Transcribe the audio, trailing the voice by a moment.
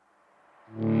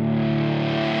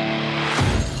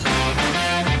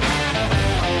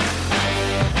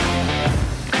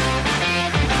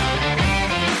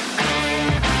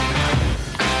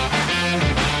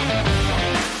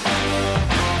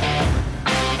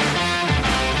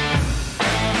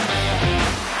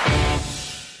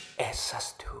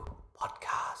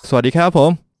สวัสดีครับผ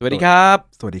มสวัสดีครับ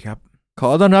สวัสดีครับขอ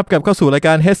ต้อนรับกลับเข้าสู่รายก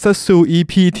าร Hetsu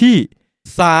EP ที่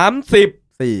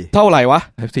34เท่าไหร่วะ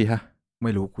34ฮะไ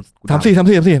ม่รู้กู34ครั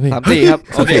บ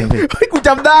โอเคเฮ้ยกูจ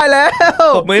ำได้แล้ว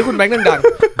ตบมือให้คุณแบงค์ดัง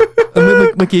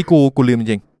เมื่อกี้กูลืมจ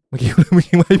ริงเมื่อกี้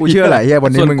ไม่กูเชื่ออะไรเหี้ยวั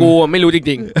นนี้ส่วนกูไม่รู้จ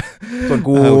ริงๆส่วน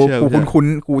กูคุ้น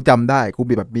กูจำได้กู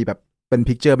มีแบบเป็น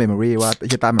picture memory ว่าเ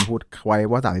ฮียต้ามันพูดไว้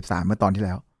ว่า33เมื่อตอนที่แ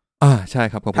ล้วใช่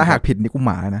ครับถ้าหากผิดนี่กูห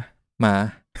มานะหมา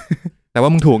แต่ว่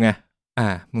ามึงถูกไง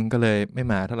มึงก็เลยไม่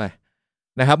มาเท่าไหร่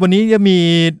นะครับวันนี้จะมี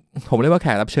ผมเรียกว่าแข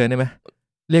กรับเชิญได้ไหม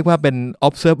เรียกว่าเป็น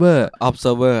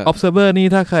observer นี่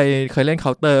ถ้าใครเคยเล่น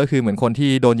counter ก็คือเหมือนคนที่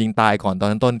โดนยิงตายก่อนตอ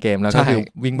นต้นเกมแล้วก็คือ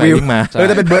วิ่งไปวิ่งมา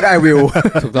จะเป็น bird eye view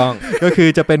ถูกต้องก็คือ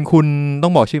จะเป็นคุณต้อ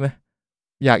งบอกชื่อไหม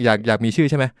อยากมีชื่อ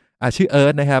ใช่ไหมชื่อเอิ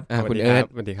ร์ธนะครับคุณเอิร์ธ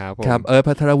สวัสดีครับครับเอิร์ธ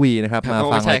ภัทรวีนะครับมา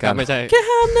ฟังรายการไม่ใช่แค่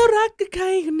ห้ามน่ารักกับใคร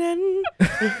คนนั้น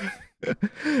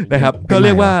นะครับก็เรี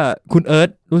ยกว่าคุณเอิร์ธ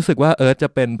รู้สึกว่าเอิร์ธจะ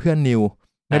เป็นเพื่อนนิว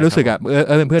ไม่รู้สึกเอิร์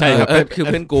ธเป็นเพื่อนใช่ครับเอิร์ธคือเ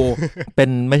พื่อนกูเป็น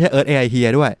ไม่ใช่เอิร์ธ AI เฮีย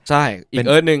ด้วยใช่อีก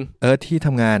เอิร์ธนึงเอิร์ธที่ท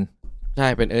ำงานใช่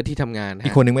เป็นเอิร์ธที่ทำงานอี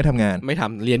กคนนึงไม่ทำงานไม่ท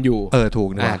ำเรียนอยู่ถูก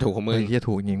นะถูกของมึงเฮีย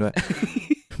ถูกจริงด้วย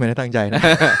ไม่ได้ตั้งใจนะ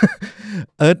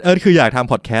เอิร์ธคืออยากท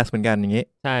ำพอดแคสต์เหมือนกันอย่างงี้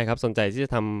ใช่ครับสนใจที่จะ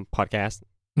ทำพอดแคสต์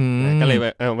ก็เลย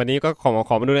วันนี้ก็ข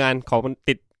อมาดูงานขอ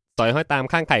ติดต่อยห้อยตาม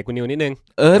ข้างไข่คุณนิวนิดนึง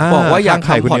บอกว่าอยากท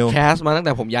ำพอดแคสต์มาตั้งแ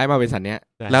ต่ผมย้ายมาบริษัทเนี้ย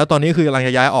แล้วตอนนี้คือกำลังจ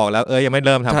ะย้ายออกแล้วยังไม่เ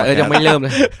ริ่มทำยังไม่เริ่มเล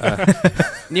ย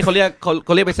นี่เขาเรียย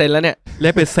กไปเซ็นแล้วเนี่ยเรี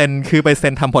ยกไปเซ็นคือไปเซ็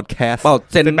นทำพอดแคสต์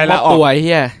เซ็นมอบตัวเ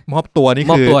ฮียมอบตัวนี่คือ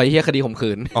มอบตัวเฮียคดีข่ม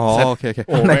ขืนโอเค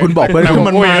ไหนคุณบอกเพื่อน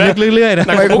มันมาเรื่อยๆนะ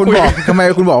ทำไมคุ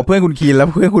ณบอกเพื่อนคุณคีนแล้ว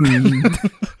เพื่อนคุณ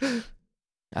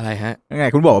อะไรฮะไง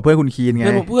คุณบอกเพื่อนคุณคีนไง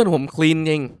เพื่อนผมคลีน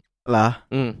จริงเหรอ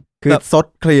คือซด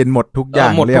คลีนหมดทุกอย่า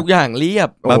งหมดทุกอย่างเรียบ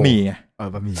บะหมี่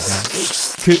บะหมี่ใช่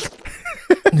คือ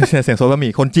เสียงซดบะห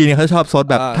มี่คนจีนเนี่ยเขาชอบซด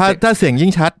แบบถ้าเสียงยิ่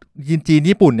งชัดจีน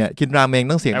ญี่ปุ่นเนี่ยกินราเมง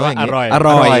ต้องเสียงต้องอย่างนี้อ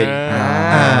ร่อย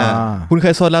คุณเค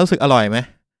ยซดแล้วรู้สึกอร่อยไหม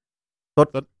ซด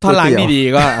ถ้าล้างดี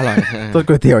ๆก็อร่อยซด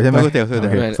ก๋วยเตี๋ยวใช่ไหมก๋วยเตี๋ยว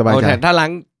สบายใจถ้าล้า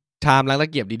งชามล้างตะ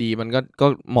เกียบดีๆมันก็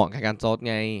เหมาะกับการซด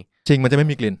ไงจริงมันจะไม่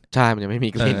มีกลิ่นใช่มันจะไม่มี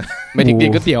กลิ่นไม่ถึงกลิ่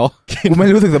นก๋วยเตี๋ยวกูไม่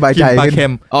รู้สึกสบายใจปลาเค็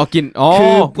มกิน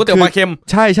ก๋วยเตี๋ยวปลาเค็ม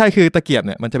ใช่คือตะเกียบเ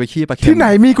นี่ยมันจะไปขี้ปลาเค็มที่ไหน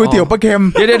มีก๋วยเตี๋ยวปลาเค็ม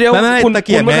เดี๋ยวคุณตะเ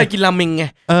กียบไม่เคยกินราเมงไง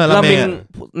ราเมง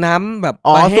น้ำแบบ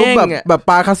ปลาแห้งแบบ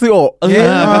ปลาคาซึโอะ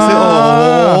คาซึโอ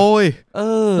ะโ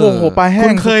อ้ปลาแห้งคุ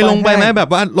ณเคยลงไปไหมแบบ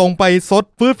ว่าลงไปซด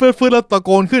ฟืดแล้วตะโก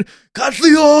นขึ้นคาซึ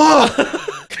โอะ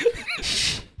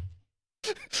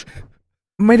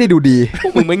ไม่ได้ดูดี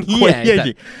มึงไม่เหี้ย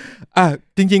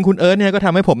จริงๆคุณเอิร์ธเนี่ยก็ท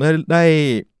ำให้ผมได้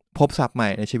พบศัพท์ใหม่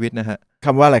ในชีวิตนะฮะค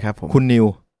ำว่าอะไรครับผมคุณนิว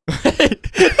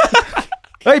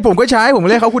เฮ้ยผมก็ใช้ผม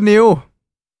เรียกเขาคุณนิว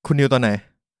ตอนไหน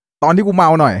ตอนที่กูเมา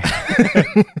หน่อย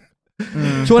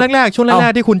ช่วงแร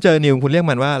กที่คุณเจอนิวคุณเรียก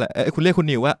มันว่าอะไรคุณเรียกคุณ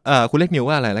นิวว่าคุณเรียกนิว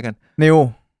ว่าอะไรแล้วกันนิ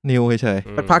วเฉย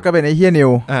ๆพักก็เป็นไอ้เหี้ยนิว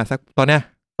สักตอน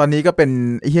นี้ก็เป็น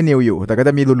ไอ้เหี้ยนิวอยู่แต่ก็จ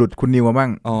ะมีหลุดคุณนิวมาบ้าง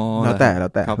แล้วแ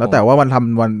ต่ว่ามั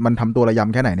นทำตัวระย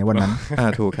ำแค่ไหนในวันนั้น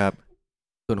ถูกครับ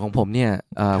ส่วนของผมเนี่ย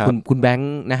คุณแบง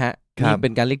ค์นะฮะนี่เป็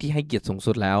นการเรียกที่ให้เกียรติสูง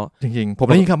สุดแล้วจริงๆผมไ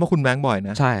ด้ยินคำว่าคุณแบงค์บ่อยน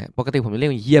ะใช่ปกติผมจะเรีย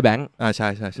กเฮียแบงค์ใช่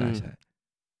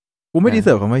กูไม่ดีเ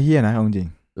สิร์ฟคำว่าเฮียนะจริง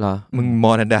เหรอมึง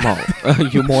more than that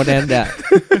you more than that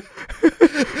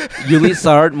you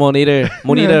research monitor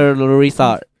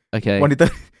research โอเค monitor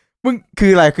มึงคื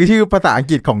ออะไรคือชื่อภาษาอัง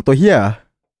กฤษของตัวเฮีย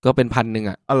ก็เป็น1,000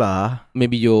อ่ะเหรอ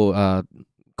maybe you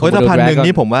ถ้า1,000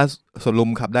นี่ผมว่าส่วนลุม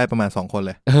ขับได้ประมาณ2คนเ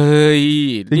ลยเฮ้ย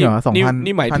จริงเหรอ 2,000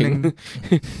 นี่หมาย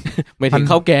ถึง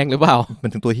ข้าวแกงหรือเปล่ามั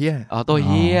นถึงตัวเฮียตัวเ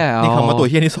ฮียนี่คำว่าตัว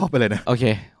เฮียนี่ซอบไปเลยนะโอเค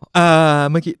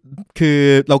เมื่อกี้คือ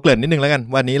เราเกริ่นนิดนึงแล้วกัน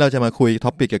วันนี้เราจะมาคุยท็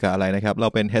อปิกเกี่ยวกับอะไรนะครับเรา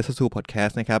เป็น Hetsu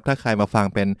Podcast นะครับถ้าใครมาฟัง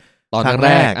เป็นตอนแร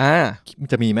ก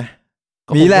จะมีไหม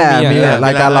มีแหละร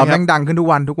ายการเราแม่งดังขึ้นทุก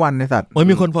วันในสัตว์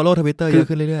มีคน follow Twitter เยอะ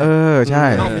ขึ้นเรื่อยๆใช่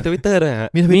มี Twitter ด้วยฮะ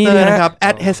มี Twitter นะครับ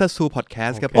 @Hetsu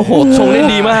Podcast ครับโอ้โหส่งได้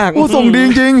ดีมากส่งดี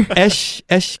จริง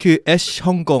H คือ H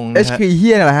ฮ่องกงนะฮะ H คือเ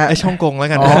หี้ยนั่นแหละฮะ H ฮ่องกงแล้ว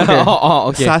กันโอ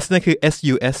เค SAS นี่คือ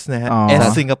SUS นะฮะ S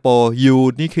สิงคโปร์ U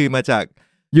นี่คือมาจาก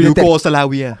ยูโกสลา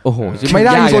เวียโอ้โหไม่ไ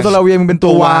ด้ยูโกสลาเวียมึงเป็นตั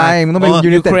ว Y มึงต้องเป็น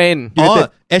ยูเครน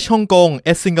H ฮ่องกง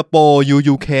S สิงคโปร์ U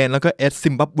ยูเครนแล้วก็ S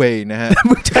ซิมบับเวนะฮะ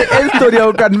มึงใช้ S ตัวเดียว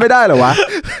กันไม่ได้เหรอวะ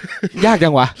ยากจั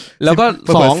งวะแล้วก็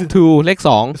2 2เลข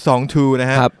2 2นะ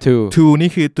ฮะครับ2นี่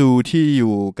คือ2ที่อ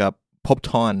ยู่กับภพ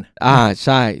ทอนใ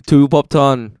ช่2ภพทอ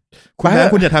น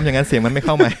คุณจะทำอย่างนั้นเสียงมันไม่เ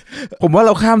ข้าไหมผมว่าเร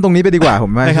าข้ามตรงนี้ไปดีกว่าผ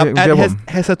มว่านะครับ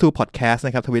 @Hetsu Podcast น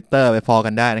ะครับ Twitter ไป follow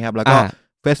กันได้นะครับแล้วก็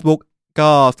Facebook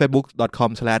ก็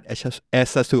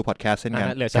facebook.com/hetsu podcast เช่นกัน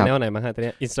เหลือ channel ไหนบ้างฮะตอน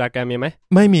นี้ Instagram มีไหม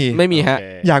ไม่มีฮะ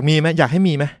อยากมีไหมอยากให้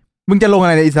มีไหม มึงจะลงอะ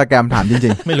ไรใน Instagram ถามจริ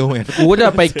ง ไม่รู้เหมือนกัน กูจะ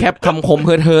ไปแคปคำคมเ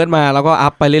ฮิร์ทมาแล้วก็อั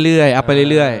พไปเรื่อยๆอัพไป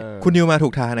เรื่อย คุณนิวมาถู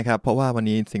กทางนะครับเพราะว่าวัน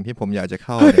นี้สิ่งที่ผมอยากจะเ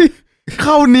ข้า ๆ เ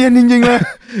ข้าเนียนจริงๆเลย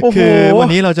โอ้โห คือวัน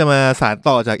นี้เราจะมาสาน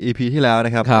ต่อจาก EP ที่แล้วน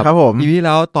ะครับ ครับ ครับผม EP ที่แ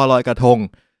ล้วต่อลอยกระทง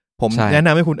ผม ใช่ แนะน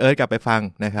ำให้คุณเอิร์ธกลับไปฟัง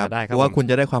นะครับ ได้ครับ เพราะว่าคุณ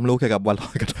จะได้ความรู้เกี่ยวกับวันล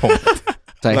อยกระทง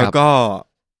ใช่ค แล้ รั ว บ ก็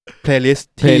เพลย์ลิสต์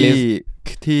playlist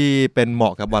ที่เป็นเหมา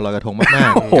ะกับวันลอยกระทงมา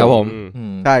ก ครับผม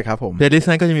ๆ ใช่ครับผม เพลย์ลิสต์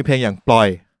นั้นก็จะมีเพลงอย่างปล่อย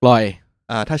ปล่อย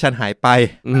ถ้าฉันหายไป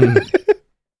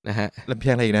นะฮะ แล้วเพล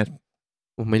งอะไรอีกนะ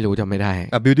ผมไม่รู้จำไม่ได้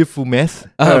Beautiful Mess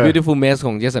Beautiful Mess ข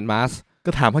อง Jason Mraz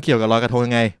ก็ถามว่าเกี่ยวกับลอยกระทง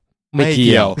ยังไง ไม่เ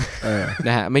กี่ยว เออ น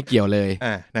ะฮะไม่เกี่ยวเลย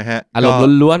นะฮะ อารมณ์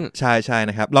ล้วน ใช่ใช่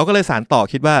นะครับ เราก็เลยสานต่อ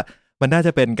คิดว่ามันน่าจ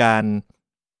ะเป็นการ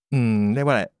เรียก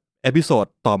ว่าอะไรเอพิโซด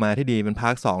ต่อมาที่ดีเป็นพา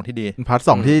ร์ท2ที่ดี พาร์ท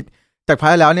 2ที่จากพา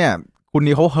ร์ทแล้วเนี่ย คุณ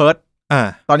นิวเขาเฮิร์ต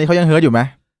ตอนนี้เขายังเฮิร์ตอยู่ไหม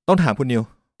ต้องถามคุณนิว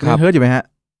ยังเฮิร์ตอยู่ไหมฮะ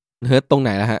ๆเฮิร์ตตรงไหน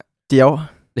แล้วฮะ เจียว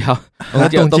เดี๋ยว ต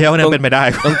รงเจียวเนี่ยเป็นไปได้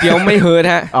ตรงเจียวไม่เฮิร์ต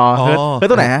ฮะ อ๋อเฮิร์ต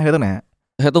ตรงไหนฮะเฮิร์ตตรงไหนฮะ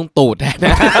เฮิร์ตตรงตูดนะ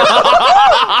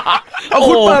เอา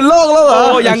คุณเปิดโลกแล้วเหรอ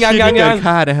โอ้ยัง เกินค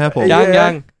าดนะครับผม ยั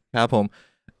ง ครับผม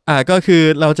ก็คือ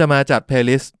เราจะมาจัดเพลย์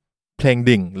ลิสต์เพลง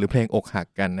ดิ่งหรือเพลงอกหัก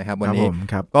กันนะครับวันนี้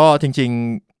ครับ ก็จริง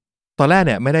ๆตอนแรกเ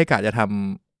นี่ยไม่ได้กะจะท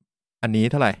ำอันนี้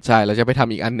เท่าไหร่ ใช่เราจะไปท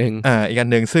ำอีกอันนึง อีกอัน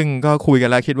หนึ่งซึ่งก็คุยกัน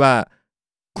แล้วคิดว่า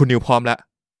คุณนิวพร้อมแล้ว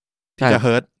ที่จะเ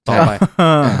ฮิร์ตต่อไป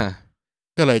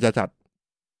ก็เลยจะจัด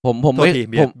ผม โทษ ไม่ ที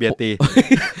เบียร์ตี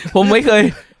ผมไม่เ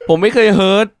คยเ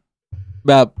ฮิร์ต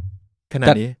แบบ ขนาด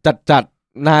นี้ จัด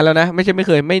นานแล้วนะไม่ใช่ไม่เ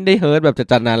คยไม่ได้เฮิร์ตแบบ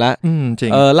จัดนานละ จริ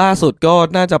ง ล่าสุดก็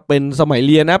น่าจะเป็นสมัยเ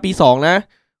รียนนะปี2นะ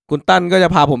คุณตั้นก็จะ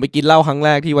พาผมไปกินเหล้าครั้งแร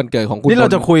กที่วันเกิดของคุณ นี่เรา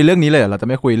จะคุยเรื่องนี้เลยเหรอเราจะ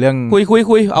ไม่คุยเรื่อง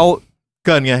คุยเอา เ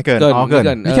กินไงเกิน เกิน เกิ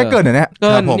นนี่แค่เกินเหรอเนี่ย เ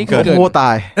กิ ครั น บผม นี่คือเกิน โอ้ต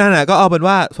าย นั่นแหละก็เอาเป็น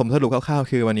ว่าสมสรุปคร่าวๆ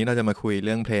คือวันนี้เราจะมาคุยเ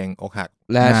รื่องเพลงอกหัก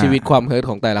และชีวิตความเฮิร์ต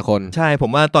ของแต่ละคน ใช่ผ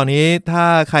มว่าตอนนี้ถ้า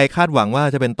ใครคาดหวังว่า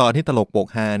จะเป็นตอนที่ตลกโปก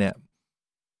ฮาเนี่ย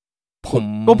ผ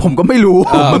มก็ไม่รู้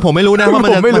ผมไม่รู้นะว่ามั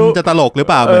น ผมไม่รู้ จะตลกหรือเ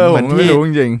ปล่า ผม เหมือน ไม่ ที่ รู้จ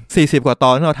ริง 40 กว่าตอ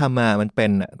นที่เราทำมามันเป็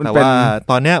นอะ มัน แต่ เป็น ว่า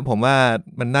ตอนเนี้ยผมว่า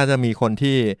มันน่าจะมีคน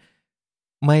ที่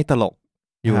ไม่ตลก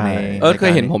อยู่ใน เค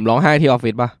ยเห็นผมร้องไห้ที่ออฟ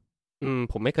ฟิศป่ะ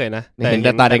ผมไม่เคยนะ เห็นแ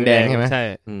ต่ตาแดงๆใช่ไหม ใช่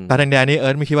ตาแดงๆนี่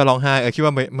ไม่คิดว่าร้องไห้คิดว่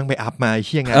ามันไปอัพมาเ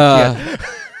ชี่ยงาน เออ เครียด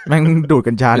แม่งดูด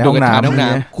กัญชาในห้องน้ำ ห้องน้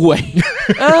ำคุย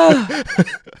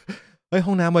เฮ้ย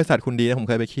ห้องน้ำบริษัทคุณดีนะผม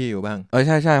เคยไปขี้อยู่บ้าง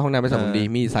ใช่ห้องน้ำเป็นสมุนดี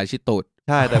มีสายชิดตูด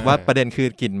ใช่แต่ว่าประเด็นคือ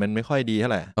กลิ่นมันไม่ค่อยดีเท่า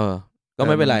ไหร่ ก็ไ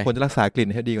ม่เป็นไร ควรจะรักษากลิ่น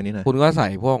ให้ดีกว่านี้หน่อย คุณก็ใส่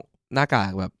พวกหน้ากา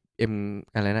กแบบ M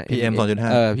อะไรนะ PM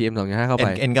 2.5 PM 2.5เข้าไป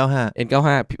N95 N95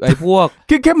 ไอ้พวก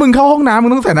แค่มึงเข้าห้องน้ำมึ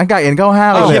งต้องใส่หน้ากาก N95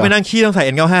 ไอ้ เลย เหี้ย เหร ไป อ นั่งขี้ต้องใส่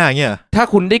N95 อย่างเงี้ย ถ้า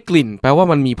คุณได้กลิ่นแปลว่า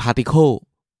มันมีพาร์ติเคิล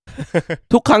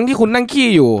ทุกครั้งที่คุณนั่งขี้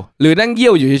อยู่ หรือนั่งเยี่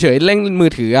ยวอยู่เฉยๆเล่นมือ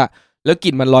ถือแล้วก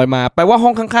ลิ่นมันลอยมาแปลว่าห้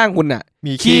องข้างๆคุณ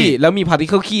มี ขี้แล้วมีพาร์ติเ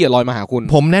คิลขี้ลอยมาหาคุณ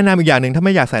ผมแนะนำอีกอย่างหนึ่งถ้าไ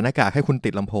ม่อยากใส่หน้ากากให้คุณติ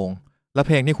ดลำโพง แล้วเ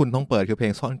พลงที่คุณต้องเปิดคือเพล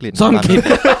งซ่อนกลิ่น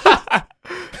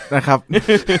นะครับ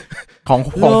ของ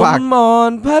ฝาก ลมมอ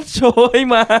นพัดโชย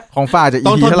มา ของฝากจะ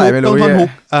ต้อง EP ท่อน เท่าไหร่ไม่ ต้ รู้ องท่อน เนี่ย ฮุก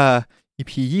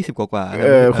EP 20 กว่า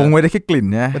คงไม่ได้แค่กลิ่น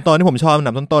เนี่ย เป็นตอนที่ผมชอบอัน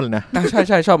ดับต้นๆเลยนะ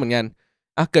ใช่ชอบเหมือนกัน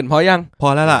เกินพอยัง พอ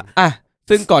แล้วล่ะ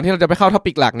ซึ่งก่อนที่เราจะไปเข้าท็อ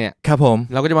ปิกหลักเนี่ย ครับผม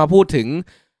เราก็จะมาพูดถึง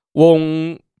วง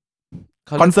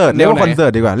คอนเสิร์ตเรียกว่าคอนเสิร์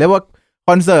ตดีกว่าเรียกว่า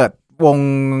คอนเสิร์ต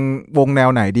วงแนว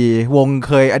ไหนดีวง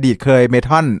อดีตเคยเม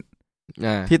ทัล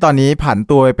ที่ตอนนี้ผัน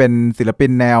ตัวไปเป็นศิลปิ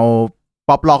นแนว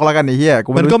ป๊อปล็อกแล้วกันไอ้เหี้ย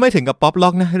มันก็ไม่ถึงกับป๊อปล็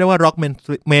อกนะเรียกว่าร็อกเมนสต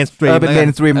รีมเป็นเมน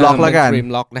สตรีมล็อกแล้วกัน Mainstream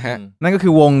Rock นะฮะ นั่นก็คื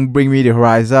อวง Bring Me the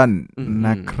Horizon น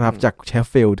ะครับจากเชฟ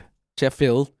ฟิลด์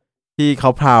ที่เขา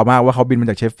พราวมากว่าเขาบินมา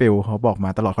จากเชฟฟิลด์เขาบอกมา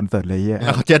ตลอดคอนเสิร์ตเลยเหี้ย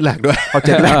เขาเจ็ตแลกด้วย เขาเ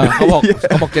จ็ตแลก เขาบอก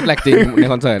เจ็ตแลกจริงใน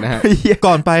คอนเสิร์ตนะฮะ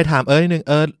ก่อนไปถามนิดนึง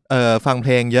ฟังเพ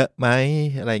ลงเยอะไหม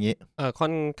อะไรอย่างงี้ค่อ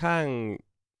น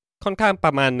ข้างป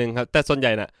ระมาณนึงครับแต่ส่วนให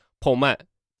ญ่น่ะผม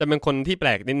จะเป็นคนที่แปล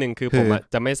กนิดนึงคือผม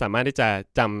จะไม่สามารถที่จะ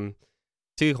จ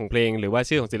ำชื่อของเพลงหรือว่า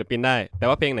ชื่อของศิลปินได้แต่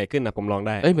ว่าเพลงไหนขึ้นผมร้องไ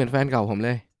ด้เหมือนแฟนเก่าผมเล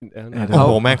ย โอ้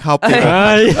โหแม่งเข้าปิด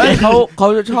เขา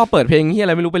ชอบเปิดเพลงที่อะไ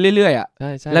รไม่รู้ไปเรื่อยๆใ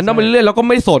ช่แล้วต้องไปเรื่อยๆแล้วก็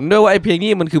ไม่สนด้วยว่าไอ้เพลง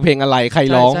นี้มันคือเพลงอะไรใคร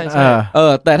ร้อง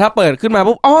แต่ถ้าเปิดขึ้นมา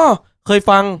ปุ๊บเคย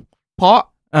ฟังเพราะ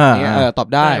ตอบ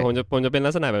ได้ผมจะเป็นลั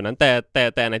กษณะแบบนั้นแ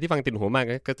ต่ไหนที่ฟังติดหูมาก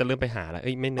ก็จะเริ่มไปหาแล้ว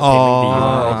ไม่เพลงดี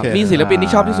มีศิลปิน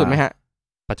ที่ชอบที่สุดไหมฮะ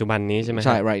ปัจจุบันนี้ใช่ไหมใ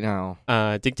ช่ right now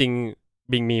จริง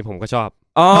ๆบิงมีผมก็ชอบ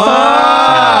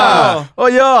โอ้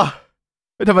ย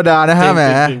ไม่ธรรมดานะฮะแหม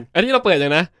อันนี้เราเปิดยั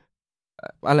งนะ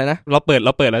อะไรนะเราเปิดแ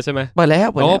ล้วใช่ไหมเปิดแล้ว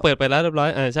เปิดไปแล้วเรียบร้อย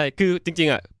ใช่คือจริง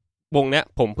ๆวงเนี้ย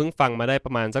ผมเพิ่งฟังมาได้ป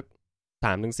ระมาณสัก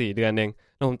 3-4 เดือนเอง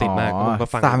แล้วผมติดมากผมก็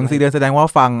ฟัง 3-4 เดือนแสดงว่า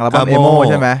ฟังอัลบั้มเอโม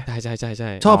ใช่ไหมใ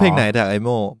ช่ชอบเพลงไหนจากเอโม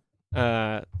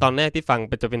ตอนแรกที่ฟัง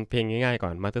จะเป็นเพลงง่ายๆก่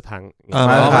อนมาเตอร์ทัง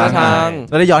มาทาง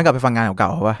แล้วได้ย้อนกลับไปฟังงานเก่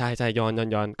าๆป่ะใช่ย้อน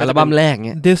อัลบั้มแรกเ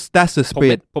งี้ย That's the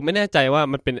Spirit ผมไม่แน่ใจว่า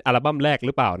มันเป็นอัลบั้มแรกห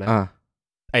รือเปล่านะ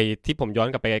ไอ้ที่ผมย้อน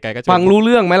กลับไปไกลๆก็จะฟังรู้เ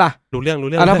รื่องไหมล่ะรู้เรื่อง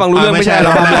ถ้าฟังรู้เรื่องไม่ใช่อัล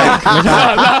บั้มแรกไม่ใช่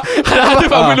ที่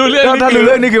ฟังไม่รู้เรื่องถ้ารู้เ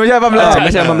รื่องนี่คือไม่ใช่อัลบั้มแรกไ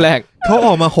ม่ใช่อัลบั้มแรกเขาอ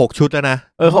อกมา6ชุดแล้วนะ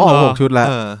เขาออก6ชุดแล้ว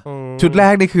ชุดแร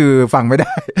กนี่คือฟังไม่ไ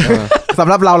ด้สำ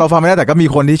หรับเราฟังไม่ได้แต่ก็มี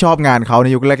คนที่ชอบงานเขาใน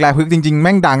ยุคแรกๆคือจริงๆแ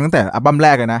ม่งดังตั้งแต่อัลบั้มแร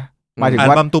กเลยนะหมายถึง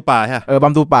ว่าอัลบั้มตูป่าใช่บั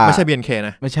มตูป่าไม่ใช่ BNK น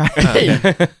ะไม่ใช่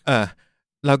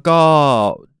แล้วก็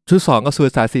ชุด2ก็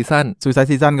Suicide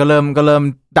Season ก็เริ่ม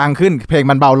ดังขึ้นเพลง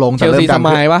มันเบาลงแต่เริ่มดัง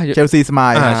ขึ้นChelsea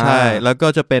Smile ใช่แล้วก็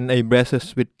จะเป็นไอ้ Blessed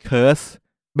with Curse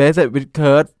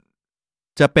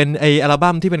จะเป็นไอ้อัล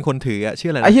บั้มที่เป็นคนถือชื่อ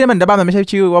อะไรนะไอ้ที่มันอัลบั้มมันไม่ใช่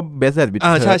ชื่อว่า Blessed with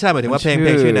Curse ใช่หมายถึงว่าเพลง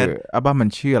ชื่อนั้นอัลบั้มมัน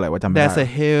ชื่ออะไรวะจำไม่ได้ There's a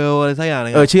Hell อะไรสักอย่างนึ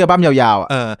งชื่ออัลบั้มยาว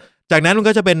ๆจากนั้นมัน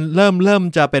ก็จะเป็นเริ่ม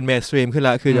จะเป็นเมนสตรีมขึ้นแ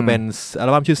ล้วคือจะเป็นอัล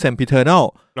บั้มชื่อ Sempiternal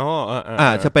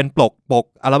จะเป็นปก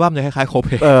อัลบั้มจะคล้ายๆโคเพ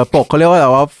ปกเขาเรียกว่าอะ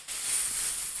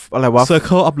ไรวะ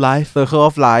Circle of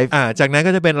Life จากนั้น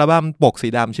ก็จะเป็นอัลบั้มปกสี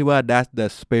ดำชื่อว่า That's the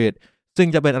Spirit ซึ่ง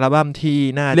จะเป็นอัลบั้มที่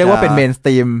น่าจะเรียกว่าเป็นเมนสต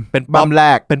รีมเป็นป๊อปแร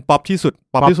กเป็นป๊อปที่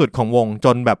สุดของวงจ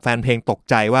นแบบแฟนเพลงตก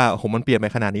ใจว่าโหมันเปลี่ยนไป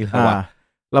ขนาดนี้แล้วว่ะ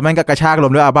แล้วมันก็กระชากล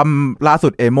มด้วยอัลบั้มล่าสุ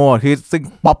ดเอโมที่ซึ่ง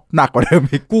ป๊อปหนักกว่าเดิม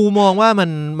อีกกูมองว่า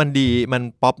มันดีมัน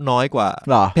ป๊อปน้อยกว่า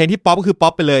เพลงที่ป๊อปก็คือป๊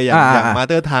อปไปเลยอย่างมา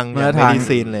เตอร์ทังอย่างเมดิ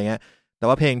ซินอะไรเงี้ยแต่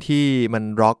ว่าเพลงที่มัน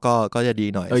ร็อกก็จะดี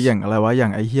หน่อยอย่างอะไรวะอย่า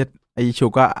งไอเฮียไอชู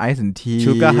การ์ไอซ์แอนด์ที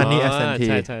ชูการ์ฮันนี่ไอซ์แอนด์ที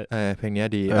เพลงนี้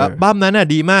ดีบั้มนั้นน่ะ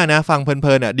ดีมากนะฟังเพ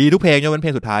ลินๆอ่ะดีทุกเพลงยกเว้นเพ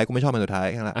ลงสุดท้ายกูไม่ชอบเพลงสุดท้าย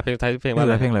แค่นั้นเพลงสุดท้ายเพลงอะ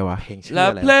ไรวะเพลงชื่อ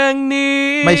อะไรเพลงนี้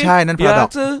ไม่ใช่นั่นพาราดอก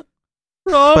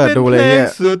เปิดดูเลยเนี่ย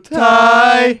สุดท้า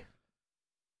ย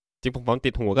จริงผมติ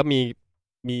ดหูก็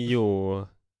มีอยู่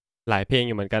หลายเพลงอ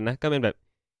ยู่เหมือนกันนะก็เป็นแบบ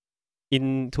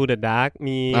Into the Dark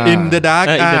มี In the Dark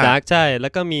ใช่แล้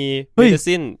วก็มี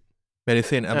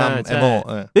Medicine อัลบั้มเอโม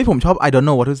ผมชอบ I don't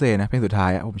know what to say นะเพลงสุดท้า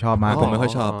ยผมชอบมากผมไม่ค่อ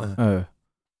ยชอบ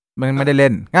มันไม่ได้เล่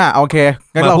นโอเค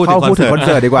งั้นเราเข้าพูดถึงคอนเ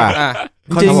สิร์ตดีกว่า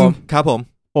จริงครับ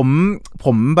ผ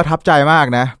มประทับใจมาก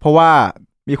นะเพราะว่า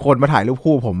มีคนมาถ่ายรูป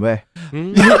คู่ผมเว้ย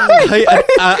เฮ้ย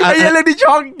ไอ้เรื่องที่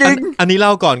ช็อกจริงอันนี้เล่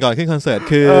าก่อนขึ้นคอนเสิร์ต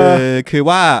คือ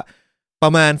ว่าปร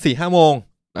ะมาณ 4-5 โมง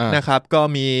นะครับก็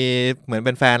มีเหมือนเ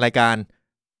ป็นแฟนรายการ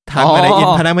ทักมาใน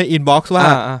อินบ็อกซ์ว่า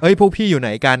เฮ้ยพวกพี่อยู่ไหน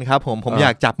กันครับผมอย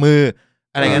ากจับมือ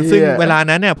อะไรงั้นซึ่งเวลา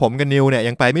นั้นเนี่ยผมกับนิวเนี่ย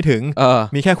ยังไปไม่ถึง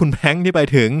มีแค่คุณแบงค์ที่ไป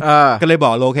ถึงก็เลยบอ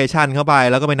กโลเคชั่นเข้าไป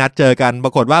แล้วก็ไปนัดเจอกันป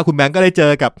รากฏว่าคุณแบงค์ก็ได้เจ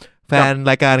อกับแฟน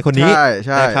รายการคนนี้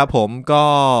นะครับผมก็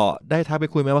ได้ทักไป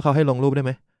คุยไหมว่าเขาให้ลงรูปได้ไห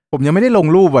มผมยังไม่ได้ลง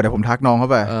รูปเดี๋ยวผมทักน้องเข้า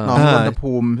ไปน้องนนท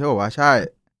ภูมิใช่ป่าววะใช่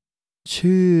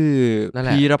ชื่อ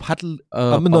พีรพัฒน์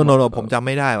โนผมจำไ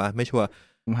ม่ได้ว่ะไม่ชัวร์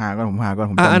ผมหาก่อน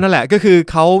นั่นแหละก็คือ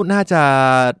เขาน่าจะ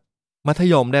มัธ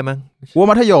ยมได้มั้งว่า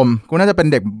มัธยมกูน่าจะเป็น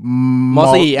เด็กม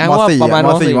.4 ประมาณ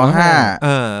ม.4 ม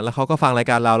.5 แล้วเขาก็ฟังราย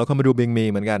การเราแล้วเขามาดูบิงมี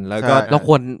เหมือนกันแล้วก็เราค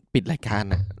วรปิดรายการ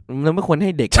นะเราไม่ควรใ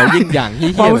ห้เด็กเอายิ่งอย่างที่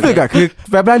ความรู้สึกอะคือ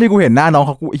แวบแรกที่กูเห็นหน้าน้องเ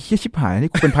ขากูไอ้เหี้ยชิบหาย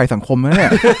นี่กูเป็นภัยสังคมนะเนี่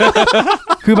ย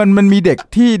คือมันมีเด็ก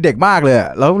ที่เด็กมากเลย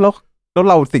แล้ว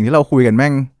เราสิ่งที่เราคุยกันแ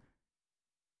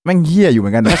ม่งเหี้ยอยู่เหมื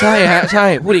อนกันใช่ฮะใช่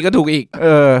พูดอีกก็ถูกอีก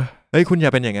เฮ้ยคุณอย่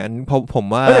าเป็นอย่างนั้นผม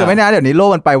ว่าแต่ไม่นานเดี๋ยวนี้โลก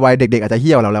มันไปไวเด็กๆอาจจะเ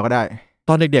หี้ยเราแล้วก็ได้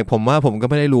ตอนเด็กๆผมว่าผมก็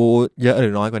ไม่ได้รู้เยอะหรื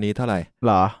อน้อยกว่านี้เท่าไหร่เ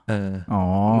หรอ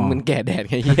มันแก่แดด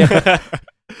ไงเหี้ย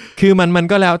คือมัน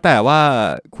ก็แล้วแต่ว่า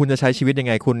คุณจะใช้ชีวิตยัง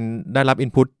ไงคุณได้รับอิ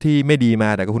นพุตที่ไม่ดีมา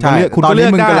แต่คุณก็เลือกตอนนี้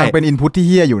มึงกำลังเป็นอินพุตที่เ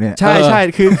หี้ยอยู่เนี่ยใช่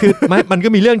คือมันก็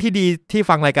มีเรื่องที่ดีที่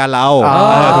ฟังรายการเรา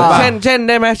เช่นไ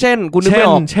ด้ไหมเช่นกูนึกไม่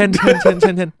ออกเช่น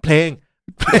เพลง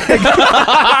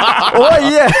โอ้ย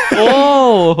โอ้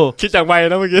คิดจากไป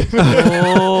นะเมื่อกี้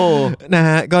นะฮ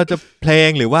ะก็จะเพลง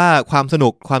หรือว่าความสนุ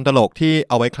กความตลกที่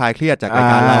เอาไว้คลายเครียดจากราย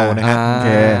การเรานะฮะโอเค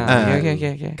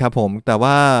ครับผมแต่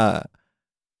ว่า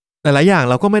หลายๆอย่าง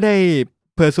เราก็ไม่ได้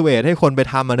เพอร์ซูเอทให้คนไป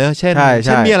ทำเนอะเช่น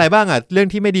มีอะไรบ้างเรื่อง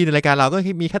ที่ไม่ดีในรายการเราก็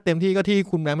มีแค่เต็มที่ก็ที่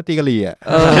คุณแบงค์มาตีกะหรี่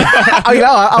เอาอีกแล้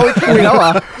วเหรอเอาคุยแล้วเหร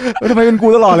อทำไมเป็นกู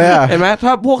ตลอดเลยเห็นไหมถ้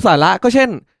าพวกสาระก็เช่น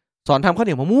สอนทำข้าวเห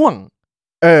นียวมะม่วง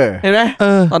เห็นไหม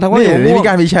ตอนทำข้าวเหนียวมะม่วงมี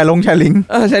การมีแชร์ลิงก์แชร์ลิงก์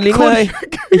เลย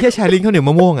ไอ้แค่แชร์ลิงก์ข้าวเหนียว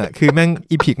มะม่วงคือแม่ง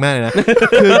อีพิกมากเลยนะ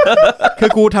คือ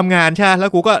กูทำงานใช่แล้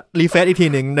วกูก็รีเฟรชอีกที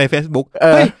หนึ่งใน Facebook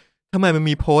เฮ้ยทำไมมัน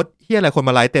มีโพสต์เฮียอะไรคนม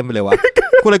าไลค์เต็มไปเลยวะ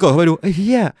กูเลยกดเข้าไปดูเฮี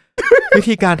ยวิ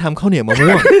ธีการทำข้าวเหนียวมะม่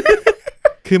วง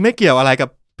คือไม่เกี่ยวอะไรกับ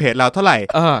เพจเราเท่าไหร่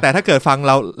แต่ถ้าเกิดฟังเ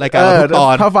รารายการเราทุกตอ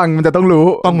นถ้าฟังมันจะต้องรู้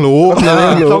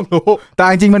แต่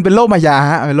จริงๆมันเป็นโลกมายา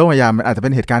ฮะเป็นโลกมายามันอาจจะเป็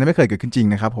นเหตุการณ์ที่ไม่เคยเกิดขึ้นจริง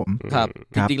นะครับผมครับ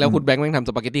จริงๆแล้วคุณแบงค์แม่งทำส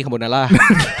ปาเกตตี้คาโบนาร่า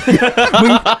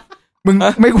มึง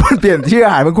ไม่ควรเปลี่ยนชื่ออ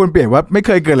าหารมึงควรเปลี่ยนว่าไม่เ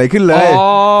คยเกิดอะไรขึ้นเลย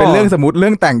เป็นเรื่องสมมติเรื่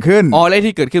องแต่งขึ้นแล้ว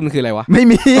ที่เกิดขึ้นมันคืออะไรวะไม่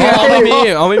มีไม่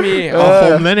มีค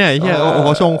มแล้วเนี่ยเหี้ยโอ้โห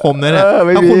ชงคมแล้วเนี่ย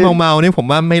ถ้าคุณเมาๆนี่ผม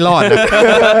ว่าไม่รอดนะ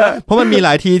เพราะมันมีหล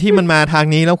ายทีที่มันมาทาง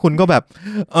นี้แล้วคุณก็แบบ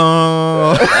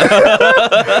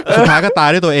สุดท้ายก็ตาย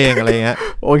ด้วยตัวเองอะไรเงี้ย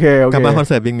โอเคกลับมาคอนเ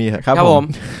สิร์ตบิ๊กมีครับผม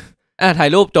ถ่าย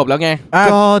รูปจบแล้วไง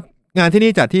ก็งานที่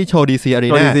นี่จัดที่โชว์ดีซีอารี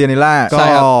นาก็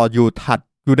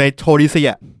อยู่ในโชว์ดีซี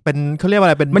อ่ะเป็นเขาเรียกว่าอ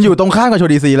ะไรเป็นมันอยู่ตรงข้ามกับโช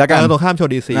ว์ดีซีแล้วกันตรงข้ามโช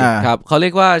ว์ดีซีครับเขาเรี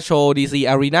ยกว่าโชว์ดีซี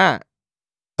อารีนา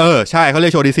ใช่เขาเรีย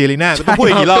กโชว์ดีซีอารีนาต้องพูด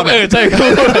อีกกี่รอบใช่ค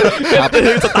รับ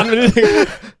สตันไปนิดนึง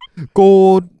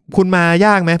คุณมาย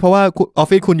ากไหมเพราะว่าออฟ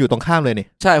ฟิศคุณอยู่ตรงข้ามเลยนี่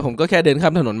ใช่ผมก็แค่เดินข้า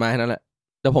มถนนมาแค่นั้นแหละ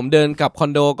แต่ผมเดินกลับคอ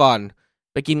นโดก่อน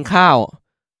ไปกินข้าว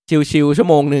ชิวๆชั่ว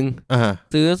โมงนึง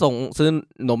ซื้อ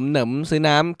หนมเหนมซื้อ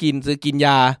น้ำซื้อกินย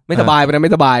าไม่สบายไปนะไ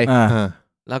ม่สบาย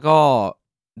แล้วก็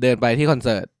เดินไปที่คอนเ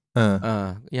สิร์ต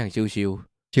อย่าง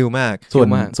ชิวมาก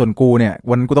ส่วนกูเนี่ย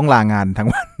วันกูต้องลางานทั้ง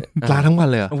วันลาทั้งวัน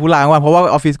เลยกูลาวันเพราะว่าอ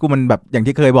อฟฟิศกูมันแบบอย่าง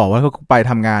ที่เคยบอกว่ากูไป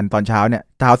ทำงานตอนเช้าเนี่ย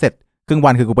เช้าเสร็จครึ่งวั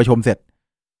นคือกูประชุมเสร็จ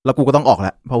แล้วกูก็ต้องออกแ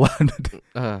ล้วเพราะว่า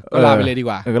ก็ลาไปเลยดีก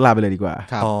ว่าก็ลาไปเลยดีกว่า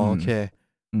โอเค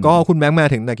ก็คุณแบงค์มา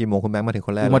ถึงกี่โมงคุณแบงค์มาถึงค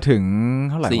นแรกมาถึง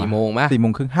เท่าไหร่ 4 โมงมั้ย 4 โม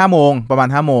งครึ่ง 5 โมงประมาณ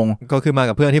 5 โมงก็คือมา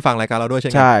กับเพื่อนที่ฟังรายการเราด้วยใช่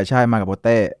ไหมใช่มากับโปเ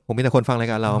ต้ผมมีแต่คนฟังราย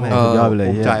การเราแม่สุดยอดไปเลย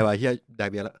ภูมิใจว่ะเหี้ยแดก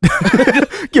เบียร์แล้ว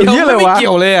เกี่ยวนี่เลยวะไม่เกี่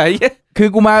ยวเลยอ่ะคือ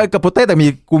กูมากับโปเต้แต่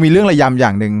กูมีเรื่องระยำอย่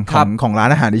างนึงของร้าน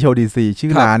อาหารที่โชว์ดีซีชื่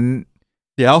อร้าน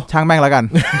เดี๋ยวช่างแม่งแล้วกัน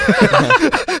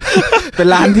เป็น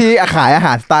ร้านที่ขายอาห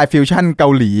ารสไตล์ฟิวชั่นเกา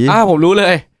หลีผมรู้เล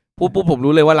ยปุ๊บผม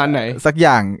รู้เลยว่าร้านไหนสักอ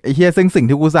ย่างไอ้เหี้ยซึ่งสิ่ง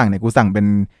ที่กูสั่งเนี่ยกูสั่งเป็น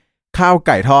ข้าวไ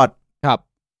ก่ทอดครับ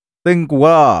ซึ่งกู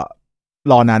ก็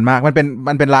รอนานมากมันเ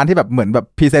ป็นร้านที่แบบเหมือนแบบ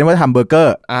พรีเซนต์ว่าทำเบอร์เกอ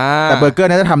ร์แต่เบอร์เกอร์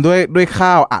นี้จะทำด้วยข้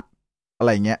าวอัดอะไร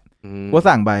เงี้ยกู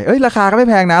สั่งไปราคาก็ไม่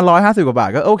แพงนะ150 กว่าบาท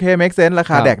ก็โอเคเมคเซนส์รา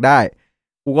คาแดกได้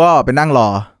กูก็ไปนั่งรอ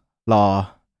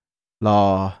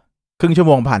ครึ่งชั่วโ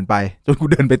มงผ่านไปจนกู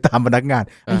เดินไปตามพนักงาน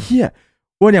ไอ้เหี้ย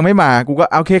ว่ายังไม่มากูก็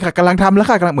โอเคค่ะกำลังทำแล้ว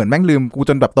ค่ะกำลังเหมือนแม่งลืมกู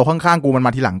จนแบบโต๊ะข้างๆกูมันม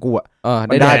าทีหลังกูอ่ะ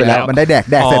มันได้ไปแล้วมันได้แดก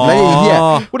เสร็จแล้วไอ้เหี้ย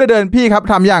กูเดินพี่ครับ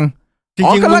ทำยังจ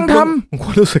ริงๆกำลังทำกู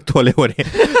รู้สึกตัวเร็วนี่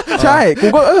ใช่กู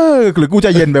ก็หรือกูจ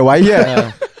ะเย็นไปไว้เหี้ย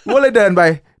กูเลยเดินไป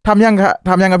ทำยังค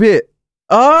รับพี่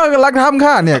กำลังทำ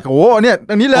ค่ะเนี่ยโอ้เนี่ย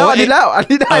อันนี้แล้วอัน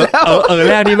นี้ได้แล้ว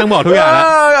แรกนี่ต้องบอกทุกอย่างแล้ว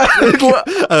กู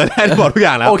แรกบอกทุกอ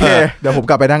ย่างแล้วโอเคเดี๋ยวผม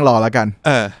กลับไปนั่งรอแล้วกัน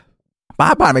ป้า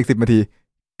ผ่านไป10 นาที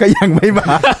ก็ยังไม่มา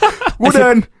กูเ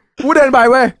ดินไป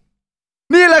เว้ย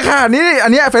นี่แหละค่ะนี่อั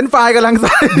นนี้เฟรนช์ฟรายกำลังใ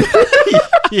ส่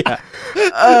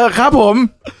ครับผม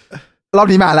รอบ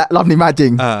นี้มาจริ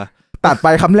งตัดไป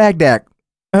คำแรกแดก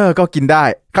ก็กินได้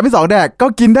คำที่2แดกก็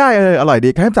กินได้อร่อยดี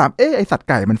คำที่3ไอสัตว์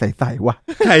ไก่มันใสๆวะ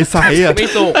ไก่ใสอ่ะไม่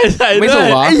สุก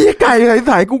เหรอไอ้ไก่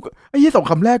ใสๆกูไอ้2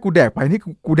คำแรกกูแดกไปนี่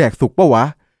กูแดกสุกป่ะวะ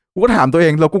กูก็ถามตัวเอ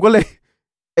งแล้วกูก็เลย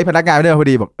ไอ้พนักงานเนี่ยพอ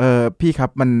ดีบอกพี่ครับ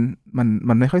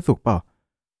มันไม่ค่อยสุกเปล่า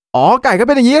ไก่ก็เ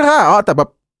ป็นอย่างนี้ค่ะแต่แบบ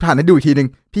ผ่านให้ดูอีกทีนึง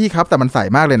พี่ครับแต่มันใส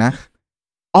มากเลยนะ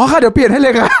ค่ะเดี๋ยวเปลี่ยนให้เล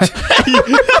ยค่ะ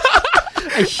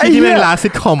ไอ้ที่แม่งลาซิ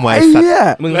ทคอมไว้สัต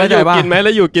ว์มึงเข้าใจป่ะกินไหมแ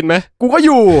ล้วอยู่กินไหมกูก็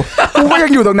ยั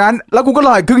งอยู่ตรงนั้นแล้วกูก็ร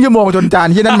ออีกครึ่งชั่วโมงจนจาน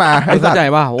ที่นั่นมาเข้าใจ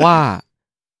ป่ะว่า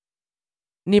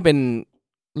นี่เป็น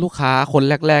ลูกค้าคน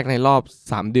แรกๆในรอบ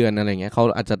3 เดือนอะไรเงี้ยเขา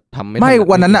อาจจะทำไม่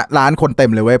วันนั้นน่ะร้านคนเต็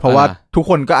มเลยเว้ยเพราะว่าทุก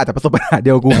คนก็อาจจะประสบปัญหาเ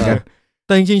ดียวกูเหมือนกันแ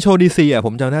ต่จริงๆโชว์ดีซีอ่ะผ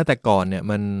มจำได้แต่ก่อนเนี่ย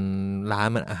มันร้าน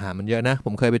มันอาหารมันเยอะนะผ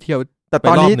มเคยไปเที่ยวแต่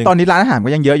ตอนนี้ร้านอาหาร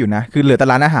ก็ยังเยอะอยู่นะคือเหลือแต่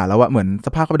ร้านอาหารแล้วอะเหมือนส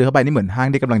ภาพเข้าไปเดินเข้าไปนี่เหมือนห้าง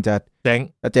ที่กำลังจะเ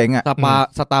จ๊งอะ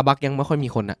สตาร์บัคยังไม่ค่อยมี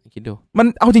คนอะคิดดูมัน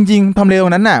เอาจริงๆทำเลตร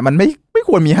งนั้นน่ะมันไม่ค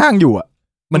วรมีห้างอยู่อะ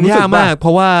มันยากมากเพร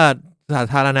าะว่าสา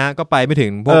ธารณะก็ไปไม่ถึ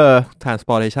งพวก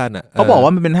transportation อ่ะเขาบอกว่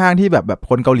ามันเป็นห้างที่แบบ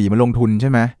คนเกาหลีมาลงทุนใช่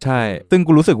ไหมใช่ซึ่ง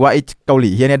กูรู้สึกว่าไอ้เกาหลี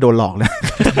เฮียเนี่ยโดนหลอกเลย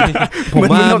ผม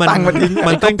ว่ามัน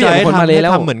ต้องใจ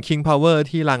ทำเหมือน King Power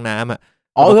ที่รางน้ำอ่ะ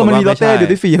มันมีลอตเต้ดิว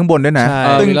ตี้ฟรีข้างบนด้วยนะ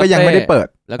ซึ่งก็ยังไม่ได้เปิด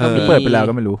แล้วก็เปิดไปแล้ว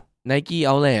ก็ไม่รู้ Nike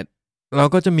Outlet เรา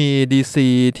ก็จะมี DC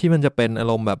ที่มันจะเป็นอา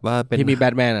รมณ์แบบว่าเป็นที่มีแบ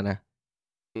ทแมนอ่ะนะ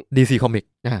DC Comic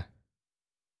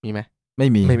มีไหมไม่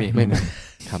มี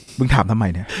ครับมึงถามทำไม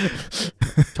เนี่ย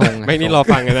ชงไม่นี่รอ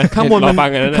ฟังกันนะข้างบน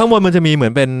มันจะมีเหมือ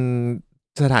นเป็น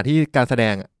สถานที่การแสด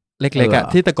งเล็กๆอ่ะ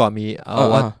ที่แต่ก่อนมีอ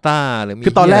วตารหรือมีคื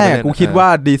อตอนแรกกูคิดว่า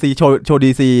DC โชว์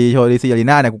DC อารี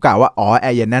นาเนี่ยกูกะว่าแอ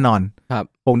ร์เย็นแน่นอนครับ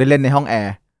คงได้เล่นในห้องแอ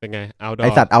ร์เป็นไงoutdoor ไอ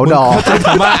สัตว์ outdoor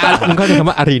มึงเข้าใจคำ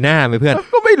ว่าอารีนาไหมเพื่อน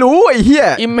ก็ไม่รู้ไอ้เหี้ย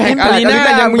Impact Arena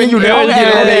ยังอยู่ในห้องแอ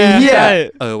ร์เลยไอ้เหี้ย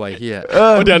ไว้เหี้ย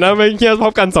เดี๋ยวนะไม่เหี้ยพ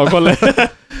บกัน2 คนเลย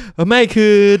ไม่คื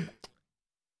อ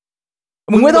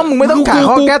มึงไม่ต้องหา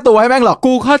ข้อแก้ตัวให้แม่งหรอก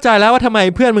กูเข้าใจแล้วว่าทำไม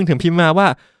เพื่อนมึงถึงพิมพ์มาว่า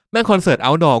แม่งคอนเสิร์ต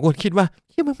outdoor กูคิดว่า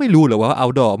มึงไม่รู้เหรอว่า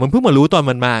outdoor มึงเพิ่งมารู้ตอน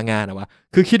มันมางานวะ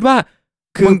คือคิดว่า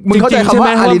คือมึงเข้าใจคำว่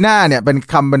า arena เนี่ยเป็น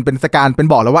คำเป็นสการเป็น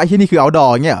บอกแล้วว่าที่นี่คือ outdoor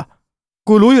เงี้ย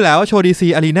กูรู้อยู่แล้วว่าโชว์ DC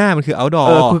Arena มันคือ outdoor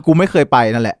คือกูไม่เคยไป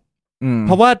นั่นแหละเ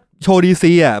พราะว่าโชว์ DC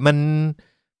อ่ะ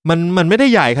มันไม่ได้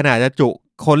ใหญ่ขนาดจะจุ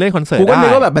คนเล่นคอนเสิร์ตได้กูก็นึ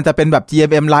กว่าแบบมันจะเป็นแบบ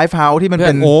GMM Live House ที่มันเ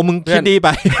ป็นโอ้มึงคิดดีไป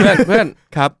เพื่อน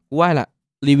ครับว่าล่ะ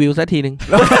รีวิวสักทีนึง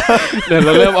เดี๋ยวเร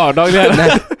าเริ่มออกนอกเรื่องนะ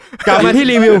กลับมาที่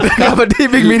รีวิวกลับมาที่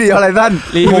บิ๊กวิดีโออะไรสั้น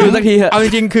รีวิวสักทีเอาจ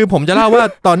ริงๆคือผมจะเล่าว่า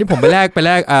ตอนที่ผมไปแลก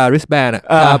wristband อ่ะ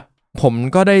ผม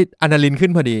ก็ได้อะดรีนาลินขึ้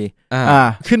นพอดี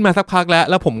ขึ้นมาสักพักแ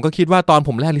ล้วผมก็คิดว่าตอนผ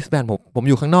มแลก wristband ผม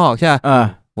อยู่ข้างนอกใช่ป่ะ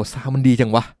โหซาวมันดีจั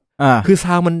งวะคือซ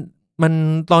าวมัน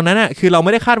ตอนนั้นอ่ะคือเราไ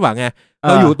ม่ได้คาดหวังไงเ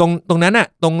ราอยู่ตรงนั้นอ่ะ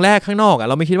ตรงแรกข้างนอกอ่ะ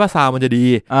เราไม่คิดว่าซาวมันจะดี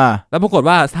แล้วปรากฏ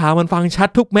ว่าซาวมันฟังชัด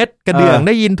ทุกเม็ดกระเดื่องไ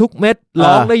ด้ยินทุกเม็ด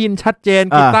ร้องได้ยินชัดเจน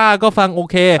กีตาร์ก็ฟังโอ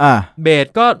เคเบส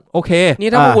ก็โอเค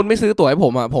นี่ถ้าพวกคุณไม่ซื้อตั๋วให้ผ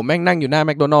มอ่ะผมแม่งนั่งอยู่หน้าแม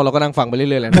คโดนัลด์แล้วก็นั่งฟังไปเรื่อ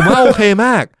ยๆเลยผมว่าโอเคม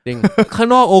ากจริงข้าง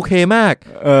นอกโอเคมาก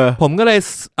ผมก็เลย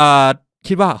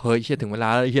คิดว่าเฮ้ยเชี่ยถึงเวลา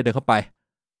แล้วเชี่ยเดินเข้าไ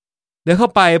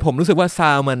ปผมรู้สึกว่าซ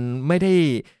าวมันไม่ได้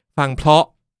ฟังเพราะ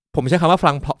ผมใช้คำว่า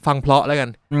ฟังเพราะแล้วกัน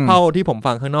เท่าที่ผม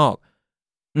ฟังข้างนอก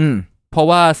เพราะ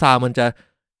ว่าซาวมันจะ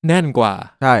แน่นกว่า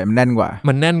ใช่มันแน่นกว่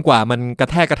ามันกระ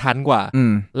แทกกระทันกว่า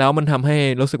แล้วมันทำให้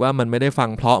รู้สึกว่ามันไม่ได้ฟัง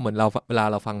เพราะเหมือนเราเวลา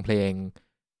เราฟังเพลง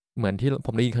เหมือนที่ผ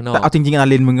มได้ยินข้างนอกแต่เอาจริงๆอา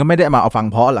รินมึงก็ไม่ได้มาเอาฟัง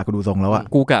เพราะหรอกกูดูทรงแล้วอะ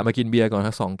กูกะมากินเบียร์ก่อน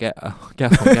ทั้ง2 แก้ว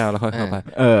2 แก้วแล้วค่อยเข้าไป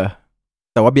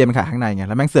แต่ว่าเบียร์มันขายข้างในไง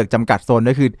แล้วแม่งเสือกจำกัดโซน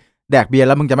ด้วยคือแดกเบียร์แ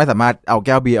ล้วมึงจะไม่สามารถเอาแ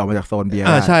ก้วเบียร์ออกมาจากโซนเบียร์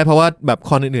ใช่เพราะว่าแบบค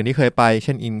อนอื่นๆที่เคยไปเ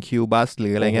ช่น Incubus หรื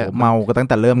ออะไรเงี้ยเมาก็ตั้ง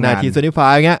แต่เริ่มงาน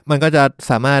1925เงี้ยมันก็จะ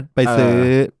สามารถไปซื้อ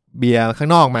เบียร์ข้าง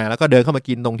นอกมาแล้วก็เดินเข้ามา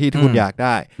กินตรงที่คุณอยากไ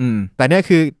ด้แต่เนี่ย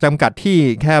คือจำกัดที่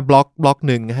แค่บล็อก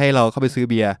นึงให้เราเข้าไปซื้อ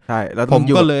เบียร์ใช่แล้วผม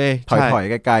ก็เลยถอย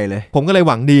ใกล้ๆเลยผมก็เลยห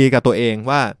วังดีกับตัวเอง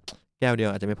ว่าแก้วเดียว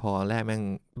อาจจะไม่พอแลกแม่ง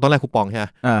ต้องแลกคูปองใช่ไหม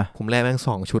ผมแลกแม่ง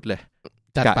2 ชุดเลย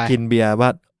กะกินเบียร์ว่า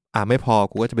ไม่พอ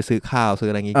กูก็จะไปซื้อข้าวซื้อ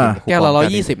อะไรงี้กินแก้วละ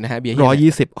120นะฮะเบียร์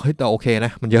120เฮ้ยแต่โอเคน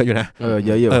ะมันเยอะอยู่นะเ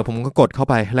ยอะอยู่ผมก็กดเข้า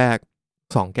ไปแลก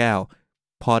2 แก้ว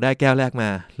พอได้แก้วแรกมา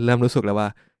เริ่มรู้สึกแล้วว่า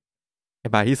ไอ้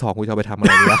ใบที่2กูจะเอาไปทำอะไ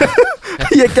รดีวะ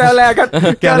แก้วแรกก็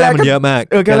แก้วแรกมันเยอะมาก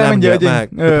แก้วแรกมันเยอะมาก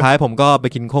สุดท้ายผมก็ไป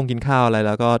กินข้าวอะไรแ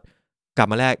ล้วก็กลับ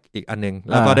มาแลกอีกอันนึง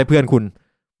แล้วก็ได้เพื่อนคุณ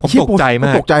ผมตกใจม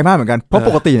ากเหมือนกันเพราะป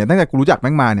กติเนี่ยตั้งแต่กูรู้จักแ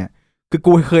ม่งมาเนี่ยคือ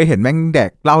กูเคยเห็นแม่งแด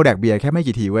กเหล้าแดกเบียร์แค่ไม่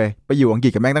กี่ทีเว้ยไปอยู่อังกฤ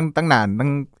ษกับแม่งตั้งนานตั้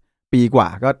งปีกว่า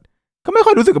ก็ไม่ค่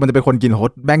อยรู้สึกว่ามันจะเป็นคนกินโฮ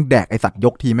สแม่งแดกไอสัตว์ย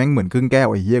กทีแม่งเหมือนครึ่งแก้ว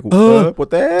ไอ้เหี้ยกูโป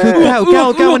เต้คือแก้ว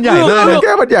มันใหญ่มากเลยแ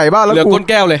ก้วมันใหญ่มากแล้วเหลือก้น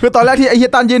แก้วเลยคือตอนแรกที่ไอ้เหี้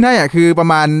ยตั้นยื่นให้อ่ะคือประ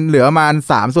มาณเหลือประมาณ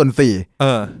3/4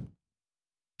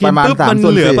กินปุ๊บมัน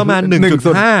เหลือประมาณ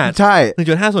 1.5 ใช่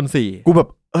 1.5/4กูแบบ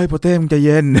เอ้ยโปเต้มึงใจเ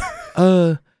ย็น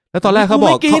แล้วตอนแรกเขาบอก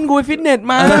ไม่กินกูไปฟิตเนส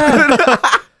มา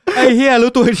ไอ้เหี้ย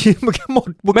รู้ตัวทีมันแค่หมด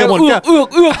แม่งเอื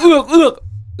อก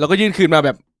แล้วก็ยื่นคืนมาแบ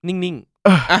บนิ่งๆ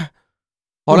อ่ะ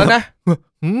พอแล้วนะ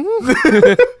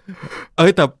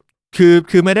แต่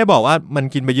คือไม่ได้บอกว่ามัน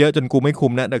กินไปเยอะจนกูไม่คุ้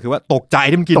มนะแต่คือว่าตกใจ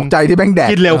ที่มันกินตกใจที่แม่งแดก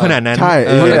กินเร็วขนาดนั้นใช่เ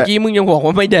มื่อกี้มึงยังบอก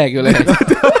ว่าไม่แดกอยู่เลย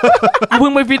กูเพิ่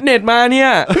งไปฟิตเนสมาเนี่ย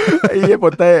ไอ้เหี้ยโป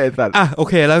เต้ไอ้สัตว์โอ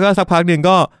เคแล้วก็สักพักนึง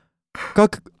ก็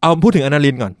เอาพูดถึงอะดรีนา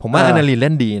ลินก่อนผมว่าอะดรีนาลินเ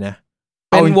ล่นดีนะ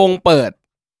เป็นวงเปิด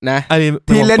นะ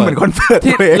ที่เล่นเหมือนคอนเสิร์ต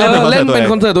ตัวเองเล่นเป็น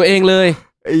คอนเสิร์ตตัวเองเลย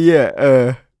ไอ้เหี้ย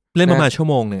เล่นประมาณชั่ว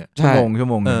โมงเนี่ยชั่วโ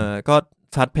มงก็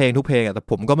ชัดเพลงทุกเพลงแต่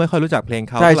ผมก็ไม่ค่อยรู้จักเพลง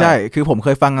เขาใช่คือผมเค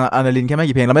ยฟังอะดรีนาลินแค่ไม่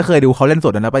กี่เพลงแล้วไม่เคยดูเขาเล่นส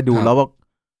ดนะไปดูแล้วว่า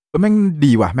แม่ง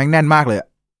ดีว่ะแม่งแน่นมากเลย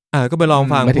ก็ไปลอง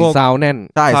ฟังพวกซาวแน่น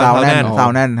ใช่ซาวแ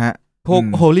น่นฮะพวก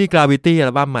Holy Gravity อั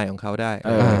ลบั้มใหม่ของเขาได้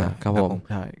ครับผม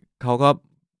ใช่เขาก็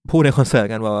พูดในคอนเสิร์ต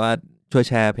กันว่าช่วย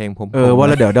แชร์เพลงผมว่า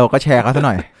แล้วเดี๋ยวก็แชร์เขาซะห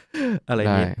น่อยอะไรอย่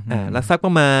างงี้แล้วสักป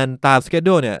ระมาณตามสเกจ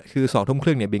ดูเนี่ยคือ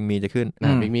 20:30 เนี่ยบิงมีจะขึ้น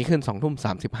บิงมีขึ้น 20:35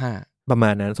ประมา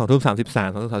ณนั้น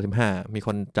 20:33 20:35มีค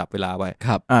นจับเวลาไว้ค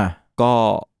รับก็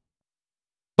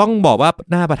ต้องบอกว่า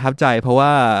น่าประทับใจเพราะ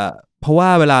ว่า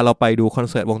เวลาเราไปดูคอน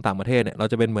เสิร์ตวงต่างประเทศเนี่ยเรา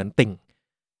จะเป็นเหมือน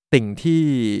ติ่ง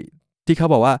ที่เขา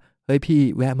บอกว่าเฮ้ยพี่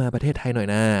แวะมาประเทศไทยหน่อย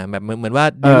นะแบบเหมือนว่า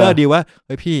ดีลเลอร์ดีว่าเ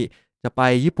ฮ้ยพี่จะไป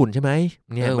ญี่ปุ่นใช่ไหม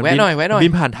เนี่ยแวะหน่อยบิ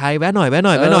นผ่านไทยแวะหน่อย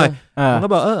มันก็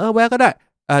บอกแวะก็ได้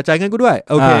จ่ายเงินกูด้วย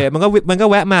โอเคมันก็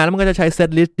แวะมาแล้วมันก็จะใช้เซต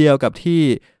ลิสต์เดียวกับที่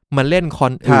มันเล่นคอ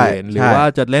นอื่นหรือว่า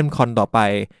จะเล่นคอนต่อไป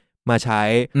มาใช้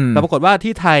แต่ปรากฏว่า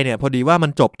ที่ไทยเนี่ยพอดีว่ามั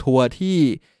นจบทัวร์ที่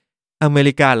อเม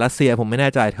ริการัสเซียผมไม่แน่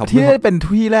ใจครับที่เป็น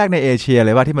ที่แรกในเอเชียเล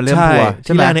ยว่าที่มันเริ่มทัวร์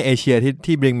ที่แรกในเอเชีย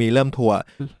ที่บิงมีเริ่มทัวร์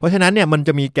เพราะฉะนั้นเนี่ยมันจ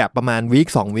ะมีแก็บประมาณวีค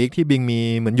2 วีคที่บิงมี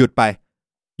เหมือนหยุด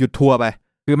ทัวร์ไป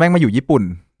คือแม่งมาอยู่ญี่ปุ่น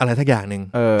อะไรสักอย่างนึง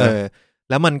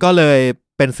แล้วมันก็เลย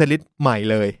เป็นเซตลิสต์ใหม่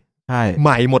เลยใช่ให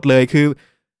ม่หมดเลยคือ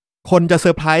คนจะเซ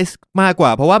อร์ไพรส์มากกว่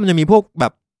าเพราะว่ามันจะมีพวกแบ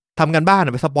บทำกันบ้าน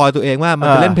ไปสปอยตัวเองว่ามัน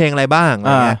จะเล่นเพลงอะไรบ้างอะไ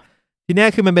รเงี้ยทีนี้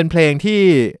คือมันเป็นเพลงที่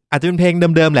อาจจะเป็นเพลง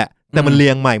เดิมๆแหละแต่มันเรี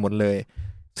ยงใหม่หมดเลย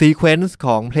ซีเควนซ์ข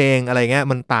องเพลงอะไรเงี้ย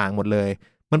มันต่างหมดเลย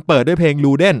มันเปิดด้วยเพลง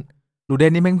ลูเดน ลูเด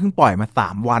นนี่แม่งเพิ่งปล่อยมา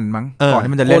3 วันมั้งก่อน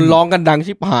ที่มันจะคเล่นนร้องกันดัง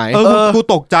ชิบหายกู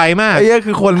ตกใจมากไอ้เนี่ย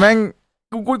คือคนแม่ง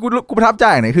กูประทับใจ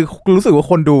อย่างไหนคือกูรู้สึกว่า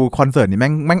คนดูคอนเสิร์ตนี่แ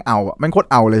ม่งเอาอ่ะแม่งโคตร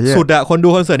เอาเลยเฮ้ยสุดอะคนดู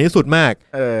คอนเสิร์ตนี้สุดมาก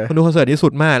คนดูคอนเสิร์ตนี้สุ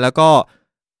ดมากแล้วก็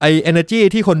ไอ energy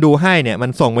ที่คนดูให้เนี่ยมัน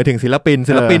ส่งไปถึงศิลปิน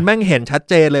แม่งเห็นชัด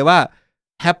เจนเลยว่า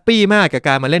แฮปปี้มากกับก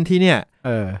ารมาเล่นที่เนี่ย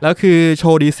แล้วคือโช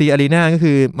ว์ DC Arena ก็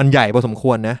คือมันใหญ่พอสมค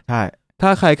วรนะใช่ถ้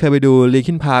าใครเคยไปดู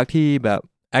Linkin Park ที่แบบ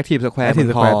Active Square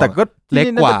แต่ก็เล็ก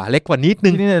กว่านิดนึ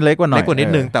งนี่เล็กกว่านิด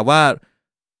นึงแต่ว่า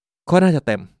ก็น่าจะเ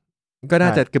ต็มก็น่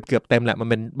าจะเกือบเต็มแหละมัน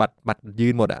เป็นบัตรยื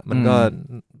นหมดอ่ะมันก็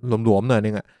หลวมๆหน่อยนึ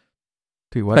งอ่ะ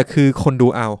ถือว่าแต่คือคนดู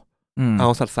เอา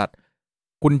สัด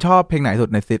คุณชอบเพลงไหนสุด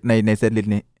ในเซตลิส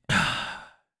ต์นี้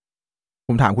ผ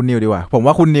มถามคุณนิวดีกว่าผม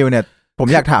ว่าคุณนิวเนี่ยผม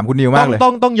อยากถามคุณนิวมากเลย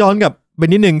ต้องย้อนกลับไป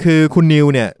นิดนึงคือคุณนิว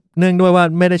เนี่ยเนื่องด้วยว่า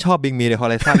ไม่ได้ชอบ Big Me The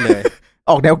Horizon เลย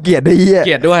ออกแนวเกลียดได้เหี้ยเก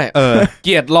ลียดด้วยเก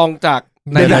ลียดลองจาก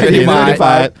ในแ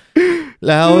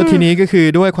ล้วทีนี้ก็คือ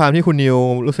ด้วยความที่คุณนิว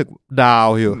รู้สึกดาว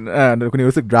อยู่คุณนิว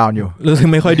รู้สึกดาวอยู่รู้สึก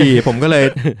ไม่ค่อยดีผมก็เลย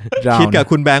คิดกับ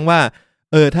คุณแบงค์ว่า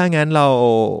ถ้างั้นเรา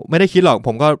ไม่ได้คิดหรอกผ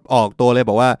มก็ออกตัวเลย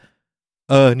บอกว่า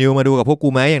นิวมาดูกับพวกกู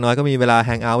ไหมอย่างน้อยก็มีเวลาแฮ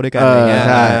งเอาท์ด้วยกันอะไรเงี้ย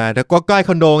แต่ก็ใกล้ค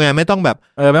อนโดไงไม่ต้องแบบ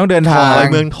ไม่ต้องเดินทาง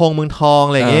เมืองทอง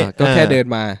อะไรอย่างงี้ก็แค่เดิน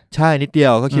มาใช่นิดเดีย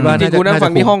วก็คิดว่าที่กูนั่งฟั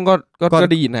งที่ห้องก็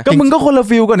ดีนะก็มึงก็คนละ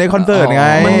ฟิลกันในคอนเสิร์ตไง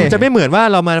มันจะไม่เหมือนว่า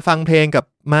เรามาฟังเพลงกับ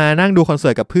มานั่งดูคอนเสิ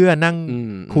ร์ตกับเพื่อนนั่ง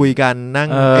คุยกันนั่ง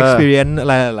experience อะ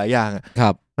ไรหลายอย่างครั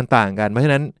บมันต่างกันเพราะฉ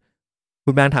ะนั้นคุ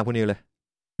ณแบงค์ถามคุณนิวเลย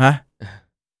ฮะ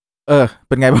เ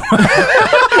ป็นไงบ้าง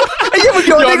ไอ้เหี้ยมึง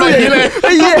โยนไปเลยไ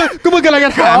อ้เหี้ยก็มึงกำลังจ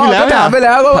ะถามอยู่แล้วถามไปแ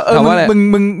ล้วก็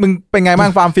มึงเป็นไงบ้า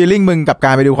งฟาร์มฟีลลิ่งมึงกับก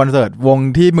ารไปดูคอนเสิร์ตวง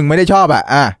ที่มึงไม่ได้ชอบ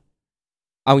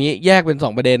เอางี้แยกเป็น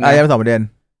2ประเด็นแยกเป็น2ประเด็น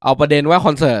เอาประเด็นว่าค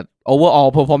อนเสิร์ต overall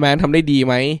performance ทำได้ดีไ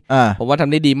หมผมว่าท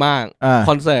ำได้ดีมาก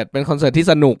คอนเสิร์ตเป็นคอนเสิร์ตที่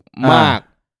สนุกมาก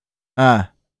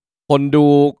คนดู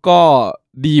ก็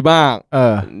ดีมาก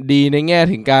ดีในแง่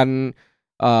ถึงการ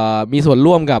มีส่วน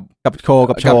ร่วมกับโชว์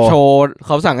เข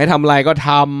าสั่งให้ทำอะไรก็ท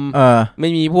ำไ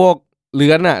ม่มีพวกเ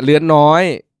ลื้อนน้อย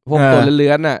พวกตัวเ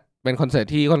ลื้อนเป็นคอนเสิร์ต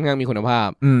ที่ค่อนข้างมีคุณภาพ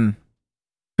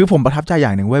คือผมประทับใจอย่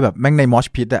างหนึ่งเว้ยแบบแม่งในมอช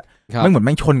พิทแม่งเหมือนแ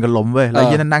ม่งชนกันล้มเว้ยแล้ว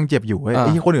ยันนั่งเจ็บอยู่เว้ยไ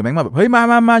อ้คนอื่นแม่งมาแบบเฮ้ย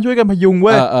มาช่วยกันพยุงเ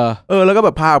ว้ยแล้วก็แบ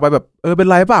บพาออกไปแบบเป็น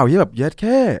ไรเปล่าที่แบบเย็ดแ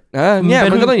ค่เนี่ย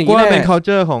มันก็ต้องอย่างนี้แหละเป็น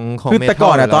culture ของคือแต่ก่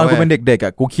อนตอนกูเป็นเด็ก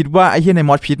ๆกูคิดว่าไอ้เหี้ยใน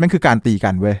มอชพิทแม่งคือการตีกั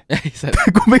นเว้ย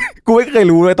กูไม่เคย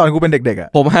รู้เลยตอนกูเป็นเด็ก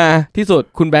ๆผมฮาที่สุด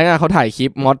คุณแบงค์เขาถ่ายคลิ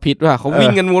ปมอชพิทว่าเขาวิ่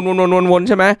งกันวนๆใ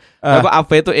ช่ไหมแล้วก็อัพ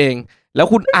เฟซตัวเองแล้ว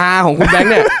คุณอาของคุณแบง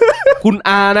ค์เนี่ยคุณอ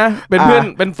านะเป็นเพื่อน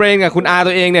เป็นเฟรนด์กับคุณอา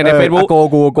ตัวเองเนี่ยใน Facebook โ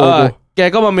กแก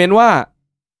ก็มาเม้นว่า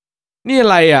นี่อะ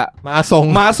ไรมาท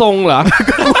รงเหรอ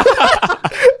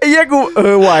ไอ้เหี้ยกู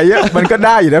ไหวมันก็ไ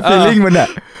ด้อยู่นะฟีลลิ่งมัน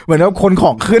เหมือนว่าคนข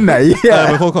องขึ้นไหน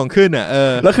เป็นคนของขึ้น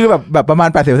แล้วคือแบบประมาณ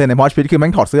 80% ในมอชพิทคือแม่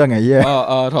งถอดเสื้อไงเหี้ย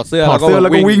ถอดเสื้อแล้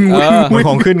วก็วิ่งข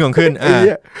องขึ้น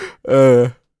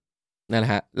นั่นแหล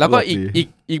ะฮะแล้วก็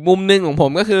อีกมุมนึงของผ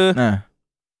มก็คือ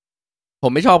ผ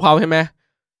มไม่ชอบเขาใช่ไหม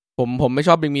ผมไม่ช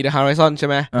อบ Bring Me The Horizon ใช่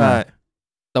ไหมใช่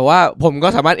แต่ว่าผมก็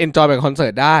สามารถ enjoy แบบคอนเสิ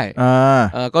ร์ตได้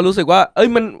ก็รู้สึกว่า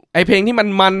มันไอเพลงที่มั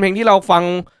นเพลงที่เราฟัง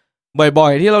บ่อ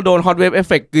ยๆที่เราโดน Hot Wave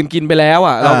Effect กินไปแล้ว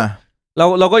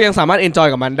เราก็ยังสามารถ enjoy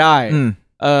กับมันได้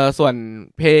ส่วน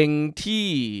เพลงที่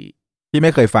ไ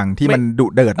ม่เคยฟังที่มันดุ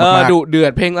เดือดมากดุเดือ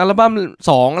ดเพลงอัลบั้ม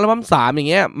2อัลบั้ม3อย่าง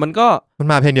เงี้ยมัน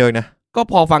มาเพลงเดียวนะก็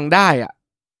พอฟังได้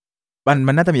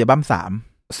มันน่าจะมีอัลบั้ม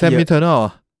3 Semi-Eternal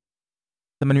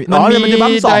มันมี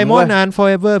Diamond and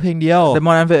Forever เพลงเดียว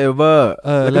Diamond and Forever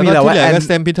แล้วก็มีแล้วว่า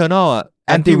Semi-Eternal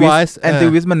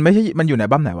Anti-Wiz มันไม่ใช่มันอยู่ใน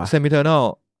บั้มไหนวะ Semi-Eternal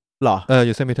หรออ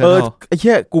ยู่ Semi-Eternal ไอ้เ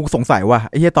หี้ยกูสงสัยว่า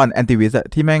ไอ้เหี้ยตอน Anti-Wiz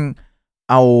ที่แม่ง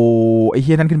เอาไอ้เ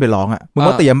หี้ยนั่นขึ้นไปร้องมึง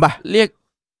ว่าเตรียมป่ะเรี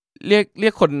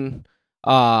ยกคน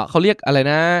เขาเรียกอะไร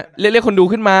นะเรียกคนดู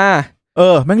ขึ้นมา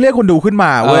แม่งเรียกคนดูขึ้นม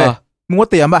าเว้ยมึงว่า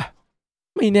เตรียมป่ะ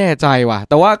ไม่แน่ใจว่ะ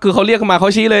แต่ว่าคือเขาเรียกเข้ามาเขา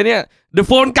ชี้เลยเนี่ย The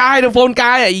Phone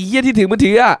Guy ไอ้เหี้ยที่ถือมือ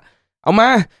ถือเอามา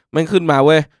มันขึ้นมาเ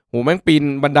ว้ยโหแม่งปีน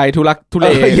บันไดทุลักทุเล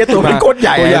ไอ้เหี้ยตัวมันโคตรให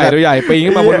ญ่ตัวใหญ่ปีน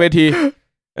ขึ้นมาบนเวที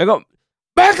แล้วก็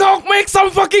Bangkok make some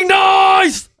fucking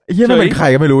noise ไอ้เหี้ยนั่นเป็นใคร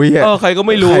ก็ไม่รู้ไอ้เหี้ยใครก็ไ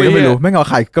ม่รู้แม่งเอา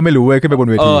ใครก็ไม่รู้เว้ยขึ้นไปบน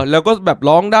เวทีแล้วก็แบบ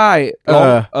ร้องได้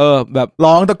แบบ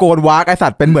ร้องตะโกนวากไอ้สั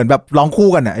ตว์เป็นเหมือนแบบร้องคู่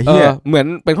กันไอ้เหี้ยเหมือน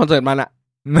เป็นคอนเสิร์ตมัน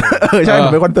ใช่เหมื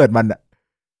อนเป็นคอนเสิร์ตมัน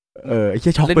ไอ้เหี้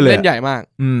ยช็อกไปเลยเล่นใหญ่มาก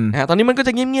นะฮะตอนนี้มันก็จ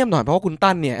ะเงียบๆหน่อยเพราะว่าคุณ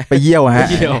ตั้นเนี่ยไปเยี่ยว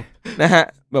นะฮะ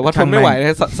แบบว่าทนไม่ไหว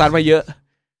ซัดมาเยอะ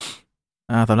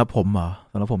สำหรับผมเหรอ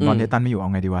สำหรับผมตอนที่ตั้นไม่อยู่เอา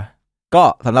ไงดีวะก็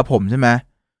สำหรับผมใช่ไหม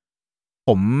ผ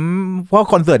มเพราะ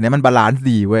คอนเสิร์ตเนี้ยมันบาลานซ์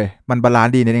ดีเว้ยมันบาลาน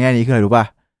ซ์ดีในแง่นี้คืออะไรรู้ป่ะ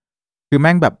คือแ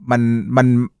ม่งแบบ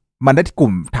มันได้กลุ่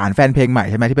มฐานแฟนเพลงใหม่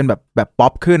ใช่ไหมที่เป็นแบบป๊อ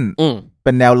ปขึ้นเ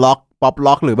ป็นแนวล็อก ป๊อป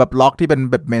ล็อกหรือแบบล็อกที่เป็น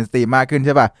แบบเมนสตรีมมากขึ้นใ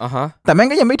ช่ป่ะแต่แม่ง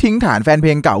ก็ยังไม่ทิ้งฐานแฟนเพ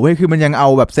ลงเก่าเว้ยคือมันยังเอา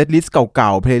แบบเซตลิสต์เก่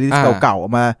าๆเพลย์ลิสต์เก่า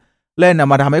ๆมาเล่น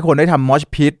มาทำให้คนได้ทำมอช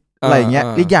พิทอะไรอย่างเงี้ย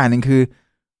อีกอย่างนึงคือ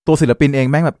ตัวศิลปินเอง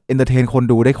แม่งแบบเอนเตอร์เทนคน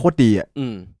ดูได้โคตรดีอ่ะ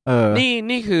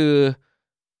นี่คือ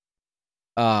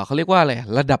เขาเรียกว่าอะไร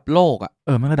ระดับโลกอ่ะ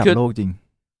มันระดับโลกจริง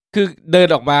คือเดิน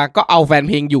ออกมาก็เอาแฟน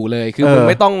เพลงอยู่เลยคือมึง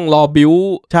ไม่ต้องรอบิว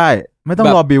ใช่ไม่ต้อง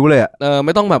รอบิวเลยอ่ะไ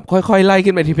ม่ต้องแบบค่อยๆไล่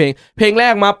ขึ้นไปที่เพลงแร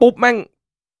กมาปุ๊บแม่ง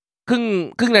ค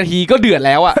รึ่งนาทีก็เดือดแ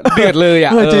ล้วอ่ะ เดือดเลยอ่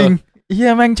ะจริงเฮี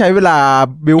ยแม่งใช้เวลา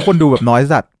บิวคนดูแบบน้อย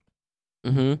สัตว์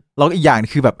แล้วอีกอย่าง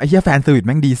คือแบบไอ้เฮียแฟนเซอร์วิสแ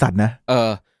ม่งดีสัตว์นะ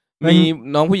มี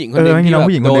น้องผู้หญิงคนนึงที่แบบ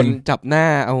โดนจับหน้า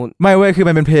เอาไม่เว้ยคือ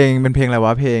มันเป็นเพลงอะไรว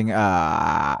ะเพลง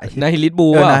นายลิสบู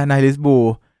นายลิสบู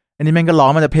อันนี้แม่งก็ร้อ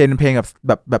งมันจะเพลง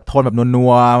แบบโทนแบบนั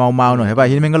วๆเมาๆหน่อยใช่ป่ะ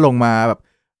ที่นี่แม่งก็ลงมาแบบ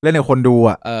เล่นในคนดู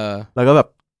อ่ะแล้วก็แบบ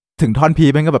ถึงท่อนพี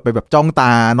แม่งก็แบบไปแบบจ้องต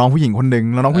าน้องผู้หญิงคนนึง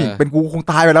แล้วน้องผู้หญิงเป็นกูคง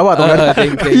ตายไปแล้วอ่ะตรงนั้น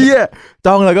เฮีย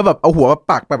จ้องเลยก็แบบเอาหัวมา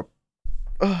ปักแบบ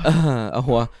เอา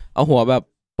หัวแบบ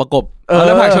ประกบแ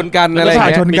ล้วผลักชนกันอะไรอย่างเ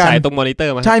งี้ยมีฉายตรงมอนิเตอ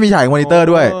ร์มั้ยใช่มีฉายมอนิเตอร์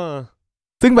ด้วย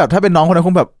ซึ่งแบบถ้าเป็นน้องคนนั้น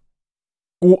คงแบบ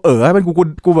กูเป็น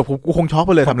กูแบบกูคงช็อกไ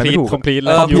ปเลยทำอะไรไม่ถูกแ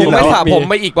ล้วผมไม่สระผม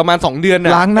ไปอีกประมา 2 เดือนน่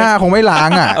ะล้างหน้าคงไม่ล้าง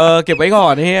อ่ะเก็บไว้ก่อ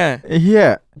นเฮียไอ้เฮีย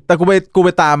แต่กูไป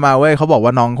ตามมาเว้ยเขาบอกว่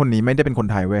าน้องคนนี้ไม่ได้เป็นคน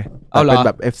ไทยเว้ยเป็นแ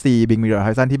บบ FC Big Mirror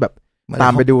Horizon ที่แบบตา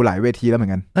มไปดูหลายเวทีแล้วเหมือ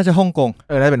นกันน่าจะฮ่องกง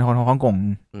น่าจะเป็นฮ่องกง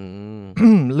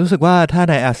รู้สึกว่าถ้า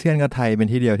ในอาเซียนกับไทยเป็น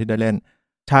ที่เดียวที่ได้เล่น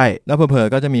ใช่แล้วเผลอ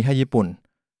ๆก็จะมีแค่ญี่ปุ่น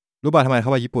รู้ป่ะทำไมเข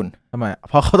าไปญี่ปุ่นทำไม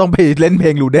เพราะเขาต้องไปเล่นเพล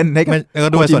งลูเดนให้ก็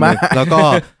ด้วยส่วนนึงแล้วก็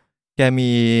แกมี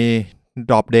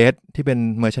Drop Dead ที่เป็น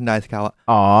merchandise เขา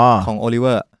ของ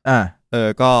Oliver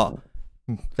ก็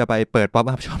จะไปเปิด pop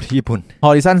up shop ที่ญี่ปุ่น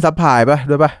Horizon Supply ป่ะ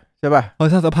ด้วยป่ะใช่ป่ะ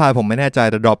Horizon Supply ผมไม่แน่ใจ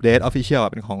แต่ Drop Dead Official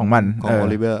เป็นของมันของ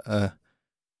Oliver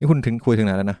นี่คุณถึงคุยถึงไห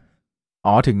นแล้วนะ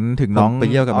ถึงน้องไป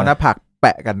เยี่ยวกับหน้าผักแป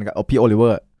ะกันกับพี่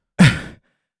Oliver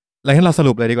แล้วให้เราส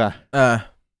รุปเลยดีกว่า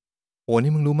โอ้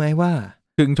นี่มึงรู้ไหมว่า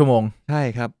ครึ่งชั่วโมงใช่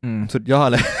ครับสุดยอด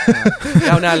เลย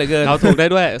ก้าวหน้าเหลือเกินเราถูกได้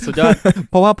ด้วยสุดยอด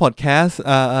เพราะว่าพอดแคสต์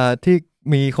ที่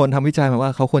มีคนทำวิจัยมาว่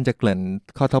าเขาควรจะเกริ่น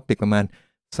ข้อท็อปิกประมาณ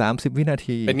30วินา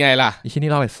ทีเป็นไงล่ะอีชิ้นนี้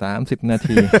เล่าไป30นา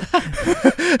ที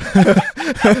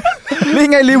นี่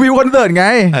ไงรีวิวคอนเสิร์ตไง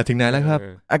ถึงไหนแล้วครับ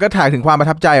ก็ถ่ายถึงความประ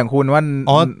ทับใจของคุณว่า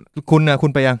คุ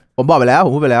ณไปยังผมบอกไปแล้วผ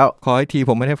มพูดไปแล้วขออีกที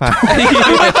ผมไม่ได้ฟัง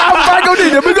ไปตามบ้านเขาดิ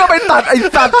เดี๋ยวมึงก็ไปตัดไอ้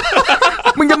สัตว์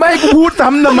มึงจะไม่ให้กูพูดซ้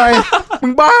ำทำไมมึ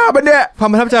งบ้าปะเนี่ยความ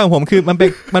ประทับใจของผมคือมันเ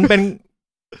ป็น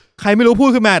ใครไม่รู้พูด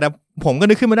ขึ้นมาแต่ผมก็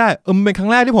นึกขึ้นมาได้มันเป็นครั้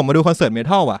งแรกที่ผมมาดูคอนเสิร์ตเม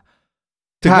ทัลว่ะ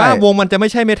ถึงว่าวงมันจะไม่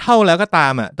ใช่เมทัลแล้วก็ตา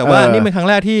มแต่ว่านี่เป็นครั้ง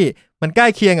แรกที่มันใกล้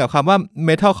เคียงกับคำว่าเม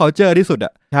ทัลคัลเจอร์ที่สุด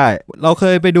ใช่เราเค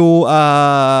ยไปดู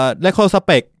เรคคอร์ดสเ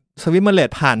ปกสวิมเมอร์เลด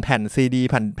ผ่านแผ่นซีดี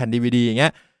แผ่น DVD อย่างเงี้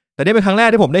ยแต่นี่เป็นครั้งแรก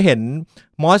ที่ผมได้เห็น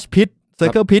มอชพิทเซอร์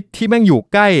เคิลพิทที่แม่งอยู่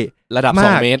ใกล้ระดับ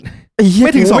2 เมตรไ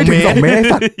ม่ถึง2 เมตร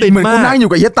ติดเหมือนกูนั่งอยู่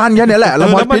กับเฮียตันแค่นี้แหละแล้ว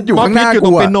มอชพิทอยู่ข้างหน้ากู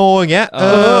เป็นโนอย่างเงี้ย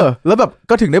แล้วแบบ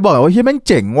ก็ถึงได้บอกว่าเฮียแม่ง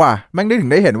เจ๋งว่ะแม่งได้ถึง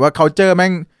ได้เห็นว่าคัลเจอร์แม่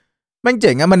งเ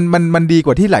จ๋งอะมันดีก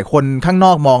ว่าที่หลายคนข้างน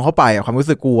อกมองเข้าไปความรู้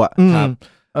สึกกูอะครับ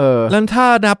แล้วถ้า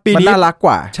นับปีนี้มันน่ารักก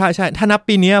ว่าใช่ถ้านับ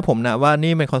ปีนี้ผมนะว่า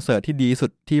นี่เป็นคอนเสิร์ตที่ดีสุ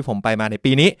ดที่ผมไปมาใน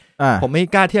ปีนี้ผมไม่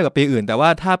กล้าเทียบกับปีอื่นแต่ว่า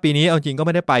ถ้าปีนี้เอาจริงก็ไ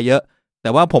ม่ได้ไปเยอะแต่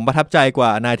ว่าผมประทับใจกว่า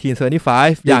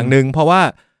1975อย่างนึงเพราะว่า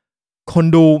คน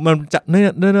ดูมันจัดเ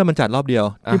นื่องมันจัดรอบเดียว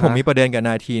ที่ผมมีประเด็นกับ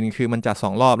19คือมันจัด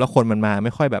2รอบแล้วคนมันมาไ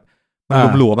ม่ค่อยแบบมัน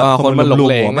หลวมๆคนมันหลง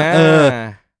เหลง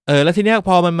แล้วทีเนี้ยพ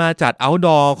อมันมาจัดเอาท์ด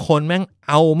อร์คนแม่ง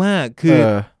เอามากคือ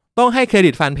ต้องให้เครดิ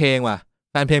ตแฟนเพลงว่ะ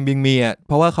แฟนเพลงบิงมีเ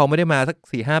พราะว่าเขาไม่ได้มาสัก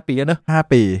 4-5 ปีแล้วเนอะ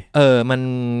5 ปีมัน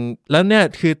แล้วเนี่ย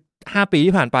คือ5 ปี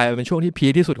ที่ผ่านไปเป็นช่วงที่พี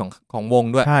คที่สุดของวง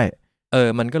ด้วยใช่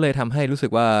มันก็เลยทำให้รู้สึ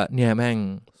กว่าเนี่ยแม่ง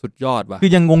สุดยอดว่ะคื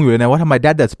อยังงงอยู่เลยนะว่าทำไม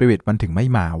Dead the Spirit มันถึงไม่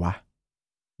มาวะ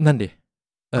นั่นดิ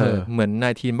เหมือน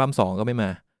19บั้ม2ก็ไม่มา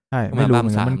ใช่ไม่รู้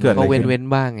มันเกิดอะไรเว้น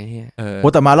บ้างไงเหี้ย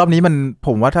แต่มารอบนี้มันผ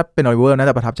มว่าถ้าเป็น Oliver น่า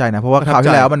จะประทับใจนะเพราะว่าคราว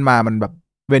ที่แล้วมันแบบ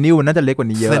เวนิวมันน่าจะเล็กกว่า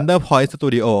นี้เยอะ Center Point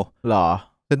Studio หรอ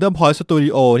Center Point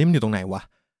Studio นี่มันอยู่ตรงไหนวะ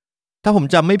ถ้าผม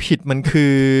จำไม่ผิดมันคื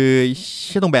อ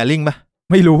ใช่ตรงแบริ่งป่ะ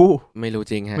ไม่รู้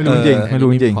จริงฮะไม่รู้จริ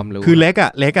งคือเล็ก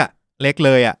เ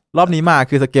ลยรอบนี้มา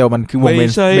คือสเกลมันคือวงเมน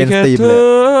สตรีมเลย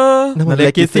มันเ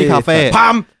ล็กกิซี่คาเฟ่พั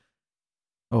ม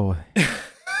โอ้ย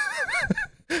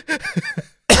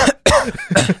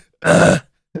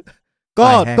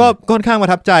ก็ค่อนข้างปร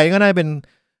ะทับใจก็ได้เป็น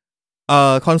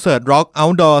คอนเสิร์ตร็อกเอา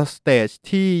ท์ดอร์สเตจ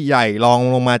ที่ใหญ่รอง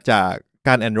ลงมาจากก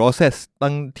ารแอนด์โรเซส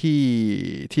ตั้ง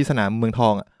ที่สนามเมืองทอ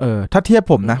งถ้าเทียบ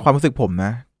ผมนะความรู้สึกผมน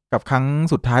ะกับครั้ง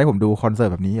สุดท้ายผมดูคอนเสิร์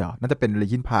ตแบบนี้น่าจะเป็น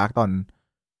Linkin Park ตอน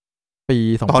ปี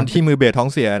ตอนที่มือเบสท้อง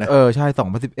เสียนะใช่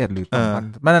2011หรือ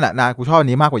2000นั่นแหละนะกูชอบอัน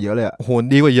นี้มากกว่าเยอะเลยโอ้โห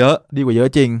ดีกว่าเยอะ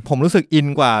จริงผมรู้สึกอิน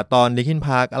กว่าตอน Linkin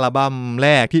Park อัลบั้มแร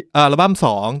กที่อัลบั้ม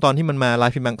2ตอนที่มันมา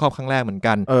Live in Bangkok ครั้งแรกเหมือน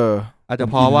กันอาจจะ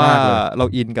เพราะว่าเรา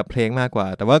อินกับเพลงมากกว่า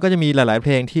แต่ว่าก็จะมีหลายๆเพ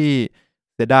ลงที่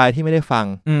เสียดายที่ไม่ได้ฟัง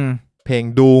เพลง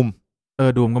Doom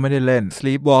Doom ก็ไม่ได้เล่น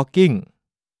Sleepwalking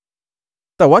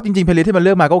แต่ว่าจริงๆเพลย์ลิสต์ที่มันเ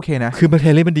ลือกมาก็โอเคนะคือเพล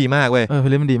ย์ลิสต์มันดีมากเว้ยเพล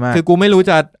ย์ลิสต์มันดีมากคือกูไม่รู้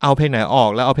จะเอาเพลงไหนออก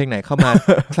แล้วเอาเพลงไหนเข้ามา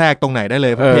แทรกตรงไหนได้เล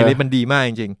ยเพลย์ลิสต์มันดีมาก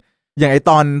จริงๆอย่างไอ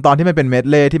ตอนที่มันเป็นเมด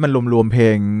เล่ที่มันรวมเพล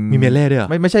งมีเมดเล่ด้วยเหรอ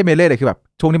ไม่ใช่เมดเล่แต่คือแบบ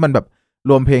ช่วงที่มันแบบ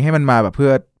รวมเพลงให้มันมาแบบเ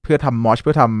พื่อทำมอชเ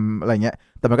พื่อทำอะไรเงี้ย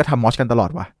แต่มันก็ทำมอชกันตลอด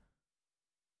ว่ะ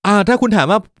ถ้าคุณถาม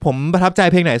ว่าผมประทับใจ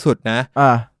เพลงไหนสุดนะ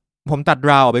ผมตัด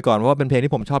ราวออกไปก่อนเพราะว่าเป็นเพลง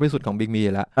ที่ผมชอบที่สุดของ Big Me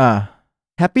แล้ว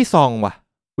Happy Song ว่ะ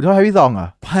คุณชอบ Happy Song เหรอ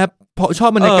เพราะชอ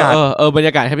บบรรยากาศบรรย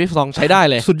ากาศ Happy Song ใช้ได้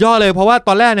เลยสุดยอดเลยเพราะว่าต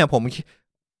อนแรกเนี่ยผม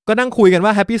ก็นั่งคุยกันว่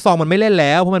า Happy Song มันไม่เล่นแ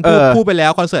ล้วเพราะมันพูดไปแล้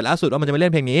วคอนเสิร์ตล่าสุดว่ามันจะไม่เล่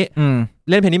นเพลงนี้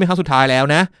เล่นเพลงนี้เป็นครั้งสุดท้ายแล้ว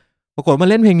นะปรากฏมัน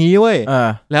เล่นเพลงนี้เว้ย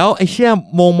แล้วไอ้เชี่ย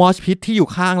โมมอชพิทที่อยู่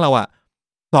ข้างเราอ่ะ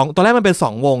ตอนแรกมันเป็น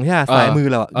2วงใช่ไหมสายมือ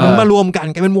เรามันมารวมกัน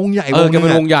กลายเป็นวงใหญ่วงนึงเ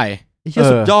ป็นวงใหญ่ไอ้เชี่ย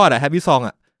สุดยอดอ่ะ Happy Song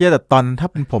อ่ะแต่ตอนถ้า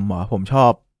เป็นผมเหรอผมช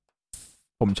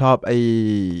อบไอ้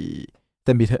เ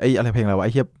ต็มบีไอ้อะไรเพลงอะไรวะไ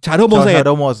อ้เหี้ยชาโดโมเสส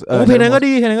เพลงนั้นก็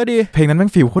ดีเพลงนั้นแม่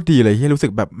งฟีลโคตรดีเลยที่รู้สึ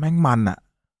กแบบแม่งมันอ่ะ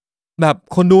แบบ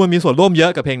คนดูมันมีส่วนร่วมเยอ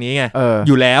ะกับเพลงนี้ไงอ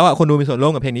ยู่แล้วอ่ะคนดูมีส่วนร่ว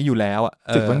มกับเพลงนี้อยู่แล้วอ่ะ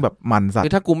รู้สึกแม่งแบบมันสัสคื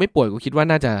อถ้ากูไม่ป่วยกูคิดว่า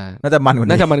น่าจะมันกว่า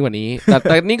นี้แ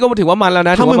ต่นี่ก็ถือว่ามันแล้ว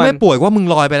นะถ้ามึงไม่ป่วยว่ามึง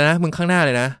ลอยไปแล้วนะมึงข้างหน้าเ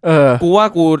ลยนะกูว่า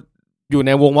กูอยู่ใน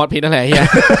วงมอสพิษนั่นแหละเฮีย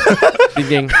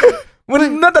จริงมัน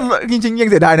น่าจะจริงๆยัง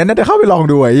เสียดายนะน่าจะเข้าไปลอง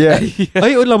ดูไอ้เหี้ย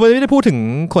เราไม่ได้พูดถึง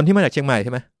คนที่มาจากเชียงใหม่ใ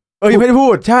ช่ไหมยังไม่ได้พู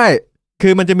ดใช่คื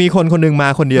อมันจะมีคนนึงมา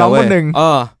คนเดียวน้องคนนึง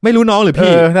ไม่รู้น้องหรือ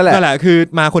พี่นั่นแหละคือ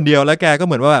มาคนเดียวแล้วแกก็เ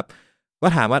หมือนว่าแบบว่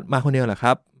าถามว่ามาคนเดียวเหรอค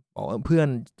รับเพื่อน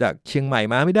จากเชียงใหม่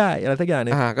มาไม่ได้อะไรสักอย่างนึ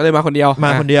งก็เลยมาคนเดียว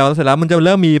แล้วเสร็จแล้วมันจะเ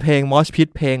ริ่มมีเพลงมอชพิท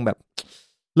เพลงแบบ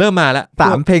เริ่มมาแล้ว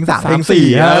3เพลง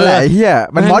4นั่นแหละไอ้เหี้ย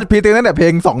มันมอชพิทตั้งแต่เพล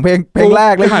ง2เพลงแร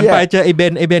กเลยผ่านไปเจอไอ้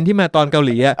เบนที่มาตอนเกาห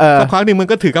ลีอ่ะสักพักนึงมัน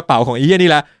ก็ถือกระเป๋าของไอ้เหี้ยนี่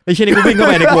ละไอ้เชี่ยนี่ก็วิ่งเข้า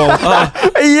ไปในวง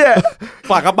ไอ้เหี้ย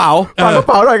ฝากกระเป๋า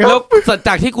หน่อยครับแล้วจ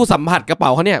ากที่กูสัมผัสกระเป๋า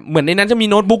เขาเนี่ยเหมือนในนั้นจะมี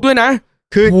โน้ตบุ๊กด้วยนะ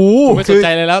คือไม่สนใจ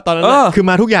เลยแล้วตอนนั้นคือ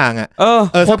มาทุกอย่างอ่ะ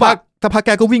สักพักแก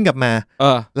ก็วิ่งกลับมา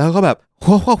แล้วก็แบบ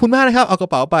ขอบคุณมากนะครับเอากระ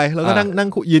เป๋าไปแล้วก็นั่ง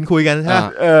ยืนคุยกันใช่ไหม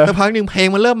สักพักหนึ่งเพลง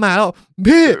มันเริ่มมาแล้ว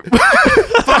พี่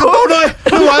ฝากกระเป๋าเลย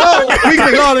ไม่ไหวแล้ววิ่งไป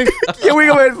รอบนึงวิ่ง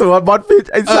ไปสวนบอสฟิช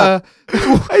ไอ้สัส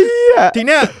ไอ้เหี้ยทีเ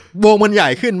นี้ยวงมันใหญ่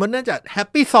ขึ้นมันน่าจะแฮป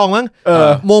ปี้ซองมั้ง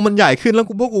วงมันใหญ่ขึ้นแล้ว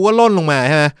พวกกูก็ล่นลงมา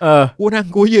ใช่ไหม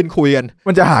กูยืนคุยกัน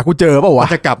มันจะหากูเจอเปล่าวะ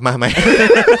จะกลับมาไหม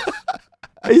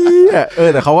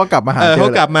แต่เขาก็กลับมาหาเขา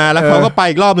กลับมาแล้วเขาก็ไป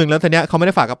อีกรอบนึงแล้วทีเนี้ยเขาไม่ไ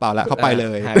ด้ฝากกระเป๋าแล้วเขาไปเล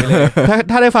ย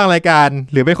ถ้าได้ฟังรายการ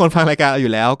หรือเป็นคนฟังรายการอ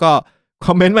ยู่แล้วก็ค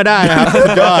อมเมนต์มาได้นะครับสุ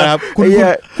ดยอดครับ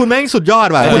คุณแม่งสุดยอด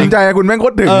ว่ะคุณใจคุณแม่งโค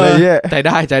ตรถึงเลยใจไ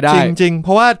ด้จริงเพ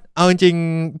ราะว่าเอาจริง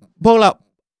พวกเรา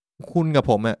คุณกับ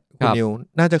ผมอ่ะคุณนิว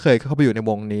น่าจะเคยเข้าไปอยู่ใน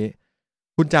วงนี้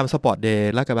คุณจำสปอร์ตเด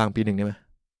ย์ลาดกระบังปี 1ได้ไหม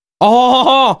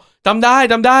จำได้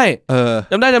จำไ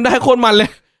ด้โคตรมันเล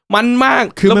ยมันมาก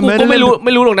คือมันก็ไม่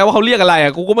รู้หรอกนะว่าเขาเรียกอะไรอ่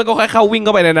ะกูก็ไม่ก็แค่เข้าวิ่งเ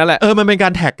ข้าไปในนั้นแหละมันเป็นกา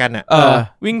รแท็กกันอ่ะ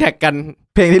วิ่งแท็กกัน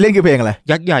เพลงที่เล่นคือเพลงอะไร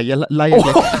ยักษ์ใหญ่ไล่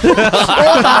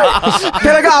แ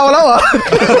ค่ละก็เอาแล้วเหรอ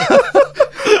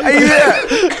ไอ้เนี่ย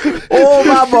โอ้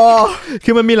มาบอคื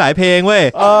อมันมีหลายเพลงเว้ย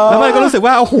แล้วมันก็รู้สึก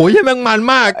ว่าโอ้โหยังมัน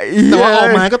มากแต่ว่าออก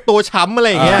มาก็ตัวช้ำอะไร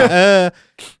อย่างเงี้ย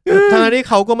ทั้งที่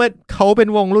เขาก็ไม่เขาเป็น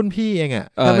วงรุ่นพี่เองอ่ะ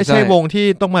ไม่ใช่วงที่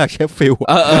ต้องมาจากเชฟฟิลด์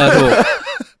ถูก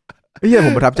เฮ้ยผ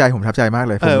มประทับใจมาก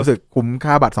เลยผมรู้สึกคุ้ม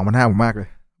ค่าบัตร 2,500 ผมมากเลย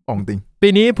อ่องติงปี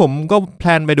นี้ผมก็แพล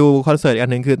นไปดูคอนเสิร์ตอัน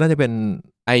นึงคือน่าจะเป็น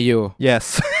IU yes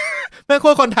แม่งโค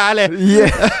ตรคนท้าเลย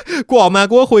กูออกมา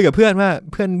กูก็คุยกับเพื่อนว่า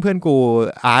เพื่อนกู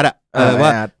อาร์ตว่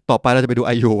าต่อไปเราจะไปดู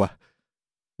IU อ่ะ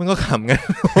มันก็ขำกัน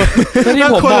ที่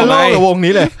ผมบอกไงวง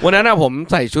นี้เลยวันนั้นผม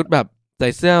ใส่ชุดแบบใส่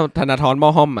เสื้อธนาธรหม้อ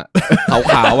ห้อมอ่ะ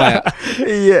ขาวๆไป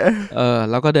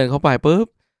แล้วก็เดินเข้าไปปุ๊บ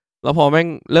แล้วพอแม่ง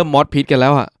เริ่มมอสพิทกันแล้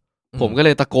วอ่ะผมก็เล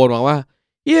ยตะโกนบอกว่า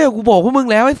กูบอกพวกมึง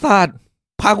แล้วไอ้สัตว์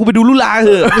พากูไปดูลุลาเถ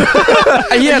อะ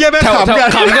ไอ้เหี้ยแถว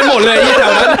ขำกันหมดเลยไอ้แถ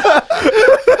วนั้น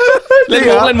เ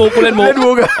ล่นมุก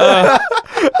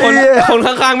คน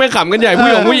ข้างๆไม่ขำกันใหญ่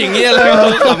ผู้หญิงเงี้ยแล้ว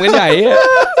ขำกันใหญ่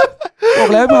บอก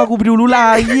แล้วพากูไปดูลุลา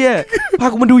ไอ้เหี้ยพา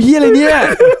กูมาดูเหี้ยอะไรเนี่ย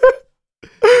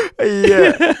ไอ้เหี้ย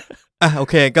โอ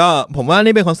เคก็ผมว่า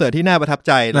นี่เป็นคอนเสิร์ตที่น่าประทับใ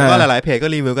จแล้วก็หลายๆเพจก็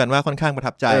รีวิวกันว่าค่อนข้างประ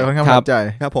ทับใจ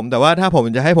ครับผมแต่ว่าถ้าผม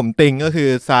จะให้ผมติงก็คือ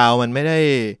ซาวมันไม่แ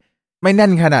น่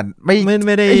นขนาดไ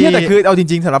ม่ได้แต่คือเอาจ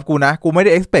ริงๆสำหรับกูนะกูไม่ไ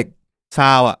ด้ expect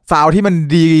ซาวที่มัน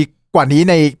ดีกว่านี้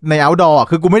ใน outdoor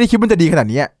คือกูไม่ได้คิดมันจะดีขนาด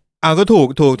นี้ก็ถู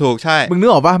กใช่มึงนึ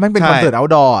กออกป่ะมันเป็นคอนเสิร์ต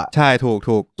outdoor ใช่ถูก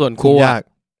ส่วนกู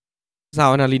ซาว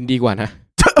นารินดีกว่านะ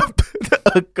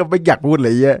ก็ไม่อยากพูดเล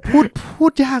ยเหี้ยพู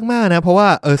ดยากมากนะเพราะว่า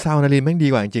ซาวนารินแม่งดี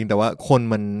กว่าจริงๆแต่ว่าคน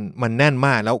มันแน่นม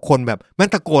ากแล้วคนแบบแม่ง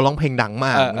ตะโกนร้องเพลงดังม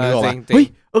ากนึกออกป่ะเฮ้ย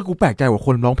กูแปลกใจว่าค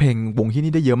นร้องเพลงวงที่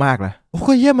นี่ได้เยอะมากนะโอ้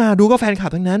ก็เยอะมาดูก็แฟนคลั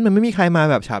บทั้งนั้นมันไม่มีใครมา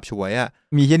แบบฉาบฉวยอ่ะ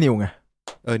มีแค่นิวไง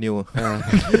นิว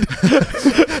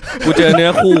กูเจอเนื้อ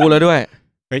คู่แล้วด้วย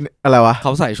อะไรวะเข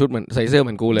าใส่ชุดเหมือนใส่เสื้อเห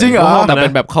มือนกูเลยจริงเหรอแต่เป็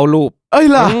นแบบเข้ารูป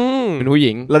ล่ะเป็นผู้ห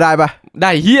ญิงแล้วได้ปะได้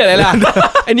เฮียอะไรล่ะ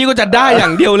ไอ้นี่ก็จะได้อย่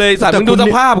างเดียวเลยสัตว์มึงดูส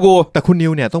ภาพกูแต่คุณนิ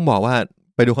วเนี่ยต้องบอกว่า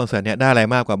ไปดูคอนเสิร์ตเนี่ยได้อะไร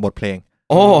มากกว่าบทเพลง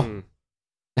โอ้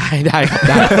ได้ครับ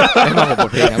ได้มากกว่าบ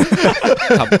ทเพลง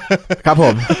ครับผ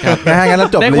มงั้นเรา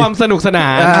จบได้ความสนุกสนา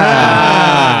น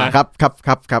ครับคุ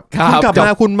ณกลับมา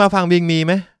คุณมาฟังบิงมีไ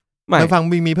หมมาฟัง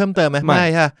บิงมีเพิ่มเติมไหมไม่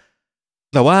ใช่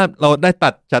แต่ว่าเราได้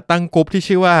จัดตั้งกลุ่มที่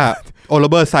ชื่อว่า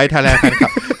Oliver Side Thailand แฟนคลั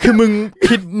บคือมึ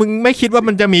งไม่คิดว่า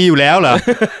มันจะมีอยู่แล้วเหรอ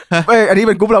อันนี้เ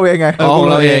ป็นกลุ่มเราเองไงของ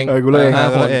เราเองกูเลย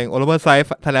เอง Oliver Side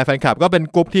Thailand แฟนคลับก็เป็น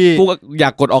กลุ่มที่กูอยา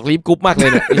กกดออกลิฟต์กลุ่มมากเลย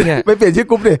เนี่ยไม่เปลี่ยนชื่อ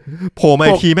กลุ่มดิโผล่มา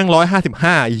ทีแม่ง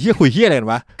155อีเหี้ยคุยเหี้ยอะไรกัน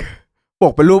วะป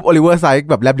กเป็นรูป Oliver Side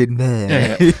แบบแลบลิ้นแน่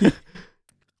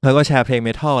แล้วก็แชร์เพลงเม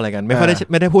ทัลอะไรกันไม่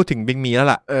ได้พูดถึงบิงมีแล้ว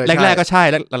ล่ะแรกๆก็ใช่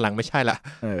แล้วหลังๆไม่ใช่ละ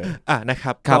นะค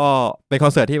รับก็เป็นคอ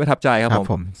นเสิร์ตที่ประทับใจครับ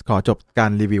ผมขอจบกา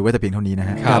รรีวิวไว้แต่เพียงเท่านี้นะ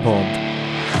ฮะครับผม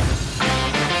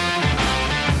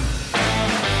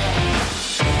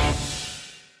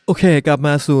โอเคกลับม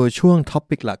าสู่ช่วงท็อ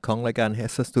ปิกหลักของรายการ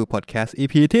Headset to Podcast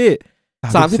EP ที่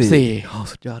34โอ้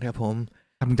สุดยอดครับผม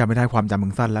ถ้ามึงจำไม่ได้ความจำมึ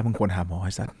งสั้นแล้วมึงควรหาหมอใ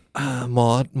ห้สั้นหม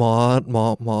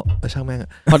อช่างแม่ง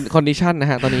คอนดิชันนะ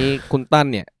ฮะตอนนี้คุณตั้น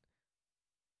เนี่ย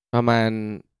ประมาณ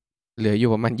เหลืออ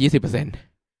ยู่ประมาณ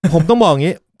 20% ผมต้องบอก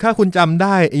งี้ถ้าคุณจำไ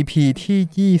ด้ EP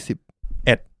ที่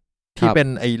21ที่เป็น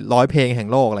ไอ้100เพลงแห่ง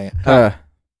โลกอะไร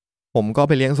ผมก็ไ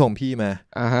ปเลี้ยงส่งพี่มา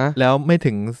แล้วไม่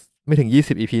ถึง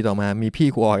20 EP ต่อมามีพี่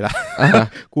กูออยละ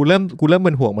กูเริ่มเ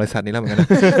ป็นห่วงบริษัทนี้แล้วเหมือนกัน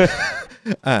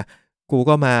กู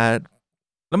ก็มา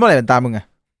แล้วเมื่อไหร่เป็นตามมึงอ่ะ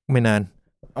ไม่นาน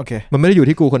โอเคมันไม่ได้อยู่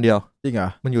ที่กูคนเดียวจริงเหรอ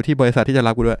มันอยู่ที่บริษัทที่จะ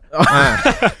รับกูด้วย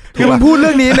คือมันพูดเ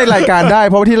รื่องนี้ในรายการได้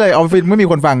เพราะที่เลยออฟฟิศไม่มี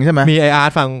คนฟังใช่ไหมมีไออาร์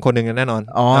ตฟังคนหนึ่งแน่นอน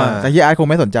แต่ที่อาร์ตคง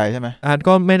ไม่สนใจใช่ไหมอาร์ต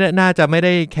ก็ไม่ได้น่าจะไม่ไ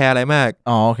ด้แคร์อะไรมากโ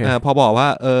อเคพอบอกว่า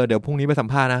เดี๋ยวพรุ่งนี้ไปสัม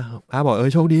ภาษณ์นะอาร์ตบอก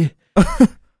โชคดี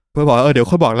เพื่อบอกเดี๋ยว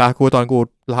ค่อยบอกลากูตอนกู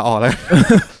ลาออกแล้ว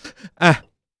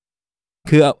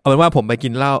คือเอาเป็นว่าผมไปกิ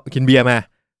นเบียร์มา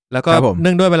แล้วก็เ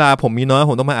นื่องด้วยเวลาผมมีน้อย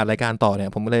ผมต้องมาอัดรายการต่อเนี่ย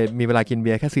ผมเลยมีเวลากินเ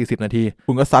บียร์แค่40นาที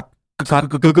คุณก็ซัด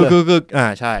กึก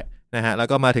ใช่นะฮะแล้ว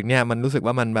ก็มาถึงเนี่ยมันรู้สึก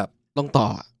ว่ามันแบบต้องต่อ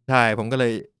ใช่ผมก็เล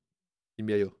ยกินเ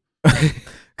บียร์อยู่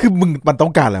คือมึงมันต้อ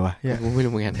งการอะไรวะกูไม่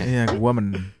รู้เหมือนกันกูว่ามัน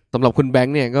สำหรับคุณแบง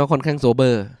ค์เนี่ยก็ค่อนข้างโซเบอ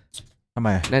ร์ทำไม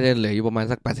น่าจะเหลืออยู่ประมาณ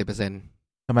สัก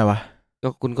 80% ทำไมวะก็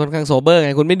คุณค่อนข้างโซเบอร์ไ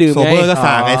งคุณไม่ดื่มไงโซเบอร์ก็ส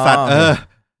างไงสัตว์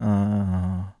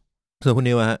ส่วนคุณ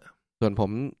นิวฮะส่วนผ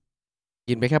ม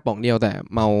กินไปแค่ป๋องเดียวแต่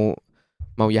เม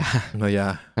ายาไม่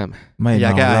ย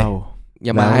าแก้ไออ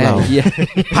ย่ามาไอ้เหี้ย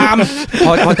พาม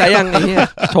พอใจยังไอ้เหี้ย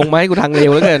ชงมาให้กูทางเร็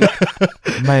วแล้วเกิน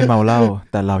ไม่เมาเหล้า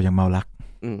แต่เรายังเมารัก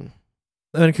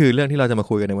นั่นคือเรื่องที่เราจะมา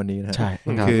คุยกันในวันนี้นะใช่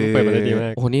คือเปิดมาดีมา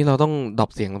กโอ้โหนี่เราต้องดรอป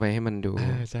เสียงไปให้มันดู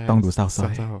ต้องดูเศร้า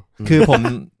ๆคือ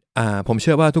ผมเ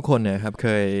ชื่อว่าทุกคนเนี่ยครับเค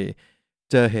ย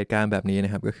เจอเหตุการณ์แบบนี้น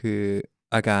ะครับก็คือ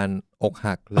อาการอก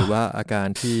หักหรือว่าอาการ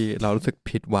ที่เรารู้สึก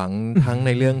ผิดหวังทั้งใน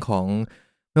เรื่องของ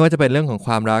ไม่ว่าจะเป็นเรื่องของค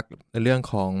วามรักในเรื่อง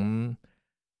ของ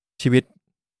ชีวิต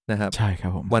นะครับใช่ครั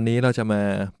บผมวันนี้เราจะมา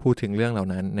พูดถึงเรื่องเหล่า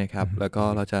นั้นนะครับแล้วก็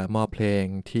เราจะมอบเพลง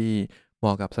ที่เหม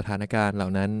าะกับสถานการณ์เหล่า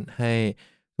นั้นให้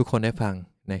ทุกคนได้ฟัง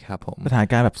นะครับผมสถาน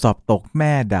การณ์แบบสอบตกแ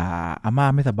ม่ด่าอาม่า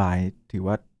ไม่สบายถือ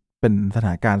ว่าเป็นสถ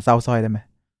านการณ์เศร้าส้อยได้ไหม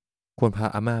ควรพา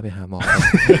อาม่าไปหาหมอ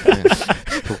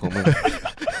ถูกของมึง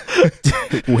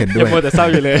กูเห็นด้วยแต่เศร้า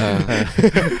อยู่เลย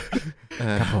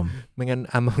ครับผมไม่งั้น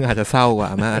อาม่าอาจจะเศร้ากว่า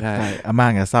อาม่าได้อาม่า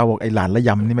อาจจะเศร้าบอกไอ้หลานละย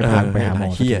ำนี่ไม่พาไปหาหม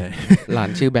อหลาน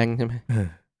ชื่อแบงค์ใช่ไหม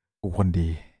กูคนดี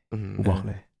กูบอก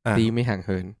เลยดีไม่ห่างเ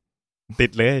หินติ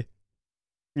ดเลย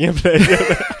เงียบเลย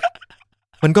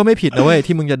มันก็ไม่ผิดนะเว้ย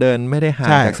ที่มึงจะเดินไม่ได้ห่าง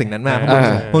จากสิ่งนั้นมาเพราะ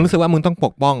มึงรู้สึกว่ามึงต้องป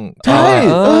กป้องใช่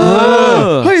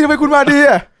เฮ้ยทำไมคุณมาดี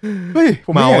อ่ะเฮ้ยผ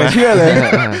มไม่เชื่อเลย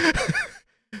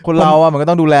คนเราอ่ะมันก็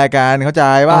ต้องดูแลกันเข้าใจ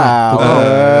ป่ะ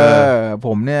ผ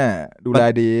มเนี่ยดูแล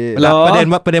ดีประเด็น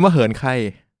ว่าเหินใคร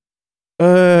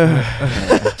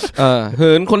เ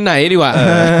หินคนไหนดีวะ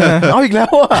เอาอีกแล้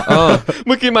วอ่ะเ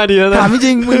มื่อกี้มาดีแล้วนะถามจ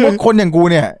ริงมึงคนอย่างกู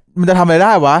เนี่ยมันจะทำอะไรไ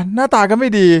ด้วะหน้าตาก็ไม่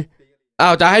ดี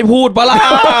จะให้พูดปะล่ะ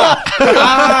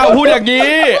พูดอย่าง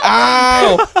นี้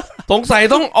สงสัย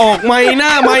ต้องออกไมค์หน้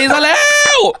าไมค์ซะแล้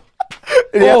ว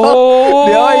เดี๋ยว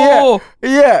ไอ้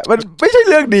เหี้ยมันไม่ใช่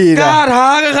เรื่องดีนะกล้าท้า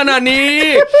กันขนาดนี้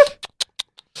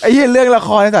ไอ้เหี้ยเรื่องละค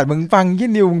รไอ้สัตว์มึงฟังยี่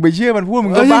นิวมึงไปเชื่อมันพูดมึ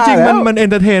งก็บ้าจริงๆมันเอน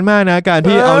เตอร์เทนมากนะการ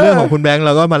ที่เอาเรื่องของคุณแบงค์แ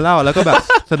ล้วก็มาเล่าแล้วก็แบบ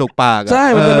สนุกปากใช่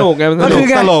มันสนุกไงมันสนุก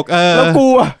ตลกแล้ว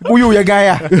กูอยู่ยังไง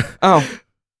อ่ะอ้าว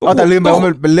เอาแต่ลืมไปว่ามั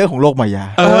นเป็นเรื่องของโลกมายา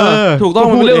ถูกต้อง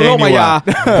มันเป็นเรื่องของโลกมายา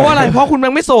เพราะอะไรเพราะคุณแบ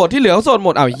งค์ไม่โสดที่เหลือเขาโสดหม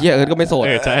ดอ้าวเหี้ยก็ไม่โสด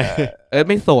ใช่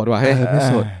ไม่โสดว่ะไม่โ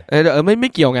สดไม่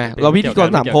เกี่ยวไงเราพิธีกร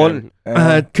3คน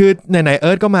คือไหน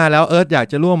ๆก็มาแล้วอยาก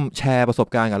จะร่วมแชร์ประสบ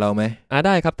การณ์กับเราไหมไ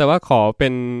ด้ครับแต่ว่าขอเป็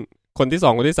นคนที่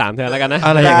2คนที่3แทนแล้วกันนะอ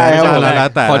ะไรอย่างเงี้ยแล้ว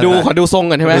แต่ขอดูทรง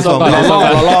กันใช่ไหมเร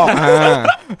าลอก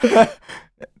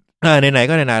ไหนๆ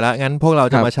ก็ไหนๆแล้วงั้นพวกเรา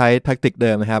จะมาใช้แทคติกเ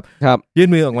ดิมนะครับยื่น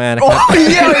มือออกมานะครับโอ้ย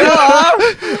เหี้ยเลยเหร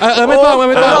อไม่ต้อง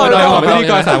ขอพิธี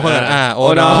กร3คนโอ้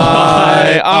น้อย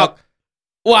ออก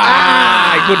ว้า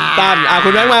ยคุณตันคุ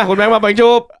ณแบงค์มาแบงค์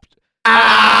ชุบ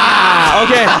โอ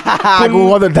เคคุณ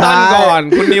ตันก่อน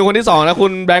คุณนิวคนที่2แล้วคุ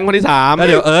ณแบงค์คนที่3แล้ว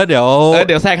เดี๋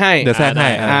ยวแทรกให้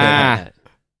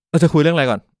เราจะคุยเรื่องอะไร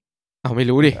ก่อนไม่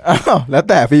รู้ดิแล้ว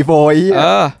แต่ฟรีโฟอี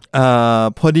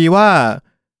พอดีว่า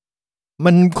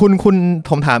มันคุณ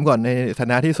ผมถามก่อนในฐา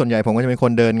นะที่ส่วนใหญ่ผมก็จะเป็นค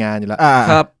นเดินงานอยู่แล้ว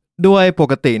ครับด้วยป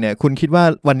กติเนี่ยคุณคิดว่า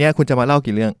วันนี้คุณจะมาเล่า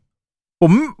กี่เรื่อง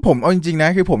ผมเอาจริงๆนะ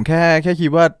คือผมแค่คิด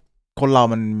ว่าคนเรา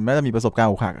มันไม่ได้มีประสบการณ์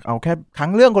อกหักเอาแค่ครั้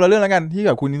งเรื่องคนละเรื่องแล้วกันที่แ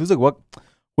บบคุณรู้สึกว่า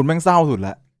คุณแม่งเศร้าสุดแ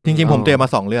ล้วจริงๆผมเตรียมมา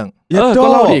2เรื่อง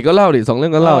ก็เล่าดิ2เรื่อ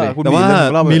งก็เล่าดิแต่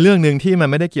ว่ามีเรื่องนึงที่มัน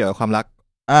ไม่ได้เกี่ยวกับความรัก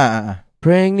เพ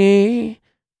ลงนี้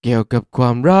เกี่ยวกับคว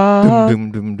ามรัก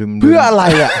เพื่ออะไร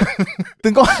อ่ะถึ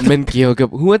งก็มันเกี่ยวกับ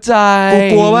หัวใจ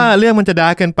กลัวว่าเรื่องมันจะดา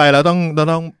ร์กเกินไปแล้วต้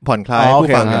องผ่อนคลายผู้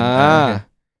ฟังกัน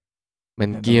มัน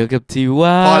เกี่ยวกับที่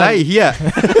ว่าพอแล้วไอ้เหี้ย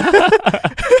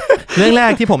เรื่องแร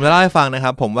กที่ผมจะเล่าให้ฟังนะค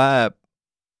รับผมว่า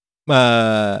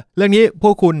เรื่องนี้พ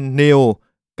วกคุณนิว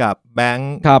กับแบง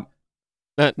ค์ครับ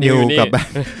นิวกับแบง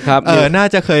ค์ครับน่า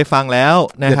จะเคยฟังแล้ว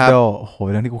นะครับโอ้โห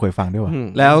เรื่องที่กูเคยฟังด้วยว่ะ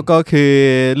แล้วก็คือ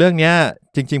เรื่องเนี้ย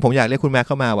จริงๆผมอยากเรียกคุณแม็กเ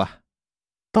ข้ามาว่ะ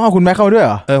ต้องเอาคุณแม็กเข้าด้วยเห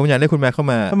รอผมอยากเรียกคุณแม็กเข้า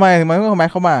มาทำไมต้องเอาแม็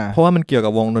กเข้ามาเพราะว่ามันเกี่ยวกั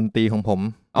บวงดนตรีของผม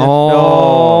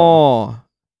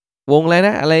วงอะไรน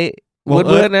ะอะไรเวิ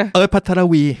ร์ดนะพัทร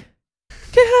วี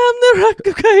แค่ห้ามน่ารัก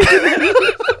กับใคร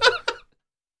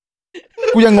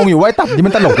กูยังงงอยู่ว่าตับนี้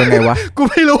มันตลกยังไงวะกู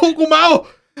ไม่รู้กูเมา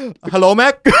ฮัลโหลแม็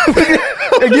ก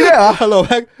อย่างนี้เลยเหรอฮัลโหลแ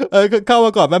ม็กเข้าม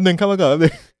าก่อนแป๊บนึง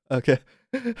โอเค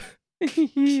ไอ้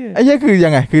เหี้ยคือยั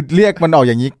งไงคือเรียกมันออก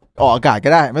อย่างนี้ออกอากาศก็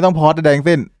ได้ไม่ต้องพอดแดงเ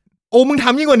ส้นโอ้มึงท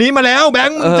ำยิ่งกว่านี้มาแล้วแบง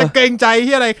ค์มึงจะเกรงใจ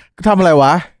ที่อะไรกูทำอะไรว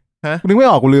ะกูนึกไม่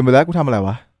ออกกูลืมไปแล้วกูทำอะไรว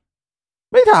ะ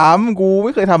ไม่ถามกูไ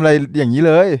ม่เคยทำอะไรอย่างนี้เ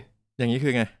ลยอย่างนี้คื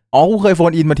อไงกูเคยโฟ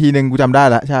นอินมาทีนึงกูจำได้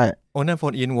แล้วใช่โอ้นั่นโฟ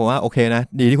นอินผมว่าโอเคนะ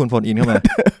ดีที่คุณโฟนอินเข้ามา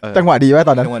จังหวะดีไหม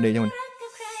ตอนนั้นจังหวะดี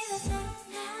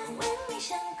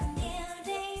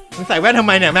มึงใส่แว่นทำไ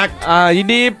มเนี่ยแม็กยิน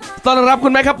ดีต้อนรับคุ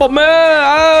ณแม็กครับผม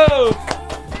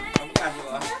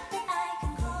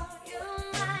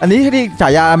อันนี้ที่ฉา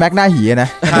ยาแม็กหน้าหีนะ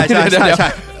ใช่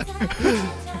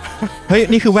เฮ้ย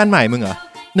นี่คือแว่นใหม่มึงเหรอ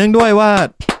เนื่องด้วยว่า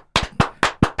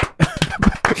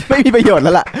ไม่มีประโยชน์แ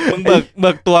ล้วล่ะมึงเ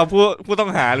บิกตัวผู้ต้อ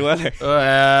งหาหรืออะไร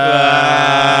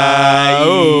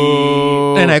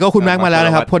ไหนๆก็คุณแม็กมาแล้วน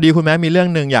ะครับพอดีคุณแม็กมีเรื่อง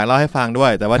นึงอยากเล่าให้ฟังด้ว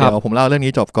ยแต่ว่าเดี๋ยวผมเล่าเรื่อง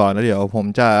นี้จบก่อนแล้วเดี๋ยวผม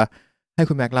จะให้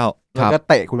คุณแม็กเล่าแล้วก็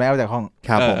เตะคุณแม็กออกจากห้องค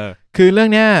รับผมคือเรื่อง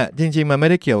เนี้ยจริงๆมันไม่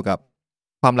ได้เกี่ยวกับ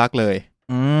ความรักเลย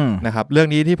นะครับเรื่อง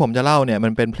นี้ที่ผมจะเล่าเนี่ยมั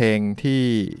นเป็นเพลงที่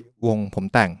วงผม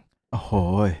แต่งโอ้โห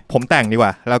ผมแต่งดีกว่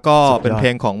าแล้วก็เป็นเพล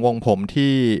งของวงผม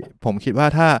ที่ผมคิดว่า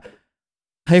ถ้า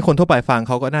ให้คนทั่วไปฟังเ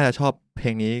ขาก็น่าจะชอบเพล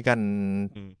งนี้กัน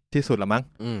ที่สุดละมั้ง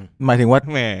หมายถึงว่า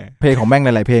เพลงของแม่งห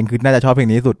ลายๆเพลงคือน่าจะชอบเพลง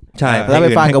นี้สุดใช่แล้วไป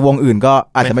ฟังกับวงอื่นก็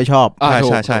อาจจะไม่ชอบ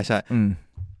ใช่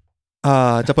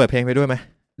จะเปิดเพลงไปด้วยไหม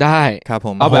ได้ครับผ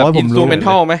มเอาแบบอินสตูเมน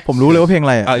ทัลไหมผมรู้เลยว่าเพลงอะ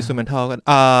ไรอินสตูเมนทัลก็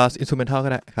อินสตูเมนทัลก็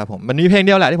ได้ครับผมมันมีเพลงเ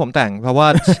ดียวแหละที่ผมแต่งเพราะว่า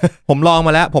ผมลองม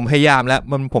าแล้วผมพยายามแล้ว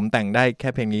ผมแต่งได้แค่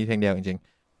เพลงนี้เพลงเดียวจริง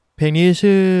ๆเพลงนี้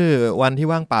ชื่อวันที่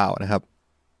ว่างเปล่านะครับ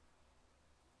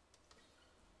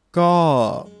ก็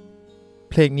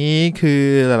เพลงนี้คือ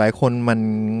หลายๆคนมัน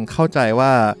เข้าใจว่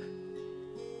า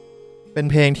เป็น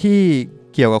เพลงที่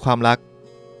เกี่ยวกับความรัก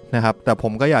นะครับแต่ผ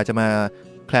มก็อยากจะมา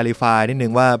clarify นิดนึ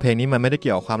งว่าเพลงนี้มันไม่ได้เ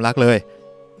กี่ยวกับความรักเลย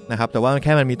นะครับแต่ว่าแ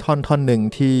ค่มันมีท่อนหนึ่ง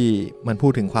ที่มันพู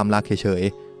ดถึงความรักเฉย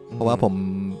ๆเพราะว่าผม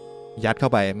ยัดเข้า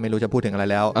ไปไม่รู้จะพูดถึงอะไร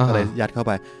แล้วก็เลยยัดเข้าไ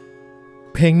ป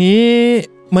เพลงนี้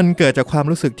มันเกิดจากความ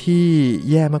รู้สึกที่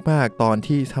แย่มากๆตอน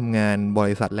ที่ทำงานบ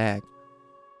ริษัทแรก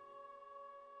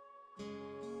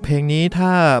เพลงนี้ถ้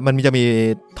ามันจะมี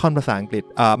ท่อนภาษาอังกฤษ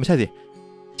ไม่ใช่สิ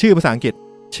ชื่อภาษาอังกฤษ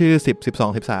ชื่อ10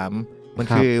 12 13มัน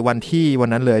คือวัน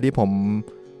นั้นเลยที่ผม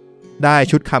ได้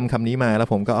ชุดคำนี้มาแล้ว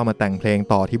ผมก็เอามาแต่งเพลง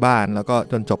ต่อที่บ้านแล้วก็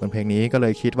จนจบเป็นเพลงนี้ก็เล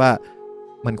ยคิดว่า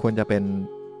มันควรจะเป็น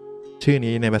ชื่อ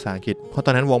นี้ในภาษาอังกฤษเพราะต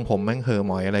อนนั้นวงผมแม่งเหอห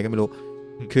มอยอะไรก็ไม่รู้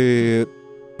คือ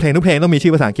เพลงทุกเพลงต้องมีชื่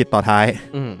อภาษาอังกฤษต่อท้าย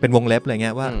เป็นวงเล็บอะไรเ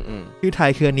งี้ยว่าชื่อไทย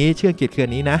คืออันนี้ชื่ออังกฤษคืออั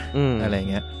นนี้นะอะไร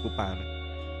เงี้ยกูปา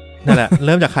นั่นแหละเ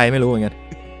ริ่มจากใครไม่รู้เหมือนกัน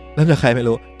เริ่มจากใครไม่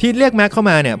รู้ที่เรียกแม็กเข้า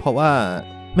มาเนี่ยเพราะว่า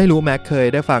ไม่รู้แม็กเคย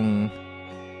ได้ฟัง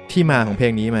ที่มาของเพล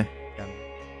งนี้ไหม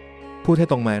พูดให้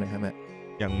ตรงมาหน่อยครับแม็ก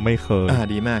ยังไม่เคย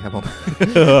ดีมากครับผม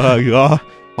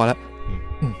พอแล้ว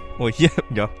โอ้ยเหี้ย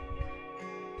เดี๋ยว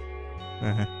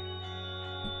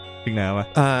ถึงไหนวะ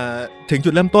ถึงจุ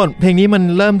ดเริ่มต้นเพลงนี้มัน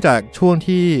เริ่มจากช่วง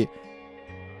ที่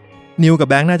นิวกับ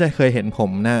แบงค์น่าจะเคยเห็นผม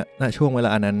ณช่วงเวล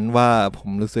านั้นว่าผม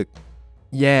รู้สึก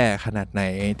แย่ขนาดไหน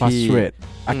ที่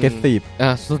aggressive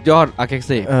สุดยอด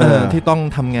aggressive ที่ต้อง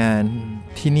ทำงาน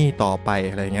ที่นี่ต่อไป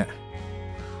อะไรเงี้ย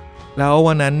แล้ว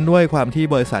วันนั้นด้วยความที่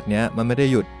บริษัทเนี้ยมันไม่ได้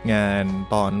หยุดงาน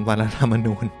ตอนวันรัฐธรรม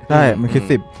นูญใช่มันคือ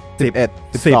10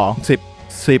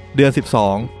 เดือน 12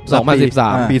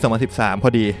 ปี 2013พ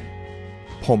อดี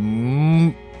ผม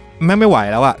ไม่ไหว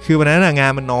แล้วอะคือวันนั้นงา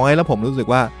นมันน้อยแล้วผมรู้สึก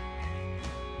ว่า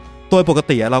ตัวปก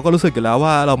ติเราก็รู้สึกอยู่แล้ว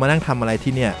ว่าเรามานั่งทำอะไร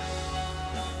ที่เนี่ย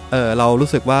เรารู้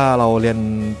สึกว่าเราเรียน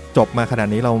จบมาขนาด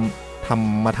นี้เรา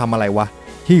มาทำอะไรวะ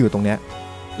ที่อยู่ตรงเนี้ย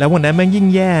แล้ววันนั้นแม่งยิ่ง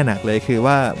แย่หนักเลยคือ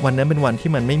ว่าวันนั้นเป็นวันที่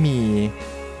มันไม่มี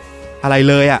อะไร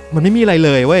เลยอะมันไม่มีอะไรเ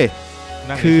ลยเว้ย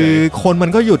คือคนมั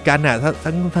นก็หยุดกันอะ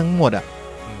ทั้งหมดอะ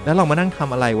แล้วเรามานั่งท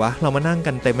ำอะไรวะเรามานั่ง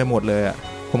กันเต็มไปหมดเลยอะ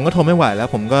ผมก็ทนไม่ไหวแล้ว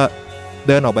ผมก็เ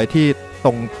ดินออกไปที่ต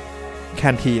รงแค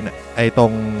นทีนไอ้ตร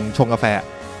งชงกาแฟ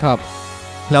ครับ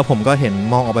แล้วผมก็เห็น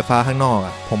มองออกไปฟ้าข้างนอกอ่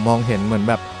ะผมมองเห็นเหมือน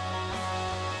แบบ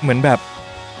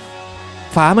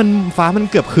ฟ้ามัน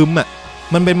เกือบครึ้มอ่ะ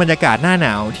มันเป็นบรรยากาศหน้าหน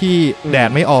าวที่แดด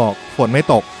ไม่ออกฝนไม่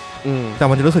ตกแต่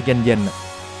มันจะรู้สึกเย็นๆอ่ะ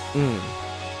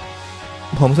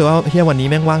ผมรู้สึกว่าเฮียวันนี้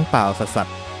แม่งว่างเปล่าสัส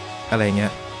ๆอะไรเงี้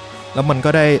ยแล้วมันก็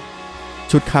ได้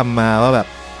ชุดคำมาว่าแบบ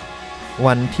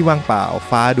วันที่ว่างเปล่า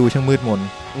ฟ้าดูช่างมืดมน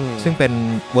ซึ่งเป็น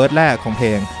เวิร์ดแรกของเพล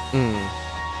ง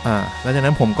แล้วจาก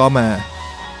นั้นผมก็มา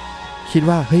คิด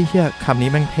ว่าเฮ้ยเฮียคำนี้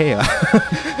แม่งเท่อะ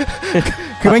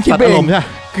คือแม่งคิดไปเองใช่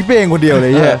คิดไปเองคนเดียวเล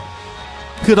ยเฮีย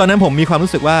คือตอนนั้นผมมีความ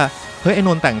รู้สึกว่าเฮ้ยไอ้น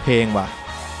นท์แต่งเพลงว่ะ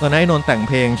ตอนนั้นไอ้นนท์แต่งเ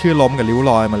พลงชื่อล้มกับริ้ว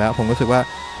รอยมาแล้วผมรู้สึกว่า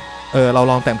เรา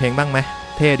ลองแต่งเพลงบ้างไหม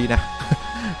เท่ดีนะ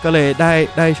ก็เลย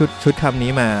ได้ชุดคำ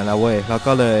นี้มาแล้วเว้ยแล้ว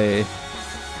ก็เลย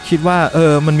คิดว่า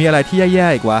มันมีอะไรที่แย่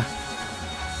ๆอีกวะ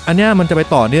อันเนี้ยมันจะไป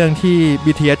ต่อเนื่องที่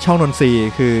BTS ช่องนนทรี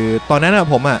คือตอนนั้นอะ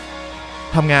ผมอะ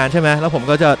ทำงานใช่ไหมแล้วผม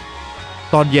ก็จะ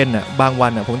ตอนเย็นอะบางวั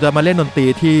นอะผมจะมาเล่นดนตรี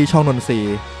ที่ช่องนนทรี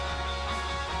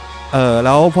แ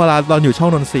ล้วพอตอนอยู่ช่อ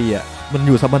งนนทรีอะมันอ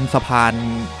ยู่บนสะพาน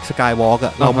สกายวอล์กอ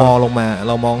ะเรามองลงมาเ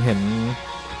รามองเห็น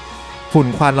ฝุ่น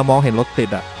ควันเรามองเห็นรถติด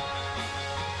อะ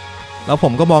แล้วผ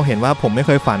มก็มองเห็นว่าผมไม่เ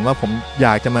คยฝันว่าผมอย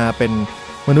ากจะมาเป็น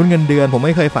มนุษย์เงินเดือนผมไ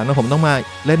ม่เคยฝันว่าผมต้องมา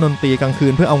เล่นดนตรีกลางคื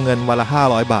นเพื่อเอาเงินวันละ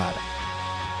500 บาท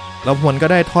แล้วมันก็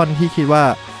ได้ท่อนที่คิดว่า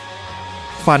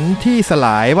ฝันที่สล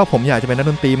ายว่าผมอยากจะเป็นนัก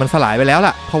ดนตรีมันสลายไปแล้ว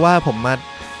ล่ะเพราะว่าผมมา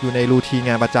อยู่ในรูทีน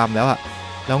งานประจำแล้วอะ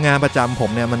แล้วงานประจำผม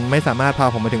เนี่ยมันไม่สามารถพา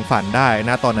ผมไปถึงฝันได้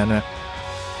นะตอนนั้นนะ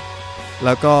แ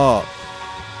ล้วก็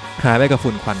หายไปกับ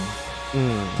ฝุ่นควัน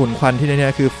ฝุ่นควันที่นี่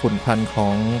คือฝุ่นควันขอ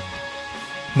ง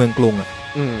เมืองกรุงอะ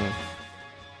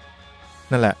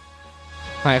นั่นแหละ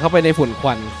หายเข้าไปในฝุ่นค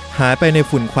วันหายไปใน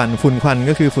ฝุ่นควัน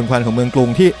ก็คือฝุ่นควันของเมืองกรุง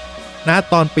ที่ณ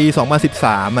ตอนปี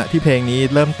 2013อ่ะที่เพลงนี้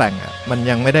เริ่มแต่งอ่ะมัน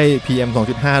ยังไม่ได้ PM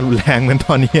 2.5 รุนแรงเหมือนต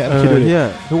อนนี้คิดดูดิ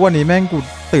ทุกวันนี้แม่งกู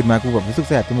ตื่นมากูแบบรู้สึก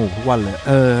แสบจมูกทุกวันเลย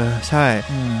ใช่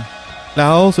แล้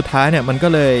วสุดท้ายเนี่ยมันก็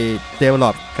เลยเดเวลล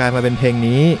อปกลายมาเป็นเพลง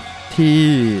นี้ที่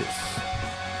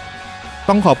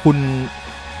ต้องขอบคุณ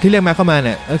ที่เรียกแม็กเข้ามาเ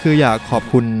นี่ยก็คืออยากขอบ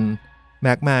คุณแ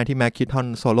ม็กมาที่แม็กคิดท่อน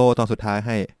โซโล่ตอนสุดท้ายใ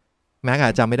ห้แม็กอา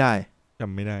จจำไม่ได้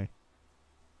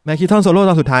แม็กคิดท่อนโซโล่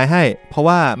ตอนสุดท้ายให้เพราะ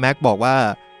ว่าแม็กบอกว่า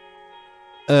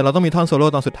เราต้องมีท่อนโซโล่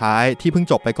ตอนสุดท้ายที่เพิ่ง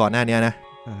จบไปก่อนหน้านี้นะ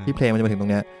ที่เพลงมันจะมาถึงตร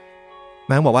งเนี้ยแ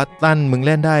ม็กบอกว่าตั้นมึงเ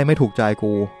ล่นได้ไม่ถูกใจ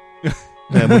กู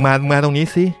มึงมาตรงนี้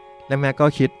สิแล้วแม็กก็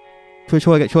คิด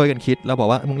ช่วยกันคิดแล้วบอก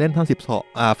ว่ามึงเล่นท่อน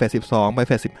12เฟส12ไปเ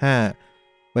ฟส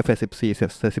15ไปเฟส14เฟ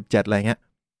ส17อะไรเงี้ย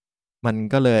มัน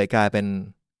ก็เลยกลายเป็น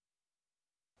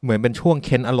เหมือนเป็นช่วงเ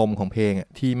ค้นอารมณ์ของเพลงอ่ะ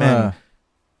ที่แม่ง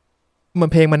มัน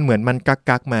เพลงมันเหมือนมัน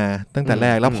กักมาตั้งแต่แร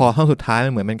กแล้วพอท่อนสุดท้ายมั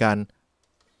นเหมือนเป็นการ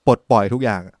ปลดปล่อยทุกอ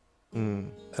ย่าง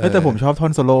แต่ผมชอบท่อ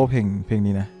นโซโล่เพลง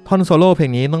นี้นะท่อนโซโล่เพล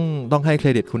งนี้ต้องให้เคร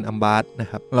ดิตคุณอัมบาร์สนะ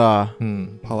ครับเหรอ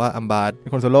เพราะว่าอัมบาร์สเป็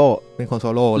นคนโซโ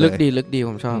ล่เลยลึกดี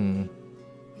ผมชอบ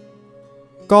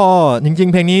ก็จริง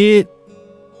ๆเพลงนี้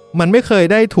มันไม่เคย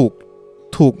ได้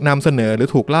ถูกนำเสนอหรือ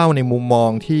ถูกเล่าในมุมมอง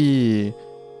ที่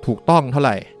ถูกต้องเท่าไห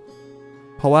ร่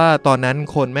เพราะว่าตอนนั้น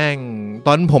คนแม่งต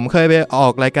อนผมเคยไปออ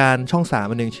กรายการช่อง3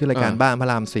อันนึงชื่อรายการบ้านพระ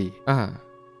ราม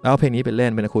4แล้วเพลงนี้เป็นเล่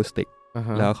นเป็นอะคูสติก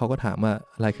แล้วเขาก็ถามว่า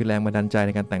อะไรคือแรงบันดาลใจใ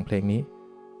นการแต่งเพลงนี้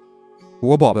กู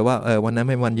ก็บอกไปว่าวันนั้น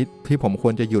เป็นวันที่ผมค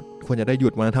วรจะได้หยุ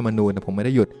ดวันรัฐธรรมนูญแต่ผมไม่ไ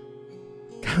ด้หยุด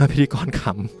ก พิธีกรข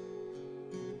ำ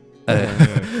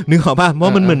นึกออกป่ะว่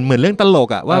ามันเหมือนเรื่องตลก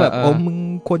อะว่าแบบโอ้มึง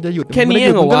ควรจะหยุดแค่นี้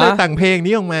เหรอวะก็เลยแต่งเพลง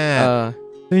นี้ออกมา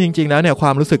ซึ่งจริงๆแล้วเนี่ยคว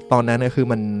ามรู้สึกตอนนั้นเนี่ยคือ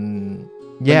มัน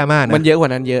แย่มากนะมันเยอะกว่า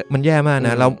นั้นเยอะมันแย่มากน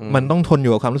ะแล้วมันต้องทนอ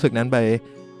ยู่กับความรู้สึกนั้นไป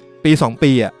ปี2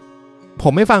ปีอะผ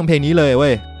มไม่ฟังเพลงนี้เลยเว้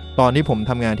ยตอนที่ผม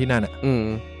ทำงานที่นั่นอะ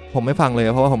ผมไม่ฟังเลย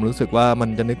เพราะว่าผมรู้สึกว่ามัน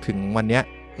จะนึกถึงวันเนี้ย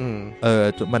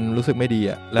มันรู้สึกไม่ดี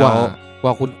อะแล้วก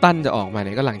ว่าคุณตั้นจะออกมาเ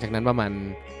นี่ยก็หลังจากนั้นประมาณ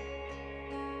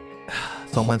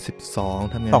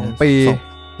2012ทำงาน2 ปี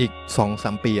อีก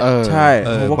 2-3 ปีใช่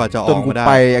กว่าจะออกมาได้จนกู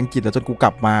ไปอังกฤษแล้วจนกูก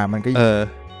ลับมามันก็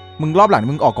มึงรอบหลัง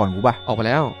มึงออกก่อนกูป่ะออกไป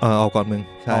แล้วออกก่อนมึง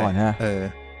ใช่ก่อนฮะ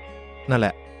นั่นแหล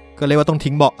ะก็เรียกว่าต้อง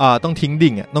ทิ้งต้องทิ้ง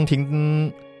ดิ่งอ่ะต้องทิ้ง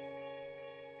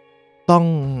ต้อง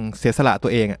เสียสละตั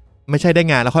วเองอ่ะไม่ใช่ได้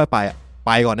งานแล้วค่อยไปอ่ะไ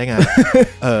ปก่อนได้งาน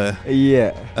ไอ้เหี้ย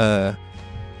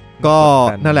ก็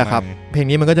นั่นแหละครับเพลง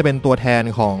นี้มันก็จะเป็นตัวแทน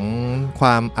ของคว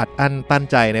ามอัดอั้นตั้น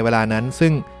ใจในเวลานั้นซึ่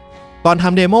งตอนท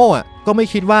ำเดโมอ่ะก็ไม่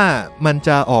คิดว่ามันจ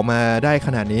ะออกมาได้ข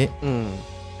นาดนี้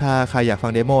ถ้าใครอยากฟั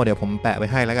งเดโมเดี๋ยวผมแปะไว้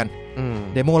ให้แล้วกัน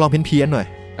เดโมร้องเพี้ยนๆหน่อย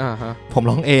ผม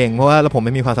ร้องเองเพราะว่าผมไ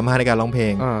ม่มีความสามารถในการร้องเพล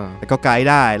งแต่ก็ไกด์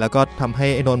ได้แล้วก็ทำให้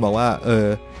ไอ้นนท์บอกว่า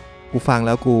กูฟังแ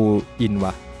ล้วกูอิน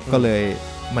ว่ะก็เลย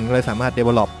มันก็เลยสามารถ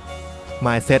develop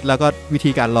mindset แล้วก็วิ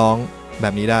ธีการร้องแบ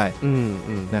บนี้ได้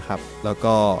นะครับแล้ว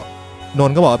ก็น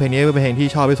นท์ก็บอกว่าเพลงนี้เป็นเพลงที่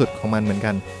ชอบที่สุดของมันเหมือน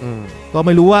กันก็ไ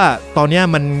ม่รู้ว่าตอนนี้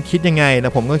มันคิดยังไงแต่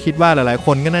ผมก็คิดว่าหลายๆค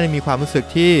นก็น่าจะมีความรู้สึก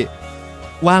ที่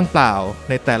ว่างเปล่า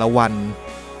ในแต่ละวัน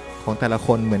ของแต่ละค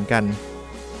นเหมือนกัน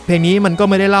เพลงนี้มันก็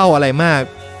ไม่ได้เล่าอะไรมาก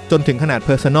จนถึงขนาด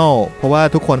personal เพราะว่า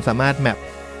ทุกคนสามารถแมป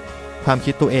ความ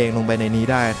คิดตัวเองลงไปในนี้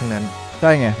ได้ทั้งนั้นใช่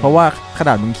ไงเพราะว่าขน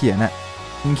าดมึงเขียนน่ะ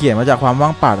มึงเขียนมาจากความว่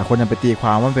างเปล่าแต่คนยังไปตีคว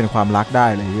ามว่ามันเป็นความรักได้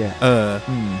เลยเหี้ย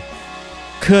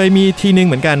เคยมีทีนึง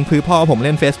เหมือนกันคือพ่อผมเ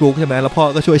ล่น Facebook ใช่ไหมแล้วพ่อ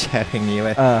ก็ช่วยแชร์เพลงนี้ไ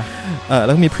ว้แ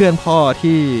ล้วมีเพื่อนพ่อ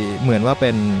ที่เหมือนว่าเป็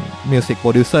นมิวสิกโปร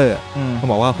ดิวเซอร์เขา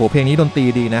บอกว่าโหเพลงนี้ดนตรี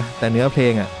ดีนะแต่เนื้อเพล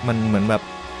งอ่ะมันเหมือนแบบ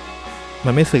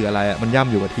มันไม่สื่ออะไรอ่ะมันย่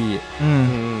ำอยู่กับที่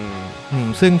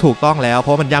ซึ่งถูกต้องแล้วเพร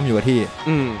าะมันย่ำอยู่กับที่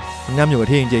มันย่ำอยู่กับ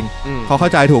ที่จริงๆเขาเข้า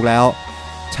ใจถูกแล้ว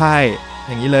ใช่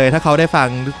อย่างนี้เลยถ้าเขาได้ฟัง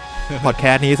พอดแค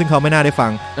สต์นี้ซึ่งเขาไม่น่าได้ฟั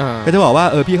งก็จะบอกว่า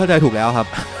พี่เข้าใจถูกแล้วครับ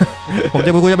ผมจ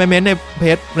ะไปเม้น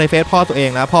ในเฟซพ่อตัวเอง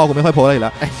นะพ่อกูไม่ค่อยโพสอะไรอยู่แ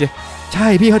ล้วใช่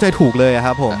พี่เข้าใจถูกเลยค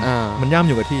รับผมมันย่ำ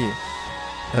อยู่กับที่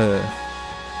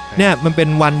เนี่ยมันเป็น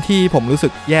วันที่ผมรู้สึ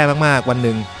กแย่มากๆวันห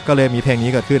นึ่งก็เลยมีเพลงนี้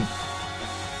เกิดขึ้น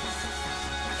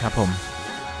ครับผม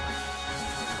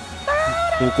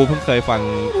กูเพิ่งเคยฟัง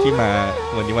ที่มา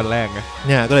วันนี้วันแรกไงเ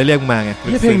นี่ยก็เลยเรียกมาไง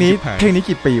เพลงนี้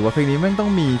กี่ปีวะเพลงนี้แม่งต้อ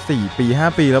งมี4 ปี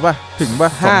 5 ปีแล้วป่ะถึงป่ะ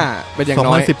5เป็นอย่าง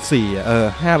น้อย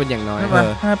2014 5เป็นอย่างน้อย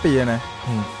5 ปีนะ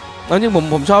แล้วจริง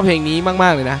ผมชอบเพลงนี้ม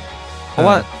ากๆเลยนะเพราะ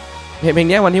ว่าเพลง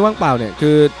นี้วันที่ว่างเปล่าเนี่ย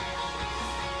คือ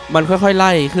มันค่อยๆไ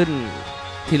ล่ขึ้น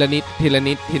ทีละนิด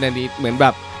เหมือนแบ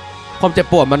บความเจ็บ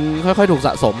ปวดมันค่อยๆถูกส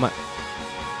ะสมอ่ะ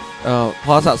พ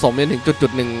อสะสมจนถึงจุ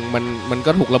ดๆนึงมัน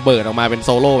ก็ถูกระเบิดออกมาเป็นโซ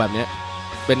โล่แบบเนี้ย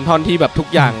เป็นท่อนที่แบบทุก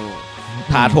อย่าง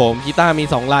ถาโถมกีตาร์มี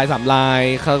2ลาย3ลาย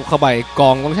เข้าไปก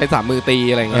องต้องใช้3มือตี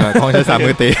อะไรอย่างเงี้ยกองใช้3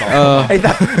มือตีไ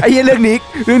อ้เรื่องนี้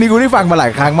กูได้ฟังมาหลา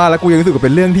ยครั้งมากแล้วกูยังรู้สึกว่าเ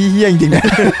ป็นเรื่องที่เหี้ยจริงๆนะ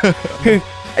คือ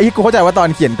ไอ้กูเข้าใจว่าตอน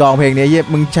เขียนกองเพลงนี้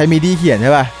มึงใช้มิดีเขียนใ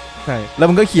ช่ป่ะใช่แล้ว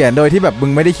มึงก็เขียนโดยที่แบบมึ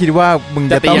งไม่ได้คิดว่ามึง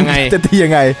จะตียังไง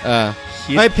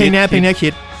เพลงนี้คิ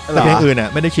ดแต่เพลงอื่นอ่ะ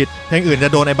ไม่ได้คิดเพลงอื่นจะ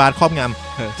โดนไอ้บาสครอบง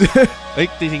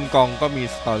ำจริงๆกองก็มี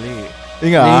สตอรี่จ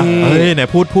ริงเหรอไหน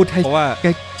พูดให้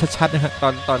ชัดๆนะฮะ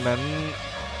ตอนนั้น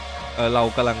เรา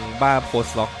กำลังบ้าโพส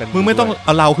ต์ล็อกกันมึงไม่ต้องเอ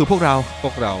าเราคือพวกเรา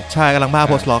ใช่กำลังบ้า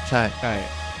โพสต์ล็อกใช่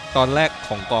ตอนแรกข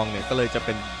องกองเนี่ยก็เลยจะเ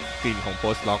ป็นกลิ่นของโพ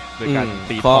สต์ล็อกโดยการ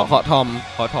ตีเคาะทอม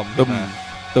บึ้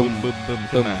ม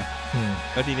ขึ้นมา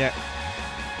แล้วทีเนี้ย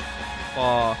พอ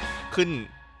ขึ้น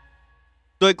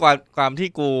ด้วยความที่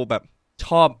กูแบบช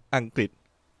อบอังกฤษ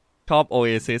ชอบ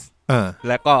Oasis แ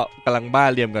ละก็กำลังบ้า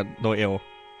เรียมกับโนเอล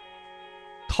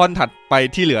ท่อนถัดไป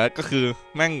ที่เหลือก็คือ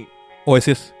แม่ง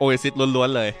Oasis ล้วน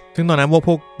ๆเลยซึ่งตอนนั้นพวก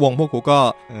กูก็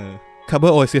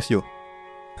cover Oasis อยู่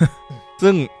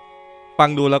ซึ่งฟัง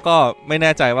ดูแล้วก็ไม่แ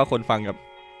น่ใจว่าคนฟัง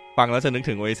แล้วจะนึก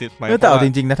ถึง Oasis ไหมแต่เอาจ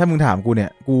ริงๆนะถ้ามึงถามกูเนี่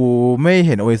ยกูไม่เ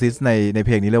ห็น Oasis ในเพ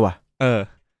ลงนี้เลยว่ะ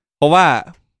เพราะว่า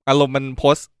อารมณ์มันโพ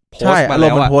สมาแล้วอารม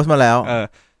ณ์มันโพสมาแล้ว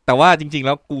แต่ว่าจริงๆแ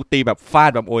ล้วกูตีแบบฟา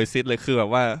ดแบบ Oasis เลยคือแบ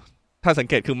บว่าถ้าสัง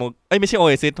เกตคือไม่ใช่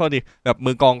Oasis โทษดิแบบ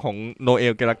มือกองของโนเอ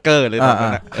ลเกลาเกอร์เลยแบบนั้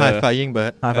นน่ะ High Flying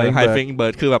Bird High Flying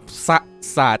Bird คือแบบศ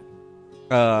าสตร์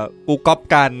กูก๊อป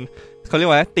กันเขาเรียก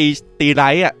ว่าตีไล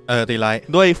ท์อ่ะตีไลท์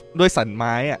ด้วยสันไ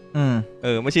ม้อ่ะ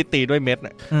ไม่ใช่ตีด้วยเม็ด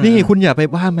น่ะนี่คุณอย่าไป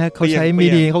ว่าแม็กเขาใช้มี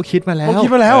ดีเขาคิดมาแล้วเ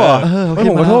หรอ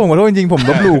ผมขอโทษจริงๆผม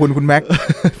ลบหลู่คุณแม็ก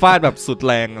ฟาดแบบสุด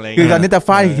แรงอะไรคือตอนนี้แต่ฟ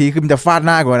าดอีกทีคือมันจะฟาดห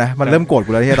น้ากูนะมันเริ่มโกรธกู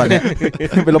แล้วที่ตอนนี้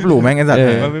ไปลบหลู่แม่งไอ้สัตว์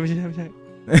ไม่ใช่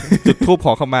จุดธูปข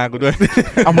อขมากูด้วย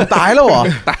เอามันตายแล้วเหรอ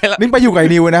ตายแล้วนี่ไปอยู่กับไอ้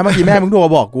นิวนะเมื่อกี้แม่มึงโทร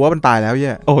บอกกูว่ามันตายแล้วเหี้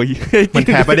ยโอ้ยมันแ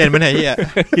ถประเด็นมันไหนเหี้ย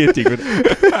จริงจริง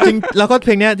แล้วก็เพ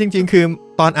ลงเนี้ยจริงๆคือ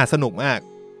ตอนอัดสนุกมาก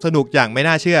สนุกอย่างไม่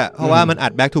น่าเชื่อเพราะว่ามันอั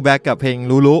ด back to back กับเพลง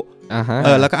รู้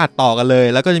แล้วก็อัดต่อกันเลย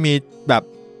แล้วก็จะมีแบบ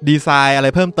ดีไซน์อะไร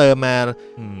เพิ่มเติมมา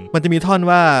มันจะมีท่อน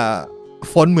ว่า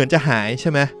ฝนเหมือนจะหายใช่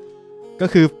ไหมก็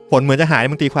คือฝนเหมือนจะหาย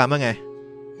มึงตีความว่าไง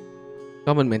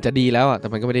ก็มันเหมือนจะดีแล้วอ่ะแต่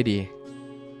มันก็ไม่ได้ดี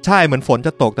ใช่เหมือนฝนจ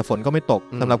ะตกแต่ฝนก็ไม่ตก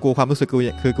สำหรับกูความรู้สึกกู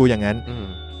คือกูอย่างนั้น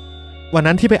วัน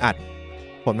นั้นที่ไปอัด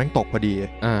ฝนแม่งตกพอดี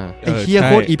ไอ้เหี้ยโ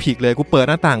คตรอีพิกเลยกูเปิด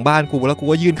หน้าต่างบ้านกูแล้วกู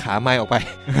ก็ยื่นขาไม้ออกไป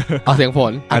เอาเสียงฝ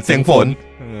นอัดเสียงฝน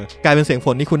กลายเป็นเสียงฝ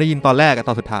นที่คุณได้ยินตอนแรกกับต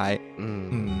อนสุดท้าย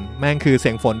แม่งคือเสี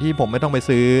ยงฝนที่ผมไม่ต้องไป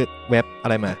ซื้อเว็บอะ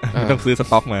ไรมาไม่ต้องซื้อส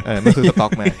ต็อกมาไม่ซื้อสต็อ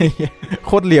กมาโ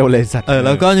คตรเลียวเลยสัตว์แ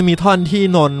ล้วก็จะมีท่อนที่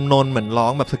นนเหมือนร้อ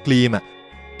งแบบสกรีมอ่ะ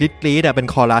กรี๊ดเป็น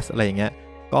คอรัสอะไรอย่างเงี้ย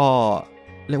ก็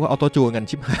เรียกว่าออโต้จูนกัน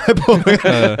ชิบหายผม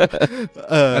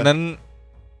อันนั้น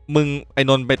มึงไอ้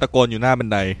นนไปตะโกนอยู่หน้าบัน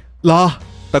ไดเหรอ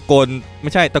ตะโกนไ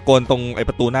ม่ใช่ตะโกนตรงไอ้ป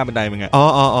ระตูหน้าบันไดมึงอ่ะ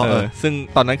ซึ่ง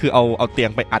ตอนนั้นคือเอาเตีย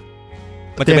งไปอัด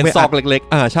มันจะเป็นซอกเล็ก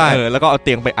ๆใช่แล้วก็เอาเ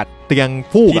ตียงไปอัดเตียง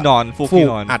ฟูกที่นอนฟูกที่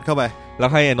นอนอัดเข้าไปแล้ว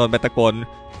ให้ไอ้นนไปตะโกน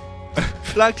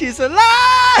รักที่สลา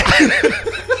ย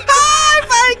ตาย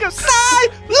ไปกับสาย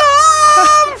ล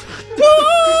มผู้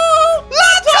ล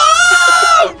ะช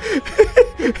ม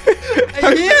ไอ้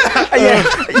เ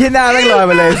หี้ยหน้าแม่งลอย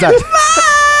มาเลยสัตว์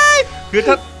คือ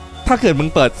ถ้าเกิดมึง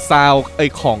เปิดซาวไอ้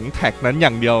ของแท็กนั้นอย่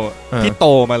างเดียวพี่โต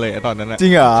มาเลยตอนนั้นนะจริ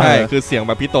งเหรอใช่คือเสียงแ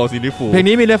บบพี่โตซิลิฟูเพลง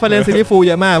นี้มีเรฟเฟอเรนซ์ซิลิฟูเ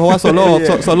ยอะมากเพราะว่าโซ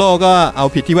โล่ก็เอา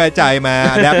ผิดที่ไว้ใจมา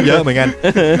แรปเยอะเหมือนกัน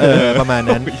ประมาณ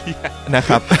นั้นนะค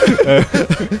รับ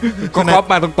ก็ก๊อป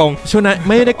มาตรงๆช่วงนั้นไ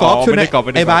ม่ได้ก๊อปช่วงนั้น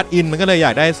ไอ้บาร์ดอินมันก็เลยอย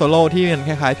ากได้โซโล่ที่มันค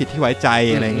ล้ายๆผิดที่ไว้ใจ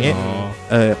อะไรอย่างเงี้ย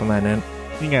ประมาณนั้น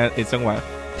นี่ไงไอ้จังหวะ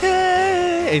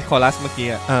ไอ้คอรัสเมื่อกี้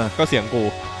ก็เสียงกู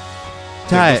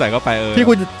ใช่ใส่เข้าไปที่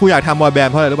กูอยากทำบอยแบน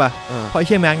ด์เพราะอะไรรู้ป่ะเพราะไอ้เ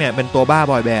ชี่ยแม็กเนี่ยเป็นตัวบ้า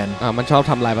บอยแบนด์มันชอบ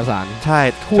ทำลายประสานใช่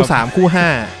คู่3คู่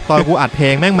5ตอนกูอัดเพล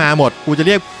งแม่งมาหมดกูจะเ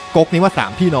รียกก๊กนี้ว่า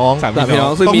3พี่น้อง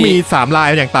ต้องมี3ลาย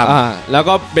อย่างต่ำแล้ว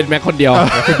ก็เป็นแม็กคนเดียว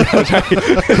ใช่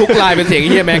ทุกลายเป็นเสียงไอ้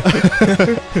เหี้ยแม็ก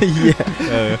เหี้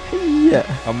ย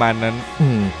ประมาณนั้น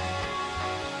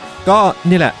ก็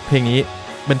นี่แหละเพลงนี้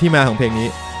เป็นที่มาของเพลงนี้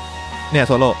เนี่ยโ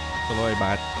ซโล่ไอ้บ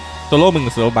าสโซโล่มึง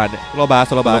โซโล่บาสเนี่ยโซโล่บ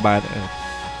าส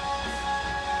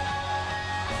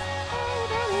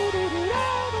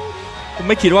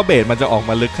ไม่คิดว่าเบสมันจะออก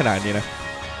มาลึกขนาดนี้นะ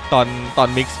ตอน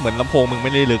มิกซ์เหมือนลำโพงมึงไ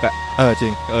ม่ได้ลึกอ่ะจริ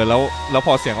งแล้วพ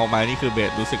อเสียงออกมานี่คือเบ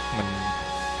สรู้สึก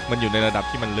มันอยู่ในระดับ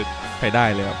ที่มันลึกไปได้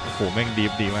เลยครับโอ้โหแม่ง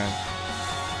ดีมาก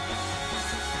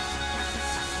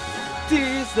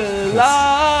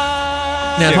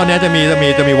เนี่ยท่อนนี้จะ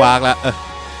มีวากแล้ว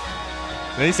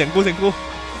นี่เสียงกู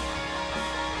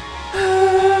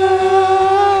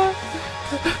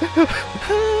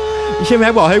ไอ้เชี่ยแม็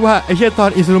กบอกให้ว่าไอ้เชี่ยตอน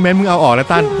อินสตูเมนต์มึงเอาออกนะ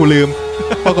ตั้นกูลืม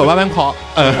ปรากฏว่าแม่งเพาะ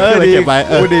เลยเก็บไว้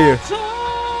กูดี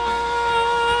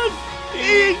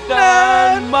อีกนา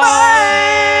นไหม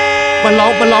มันร้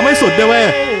องไม่สุดด้วยเว้ย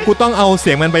กูต้องเอาเ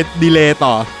สียงมันไปดีเลย์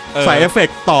ต่อใส่เอฟเฟก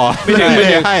ต์ต่อไม่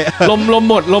ใช่ลม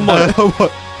หมด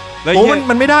โอ้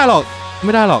มันไม่ได้หรอกเ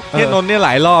นี่ยนนท์เนี่ยหล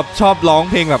ายรอบชอบร้อง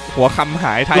เพลงแบบหัวคำห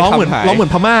ายท้ายคำหายร้องเหมือ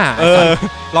นพม่า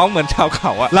ร้องเหมือนชาวเข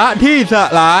าอะละที่ส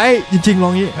ลายจริงๆร้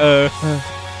องงี้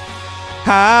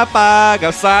หาปลากั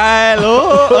บสายโล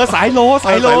สายโล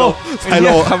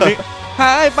คำนี้ห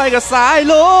ายไปกับสาย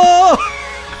โล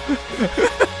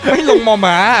ไม่ลงมอหม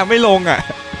าไม่ลงอ่ะ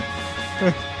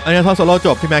อันนี้ท่อนโซโล่จ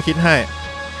บที่แม่คิดให้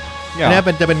อันนี้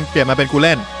จะเป็นเปลี่ยนมาเป็นกูเ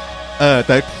ล่นแ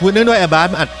ต่เนื่องด้วยแอร์บาส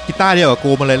มันอัดกีตาร์เดียวกับ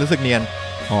กูมันเลยรู้สึกเนียน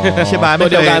ใช่บาสไม่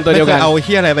เคยเอาเ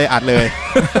ฮี้ยอะไรไปอัดเลย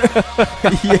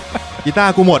กีตา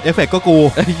ร์กูหมดเอฟเฟกต์ก็กู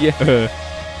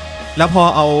แล้วพอ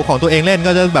เอาของตัวเองเล่น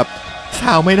ก็จะแบบซ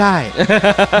าวไม่ได้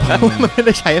มันไม่ไ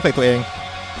ด้ใช้เอฟเฟกต์ตัวเอง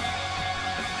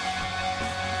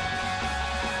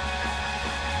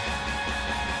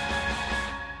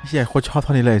เฮียโคตรชอบเ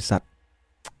ท่านี้เลยสัตว์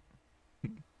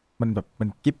มันแบบมัน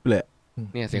กิ๊บเลย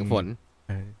เนี่ยเสียงฝน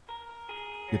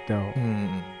ยึดเดา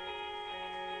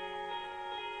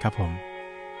ครับผม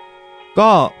ก็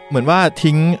เหมือนว่า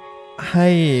ทิ้งให้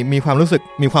มีความรู้สึก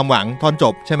มีความหวังตอนจ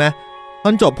บใช่ไหมต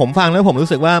อนจบผมฟังแล้วผมรู้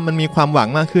สึกว่ามันมีความหวัง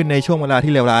มากขึ้นในช่วงเวลา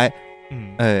ที่เลวร้าย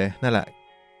นั่นแหละ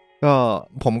ก็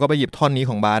ผมก็ไปหยิบท่อนนี้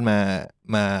ของบาส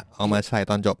มาเอามาใส่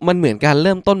ตอนจบมันเหมือนการเ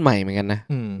ริ่มต้นใหม่เหมือนกันนะ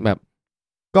แบบ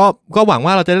ก็หวังว่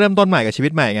าเราจะเริ่มต้นใหม่กับชีวิ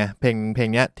ตใหม่ไงเพลง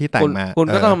เนี้ยที่แต่งมาคุณ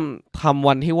ก็ต้องทำ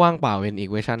วันที่ว่างเปล่าเป็นอีก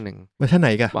เวอร์ชันหนึ่งเวอร์ชันไหน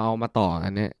กันเอามาต่ออั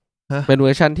นนี้เป็นเว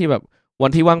อร์ชันที่แบบวั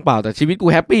นที่ว่างเปล่าแต่ชีวิตกู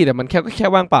แฮปปี้แต่มันแค่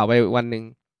ว่างเปล่าไปวันนึง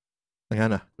อย่างนั้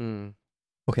นเหรอ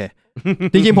โอเค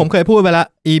จริงๆผมเคยพูดไปละ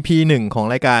EP 1ของ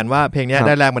รายการว่าเพลงนี้ไ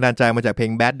ด้แรงบันดาลใจมาจากเพลง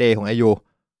Bad Day ของไอยู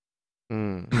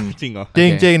จริงเหรอจ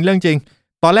ริงเรื่องจริง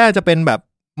ตอนแรกจะเป็นแบบ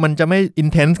มันจะไม่อิน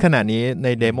เทนส์ขนาดนี้ใน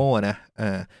เดโมนะ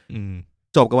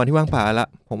จบกับวันที่ว่างเปล่าละ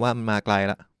ผมว่ามันมาไกล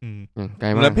ละไกล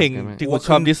มากแล้วเพลงที่กู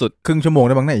ชอบที่สุดครึ่งชั่วโมงไ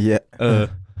ด้บ้างไหนเหี้ย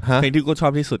เพลงที่กูชอ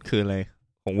บที่สุดคืออะไร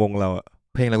ของวงเราอะ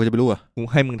เพลงอะไรกูจะไปรู้อ่ะกู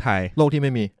ให้มึงทายโลกที่ไ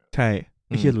ม่มีใช่ไ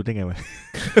ม่เชื่อรู้ได้ไงวะ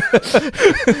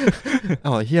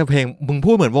อ๋อเฮียเพลงมึง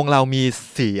พูดเหมือนวงเรามี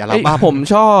4อัลบั้มผม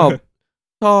ชอบ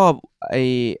ไอ้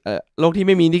โลกที่ไ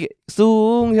ม่มีนี่สู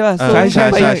งใช่ป่ะ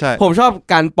ใช่ผมชอบ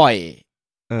การปล่อ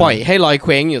ยให้ลอยเค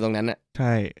ว้งอยู่ตรงนั้นอ่ะใ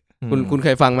ช่คุณเค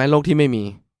ยฟังไหมโลกที่ไม่มี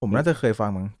ผมน่าจะเคยฟัง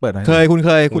มั้งเปิดเคยคุ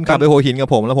ณกลับไปหัวหินกับ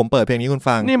ผมแล้วผมเปิดเพลงนี้คุณ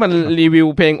ฟังนี่มันรีวิว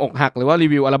เพลงอกหักหรือว่ารี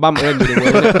วิวอัลบั้มอยู่ในมื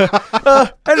อ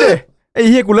ไอ้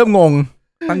เหี้ยกูเริ่มงง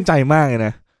ตั้งใจมากเลยน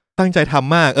ะตั้งใจท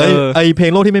ำมากไอเพล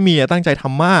งโลกที่ไม่มีตั้งใจท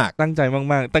ำมากตั้งใจ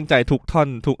มากๆตั้งใจทุกท่อน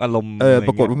ทุกอารมณ์ป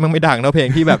รากฏว่ามันไม่ดังนะเพลง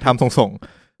ที่แบบทำส่ง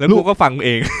แล้วลูกก็ฟังเ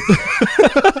อง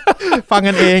ฟัง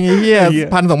กันเองไอ้เหี้ย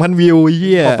1,000-2,000 วิวไอ้เ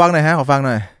หี้ยขอฟังหน่อยขอฟังห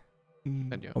น่อย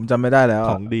ผมจำไม่ได้แล้ว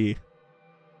ของดี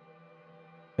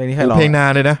เพลงนี้ใครร้องเพลงนา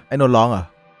นเลยนะไอ้นนท์ร้องเหรอ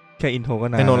แค่อินโทรก็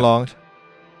นานไอ้นนท์ร้อง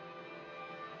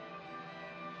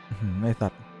ไอ้สั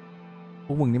ตว์พ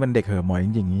วกมึงนี่มันเด็กเหอะหมอยจ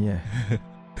ริงๆนี่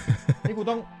นี่กู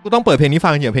ต้องเปิดเพลงนี้ฟั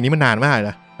งอย่างเพลงนี้มันนานมาก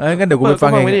นะงั้นเดี๋ยวกูไปฟั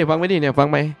งเองฟังไม่ดีเนี่ยฟัง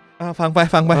ไหมฟังไป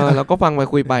แล้วก็ฟังไป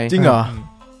คุยไปจริงเหรอ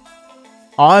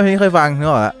อ๋อเพลงนี้เคยฟังนึก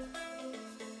ออกละ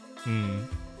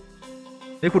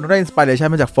นี่คุณได้อินสปิเรชัน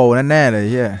มาจากโฟล์แน่ๆเลย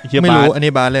เฮียไม่รู้อัน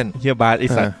นี้บาสเล่นเฮียบาสไอ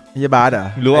สัตว์เฮียบาสเหรอ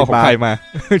รู้เอาของใครมา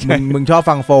มึงชอบ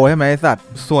ฟังโฟล์ใช่ไหมไอสัตว์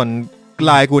ส่วน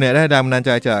ลายกูเนี่ยได้แรงบันดาลใจ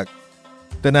จาก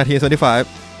The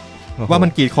 1975ว่ามั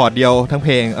นกรีดคอร์ดเดียวทั้งเพ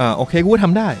ลงโอเคกูท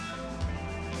ำได้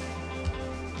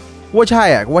ว่าใช่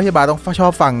อ่ะกูว่าเฮียบาสต้องชอ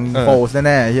บฟังโฟล์แ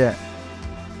น่ๆเฮีย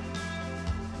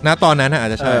ณตอนนั้นอา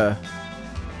จจะใช่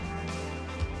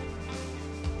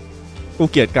กู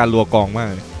เกลียดการรัวกองมาก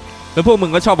เลยแล้วพวกมึ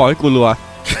งก็ชอบบอกให้กูรัว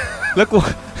แล้ว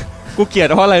กูเกลียด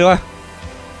เพราะอะไรวะ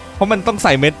เพราะมันต้องใ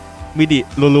ส่เม็ดมิดิ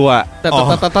รัวๆ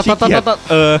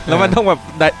แล้วมันต้องแบบ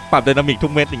ปรับไดนามิกทุ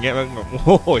กเม็ดอย่างเงี้ยมันแบบโ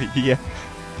อ้ยเหี้ย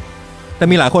แต่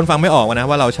มีหลายคนฟังไม่ออกนะ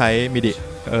ว่าเราใช้มิดิ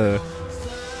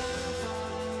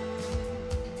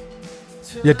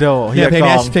เฮียโดเฮียเพลง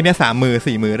นี้3 มือ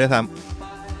 4 มือด้วยซ้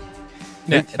ำเ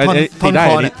นี่ยท่อนค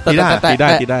อเนี่ยตี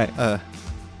ได้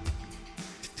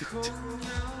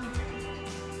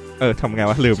ทำไง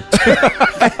วะลืม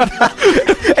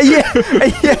ไอ้เหี้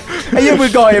ยมื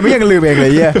อกอยไม่ยังลืมเองเล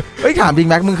ยเหี้ยเฮ้ยถามจริง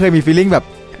แม็กมึงเคยมีฟีลลิ่งแบบ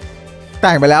แ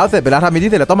ต่งไปแล้วเสร็จไปแล้วทำมิ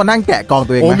ที่เสร็จแล้วต้องมานั่งแกะกอง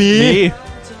ตัวเองไหมมี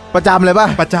ประจำเลยป่ะ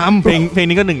ประจำเพลง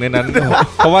นี้ก็หนึ่งในนั้น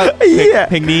เพราะว่า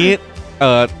เพลงนี้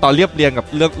ตอนเรียงกับ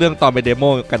เรื่องตอนไปเดโม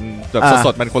กันแบบส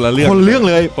ดๆมันคนละเรื่อง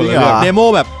เลยเดโม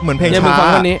แบบเหมือนเพลงช้า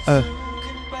วันนี้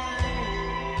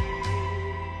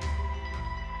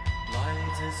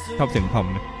ชอบเสียงทอม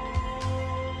เลย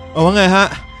ว่าไงฮะ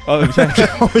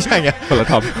ไม่ใช่ไงคนละ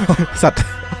ทอมสัตว์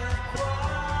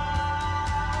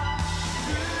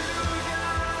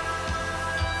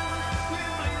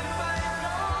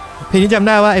เพลงนี้จำไ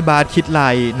ด้ว่าไอ้บาสคิดลา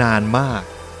ยนานมาก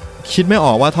คิดไม่อ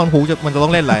อกว่าท่อนฮุกมันจะต้อ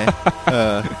งเล่นอะไร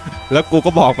แล้วกู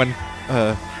ก็บอกมัน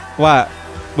ว่า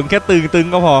มึงแค่ตึง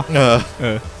ก็พอ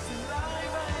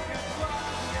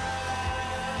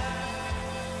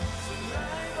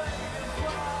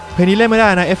เพลงนี้เล่นไม่ได้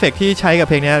นะเอฟเฟกต์ที่ใช้กับ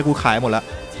เพลงนี้กูขายหมดละ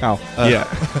เหี้ย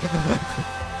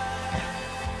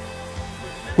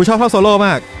กูชอบท่อนโซโล่ม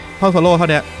ากท่อนโซโล่เท่า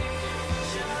นี้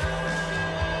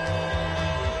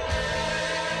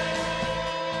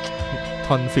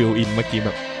ท่อนฟิลอินเมื่อกี้แบ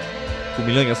บกู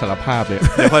มีเรื่องจะสารภาพเลย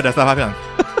เดี๋ยวสารภาพทีหลัง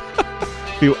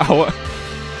ฟิลเอาอะ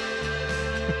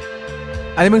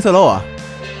อันนี้มึงโซโล่เหรอ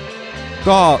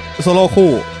ก็โซโล่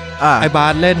คู่ไอ้บา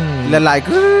สเล่นลาย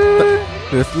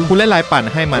หรือคุณเล่นลายปั่น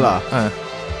ให้มัน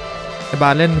ไอ้บา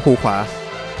สเล่นหูขวา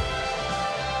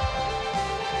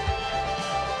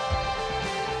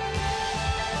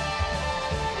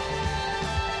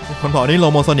คนบอกนี่โล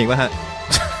โมโซนิกป่ะฮะ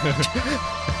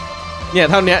เนี่ย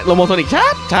เท่านี้โลโมโซนิกชา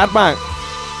ร์จมาก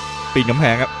ปีนกำแพ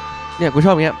งครับเนี่ยกูช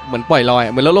อบอย่างเงี้ยเหมือนปล่อยลอย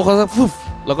เหมือนแล้วโลกเขาฟุ๊บ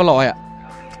แล้วก็ลอย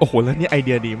โอ้โหแล้วนี่ไอเ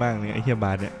ดียดีมากเลยไอเฮียบ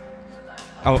าสเนี่ย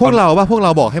พวกเร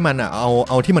าบอกให้มัน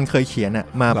เอาที่มันเคยเขียน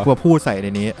มาพูดใส่ใน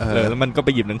นี้แล้วมันก็ไป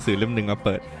หยิบหนังสือเล่มนึงมาเ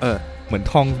ปิดเหมือน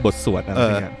ท่องบทสวดอะไรอ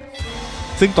ย่างเงี้ย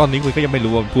ซึ่งตอนนี้กูก็ยังไม่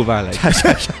รู้ว่ามันพูดว่าอะไรใ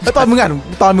ช่แล้วตอนมึง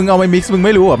เอาไปมิกซ์มึงไ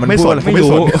ม่รู้อ่ะมันพูดอะไรไม่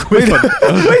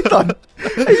สน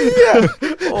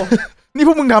นี่พ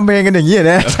วกมึงทำเพลงกันอย่างนี้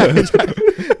นะ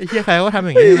ไอ้เหี้ยใครก็ทำอ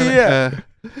ย่างนี้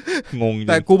งง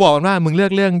แต่กูบอกว่ามึงเลือ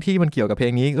กเรื่องที่มันเกี่ยวกับเพล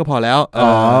งนี้ก็พอแล้ว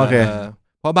โอเค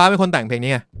เพราะบ้าเป็นคนแต่งเพลง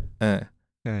นี้ไง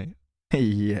ใช่ไอ้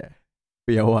เหี้ยเป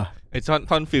รี้ยวอ่ะไอ้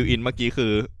ท่อนฟิลอินเมื่อกี้คื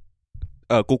อ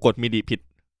กูกดมิดิผิด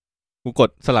กูกด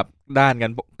สลับด้านกั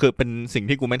นคือเป็นสิ่ง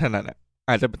ที่กูไม่ถนัดอ่ะ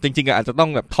อาจจะจริงๆอาจจะต้อง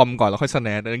แบบทอมก่อนแล้วค่อยสแน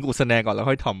ร์แต่กูสแนร์ก่อนแล้ว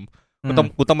ค่อยทอม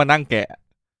กูต้องมานั่งแกะ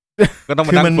ก็ต้องม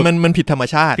านั่งฝึกมันผิดธรรม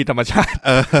ชาติ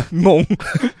งง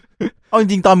เอาจ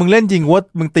ริงๆตอนมึงเล่นจริงว่า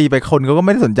มึงตีไปคนก็ไ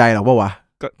ม่ได้สนใจหรอกป่าววะ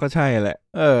ก็ใช่แหละ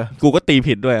กูก็ตี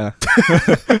ผิดด้วย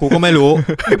กูก็ไม่รู้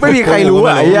ไม่มีใครรู้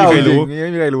อ่ะไม่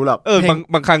มีใครรู้หรอก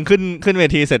บางครั้งขึ้นเว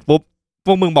ทีเสร็จปุ๊บพ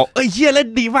วกมึงบอกเอ้ยเหี้ยเล่น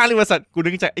ดีมากเลยว่ะสัตว์กูนึ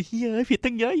กใจไอ้เหี้ยผิด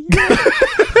ตั้งเยอะ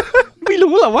ไม่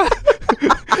รู้หรอวะ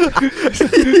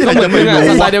ก็เหมือนมึงอะ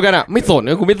สไตล์เดียวกันอะไม่สน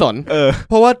กูไม่สน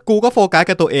เพราะว่ากูก็โฟกัส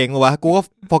กับตัวเองวะกูก็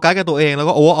โฟกัสกับตัวเองแล้ว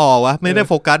ก็โอเวอร์ออลวะไม่ได้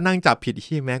โฟกัสนั่งจับผิด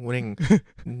ที่แม็กกูเอง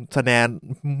แสดง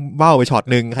เบ้าไปช็อต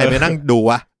นึงใครไปนั่งดู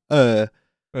วะ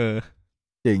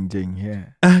จริงๆเฮ้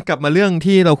ยกลับมาเรื่อง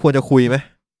ที่เราควรจะคุยไหม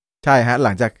ใช่ฮะห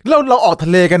ลังจากเราออกทะ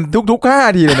เลกันทุก5 น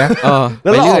าทีเลยนะแล้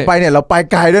วเราออกไปเนี่ยเราไป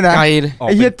ไกลด้วยนะไ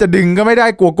อ้เหี้ยจะดึงก็ไม่ได้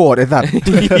กลัวโกรธไอ้สัตว์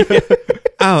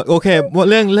โอเค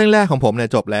เรื่องแรกของผมเนี่ย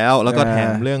จบแล้วก็แถม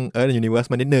เรื่อง Earth Universe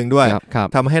มานิดนึงด้วย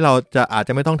ทำให้เราอาจจ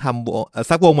ะไม่ต้องทำ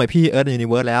ซักวงใหม่พี่ Earth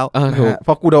Universe แล้วเพ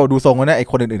ราะกูดูทรงแล้วเนี่ยไอ้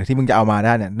คนอื่นๆที่มึงจะเอามาไ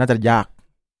ด้เนี่ยน่าจะยาก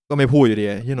ก็ไม่พูดอยู่ดี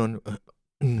ที่นนท์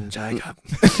ใช่ครับ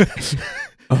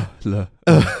เหรอ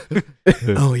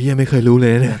เฮียไม่เคยรู้เล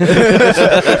ยเนี่ย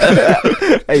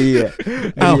ไอ้เหี้ย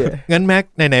งั้นแม็ก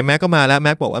ไหนแม็กก็มาแล้วแ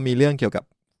ม็กบอกว่ามีเรื่องเกี่ยวกับ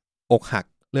อกหัก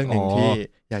เรื่องหนึ่งที่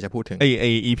อยากจะพูดถึงไอ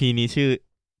EP นี้ชื่อ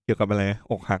เกี่ยวกับอะไร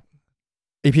อกหัก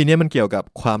EP นี้มันเกี่ยวกับ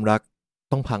ความรัก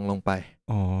ต้องพังลงไป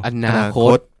อนาค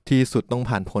ตที่สุดต้อง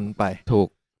ผ่านพ้นไปถูก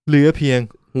เหลือเพียง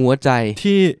หัวใจ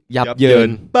ที่ยับเยิน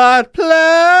บาดแผล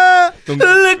เห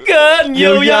ลือเกินเยี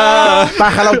ยวยาไป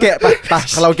คาราโอเกะไป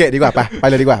คาราโอเกะดีกว่าไป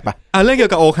เลยดีกว่าไปเรื่องเกี่ย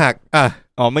วกับอกหัก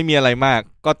ไม่มีอะไรมาก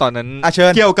ก็ตอนนั้นเชิ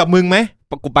ญเกี่ยวกับมึงไหม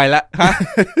กูไปละฮะ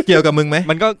เกี่ยวกับมึงไหม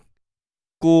มันก็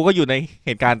กูก็อยู่ในเห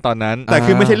ตุการณ์ตอนนั้นแต่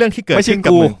คือไม่ใช่เรื่องที่เกิดขึ้นกั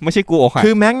บมึงไม่ใช่กูอกหักคื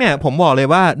อแม็กเนี่ยผมบอกเลย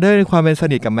ว่าด้วยความเป็นส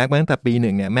นิทกับแม็กมาตั้งแต่ปี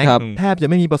1เนี่ยแม็กแทบจะ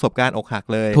ไม่มีประสบการณ์อกหัก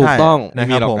เลยถูกต้องนะ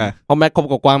ครับผมเพราะแม็กคบ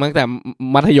กับกวางมาตั้งแต่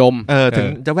มัธยมถึง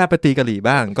จะแวะไปตีกะหรี่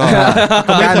บ้างก็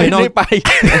ไม่เคยนอกไป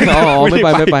ไม่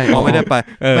ได้ไป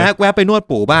แม็กแวะไปนวด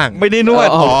ปู่บ้างไม่ได้นวด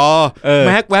แ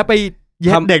ม็กแวะไปเ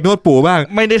ย็บเด็กนวดปู่บ้าง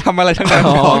ไม่ได้ทำอะไรทั้งนั้น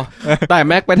แต่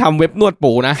แม็กไปทำเว็บนวด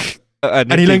ปู่นะ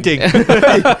อันนี้เรื่องจริง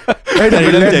อัน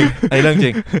นี้เรื่องจริงไ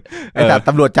อ้ต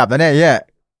ำรวจจับแล้วเนี่ย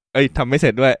เอ้ยทำไม่เส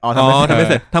ร็จด้วย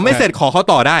ทำไม่เสร็จขอเขา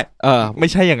ต่อได้ไม่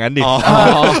ใช่อย่างนั้นดิ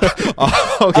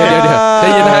โอเคเดี๋ยวได้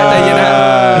ยินนะ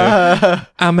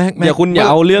แม็กอย่าคุณอย่า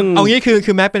เอาเรื่องเอางี้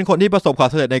คือแม็กเป็นคนที่ประสบความ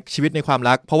สำเร็จในชีวิตในความ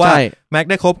รักเพราะว่าแม็ก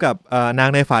ได้คบกับนาง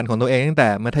ในฝันของตัวเองตั้งแต่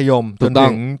มัธยมจนถึ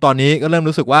งตอนนี้ก็เริ่ม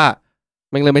รู้สึกว่า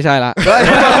แม่งเลยไม่ใช่ละ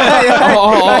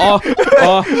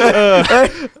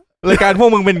รายการพวก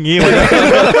มึงเป็นงี้เลย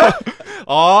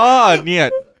เนี่ย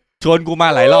ชวนกูมา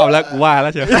หลายรอบแล้วกูว่าแล้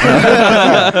วเชียว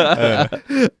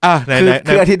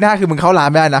คืออาทิตย์หน้าคือมึงเข้าร้าน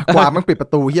ไม่ได้นะกว่ามันปิดปร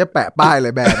ะตูเฮียแปะป้ายเล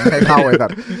ยแบนไม่ให้เข้าไอ้แบ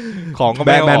บของก็แ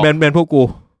บนพวกกู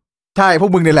ใช่พว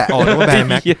กมึงนี่แหละแบน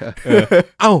แม็ก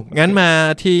งั้นมา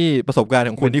ที่ประสบการณ์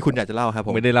ของคุณที่คุณอยากจะเล่าครับผ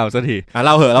มไม่ได้เล่าสักทีเ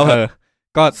ล่าเหอะ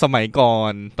ก็สมัยก่อ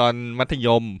นตอนมัธย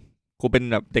มกูเป็น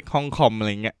แบบเด็กห้องคอมอะไร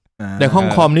เงี้ยเด็กห้อง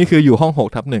คอมนี่คืออยู่ห้อง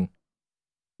6/1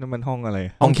นั่นมันห้องอะไร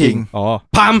ห้องคิง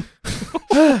พัม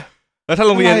แล้วถ้าโ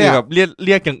รงเรียนแบบเ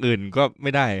รียกอย่างอื่นก็ไ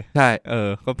ม่ได้ใช่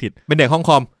ก็ผิดเป็นเด็กห้องค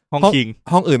อมห้องคิง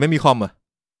ห้องอื่นไม่มีคอมเหรอ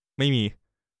ไม่มี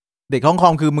เด็กห้องคอ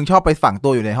มคือมึงชอบไปฝังตั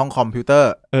วอยู่ในห้องคอมพิวเตอ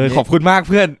ร์ขอบคุณมาก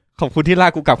เพื่อนขอบคุณที่ลา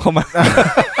กกูกลับเข้ามา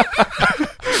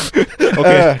โอ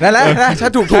เคนั่นแหละนะฉั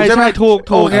นถูกใช่ไหมถูก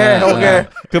โอเค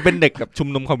คือเป็นเด็กกับชุม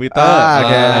นุมคอมพิวเตอร์อ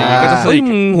ะไรอย่างเงี้ยก็จะสนิท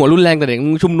หัวรุนแรงแต่เด็ก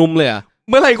มึงชุมนุมเลยอ่ะ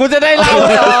เมื่อไหร่กูจะได้เล่า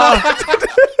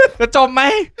จะจบไหม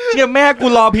เนี่ยแม่กู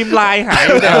รอพิมพ์ไลน์หาย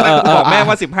เดี๋ยวบอกแม่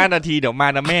ว่า15 นาทีเดี๋ยวมา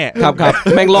นะแม่ครับ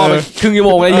แม่งรอไปครึ่งชั่วโ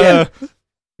มงเลยเย็น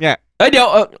เนี่ยเดี๋ยว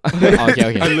โอเค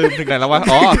ลืมถึงไหนแล้ววะ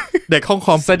เด็กห้องค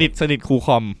อมสนิทครูค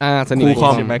อมสนิทครูคอ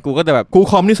มใช่ไหมกูก็จะแบบครู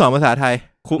คอมที่สอนภาษาไทย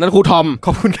นั่นครูทอมข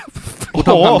อบคุณครับครูท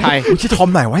อมไทยชื่อทอม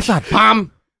ไหนไว้สัตว์พาม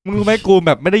มึงรู้ไหมกูแ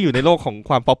บบไม่ได้อยู่ในโลกของ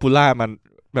ความป๊อปปูล่ามัน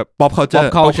แบบ pop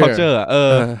culture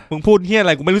มึงพูดเหี้ยอะไ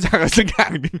รกูไม่รู้จักอะไรสักอย่า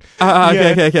งนึงโอเค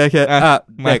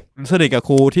เด็กสนิทกับค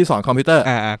รูที่สอนคอมพิวเตอร์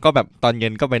ก็แบบตอนเย็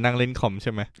นก็ไปนั่งเล่นคอมใ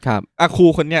ช่ไหมครับครู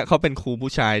คนเนี้ยเขาเป็นครู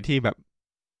ผู้ชายที่แบบ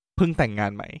เพิ่งแต่งงา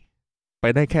นใหม่ไป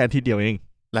ได้แค่อาทิตย์เดียวเอง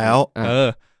แล้ว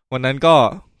วันนั้นก็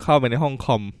เข้าไปในห้องค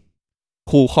อม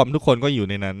ครูคอมทุกคนก็อยู่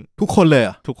ในนั้นทุกคนเลย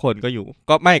อ่ะทุกคนก็อยู่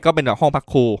ก็เป็นแบบห้องพัก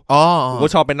ครูกูก็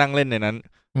ชอบไปนั่งเล่นในนั้น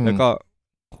แล้วก็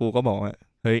ครูก็บอกว่า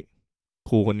เฮ้ย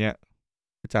ครูคนเนี้ย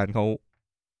อาจารย์เขา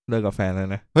เลิกกับแฟนแล้ว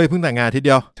นะเฮ้ยเพิ่งแต่งงานทีเ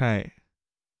ดียวใช่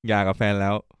หย่ากับแฟนแล้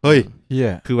วเฮ้ยเหี้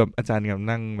ยคือแบบอาจารย์กับ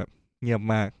นั่งแบบเงียบ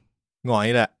มากหงอย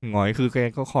แหละหงอยคือแก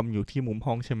ก็คอมอยู่ที่มุม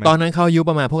ห้องใช่ไหมตอนนั้นเขาอายุ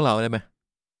ประมาณพวกเราได้ไหม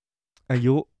อา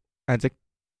ยุอาจจะ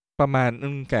ประมาณ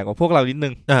แก่กว่าพวกเรานิดนึ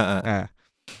ง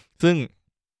ซึ่ง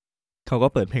เขาก็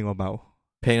เปิดเพลงเบา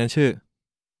ๆเพลงนั้นชื่อ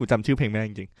กูจำชื่อเพลงไม่ได้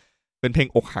จริง เป็นเพลง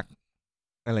อกหัก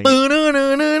อะไรตื้อนื้อนื้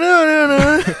อนื้อนื้อนื้อ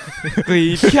ก รี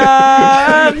ดข้า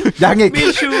งยังอีก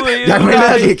ยังไม่เลิ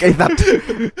กอีกไอ้สัตว์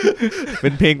เป็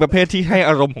นเพลงประเภทที่ให้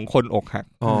อารมณ์ของคนอกหัก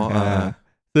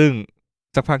ซึ่ง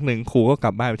สักพักหนึ่งครูก็ก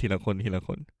ลับบ้านไปทีละคน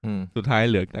สุดท้าย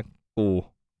เหลือแต่กู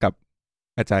กับ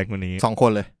อาจารย์คนนี้2 ค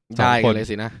นเลยได้กันเลย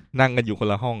สินะนั่งกันอยู่คน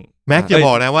ละห้องแม็กจะบ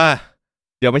อกนะว่า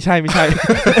เดี๋ยวไม่ใช่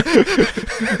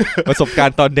ประสบการ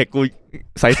ณ์ตอนเด็กกู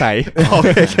ใส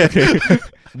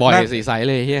ๆบ่อยใสๆ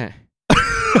เลยเฮีย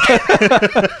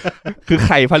คือไ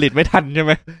ข่ผลิตไม่ทันใช่ไห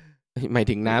มหมาย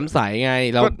ถึงน้ำใสไง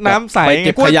เราน้ำใสเ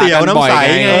ก็บขยะกันบ่อย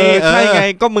ไงใช่ไง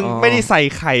ก็มึงไม่ได้ใส่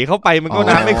ไข่เข้าไปมันก็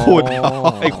น้ำไม่ขุ่น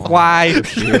ไอ้ควาย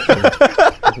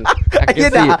ไอ้เหี้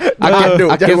ยดุ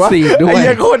จังวะด้วยไอ้เหี้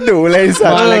ยโคตรดุเลยสั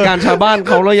สรายการชาวบ้านเ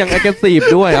ขาแล้วยัง aggressive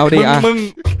ด้วยเอาดิอ่ะ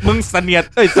มึงเสนียด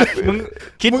มึง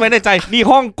คิดไว้ในใจนี่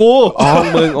ห้องกูห้อง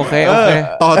มึงโอเค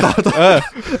ต่อ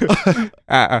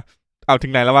เอาถึ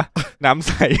งไหนแล้ววะน้ำใ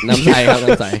สครับน้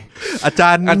ำใสอาจา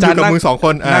รย์กับมึง2 ค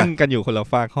นนั่งกันอยู่คนละ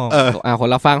ฝากห้องคน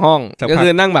ละฝากห้องก็คื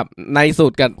อนั่งแบบในสุ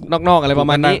ดกับนอกๆอะไรประ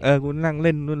มาณนี้กูนั่งเ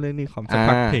ล่นนู่นเล่นนี่ของสัก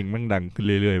พักเพลงมันดังขึ้น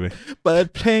เรื่อยๆไปเปิด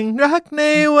เพลงรักใน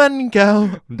วันเก่า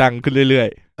ดังขึ้นเรื่อย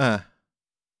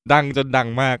ๆดังจนดัง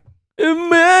มากเ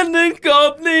หมือนนึกก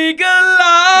บนี่ก็ล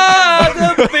าจะ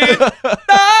ปิด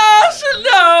ตาฉันเ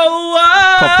อาไว้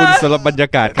ขอบคุณสำหรับบรรยา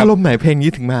กาศอารมณ์ไหนเพลงนี้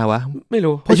ถึงมาวะไม่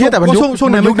รู้เพราะแต่มันช่ว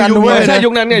งนั้นยุคนั้นด้วยใช่ยุ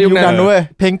คนั้นเนี่ยยุคนั้นด้วย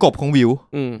เพลงกบของวิว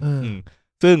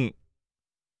ซึ่ง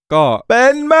ก็เป็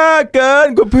นมากเกิน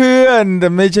กว่าเพื่อนแต่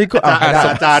ไม่ใช่ก็อ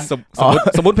าจารย์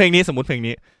สมมติเพลงนี้สัก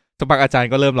พักอาจารย์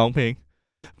ก็เริ่มร้องเพลง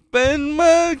เป็นม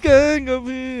ากเกินกว่าเ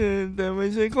พื่อนแต่ไม่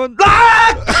ใช่คนรั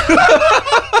ก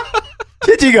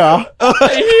จริงเหรอ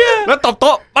แล้วตบโ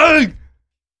ต๊ะปึ้ง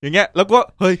อย่างเงี้ยแล้วก็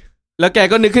เฮ้ยแล้วแก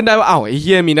ก็นึกขึ้นได้ว่าไอ้เ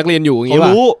หี้ยมีนักเรียนอยู่อย่างงี้ป่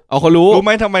ะเขารู้ไห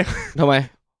มทำไม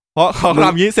เพราะเขาท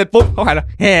ำอย่างนี้เสร็จปุ๊บเขาหันมา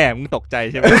แห่มึงตกใจ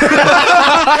ใช่ไหม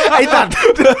ไอ้ตัด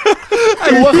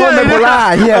กูว่าคนไบโพล่า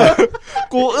เหี้ย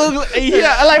กูอึ้งไอ้เหี้ย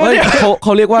อะไรวะเนี่ยเข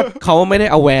าเรียกว่าเขาไม่ได้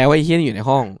awareว่าไอ้เหี้ยอยู่ใน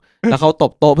ห้องแล้วเขาต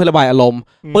บโต๊ะเพื่อระบายอารมณ์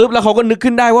ปุ๊บแล้วเขาก็นึก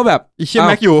ขึ้นได้ว่าแบบไอ้เหี้ยแ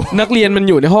ม็กอยู่นักเรียนมัน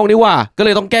อยู่ในห้องนี่ว่าก็เล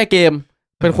ยต้องแก้เกม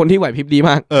เป็นคนที่ไหวพริบดีม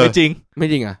ากไม่จ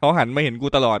ริงอ่ะเขาหันมาเห็นกู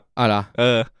ตลอดเหรอ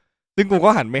ซึ่งกูก็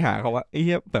หันไปหาเขาว่าไอ้เ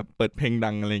หี้ยแบบเปิดเพลงดั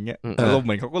งอะไรเงี้ยอารมณ์เห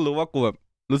มือนเขาก็รู้ว่ากูแบบ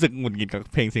รู้สึกหงุดหงิดกับ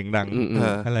เพลงเสียงดัง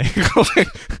อะไรเขา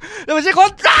แล้วไม่ใช่ค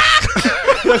นรัก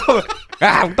แล้วก็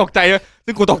ผมตกใจ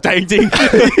ซึ่งกูตกใจจริง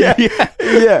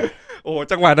ๆโอ้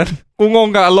จังหวะนั้นกูงง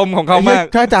กับอารมณ์ของเขามาก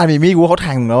ถ้าอาจารย์มีกูเขาแท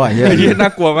งแล้วอ่ะเหี้ยน่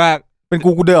ากลัวมากเป็น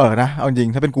กูเดินออกนะเอาจริง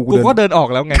ถ้าเป็นกูก็เดินออก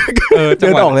แล้วไงเ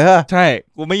ดินออกเลยฮะใช่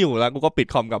กูไม่อยู่แล้วกูก็ปิด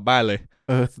คอมกลับบ้านเลย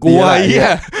กลัวไอ้เหี้ย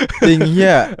จริงเหี้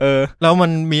ยแล้วมั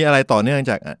นมีอะไรต่อเนื่อง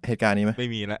จากเหตุการณ์นี้ไหมไม่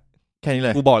มีละแค่นี้เล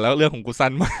ยกูบอกแล้วเรื่องของกูสั้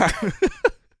นมาก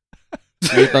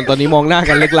ตอนนี้มองหน้า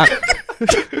กันเล็กลัก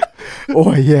โอ้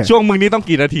ยเหี้ยช่วงมึงนี้ต้อง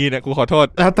กี่นาทีเนี่ยกูขอโทษ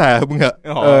แล้วแต่มึงเหรอ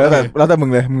แล้วแต่มึง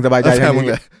เลยมึงสบายใจแค่มึง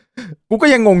เลยกูก็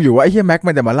ยังงงอยู่ว่าไอ้เหี้ยแม็ก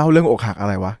มันจะมาเล่าเรื่องอกหักอะ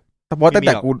ไรวะเพราะตั้งแ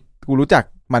ต่กูรู้จัก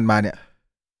มันมาเนี่ย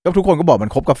ก็ทุกคนก็บอกมั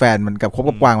นคบกับแฟนมันกับคบ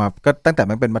กับกวางมาก็ตั้งแต่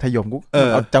มันเป็นมัธยมกู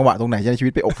เอาจังหวะตรงไหนในชีวิ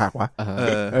ตไปอกหักวะ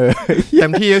เต็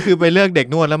มที่ก็คือไปเลือกเด็ก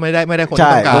นวดแล้วไม่ได้คน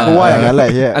ต้องการกูว่าอย่างนั้นแหละ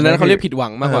เฮียอันนั้นเขาเรียกผิดหวั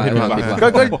งมากกว่าผิดหวัง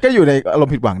ก็อยู่ในอารม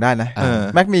ณ์ผิดหวังได้นะ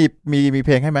แม็กมีเ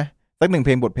พลงให้ไหมสัก1เพ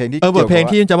ลงบทเพลงที่บทเพลง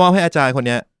ที่จะมอบให้อาจารย์คนเ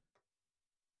นี้ย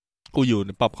กูอยู่ใน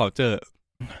pop culture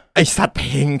ไอสัตว์เพ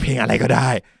ลงอะไรก็ได้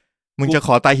มึงจะข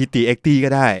อตาฮิติเอ็กตี้ก็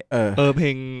ได้เพล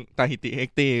งตาฮิติเอ็ก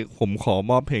ตี้ผมขอ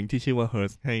มอบเพลงที่ชื่อว่า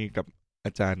Hurt ให้กับอ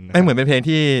าจารย์ไม่เหมือนเป็นเพลง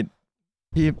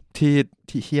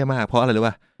ที่เฮี้ยมากเพราะอะไรรู้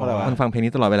ป่ะมันฟังเพลง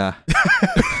นี้ตลอดเวลา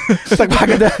สักพัก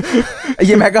ก็ได้ไอ้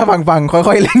ยี่แม็กก็ฟังค่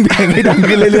อยๆเล่นเพลงให้ดัง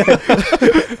ขึ้นเรื่อย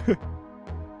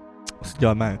ๆสุดย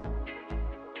อดมาก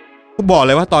กูบอกเ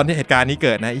ลยว่าตอนที่เหตุการณ์นี้เ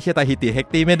กิดนะไอ้เชี่ยตาฮิติเฮก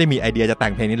ตี้ไม่ได้มีไอเดียจะแต่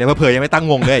งเพลงนี้เลยว่าเพยยังไม่ตั้ง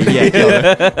วงเลยไอ้เหี้ย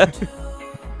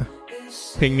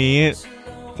เพลงนี้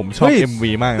ผมชอบ MV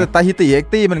มากแต่ตาฮิติเฮก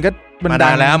ตี้มันนา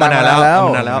นแล้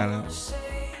ว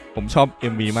ผมชอบ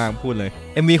MV มากพูดเลย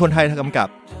MV คนไทยกำกับ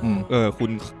คุ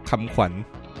ณคำขวัญ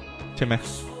ใช่ไหม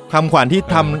คำขวัญที่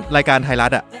ทำรายการไทยรั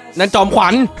ฐอ่ะนั่นจอมขวั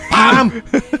ญพาม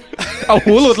เอา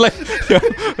หูหลุดเลย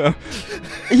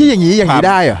ไอ้ที่อย่างนี้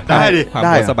ได้เหรอได้ดิไ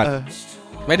ด้สะบัด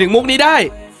ไม่ถึงมุกนี้ได้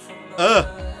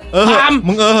พาม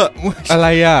มึงอะไร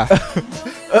อ่ะ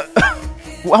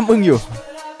กูอ้ำอึ้งอยู่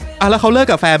แล้วเขาเลิก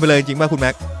กับแฟนไปเลยจริงป่ะคุณแ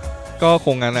ม็กก็ค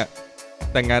งงั้นแหละ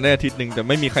แต่งงานได้อาทิตย์นึงแต่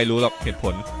ไม่มีใครรู้หรอกเหตุผ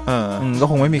ลก็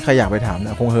คงไม่มีใครอยากไปถามน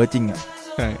ะคงเฮิร์ตจริงอ่ะ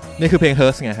ใช่นี่คือเพลง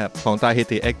Hurt ไงครับของตาฮิ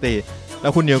ติเอ็กตี้แล้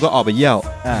วคุณนิวก็ออกไปเยี่ยว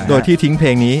โดยที่ทิ้งเพล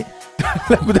งนี้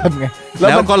แล้วกูทำไงแล้ว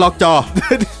ก็ล็อกจอ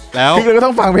แล้วเราก็ต้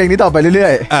องฟังเพลงนี้ต่อไปเรื่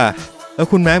อยๆแล้ว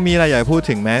คุณแม็กมีอะไรอยากพูด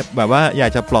ถึงแม็กแบบว่าอยา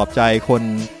กจะปลอบใจคน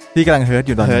ที่กำลังเฮิร์ตอ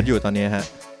ยู่ตอนนี้ฮะ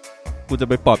กูจะ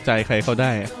ไปปลอบใจใครเขาไ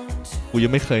ด้ กูยั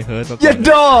งไม่เคยเฮิร์ตมาก่อน เย็ด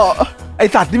ดอไอ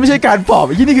สัตว์นี่ไม่ใช่การปอบไ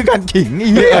อ้ที่นี่คือการขิงไอ้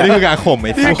เหี้ย นี่คือการข่มไ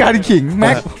อ้ นี่ สั คื ส อการขิงแ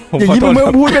ม็ก ผม อย่าง ขอ นี้ โท มึ ษ งไม่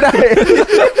พูดก็ได้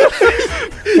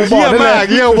เชี่ยมาก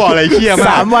เชี่ยบอกอะไรเชี่ยม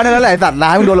าก 3 วันนั่นแหละสัตว์ร้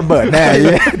ายมึงโดนระเบิดแน่ไอ้เ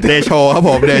หี้ย เดโชครับผ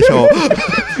มเดโช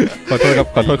ขอโทษครับ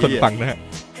ขอโทษคนฟังนะฮะ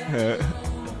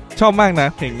ชอบมากนะ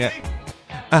เพลงเนี้ย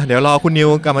อ่ะเดี๋ยวรอคุณนิว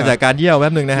กลับมาจากการเยี่ยวแ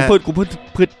ป๊บนึงนะฮะกู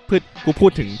พู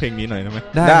ดถึงเพลงนี้หน่อยได้ไหม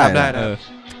ได้ครับได้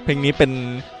เพลงนี้เป็น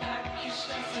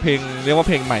เพลงเรียกว่าเ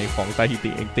พลงใหม่ของตาฮิ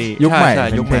ติเอ็กตี ยุคใหม่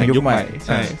ยุค เพลงยุคใหม่ ใ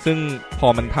ช่ซึ่งพอ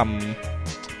มันท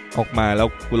ำออกมาแล้ว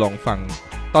กูลองฟัง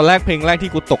ตอนแรกเพลงแรก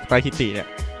ที่กูตกตาฮิติเนี่ย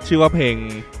ชื่อว่าเพลง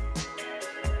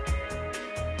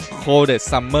Coldest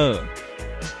Summer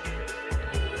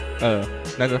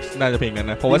น่าจะเพลงนั้น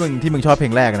นะเพราะว่าที่มึงชอบเพล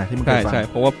งแรกนะที่มึงเคยฟัง ใช่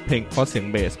เพราะว่าเพลงเพราะเสียง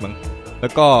เบสมั้งแล้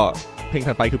วก็เพลง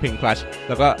ถัดไปคือเพลง Clutch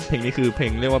แล้วก็เพลงนี้คือเพล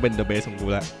งเรียกว่าเป็น The Bass ของกู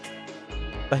แล้ว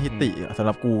ตาฮิติสำห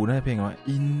รับกูน่าจะเพลงว่า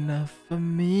Enough for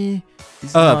me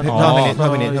เพลงชอบเ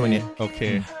พลงนี้โอเค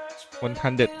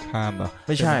100 time เหรอไ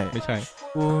ม่ใช่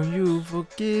Won't you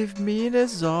forgive me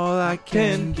that's all I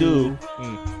can do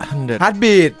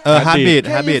Heartbeat Heartbeat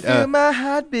my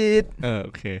heartbeat โอ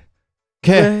เค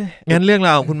งั้นเรื่องร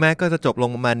าวของคุณแม็กก็จะจบลง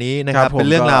ประมาณนี้นะครับเป็น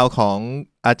เรื่องราวของ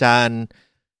อาจารย์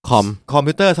คอม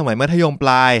พิวเตอร์สมัยมัธยมป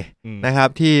ลายนะครับ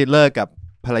ที่เลิกกับ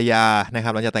ภรรยานะครั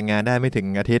บหลังจากแต่งงานได้ไม่ถึง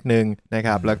อาทิตย์นึงนะค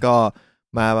รับแล้วก็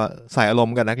มาใส่อารม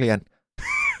ณ์กับนักเรียน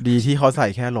ดีที่เขาใส่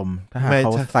แค่ลมถ้าหากเข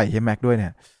าใส่ให้แม็กด้วยเนี่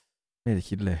ยไม่ได้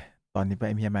คิดเลยตอนนี้ไป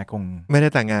เมียแม็กคงไม่ได้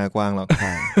แต่งงานกับกวางหรอก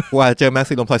กว่าเจอแม็ก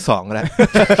สีลมซอย2ก็ได้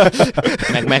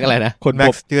แม็กอะไรนะคนแม็ก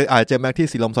คืออาจจะเจอแม็กที่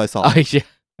สีลมซอย2ไอ้เชี่ย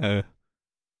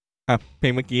เพล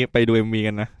งเมื่อกี้ไปดู MV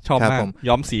กันนะชอบมาก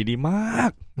ย้อมสีดีมา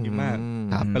ก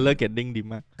คัลเลอร์เกตติ้งดี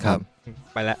มากครับ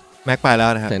ไปแล้วแม็กไปแล้ว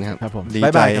นะครับครับผมดี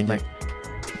ใจ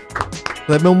เ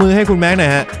ปิดมือให้คุณแม็กหน่อ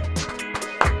ยฮะ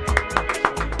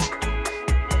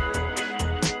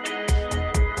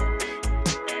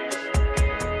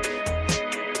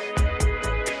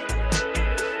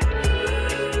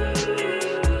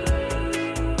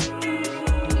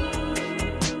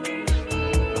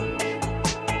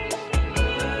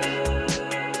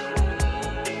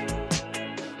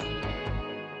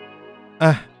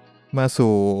มา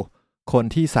สู่คน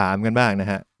ที่3กันบ้างนะ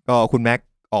ฮะก็คุณแม็ก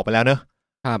ออกไปแล้วเนอะ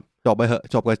ครับจบไปเหอะ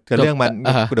จบกับเรื่องมัน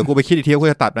เดี๋ยวกูไปคิดอีกทีว่ากู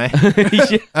จะตัดไหม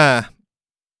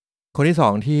คนที่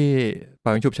2ที่ปล่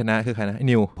อยชุบชนะคือใครนะ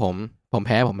นิวผมแ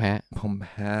พ้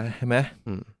ใช่ไหม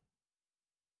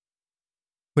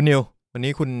คุณนิววัน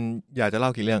นี้คุณอยากจะเล่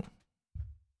ากี่เรื่อง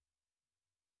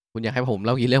คุณอยากให้ผมเ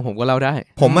ล่ากี่เรื่องผมก็เล่าได้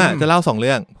ผมจะเล่า2เ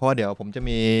รื่องเพราะว่าเดี๋ยวผมจะ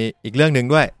มีอีกเรื่องนึง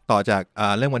ด้วยต่อจาก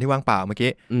เรื่องวันที่ว่างเปล่าเมื่อ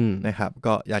กี้นะครับ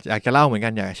ก็อยากจะเล่าเหมือนกั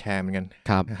นอยากแชร์เหมือนกัน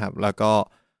นะครับแล้วก็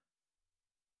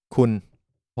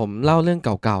ผมเล่าเรื่องเ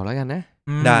ก่าๆแล้วกันนะ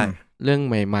ได้เรื่อง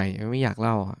ใหม่ๆไม่อยากเ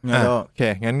ล่าโอเค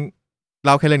งั้นเ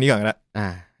ล่าแค่เรื่องนี้ก่อนก็ได้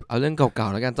เอาเรื่องเก่า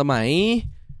ๆแล้วกันสมัย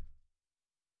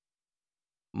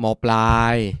ม.ปลา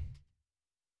ย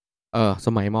ส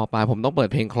มัยม.ปลายผมต้องเปิด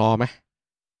เพลงคลอไหม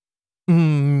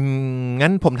งั้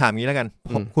นผมถามงี้แล้วกัน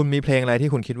คุณมีเพลงอะไรที่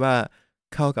คุณคิดว่า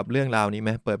เข้ากับเรื่องราวนี้ไหม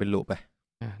เปิดเป็นลูปไป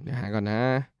เดี๋ยวหาก่อนนะ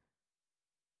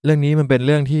เรื่องนี้มันเป็นเ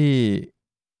รื่องที่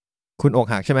คุณอก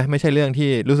หักใช่ไหมไม่ใช่เรื่องที่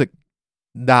รู้สึก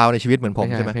ดาวในชีวิตเหมือนผม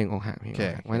ใช่ไหมเพลงอกหัก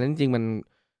วันนั้นจริงมัน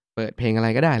เปิดเพลงอะไร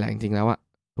ก็ได้แหละจริงๆแล้วอะ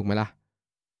ถูกไหมล่ะ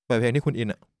เปิดเพลงที่คุณอิน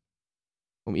อะ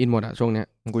ผมอินหมดอะช่วงเนี้ย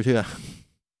กูเชื่อ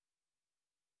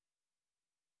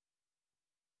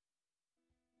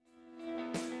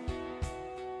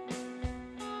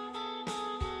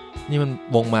นี่มัน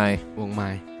วงไม้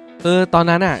ตอน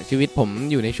นั้นอ่ะชีวิตผม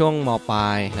อยู่ในช่วงม.ปลา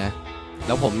ยนะแ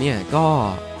ล้วผมเนี่ยก็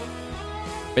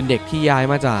เป็นเด็กที่ย้าย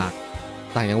มาจาก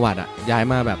ต่างจังหวัดอ่ะย้าย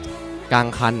มาแบบกลาง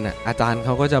คันอ่ะอาจารย์เข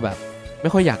าก็จะแบบไม่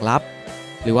ค่อยอยากรับ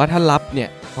หรือว่าถ้ารับเนี่ย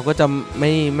เขาก็จะ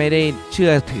ไม่ได้เชื่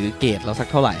อถือเกรดเราสัก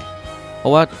เท่าไหร่เพรา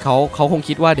ะว่าเขาคง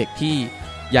คิดว่าเด็กที่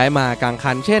ย้ายมากลาง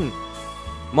คันเช่น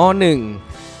ม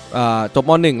.1 จบ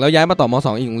ม.1 แล้วย้ายมาต่อม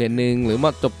.2 อีกโรงเรียนนึงหรือม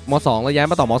าจบม.2 แล้วย้าย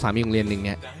มาต่อม.3 อีกโรงเรียนนึงเ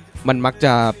นี่ยมันมักจ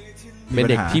ะเป็น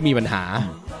เด็กที่มีปัญหา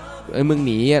มึงห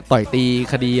นีต่อยตี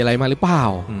คดีอะไรมาหรือเปล่า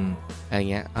อะไร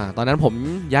เงี้ยตอนนั้นผม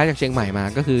ย้ายจากเชียงใหม่มา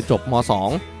ก็คือจบม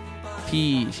.2 ที่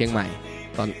เชียงใหม่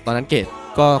ตอนนั้นเกรด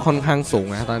ก็ค่อนข้างสูง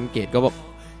นะตอนนั้นเกรดก็แบบ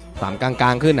3กล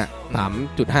างๆขึ้นอ่ะ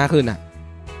 3.5 ขึ้นอ่ะ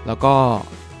แล้วก็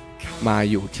มา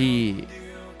อยู่ที่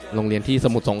โรงเรียนที่ส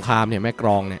มุทรสงครามเนี่ยแม่กล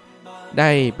องเนี่ยได้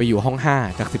ไปอยู่ห้อง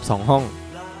5จาก12ห้อง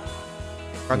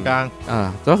กลาง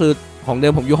ๆก็คือของเดิ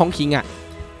มผมอยู่ห้องคิงอ่ะ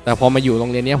แต่พอมาอยู่โร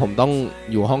งเรียนนี้ผมต้อง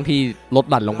อยู่ห้องที่ลด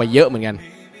หลั่นลงไปเยอะเหมือนกัน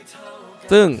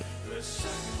ซึ่ง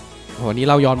โหนี้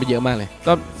เราย้อนไปเยอะมากเลย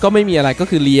ก็ไม่มีอะไรก็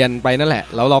คือเรียนไปนั่นแหละ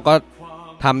แล้วเราก็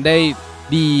ทำได้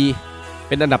ดีเ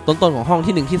ป็นอันดับต้นๆของห้อง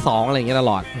ที่1ที่2อะไรอย่างเงี้ยต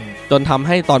ลอดจนทำใ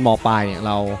ห้ตอนม.ปลายเนี่ยเ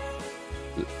ร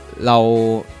า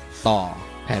ต่อ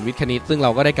แผนวิทย์คณิตซึ่งเรา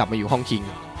ก็ได้กลับมาอยู่ห้องคิง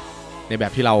ในแบ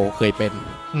บที่เราเคยเป็น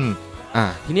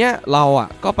ทีเนี้ยเราอ่ะ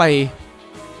ก็ไป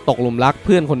ตกหลุมรักเ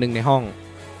พื่อนคนหนึ่งในห้อง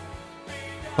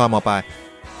ตอนม.ปลาย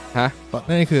ฮะ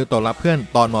นี่คือตกรับเพื่อน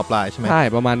ตอนม.ปลายใช่ไหมใช่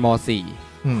ประมาณม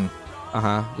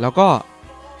.4แล้วก็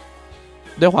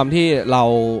ด้วยความที่เรา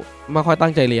ไม่ค่อยตั้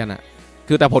งใจเรียนอ่ะ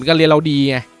คือแต่ผลการเรียนเราดี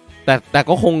ไงแต่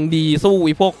ก็คงดีสู้ไ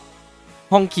อ้พวก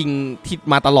ห้องคิงที่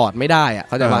มาตลอดไม่ได้อ่ะเ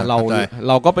ข้าใจป่ะเร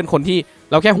าก็เป็นคนที่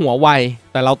เราแค่หัวไว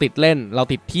แต่เราติดเล่นเรา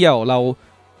ติดเที่ยวเรา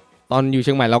ตอนอยู่เ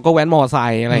ชียงใหม่เราก็แว้นมอไซ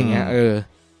ค์อะไรอย่างเงี้ย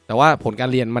แต่ว่าผลการ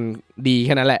เรียนมันดีแ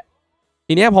ค่นั้นแหละ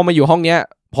ทีเนี้ยพอมาอยู่ห้องเนี้ย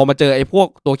พอมาเจอไอ้พวก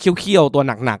ตัวเขี้ยวๆตัว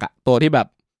หนักๆอ่ะตัวที่แบบ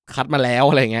คัดมาแล้ว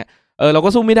อะไรเงี้ยเราก็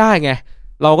สู้ไม่ได้ไง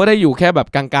เราก็ได้อยู่แค่แบบ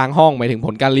กลางๆห้องหมายถึงผ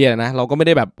ลการเรียนนะเราก็ไม่ไ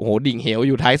ด้แบบโหดิ่งเหวอ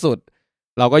ยู่ท้ายสุด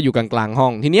เราก็อยู่กลางๆห้อ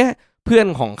งทีเนี้ยเพื่อน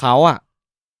ของเขาอ่ะ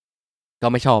ก็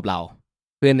ไม่ชอบเรา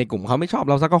เพื่อนในกลุ่มเขาไม่ชอบ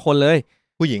เราสักคนเลย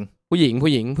ผู้หญิงเ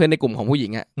พื่อนในกลุ่มของผู้หญิ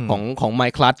งอ่ะของ My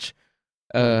Clutch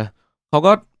เขา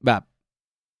ก็แบบ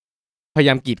พยาย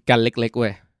ามกีดกันเล็กๆเว้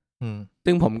ย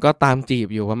ซึ่งผมก็ตามจีบ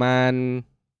อยู่ประมาณ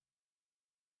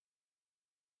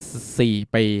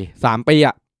4 ปี 3 ปี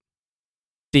อ่ะ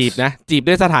จีบ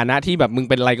ด้วยสถานะที่แบบมึง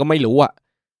เป็นอะไรก็ไม่รู้อ่ะ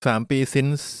3 ปี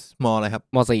since ม.อะไรครับ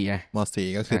ม.4 ไงม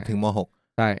.4 ก็คือถึงม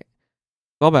.6 ใช่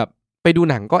ก็แบบไปดู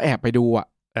หนังก็แอบไปดูอ่ะ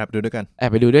แอบไปดูด้วย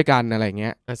กันอะไรเงี้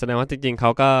ยแสดงว่าจริงๆเขา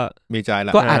ก็มีใจแ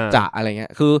ล้วก็อาจจะอะไรเงี้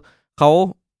ยคือเขา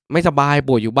ไม่สบาย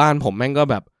ป่วยอยู่บ้านผมแม่งก็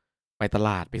แบบไปตล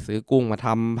าดไปซื้อกุ้งมาท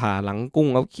ำผ่าหลังกุ้ง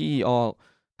เอาขี้ออก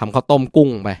ทำข้าวต้มกุ้ง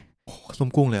ไปข้าวต้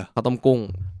มกุ้งเลยข้าวต้มกุ้ง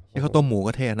ข้าวต้มหมู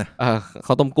ก็เท่นะ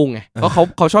ข้าวต้มกุ้งไงก็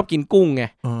เขาชอบกินกุ้งไง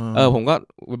ผมก็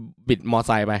บิดมอไ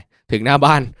ซค์ไปถึงหน้า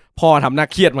บ้านพ่อทำหน้า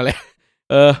เครียดมาเลย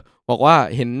บอกว่า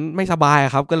เห็นไม่สบาย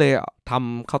ครับก็เลยท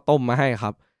ำข้าวต้มมาให้ค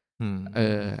รับ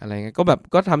อะไรเงี้ยก็แบบ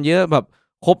ก็ทำเยอะแบบ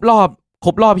ครบร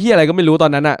อบที่อะไรก็ไม่รู้ตอ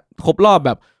นนั้นอะครบร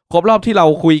อบที่เรา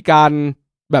คุยกัน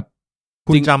แบบ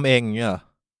คุณจำเองอย่างเงี้ย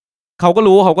เขาก็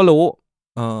รู้เขาก็รู้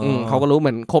เห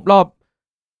มือนครบรอบ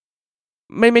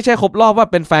ไม่ใช่ครบรอบว่า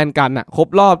เป็นแฟนกันอะครบ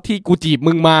รอบที่กูจีบ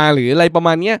มึงมาหรืออะไรประม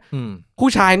าณเนี้ยผู้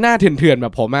ชายหน้าเถื่อนๆแบ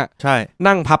บผมอะใช่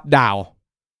นั่งพับดาว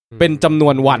เป็นจำนว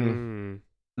นวัน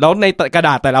แล้วในกระด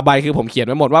าษแต่ละใบคือผมเขียน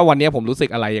ไว้หมดว่าวันนี้ผมรู้สึก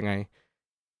อะไรยังไง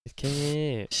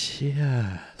เชี่ย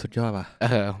สุดยอดป่ะ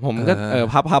ผมก็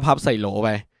พับใส่โหลไป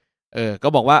ก็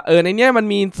บอกว่าในเนี้ยมัน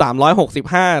มี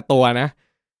365ตัวนะ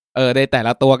ในแต่ล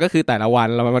ะตัวก็คือแต่ละวัน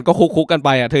แล้วมันก็คุกกันไป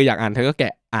อ่ะเธออยากอ่านเธอก็แก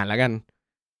ะอ่านแล้วกัน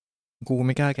กูไ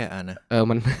ม่กล้าแกะอ่านนะ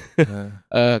มัน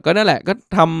ก็นั่นแหละก็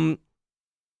ท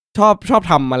ำชอบ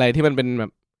ทำอะไรที่มันเป็นแบ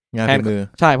บงานฝีมือ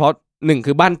ใช่เพราะ1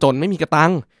คือบ้านจนไม่มีกระตั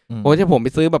งโอ้ยถ้าผมไป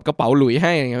ซื้อแบบกระเป๋าหลุยใ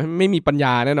ห้อย่างเงี้ยไม่มีปัญญ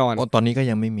าแน่นอนตอนนี้ก็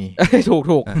ยังไม่มีถูก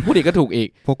พูดอีกก็ถูกอีก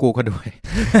พวกกูก็ด้วย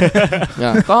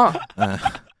ก็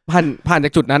ผ่านจา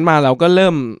กจุดนั้นมาเราก็เริ่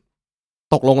ม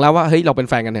ตกลงแล้วว่าเฮ้ยเราเป็น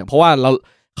แฟนกันเถอะเพราะว่า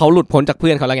เขาหลุดพ้นจากเพื่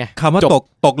อนเขาแล้วไงคำว่า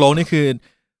ตกลงนี่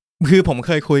คือผมเ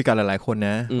คยคุยกับหลายๆคนน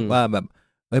ะว่าแบบ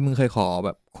มึงเคยขอแบ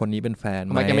บคนนี้เป็นแฟนไห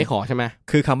มมันจะไม่ขอใช่ไหม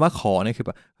คือคำว่าขอเนี่ยคือแ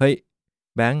บบเฮ้ย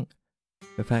แบงค์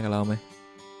เป็นแฟนกับเราไหม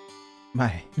ไม่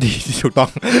ดีถูกต้อง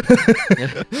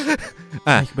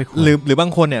หรือบา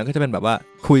งคนเนี่ยก็จะเป็นแบบว่า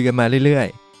คุยกันมาเรื่อย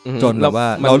ๆจนแบบว่า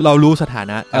เรารู้สถา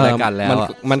นะอะไรกันแล้ว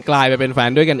มันกลายไปเป็นแฟน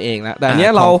ด้วยกันเองแล้วแต่อันเนี้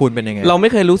ยเราไม่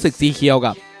เคยรู้สึกซีเคียว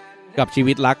กับชี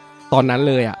วิตรักตอนนั้น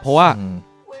เลยอ่ะเพราะว่า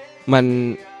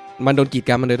มันโดนกีด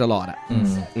กันมาโดยตลอดอ่ะ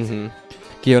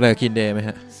เกี่ยวอะไรกับคินเดย์ไหมฮ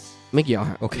ะไม่เกี่ยว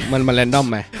ฮะมันแรนดอม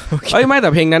ไหมไม่แต่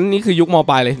เพลงนั้นนี่คือยุคม.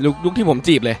ปลายเลยยุคที่ผม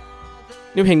จีบเลย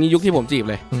นี่เพลงนี้ยุคที่ผมจีบ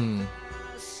เลย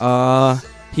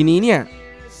ทีนี้เนี่ย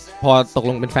พอตก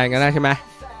ลงเป็นแฟนกันได้ใช่ไหม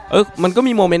มันก็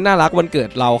มีโมเมนต์น่ารักวันเกิด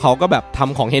เราเขาก็แบบท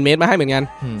ำของเฮนด์เมดมาให้เหมือนกัน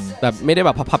แบบไม่ได้แบ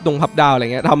บพับดาวอะไร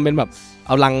เงี้ยทำเป็นแบบเ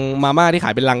อาลังมาม่าที่ข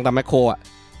ายเป็นลังตามแมคโครอ่ะ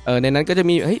ในนั้นก็จะ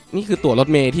มีนี่คือตั๋วรถ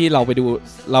เมล์ที่เราไปดู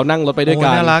เรานั่งรถไปด้วยกั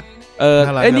นน่ารัก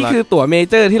นี่คือตั๋วเม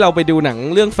เจอร์ที่เราไปดูหนัง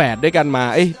เรื่องแฝดด้วยกันมา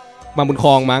มาบุญคล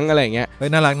องมั้งอะไรอย่างเงี้ย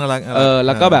น่ารักแ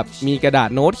ล้วก็แบบมีกระดาษ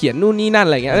โน้ตเขียนนู่นนี่นั่นอ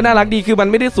ะไรเงี้ยน่ารักดีคือมัน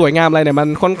ไม่ได้สวยงามอะไรเนี่ยมัน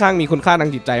ค่อนข้างมีคุณค่าทาง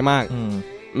จิตใจมาก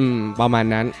ประมาณ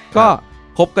นั้นก็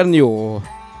คบกันอยู่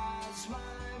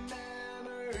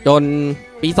จน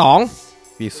ปี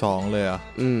2เลยอ่ะ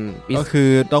ก็คือ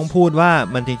ต้องพูดว่า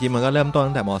มันจริงๆมันก็เริ่มต้น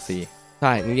ตั้งแต่ม.4 ใ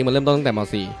ช่จริงๆมันเริ่มต้นตั้งแต่ม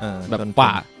.4 แบบ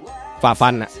ฝ่าฟั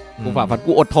นอ่ะกูฝ่าฟัน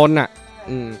กูอดทนอ่ะ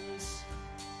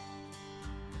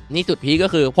นี่จุดพีคก็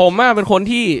คือผมเป็นคน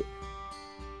ที่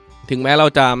ถึงแม้เรา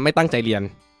จะไม่ตั้งใจเรียน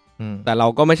แต่เรา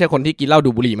ก็ไม่ใช่คนที่กินเหล้าดู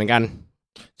บุหรี่เหมือนกัน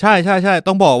ใช่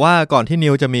ต้องบอกว่าก่อนที่นิ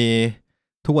วจะมี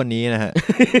ทุกวันนี้นะฮะ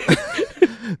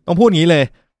ต้องพูดงี้เลย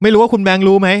ไม่รู้ว่าคุณแบงค์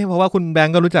รู้ไหมเพราะว่าคุณแบง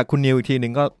ค์ก็รู้จักคุณนิวอีกทีนึ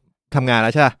งก็ทำงานแล้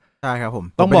วใช่ใช่ครับผม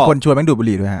ต้องบอกคนชวนแม่งดูดบุห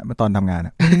รี่ด้วยฮะเมื่อตอนทำงาน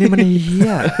นี่มันเหี้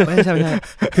ยไม่ใช่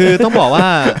คือต้องบอกว่า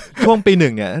ช่วงปี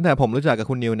 1เนี่ยตั้งแต่ผมรู้จักกับ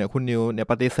คุณนิวเนี่ย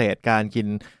ปฏิเสธการกิน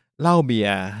เหล้าเบีย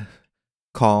ร์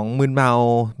ของมึนเมา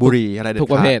บุหรี่อะไรเด็ดขาดทุ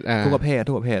กประเภ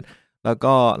ทแล้ว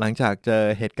ก็หลังจากเจอ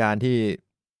เหตุการณ์ที่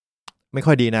ไม่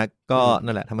ค่อยดีนะก็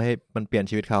นั่นแหละทำให้มันเปลี่ยน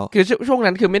ชีวิตเขาคือช่วง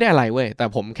นั้นคือไม่ได้อะไรเว้ยแต่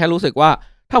ผมแค่รู้สึกว่า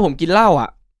ถ้าผมกินเหล้าอ่ะ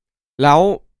แล้ว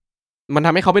มันท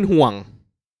ำให้เขาเป็นห่วง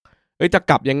จะ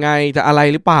กลับยังไงจะอะไร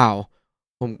หรือเปล่า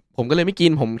ผมก็เลยไม่กิ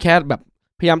นผมแค่แบบ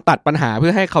พยายามตัดปัญหาเพื่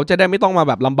อให้เขาจะได้ไม่ต้องมา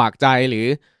แบบลำบากใจหรือ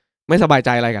ไม่สบายใจ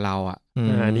อะไรกับเราอ่ะ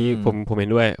อันนี้ผมเห็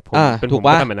นด้วยเป็นถูก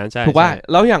ป่ะแบบนั้นใช่ถูกป่ะ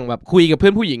แล้วอย่างแบบคุยกับเพื่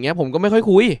อนผู้หญิงเนี้ยผมก็ไม่ค่อย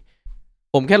คุย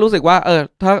ผมแค่รู้สึกว่า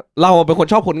ถ้าเราเป็นคน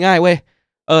ชอบคนง่ายเว้ย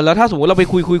แล้วถ้าสมมติเราไป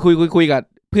คุยกับ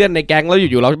เพื่อนในแก๊งแล้วอ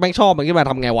ยู่ๆเราแม่งชอบมันขึ้นมา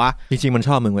ทำไงวะจริงๆมันช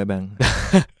อบมึงไว้แบงค์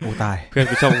โอ้ตายเพื่อน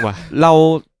กูชอบมึงวะเรา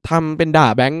ทำเป็นด่า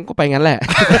แบงค์ก็ไปงั้นแหละ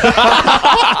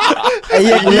ไอ้เ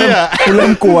หี้ยกูเริ่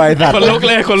มกลัวไอ้สัตว์คนลุก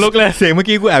เลยเสียงเมื่อ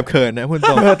กี้กูแอบเขินนะพูด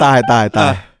ตรงตาย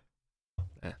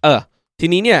ที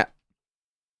นี้เนี่ย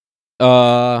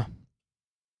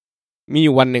มีอ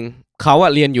ยู่วันหนึ่งเขา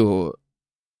เรียนอยู่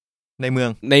ในเมือ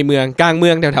งกลางเมื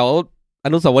องแถวๆอ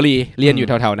นุสาวรีย์เรียนอยู่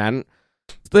แถวๆนั้น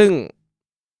ซึ่ง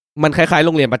มันคล้ายๆโ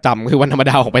รงเรียนประจำคือวันธรรม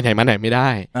ดาออกไปไหนมาไหนไม่ได้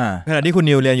ขณะที่คุณ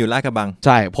นิวเรียนอยู่ลาดกระบังใ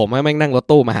ช่ผมแม่งนั่งรถ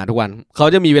ตู้มาหาทุกวันเขา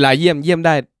จะมีเวลาเยี่ยมไ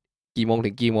ด้กี่โมงถึ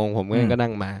งกี่โมงผมก็นั่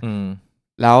งมา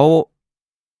แล้ว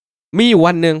มีอยู่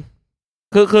วันหนึ่ง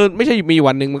คือไม่ใช่มี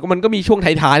วันหนึ่งมันก็มีช่วง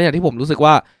ท้ายๆเนี่ยที่ผมรู้สึก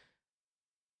ว่า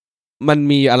มัน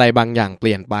มีอะไรบางอย่างเป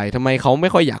ลี่ยนไปทำไมเขาไม่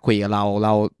ค่อยอยากคุยกับเร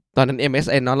าตอนนั้น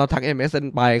MSN เนาะเราทัก MSN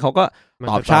ไปเขาก็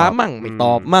ตอบช้ามั่งไม่ต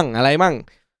อบมั่งอะไรมั่ง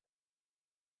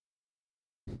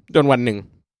จนวันหนึ่ง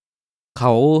เข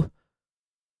า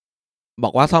บอ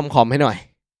กว่าซ่อมคอมให้หน่อย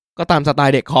ก็ตามสไต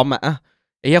ล์เด็กคอม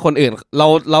ไอ้เหี้ยคนอื่น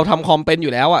เราทำคอมเป็นอ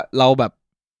ยู่แล้วเราแบบ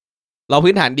เรา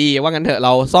พื้นฐานดีว่างั้นเถอะเร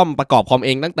าซ่อมประกอบคอมเอ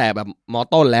งตั้งแต่แบบม.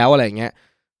ต้นแล้วอะไรอย่างเงี้ย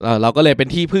เราก็เลยเป็น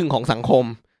ที่พึ่งของสังคม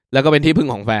แล้วก็เป็นที่พึ่ง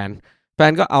ของแฟ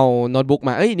นก็เอาโน้ตบุ๊กม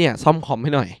าเนี่ยซ่อมคอมใ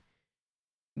ห้หน่อย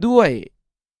ด้วย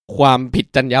ความผิด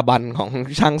จรรยาบรรณของ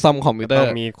ช่างซ่อมคอมพิวเตอร์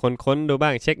มีคนค้นดูบ้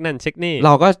างเช็คนั่นเช็คนี่เร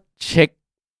าก็เช็ค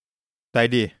ใจ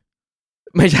ดี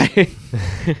ไม่ใช่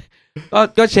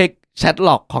ก็เช็คแชท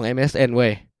ล็อกของ MSN เว้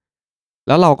ยแ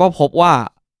ล้วเราก็พบว่า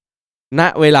ณ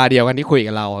เวลาเดียวกันที่คุย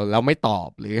กับเราแล้วไม่ตอบ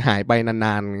หรือหายไปน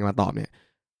านๆมาตอบเนี่ย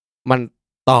มัน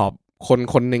ตอบ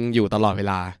คนหนึ่งอยู่ตลอดเว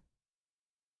ลา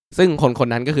ซึ่งคน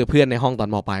นั้นก็คือเพื่อนในห้องตอน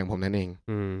ม.ปลายของผมนั่นเอง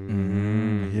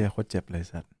เหี้ยโคตรเจ็บเลย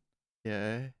สัตว์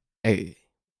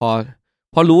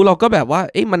พอรู้เราก็แบบว่า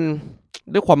มัน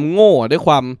ด้วยความโง่ด้วยค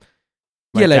วาม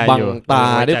เหี้ยอะไรบังตา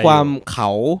ด้วยความเขา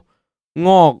ง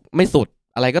อกไม่สุด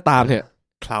อะไรก็ตามเถอะ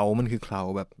เขามันคือเขา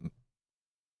แบบ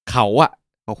เขา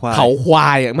ควา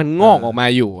ยมันงอกออกมา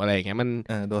อยู่อะไรอย่างเงี้ยมัน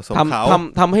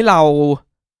ทำให้เรา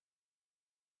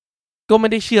ก็ไม่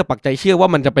ได้เชื่อปักใจเชื่อว่า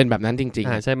มันจะเป็นแบบนั้นจริง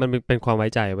ๆใช่มันเป็นความไว้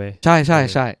ใจเว้ยใ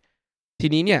ช่ที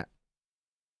นี้เนี่ย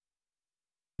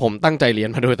ผมตั้งใจเรียน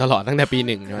มาโดยตลอดตั้งแต่ปี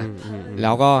 1ใช่มั้ยแ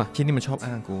ล้วก็ที่นี่มันชอบ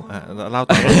อ้างกูเล่า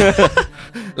ต่อ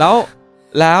แ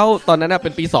ล้วตอนนั้นเป็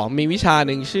นปี2มีวิชาห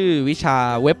นึ่งชื่อวิชา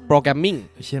เว็บโปรแกรมมิ่ง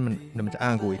เช่นมันจะอ้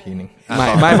างกูอีกทีนึงไ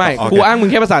ม่ครูอ้างมึง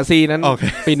แค่ภาษา C นั้น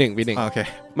ปี1โอเค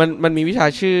มันมีวิชา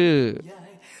ชื่อ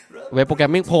เว็บโปรแกร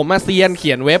มมิ่งผมเซียนเ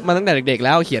ขียนเว็บมาตั้งแต่เด็กๆแ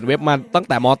ล้วเขียนเว็บมาตั้ง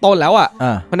แต่ม.ต้นแล้ว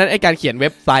เพราะนั้นไอ้การเขียนเว็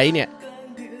บไซต์เนี่ย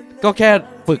ก็แค่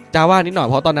ฝึก Java นิดหน่อย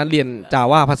เพราะตอนนั้นเรียน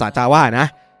Java ภาษา Java นะ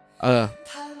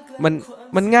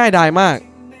มันง่ายดายมาก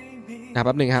แ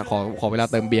ป๊บนึงฮะขอเวลา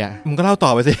เติมเบียร์มึงก็เล่าต่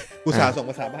อไปสิอุตส่าห์ส่ง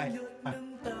ภาษาใบ้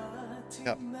ค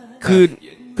รับ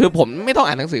คือผมไม่ต้อง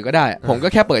อ่านหนังสือก็ได้ผมก็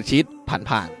แค่เปิดชีท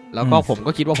ผ่านๆแล้วก็ผม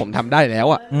ก็คิดว่าผมทำได้แล้ว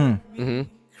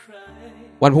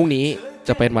วันพรุ่งนี้จ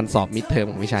ะเป็นวันสอบมิดเทอม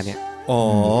ของวิชาเนี้ย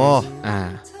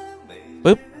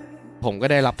ปึ๊บผมก็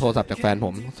ได้รับโทรศัพท์จากแฟนผ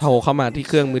มโทรเข้ามาที่เ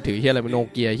ครื่องมือถือเฮียอะไรโน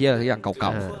เกียเฮียอะไรอย่างเก่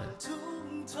า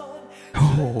ๆโอ้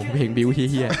โหเพลงบิวเ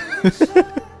ฮีย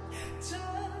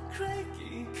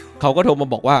เขาก็โทรมา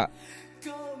บอกว่า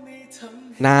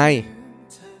นาย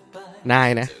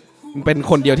นะเป็น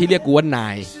คนเดียวที่เรียกกูว่านา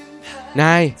ย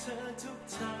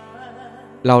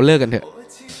เราเลิกกันเถอะ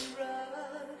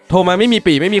โทรมาไม่มี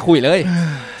ปีไม่มีคุยเลย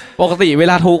ปกติเว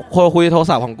ลาคุยโทร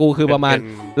ศัพท์ของกูคือประมาณ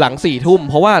หลัง 4 ทุ่ม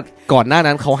เพราะว่าก่อนหน้า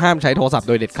นั้นเขาห้ามใช้โทรศัพท์โ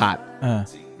ดยเด็ดขาด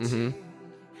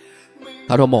เข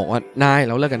าโทรบอกว่านายเ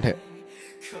ราเลิกกันเถอะ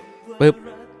ปึ๊บ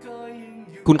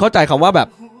คุณเข้าใจคำว่าแบบ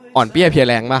อ่อนเปี้ยเพีย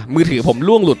แรงป่ะมือถือผม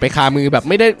ล่วงหลุดไปคามือแบบ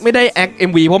ไม่ได้แอค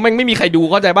MV เพราะแม่งไม่มีใครดู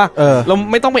เข้าใจป่ะเรา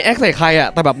ไม่ต้องไปแอคใส่ใคร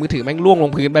แต่แบบมือถือแม่งล่วงล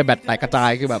งพื้นไปแบตแตกกระจาย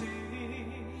คือแบบ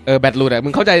แบตหลุดมึ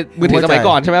งเข้าใจมือถือสมัย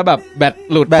ก่อนใช่ไหมแบบแบต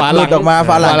หลุดฝาหลุดออกมา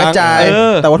ฝาหลังกระจาย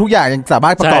แต่ว่าทุกอย่างยังสามา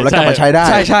รถประกอบแล้วกลับมาใช้ได้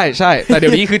ใช่แต่เดี๋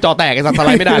ยวนี้คือจอแตกไอ้สัตว์สไล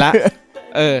ด์ไม่ได้ละ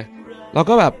เรา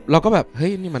ก็แบบเฮ้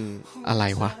ยนี่มันอะไร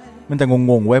วะมันจะ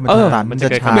งงๆเว้ยมันจะ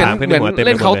ช้าเหมือนเ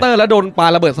ล่นเคาน์เตอร์แล้วโดนปา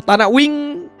ระเบิดสตาร์ทวิ่ง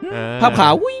ภาพขา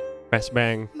ววิ่งแฟลชแบ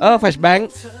งแฟลชแบง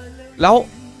แล้ว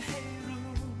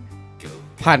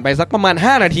ผ่านไปสักประมาณ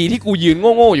5นาทีที่กูยืน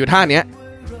โง่ๆอยู่ท่าเนี้ย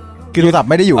คือโทรศัพท์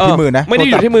ไม่ได้อยู่ที่มือนะไม่ได้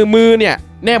อยู่ที่มือเนี่ย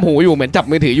แนบหูอยู่เหมือนจับ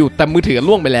มือถืออยู่แต่มือถือ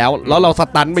ล่วงไปแล้วเราส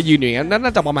ตันไปยืนอย่างนั้นน่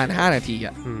าจะประมาณ5นาที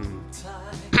อ่ะ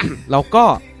เราก็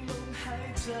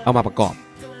เอามาประกอบ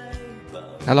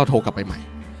แล้วเราโทรกลับไปใหม่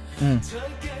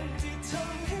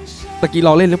ตะกี้เร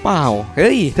าเล่นหรือเปล่าเ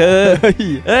ฮ้ยเธอ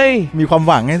เฮ้ยมีความ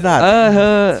หวังไงสัตว์เธ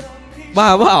อบ้า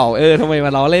เปล่าทำไมม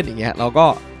าล้อเล่นอย่างเงี้ยเราก็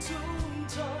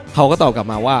เขาก็ตอบกลับ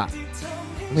มาว่า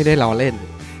ไม่ได้ล้อเล่น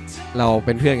เราเ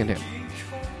ป็นเพื่อนกันเถอะ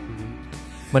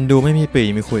มันดูไม่มีปี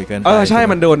มีคุยกันใช่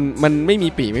มันไม่มี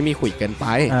ปีไม่มีคุยกันไป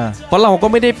เพราะเราก็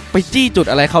ไม่ได้ไปจี้จุด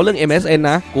อะไรเขาเรื่อง MSN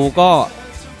นะกูก็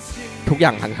ทุกอย่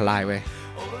างพังทลายเว้ย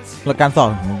แล้วการสอบ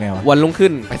ของมึงไงวะวันรุ่งขึ้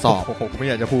นไปสอบไม่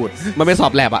อยากจะพูดมันเป็นสอ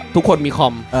บแลบอะทุกคนมีคอ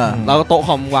มแล้วโต๊ะค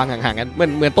อมวางห่างๆกันเ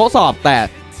หมือนโต๊ะสอบแต่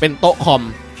เป็นโต๊ะคอม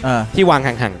ที่วาง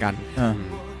ห่างๆกัน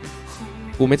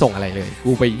กูไม่ส่งอะไรเลย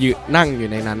กูไปยืนนั่งอยู่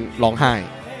ในนั้นร้องไห้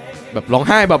แบบร้อง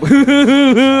ไห้แบบ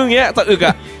เงี้ยสะอึกอ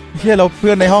ะเฮียเราเพื่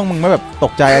อนในห้องมึงไม่แบบต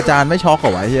กใจอาจารย์ไม่ช็อกเหร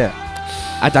อวะเฮีย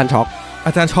อาจารย์ช็อก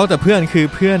แต่เพื่อนคือ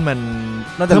เพื่อนมัน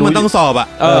ต้องสอบอะ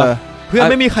เพื่อน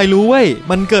ไม่มีใครรู้เว้ย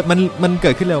มันเ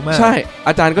กิดขึ้นเร็วมากใช่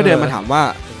อาจารย์ก็เดินมาถามว่า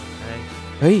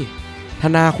เฮ้ยธ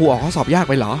นาครูออกข้อสอบยาก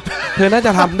ไปเหรอเธอน่าจ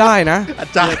ะทำได้นะอา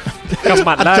จารย์กำห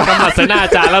มัดใส่หน้าอ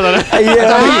าจารย์แล้วตอนนั้นอา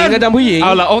จารย์ผู้หญิงเอ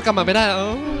าละโอ้กำหมัดไม่ได้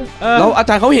แล้วอาจ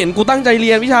ารย์เขาเห็นกูตั้งใจเ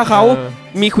รียนวิชาเขา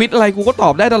มีควิซอะไรกูก็ตอ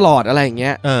บได้ตลอดอะไรอย่างเงี้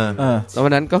ยแล้ววั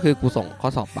นนั้นก็คือกูส่งข้อ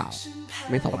สอบเปล่า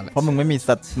ไม่ส่งอะไรเพราะมึงไม่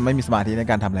มีสมาธิใน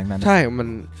การทำแรงนั้นใช่มั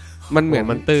นเหมือน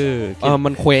มันตื้อมั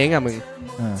นเคว้งอะมึ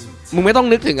งไม่ต้อง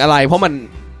นึกถึงอะไรเพราะ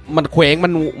มันเคว้ง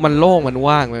มันโล่งมัน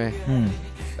ว่างไป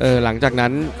หลังจากนั้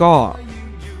น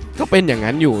ก็เป็นอย่าง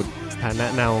นั้นอยู่สถานะ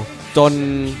เนาจน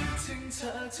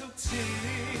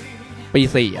ปี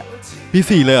4อ่ะปี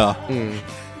4เลยเหรอ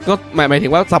ก็หมายถึ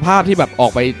งว่าสภาพที่แบบออ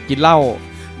กไปกินเหล้า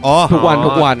ทุก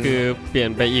วันคือเปลี่ยน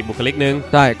ไปอีกบุคลิกนึง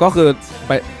ใช่ก็คือไ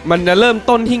ปมันจะเริ่ม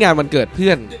ต้นที่งานวันเกิดเพื่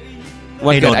อน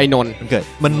วันเกิดไอ้นนท์เกิด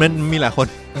มันมีหลายคน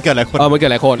มันเกิดหลายคนมันเกิ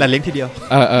ดหลายคนแต่เลี้ยงทีเดียว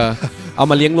เอา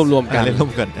มาเลี้ยงรวมๆกัน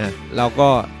แล้วก็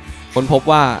ค้นพบ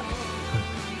ว่า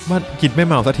มันกินไม่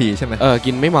เมาสักทีใช่ไหม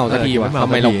กินไม่เมาสักทีวะทำ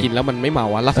ไมเรากินแล้วมันไม่เมา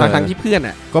วะทั้งที่เพื่อน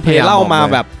อ่ะก็เพลเหล้ามา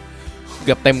แบบเ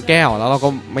กือบเต็มแก้วแล้วเราก็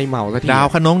ไม่เมาสักทีดาว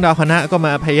คณะก็ม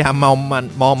าพยายามมอม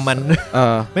มัน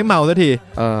ไม่เมาสักที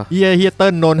เฮียเติ้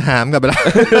ลโดนหามกลับไปแล้ว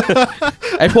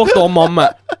ไอ้พวกตัวมอมอ่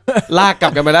ะลากกลั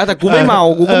บกันไปแล้วแต่กูไม่เมา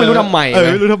กูก็ไม่รู้ทำไม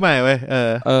ไม่รู้ทำไมเว้ย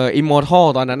อิมมอร์ทัล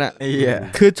ตอนนั้นอ่ะ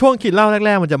คือช่วงกินเหล้าแร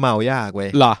กๆมันจะเมายากเว้ย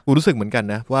กูรู้สึกเหมือนกัน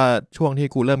นะว่าช่วงที่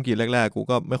กูเริ่มกินแรกๆกู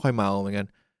ก็ไม่ค่อยเมาเหมือนกัน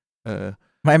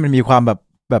ไม่มันมีความแบ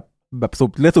บสู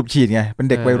บเลือดสูบฉีดไงเป็น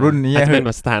เด็กวัยรุ่นนี้อาจจะเป็น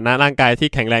สถานะร่างกายที่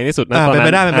แข็งแรงที่สุดนะตอนนั้นไ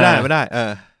ม่ได้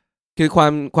คือค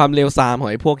วามเลวทรามขอ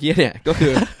งไอ้พวกเหี้ยเนี่ยก็คื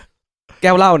อแ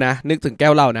ก้วเหล้านะนึกถึงแก้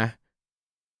วเหล้านะ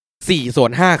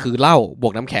4/5คือเหล้าบว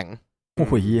กน้ำแข็งโอ้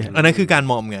โหอันนั้นคือการ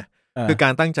มอมไงคือกา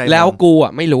รตั้งใจแล้วกูอ่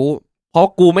ะไม่รู้เพราะ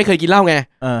กูไม่เคยกินเหล้าไง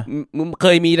เค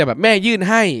ยมีแต่แบบแม่ยื่น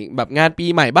ให้แบบงานปี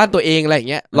ใหม่บ้านตัวเองอะไรอย่าง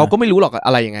เงี้ยเราก็ไม่รู้หรอกอ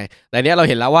ะไรยังไงแต่เนี้ยเรา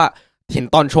เห็นแล้วว่าเห็น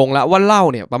ตอนชงแล้วว่าเหล้า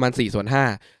เนี่ยประมาณ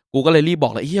4/5กูก็เลยรีบบอ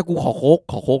กเลยเฮียกูขอโ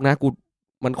ค้กนะกู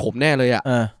มันขมแน่เลยอ่ะ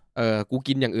กู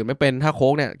กินอย่างอื่นไม่เป็นถ้าโค้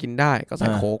กเนี่ยกินได้ก็ใส่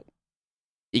โค้ก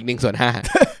อีก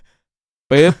1/5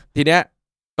ปึ๊บทีเนี้ย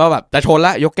ก็แบบจะชนล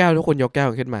ะยกแก้วทุกคนยกแก้ว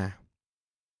ขึ้นมา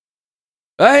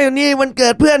เอ้ยนี่มันเกิ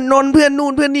ดเพื่อนนนเพื่อนนู่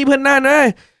นเพื่อนนี่เพื่อนนั่นเลย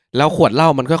แล้วขวดเหล้า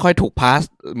มันค่อยๆถูกพาส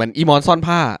เหมือนอีมอนซ่อน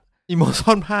ผ้า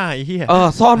ไอ้เหี้ย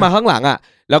ซ่อนมาข้างหลังอ่ะ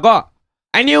แล้วก็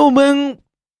ไอ้นิวมึง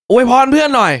อวยพรเพื่อน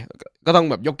หน่อยก็ต้อง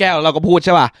แบบยกแก้วเราก็พูดใ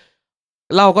ช่ป่ะ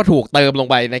เหล้าก็ถูกเติมลง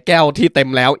ไปในแก้วที่เต็ม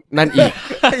แล้วนั่นอีก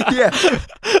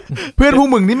เพื่อนพวก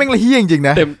มึงนี่แม่งละเฮี้ยจริงๆน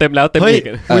ะเต็มแล้วเต็มอีก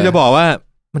กูจะบอกว่า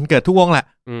มันเกิดทุกวงแหละ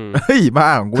เฮ้ยบ้า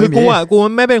คือกู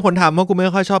ไม่เป็นคนทำเพราะกูไม่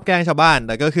ค่อยชอบแกล้งชาวบ้านแ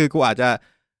ต่ก็คือกูอาจจะ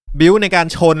บิ้วในการ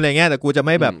ชนอะไรเงี้ยแต่กูจะไ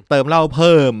ม่แบบเติมเหล้าเ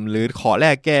พิ่มหรือขอแล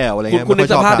กแก้วอะไรเงี้ยคุณนึก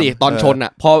สภาพดิตอนชนอ่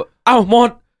ะพอหมด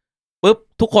ปุ๊บ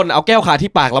ทุกคนเอาแก้วคา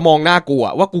ที่ปากแล้วมองหน้ากู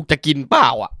ว่ากูจะกินเปล่า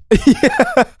อ่ะ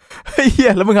เฮี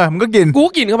ยแล้วมึงก็กินกู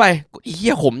กินเข้าไปเฮี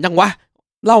ยขมจังวะ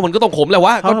เหล้ามันก็ต้องขมแหละว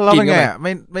ะก็กินไง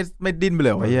ไม่ดิ้นไปเล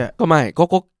ยไอ้เหี้ยก็ไม่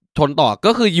ก็ชนต่อ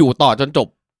ก็คืออยู่ต่อจนจบ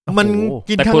มัน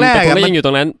กินครั้งแรกมันยังอยู่ต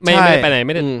รงนั้นไม่ไปไหนไ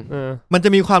ม่ได้มันจะ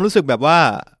มีความรู้สึกแบบว่า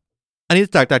อันนี้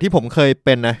จากที่ผมเคยเ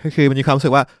ป็นนะคือมันมีความรู้สึ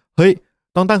กว่าเฮ้ย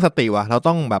ต้องตั้งสติว่ะเรา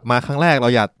ต้องแบบมาครั้งแรกเรา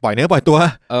อย่าปล่อยเนื้อปล่อยตัว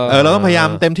เราต้องพยายาม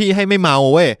เต็มที่ให้ไม่เมา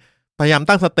เว้ยพยายาม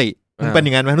ตั้งสติมันเป็นอ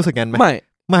ย่างนั้นไหมรู้สึกงั้นไหม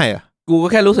ไม่อ่ะกูก็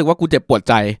แค่รู้สึกว่ากูเจ็บปวด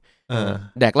ใจ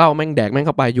แดกเหล้าแม่งแดกแม่งเ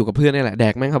ข้าไปอยู่กับเพื่อนนี่แหละแด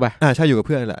กแม่งเข้าไปใช่อยู่กับเ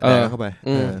พื่อนแหละแดกเข้าไป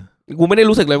กูไม่ได้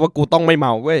รู้สึกเลยว่ากูต้องไม่เม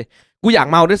าเว้ยกูอยาก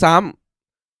เมาด้วยซ้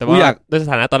ำแต่ว่าอยากด้วยส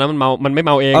ถานะตอนนั้นมันไม่เ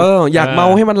มาเองอยากเมา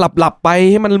ให้มันหลับไป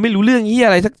ให้มันไม่รู้เรื่องเหี้ย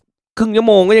อะไรสักครึ่งชั่ว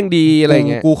โมงก็ยังดีอะไร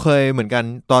เงี้ยกูเคยเหมือนกัน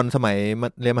ตอนสมัย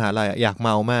เรียนมหาลัยอยากเม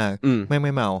ามากไ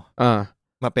ม่เมา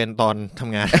มาเป็นตอนท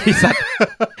ำงานไอ้สัตว์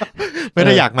ไม่ไ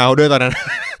ด้อยากเมาด้วยตอนนั้น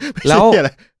แล้ว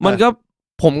มันก็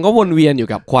ผมก็วนเวียนอยู่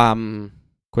กับความ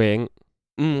เคว้ง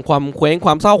ความเคว้งค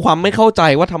วามเศร้าความไม่เข้าใจ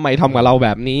ว่าทำไมทำกับเราแบ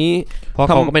บนี้เพราะเ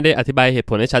ขาก็ไม่ได้อธิบายเหตุ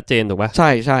ผลให้ชัดเจนถูกป่ะใช่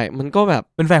ใช่มันก็แบบ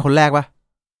เป็นแฟนคนแรกป่ะ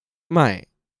ไ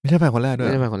ม่ใช่แฟนคนแรกด้วยไ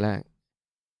ม่ใช่แฟนคนแรก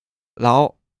แล้ว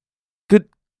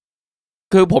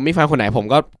คือผมมีแฟนคนไหนผม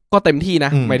ก็เต็มที่น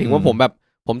ะหมายถึงว่าผมแบบ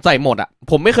ผมใส่หมดอ่ะ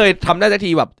ผมไม่เคยทำได้สัก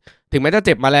ทีแบบถึงแม้จะเ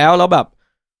จ็บมาแล้วแบบ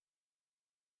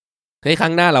ครั้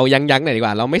งหน้าเรายั้งหน่อยดีก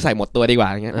ว่าเราไม่ใส่หมดตัวดีกว่า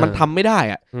อย่างเงี้ยมันทำไม่ได้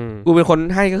อ่ะกูเป็นคน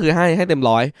ให้ก็คือให้เต็ม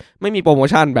ร้อยไม่มีโปรโม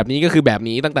ชั่นแบบนี้ก็คือแบบ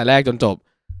นี้ตั้งแต่แรกจนจบ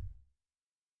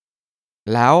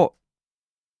แล้ว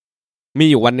มี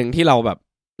อยู่วันหนึ่งที่เราแบบ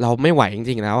เราไม่ไหวจ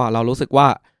ริงๆแล้วอ่ะเรารู้สึกว่า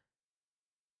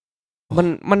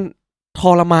มันท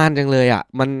รมานจังเลยอ่ะ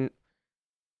มัน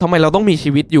ทำไมเราต้องมี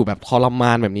ชีวิตอยู่แบบทรม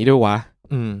านแบบนี้ด้วยวะ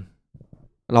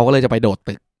เราก็เลยจะไปโดด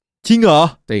ตึกจริงเหรอ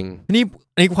จริง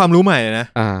นี่ความรู้ใหม่เลยนะ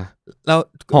แล้ว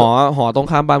หอตรง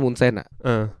ข้ามบ้านวุ้นเส้นอ่ะ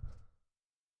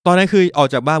ตอนนั้นคือออก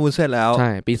จากบ้านวุ้นเส้นแล้วใ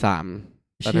ช่ปี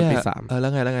 3ตอนนั้นปี 3แล้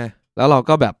วไงแล้วเรา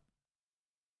ก็แบบ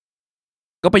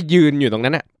ก็ไปยืนอยู่ตรง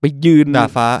นั้นน่ะไปยืนดา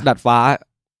ดฟ้า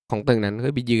ของตึกนั้นก็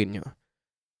ไปยืนอยู่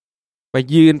ไป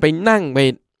ยืนไปนั่งไป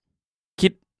คิ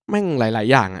ดแม่งหลาย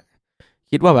ๆอย่างอ่ะ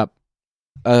คิดว่าแบบ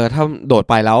ถ้าโดด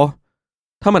ไปแล้ว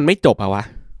ถ้ามันไม่จบอะวะ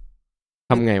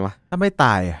ทำไงวะถ้าไม่ต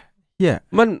ายเหี้ย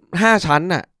มัน5 ชั้น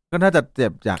น่ะก็น่าจะเจ็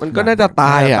บจากมันก็น่าจะต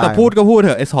ายอ่ะแต่พูดเถ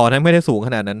อะไอ้สอนนั้นไม่ได้สูงข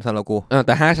นาดนั้นสำหรับกูแ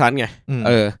ต่5 ชั้นไง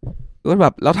ก็แบ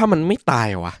บแล้วถ้ามันไม่ตาย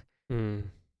วะ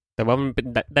แต่ว่ามันเป็น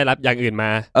ได้รับอย่างอื่นมา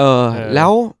แล้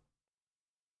ว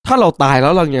ถ้าเราตายแล้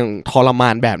วเรายังทรมา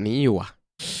นแบบนี้อยู่อ่ะ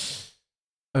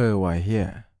วะเฮีย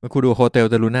กูดูโฮเทล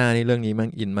เดลูน่านี่เรื่องนี้มัน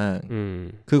อินมาก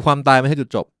คือความตายไม่ใช่จุด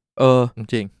จบ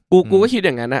จริงกูก็คิดอ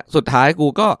ย่างนั้นนะสุดท้ายกู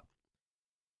ก็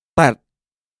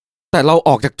แต่เราอ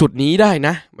อกจากจุดนี้ได้น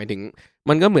ะหมายถึง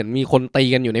มันก็เหมือนมีคนตี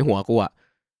กันอยู่ในหัวกูอะ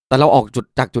แต่เราออก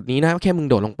จากจุดนี้นะแค่มึง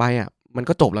โดดลงไปอะมัน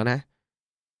ก็จบแล้วนะ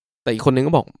แต่อีกคนนึง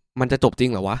ก็บอกมันจะจบจริง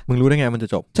เหรอวะมึงรู้ได้ไงมันจะ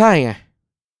จบใช่ไง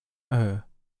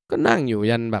ก็นั่งอยู่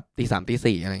ยันแบบตี 3 ตี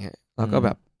 4อะไรเงี้ยแล้วก็แบ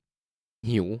บ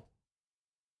หิว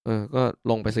ก็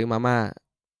ลงไปซื้อมาม่า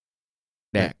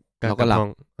แดกแล้วก็หลับ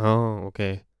โอเค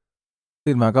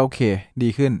ตื่นมาก็โอเคดี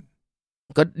ขึ้น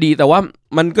ก็ดีแต่ว่า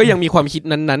มันก็ยังมีความคิด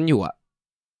นั้นๆอยู่อ่ะ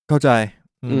เข้าใจ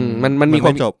มันมีคว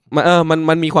ามจบ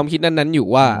มันมีความคิดนั้นๆอยู่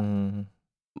ว่า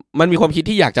มันมีความคิด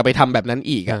ที่อยากจะไปทำแบบนั้น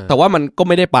อีกอ่ะแต่ว่ามันก็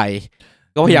ไม่ได้ไป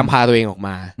ก็พยายามพาตัวเองออกม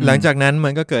าหลังจากนั้นมั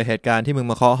นก็เกิดเหตุการณ์ที่มึง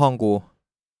มาเคาะห้องกู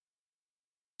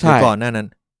ใช่ก่อนหน้านั้น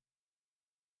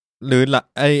หรือละ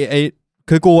ไอ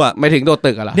คือกูอ่ะไม่ถึงโดด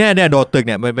ตึกอ่ะเหรอเนี่ยโดดตึกเ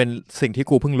นี่ยมันเป็นสิ่งที่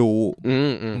กูเพิ่งรู้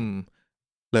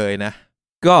เลยนะ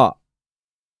ก็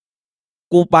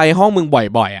กูไปห้องมึง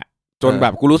บ่อยๆอ่ะจนแบ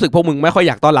บกูรู้สึกพวกมึงไม่ค่อยอ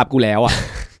ยากต้อนรับกูแล้วอ่ะ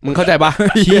มึงเข้าใจปะ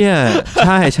เชี่ย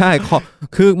ใช่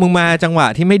คือมึงมาจังหวะ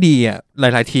ที่ไม่ดีอ่ะห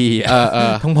ลายๆที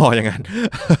ต้องบอกอย่างนั้น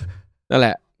นั่นแหล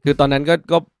ะคือตอนนั้น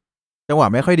ก็จังหวะ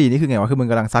ไม่ค่อยดีนี่คือไงวะคือมึง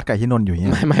กำลังซัดไก่ที่นนอยู่เ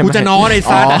นี่ยกูจะนอนไอ้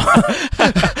ซัด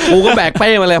กูก็แบกเป้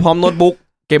มาเลยพร้อมโน้ตบุ๊ก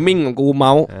เกมมิ่งของกูเม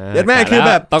าส์เด็ดแม่คือ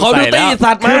แบบคอมพิวเตอร์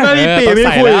สัตว์มาไม่มีปีไม่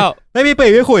คุยไ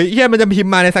ม่คุยเฮียมันจะพิม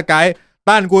พ์มาในสกาย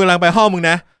ต้านกูกำลังไปห้องมึง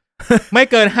นะไม่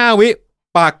เกิน5 วิ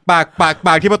ป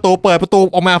ากที่ประตูเปิดประตู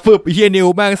ออกมาฟึบเฮียนิว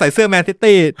แม่งใส่เสื้อแมนซิ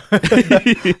ตี้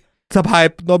สะพาย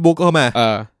โน้ตบุ๊กเข้ามา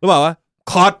แล้วบอกว่า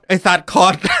คอร์ดไอสัตว์คอ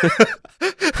ร์ด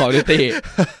คอร์ดิตี้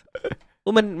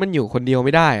มันอยู่คนเดียวไ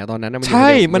ม่ได้อะตอนนั้นใช่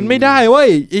มันไม่ได้เว้ย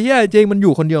ไอ้เหี้ยจริงมันอ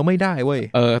ยู่คนเดียวไม่ได้เว้ย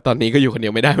ตอนนี้ก็อยู่คนเดี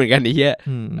ยวไม่ได้เหมือนกันไอ้เหี้ย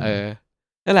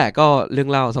นั่นแหละก็เรื่อง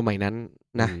เล่าสมัยนั้น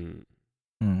นะ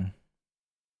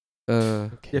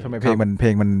ทำไมเพลงมัน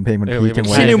พีจัง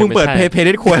วะชินิวมึงเปิดเพลย์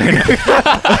ลิสต์ควรเลยนะ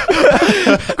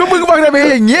ก็มึงฟังแต่เพลง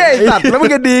อย่างเงี้ยไอ้สัตว์แล้วมึง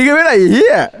จะดีขึ้นไหมล่ะไอ้เหี้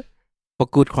ยFor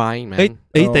Good Crying มั้ย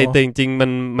แต่จริงๆ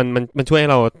มันช่วยให้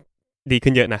เราดี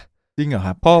ขึ้นเยอะนะจริงเหรอค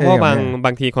รับเพราะบ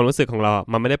างทีความรู้สึกของเรา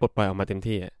มันไม่ได้ปลดปล่อยออกมาเต็ม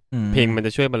ที่เพลงมันจ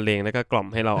ะช่วยบรรเลงแล้วก็กล่อม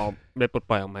ให้เราได้ปลด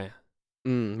ปล่อยออกมา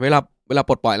เวลาป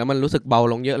ลดปล่อยแล้วมันรู้สึกเบา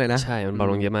ลงเยอะเลยนะใช่มันเบา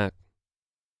ลงเยอะมาก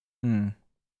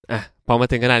พอมา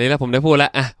ถึงขนาดนี้แล้วผมได้พูดแล้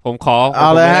วผมขอเอา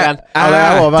เลยกันเอาเลยค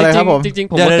รับผมจริง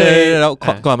ผมก็เคยแล้ว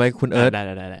ก่อนไปคุณเอิร์ธไ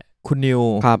ด้คุณนิว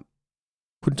ครับ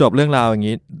คุณจบเรื่องราวอย่าง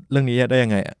นี้เรื่องนี้ได้ยั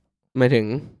งไงอ่ะไม่ถึง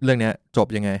เรื่องเนี้ยจบ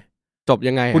ยังไง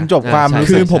คุณจบความ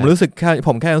คือผมรู้สึกผ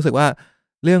มแค่รู้สึกว่า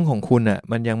เรื่องของคุณอ่ะ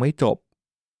มันยังไม่จบ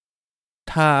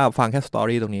ถ้าฟังแค่สตอ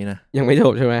รี่ตรงนี้นะยังไม่จ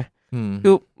บใช่ไหมคื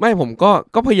อไม่ผม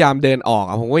ก็พยายามเดินออก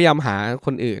ผมก็พยายามหาค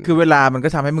นอื่นคือเวลามันก็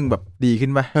ทำให้มึงแบบดีขึ้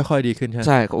นป่ะค่อยๆดีขึ้นใ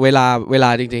ช่เวลา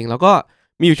จริงๆแล้วก็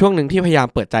มีอยู่ช่วงหนึ่งที่พยายาม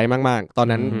เปิดใจมากๆตอน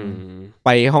นั้นไป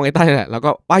ห้องไอ้ใต้แหละแล้วก็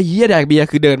ไปเหี้ยแดกเบียร์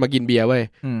คือเดินมากินเบียร์เว้ย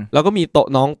แล้วก็มีโต๊ะ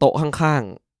น้องโต๊ะข้าง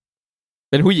ๆ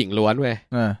เป็นผู้หญิงล้วนเว้ย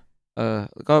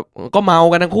ก็เมา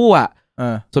กันทั้งคู่อ่ะ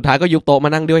สุดท้ายก็ยุบโต๊ะมา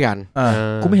นั่งด้วยกัน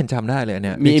กูไม่เห็นจำได้เลยเ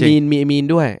นี่ยมีมี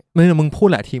ด้วยมึงพูด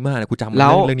หลายทีมากเลยกูจำเ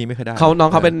รื่องนี้ไม่เคยได้น้อง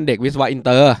เขาเป็นเด็กวิศวะอินเต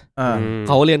อร์เ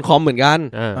ขาเรียนคอมเหมือนกัน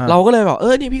เราก็เลยบอก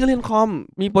นี่พี่ก็เรียนคอม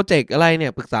มีโปรเจกต์อะไรเนี่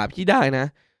ยปรึกษาพี่ได้นะ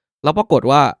แล้วปรากฏ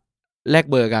ว่าแลก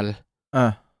เบอร์กัน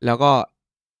แล้วก็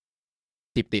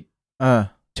ติด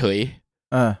เฉย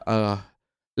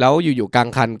แล้วอยู่ๆกลาง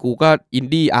คันกูก็อิน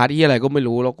ดี้อาร์ตที่อะไรก็ไม่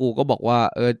รู้แล้วกูก็บอกว่า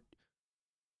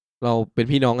เราเป็น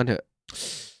พี่น้องกันเถอะ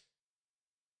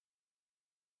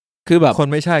คือแบบคน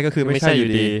ไม่ใช่ก็คือไม่ใช่อยู่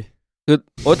ดีคือ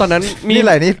ตอนนั้นมีอะ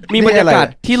ไรนี่มีบรรยากาศ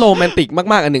ที่โรแมนติกม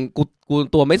ากๆอันหนึ่งกู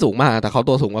ตัวไม่สูงมากแต่เขา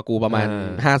ตัวสูงกว่ากูประมาณ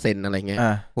5 เซนอะไรเงี้ย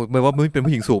หมายว่ามึงเป็น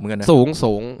ผู้หญิงสูงเหมือนกันนะ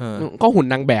สูงก็หุ่น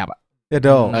นางแบบอ่ะ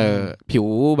ผิว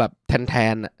แบบแท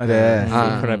นๆอ่ะ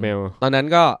คาราเมลตอนนั้น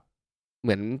ก็เห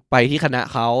มือนไปที่คณะ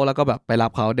เขาแล้วก็แบบไปรั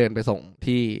บเขาเดินไปส่ง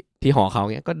ที่หอเขา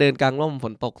เงี้ยก็เดินกลางร่มฝ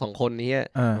นตก2 คนนี้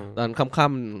ตอนค่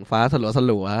ำๆฟ้าส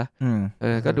ลัว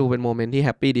ๆก็ดูเป็นโมเมนต์ที่แฮ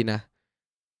ปปี้ดีนะ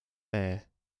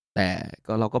แต่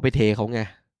ก็เราก็ไปเทเขาไง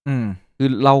คือ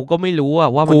เราก็ไม่รู้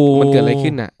ว่ามันเกิดอะไร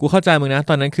ขึ้นกูเข้าใจมึงนะ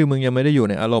ตอนนั้นคือมึงยังไม่ได้อยู่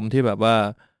ในอารมณ์ที่แบบว่า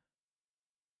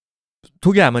ทุ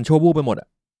กอย่างมันชั่ววูบไปหมดอ่ะ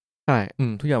ใช่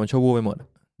ทุกอย่างมันชั่ววูบไปหมด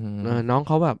น้องเ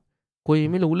ขาแบบคุย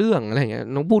ไม่รู้เรื่องอะไรเงี้ย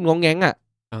น้องพูดงงแงงอ่ะ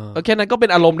แค่นั้นก็เป็น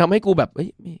อารมณ์ทำให้กูแบบ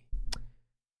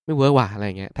ไม่เวิร์กว่ะอะไร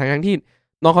เงี้ยทั้งที่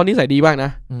น้องเขานิสัยดีบ้างนะ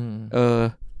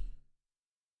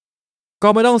ก็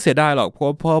ไม่ต้องเสียดายหรอกเ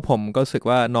พราะผมก็รู้สึก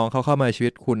ว่าน้องเขาเข้ามาในชีวิ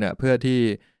ตคุณเนี่ยเพื่อที่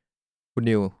คุณ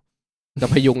นิวจะ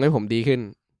พยุงให้ผมดีขึ้น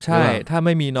ใช่ถ้าไ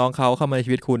ม่มีน้องเขาเข้ามาใน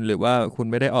ชีวิตคุณหรือว่าคุณ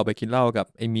ไม่ได้ออกไปกินเหล้ากับ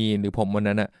ไอ้มีนหรือผมวัน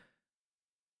นั้นน่ะ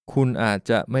คุณอาจ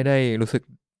จะไม่ได้รู้สึก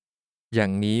อย่า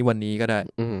งนี้วันนี้ก็ได้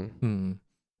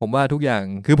ผมว่าทุกอย่าง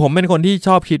คือผมเป็นคนที่ช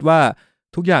อบคิดว่า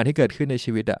ทุกอย่างที่เกิดขึ้นใน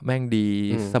ชีวิตอะแม่งดี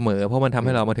เสมอเพราะมันทำใ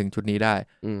ห้เรามาถึงจุดนี้ได้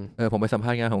ผมไปสัมภ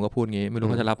าษณ์งานผมก็พูดงี้ไม่รู้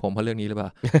เขาจะรับผมเพราะเรื่องนี้หรือเปล่า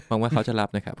หวังว่าเขาจะรับ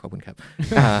นะครับขอบคุณครับ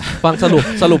ฟังส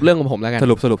รุปเรื่องของผมแล้วกันส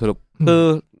รุปคือ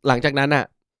หลังจากนั้นอะ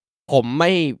ผมไ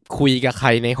ม่คุยกับใคร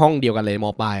ในห้องเดียวกันเลยม.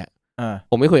ปลาย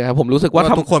ผมไม่คุยกับใครผมรู้สึกว่า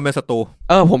ทุกคนเป็นศัตรู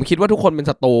ผมคิดว่าทุกคนเป็น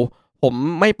ศัตรูผม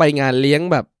ไม่ไปงานเลี้ยง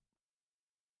แบบ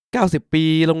90 ปี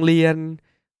โรงเรียน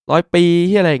100 ปี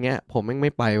ที่อะไรเงี้ยผมไ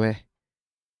ม่ไปเว้ย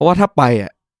เพราะว่าถ้าไป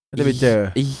จะไปเจอ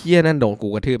ไอ้เหี้ยนั่นโดนกู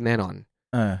กระทืบแน่นอน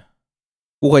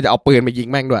กูเคยจะเอาปืนไปยิง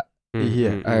แม่งด้วยไอ้เหี้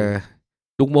ย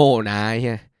ลูกโม่นะไอ้เ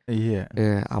หี้ย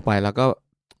เอาไปแล้ว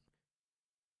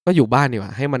ก็อยู่บ้านดีกว่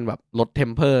าให้มันแบบลดเท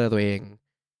มเพอร์ตัวเอง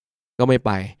ก็ไม่ไ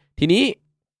ปทีนี้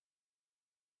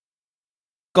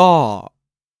ก็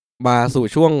มาสู่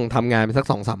ช่วงทำงานไปสัก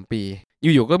 2-3 ปี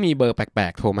อยู่ๆก็มีเบอร์แปล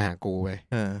กๆโทรมาหากูเว้ย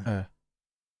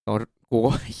กูก็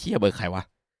เหี้ยเบอร์ใครวะ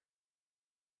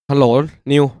ฮัลโหล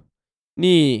นิว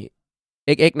นี่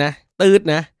XX นะตืด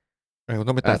นะกู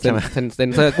ต้องไปตัดใช่ไหมเซน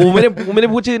เซอร์กูไม่ได้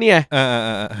พูดชื่อนี่ไง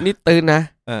นี่ตืดนะ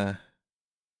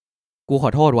กูขอ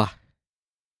โทษว่ะ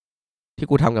ที่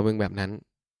กูทำกับมึงแบบนั้น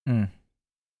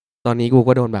ตอนนี้กู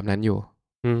ก็โดนแบบนั้นอยู่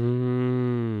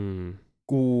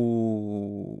กู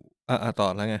ต่อ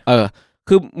แล้วไง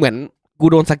คือเหมือนกู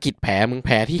โดนสะกิดแผลมึงแผ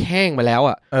ลที่แห้งมาแล้ว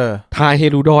อ่ะทาเฮ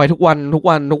ลูดอยทุกวัน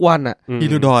อ่ะเฮ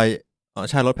ลูดอย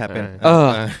ใช่ลดแผลเป็น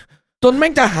จนแม่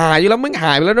งจะหายอยู่แล้วมึงห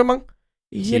ายไปแล้วด้วยมั้ง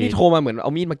ไอ้เหี้ยนี่โทรมาเหมือนเอ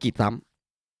ามีดมากรีดซ้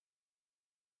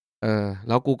ำแ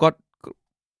ล้วกูก็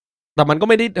แต่มันก็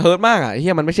ไม่ได้เฮิร์ตมากอ่ะไอ้เ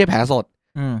หี้ยมันไม่ใช่แผลสด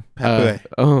แผลเปื่อย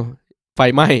ไฟ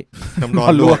ไหม้น้ำร้อ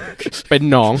นลวกเป็น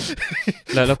หนอง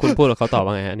แล้วคุณพูดกับเขาตอบว่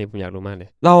าไงอันนี้ผมอยากรู้มากเลย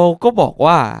เราก็บอก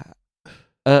ว่า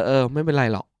ไม่เป็นไร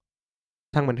หรอก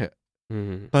ช่างมันเถอะ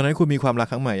ตอนนั้นคุณมีความรัก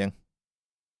ครั้งใหม่ยัง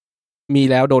มี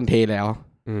แล้วโดนเทแล้ว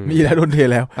มีแล้วโดนเท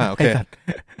แล้วโอ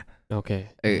เค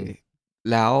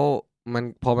แล้วมัน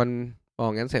พอมันบอ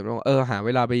กงั้นเสร็จแล้วหาเว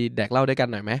ลาไปแดกเหล้าด้วยกัน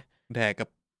หน่อยไหมแดกกับ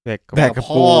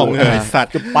พ่อสัต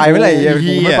ว์จะไปไม่ไร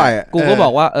กูไม่ไปกูก็บอ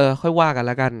กว่าค่อยว่ากันแ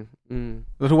ล้วกัน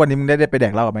แล้วทุกวันนี้มึงได้ไปแด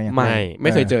กเหล้าไหมไ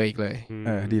ม่เคยเจออีกเลย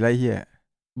ดีไรเฮีย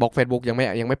บล็อก Facebook ยั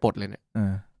งไม่ปลดเลยเนี่ย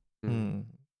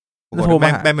จะโทรมา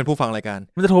แม่เป็นผู้ฟังรายการ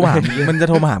มันจะโทรมาหามันจะ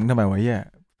โทรมาหามึงทำไมวะเฮีย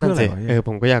เพื่ออะไรผ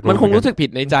มก็อยากมันคงรู้สึกผิด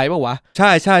ในใจป่าววะใ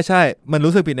ช่มัน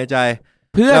รู้สึกผิดในใจ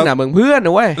เพื่อนน่ะมึงเพื่อนน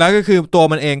ะเว้ยแล้วก็คือตัว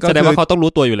มันเองก็แสดงว่าเขาต้อง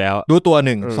รู้ตัวอยู่แล้วรู้ตัว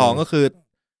1 2ก็คือ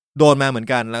โดนมาเหมือน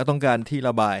กันแล้วต้องการที่ร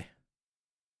ะบาย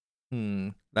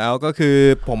แล้วก็คือ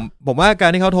ผมว่าการ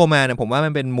ที่เขาโทรมาเนี่ยผมว่ามั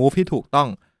นเป็นมูฟที่ถูกต้อง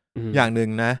อย่างหนึ่ง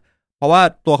นะเพราะว่า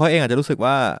ตัวเขาเองอาจจะรู้สึก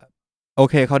ว่าโอ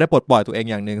เคเขาได้ปลดปล่อยตัวเอง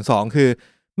อย่างหนึ่ง2คือ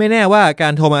ไม่แน่ว่ากา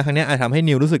รโทรมาครั้งนี้อาจทำให้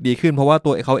นิวรู้สึกดีขึ้นเพราะว่าตั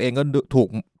วเขาเองก็ถูก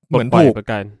เหมือน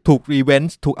ถูกรีเวน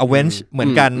จ์ถูกอเวนจ์เหมือ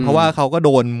นกันเพราะว่าเขาก็โด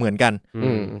นเหมือนกัน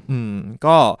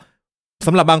ก็ส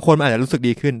ำหรับบางคนอาจจะรู้สึก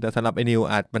ดีขึ้นแต่สำหรับไอ้นิว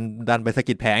อาจมันดันไปสะ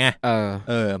กิดแผลไง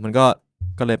มัน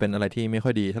ก็เลยเป็นอะไรที่ไม่ค่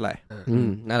อยดีเท่าไหร่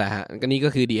นั่นแหละฮะก็นี่ก็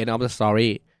คือ the end of the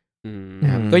story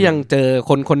ก็ยังเจอ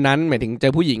คนนั้นหมายถึงเจ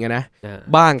อผู้หญิงนะ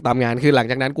บ้างตามงานคือหลัง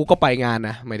จากนั้นกูก็ไปงานน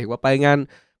ะหมายถึงว่าไปงาน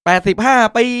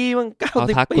85 ปีมั้ง90 ปีเขา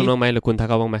ทักคุณบ้างไหมหรือคุณทัก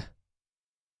เขาบ้างไหม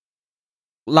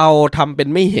เราทำเป็น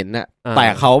ไม่เห็นน่ะแต่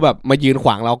เขาแบบมายืนข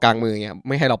วางเรากลางมือเงี้ยไ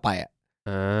ม่ให้เราไป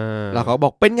แล้วเขาบอ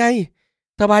กเป็นไง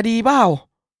สบายดีเปล่า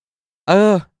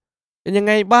เป็นยัง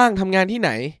ไงบ้างทำงานที่ไห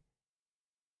น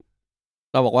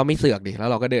เราบอกว่าไม่เสือกดิแล้ว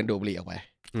เราก็เดินดูบุหรี่ออกไป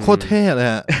โคตรเท่เลย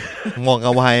ฮะงอก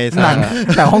าไวหนัง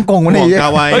แต่ฮ่องกงมันนี่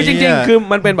จริงๆคือ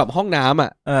มันเป็นแบบห้องน้ำอ่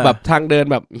ะแบบทางเดิน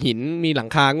แบบหินมีหลัง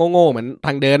คาโง่ๆเหมือนท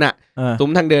างเดินอ่ะซุ้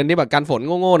มทางเดินที่แบบกันฝน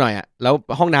โง่ๆหน่อยอ่ะแล้ว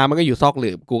ห้องน้ำมันก็อยู่ซอกห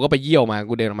ลืบกูก็ไปเยี่ยวมา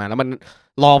กูเดินออกมาแล้วมัน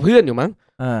รอเพื่อนอยู่มั้ง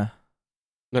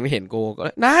มันเห็นกูก็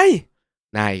นาย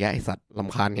ไอ้สัตว์ร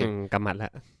ำคาญเห็นกำมัดแล้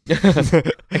ว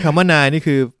ไอ้คำว่านายนี่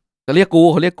คือเขาเรียกกู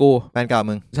แฟนเก่า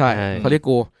มึงใช่เขาเรียก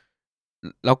กู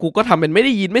แล้วกูก็ทำเป็นไม่ไ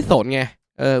ด้ยินไม่สนไง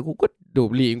กูก็ดู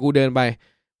บุหรี่กูเดินไป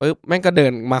ปึ๊บแม่งก็เดิ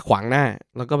นมาขวางหน้า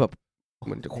แล้วก็แบบเห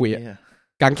มือนจะคุย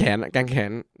กางแข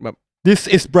นแบบ This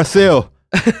is Brazil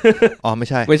อ๋อไม่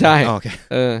ใช่โอเค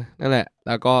นั่นแหละแ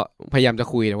ล้วก็พยายามจะ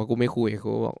คุยแต่ว่ากูไม่คุย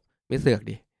กูบอกไม่เสือก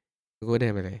ดิกูเดิ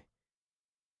นไปเลย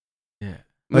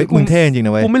เฮ้ยมึงเท่จริงน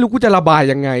ะเว้ยกูไม่รู้กูจะระบาย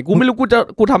ยังไงกูไม่รู้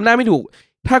กูทำหน้าไม่ถูก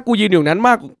ถ้ากูยืนอยู่นั้นม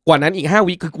ากกว่านั้นอีก5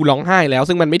 วิคือกูร้องไห้แล้ว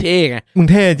ซึ่งมันไม่เท่ไงมึง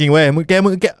เท่จริงเว้ยมึง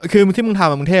คือที่มึงท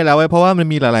ำมึงเท่แล้วเว้ยเพราะว่ามัน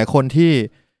มีหลายๆคนที่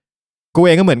กูเ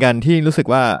องก็เหมือนกันที่รู้สึก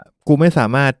ว่ากูไม่สา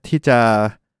มารถที่จะ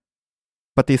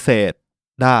ปฏิเสธ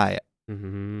ได้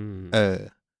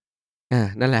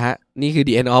นั่นแหละฮะนี่คือ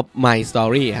the end of my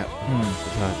story ครับ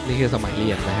นี่คือสมัยเรี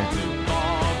ยนนะฮะ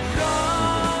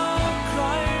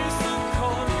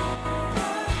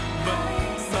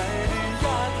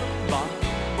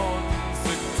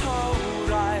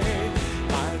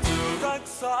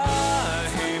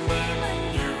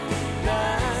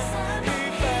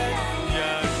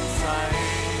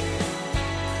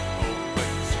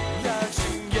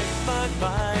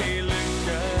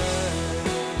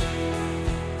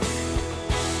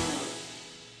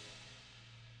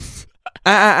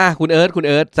คุณเอิ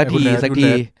ร์ธสักที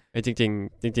จ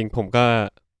ริงผมก็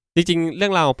จริงเรื่อ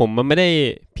งราวของผมมันไม่ได้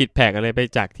ผิดแผกอะไรไป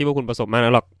จากที่พวกคุณประสบมา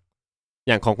หรอกอ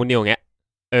ย่างของคุณนิวเงี้ย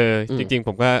จริงผ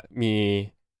มก็มี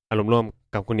อารมณ์ร่วม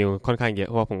กับคุณนิวค่อนข้างเยอะ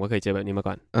เพราะว่าผมก็เคยเจอแบบนี้มา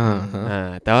ก่อน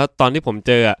แต่ว่าตอนที่ผมเ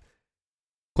จอ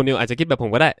คุณนิวอาจจะคิดแบบผ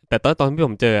มก็ได้แต่ตอนที่ผ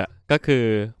มเจอก็คือ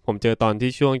ผมเจอตอนที่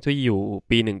ช่วงที่อยู่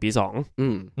ปี1ปี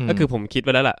2ก็คือผมคิดไ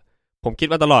ว้แล้วล่ะผมคิด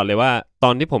ว่าตลอดเลยว่าตอ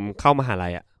นที่ผมเข้ามหา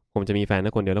ลัยผมจะมีแฟน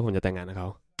คนเดียวแล้วผมจะแต่งงานกับเขา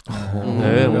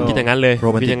ผมคิดอย่างนั้นเลย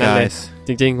คิดอย่างนั้นเลยจ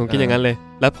ริงๆผมคิดอย่างนั้นเลย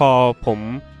แล้วพอผม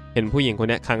เห็นผู้หญิงคน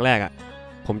นี้ครั้งแรก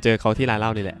ผมเจอเขาที่ร้านเหล้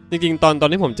านี่แหละจริงๆตอน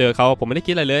ที่ผมเจอเขาผมไม่ได้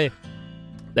คิดอะไรเลย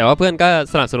แต่ว่าเพื่อนก็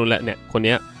สนับสนุนแหละเนี่ยคน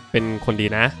นี้เป็นคนดี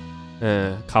นะ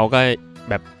เขาก็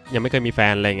แบบยังไม่เคยมีแฟ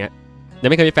นอะไรเงี้ยยัง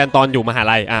ไม่เคยมีแฟนตอนอยู่มหา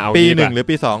ลัยเอาปี1หรือ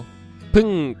ปี2เ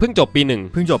พิ่งจบปี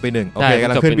1โอเคก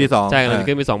ำลังขึ้นปี2ใช่กำลัง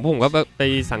ขึ้นปี2พวกผมก็ไป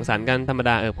สังสรรค์กันธรรมด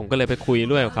าผมก็เลยไปคุย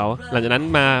ด้วยกับเขาหลังจากนั้น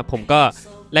มาผมก็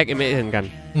แลก MSN กัน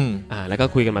แล้วก็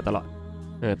คุยกันมาตลอด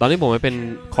ตอนที่ผมไปเป็น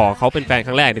ขอเขาเป็นแฟนค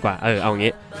รั้งแรกดีกว่าเอา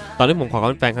งี้ตอนที่ผมขอเขา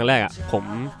เป็นแฟนครั้งแรกผม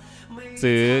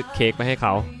ซื้อเค้กไปให้เข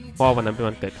าเพราะวันนั้นเป็น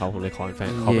วันเกิดเขาผมเลยขอเป็นแฟน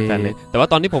เขาเป็นแฟนเลยแต่ว่า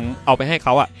ตอนที่ผมเอาไปให้เข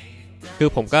าคือ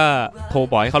ผมก็โทร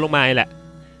บอกให้เขาลงมาแหละ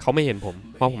เขาไม่เห็นผม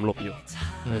เพราะผมหลบอยู่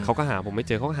เขาก็หาผมไม่เ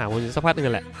จอเขาก็หาผมอยู่สักพักนึง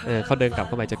แหละเขาเดินกลับเ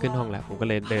ข้าไปจะขึ้นห้องแล้วผมก็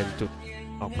เลยเดินจุด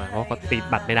ออกมาเพราะเขาติด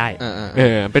บัตรไม่ได้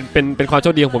เป็นความโช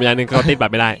คดีของผมอย่างนึงเขาติดบัต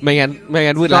รไม่ได้ไม่งั้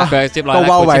นวืดละก็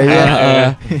ว่าไว้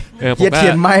เที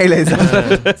ยนไม่เลยซะ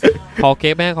พอเค้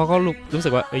กแม่เขาก็รู้สึ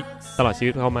กว่าตลอดชีวิ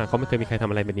ตเขามาเขาไม่เคยมีใครทำ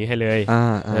อะไรแบบนี้ให้เลย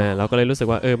เราก็เลยรู้สึก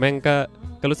ว่าแม่ง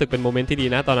ก็รู้สึกเป็นโมเมนต์ที่ดี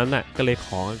นะตอนนั้นน่ะก็เลยข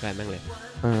อกันนั่งเลย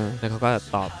แล้วเขาก็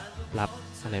ตอบรับ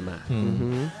อะไรมา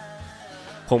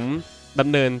ผมด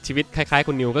ำเนินชีวิตคล้ายๆ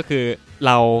คุณนิวก็คือเ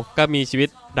ราก็มีชีวิต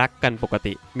รักกันปก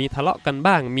ติมีทะเลาะกัน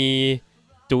บ้างมี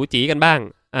จู๋จีกันบ้าง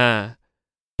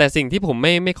แต่สิ่งที่ผม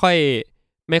ไม่ค่อ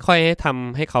ยให้ท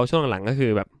ำให้เขาช่วงหลังก็คื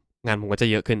อแบบงานผมก็จะ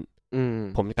เยอะขึ้น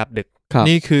ผมจะกลับดึก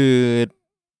นี่คือ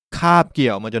คาบเกี่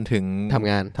ยวมาจนถึงทำ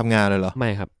งานเลยเหรอไม่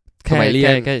ครับแค่เรีย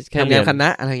นแค่ทำงานคณะ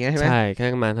อะไรเงี้ยใช่ไหมใช่แค่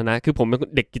ทำงานคณะคือผมเป็น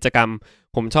เด็กกิจกรรม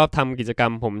ผมชอบทำกิจกรร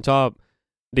มผมชอบ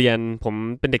เรียนผม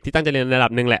เป็นเด็กที่ตั้งใจเรียนระดั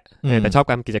บนึงแหละแต่ชอบ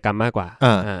การกิจกรรมมากกว่า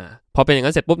พอเป็นอย่าง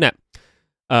นั้นเสร็จปุ๊บเนี่ย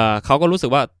เขาก็รู้สึก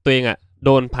ว่าตัวเองโด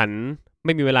นผันไ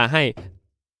ม่มีเวลาให้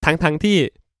ทั้งที่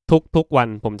ทุกวัน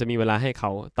ผมจะมีเวลาให้เข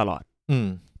าตลอด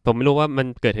ผมไม่รู้ว่ามัน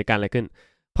เกิดเหตุการณ์อะไรขึ้น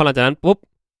พอหลังจากนั้นปุ๊บ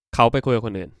เขาไปคุยกับค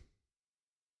นอื่น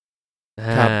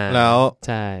ครับแล้วใ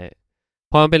ช่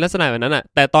พอมันเป็นลักษณะแบบนั้น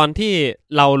แต่ตอนที่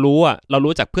เรา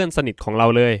รู้จากเพื่อนสนิทของเรา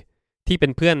เลยที่เป็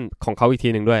นเพื่อนของเขาอีกที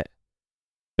นึงด้วย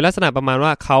เป็นลักษณะประมาณว่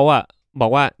าเขาบอ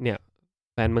กว่าเนี่ย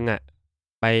แฟนมึง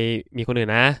ไปมีคนอื่น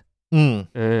นะ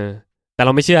แต่เร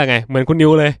าไม่เชื่อไงเหมือนคุณนิ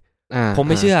วเลยผม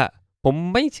ไม่เชื่อ ผม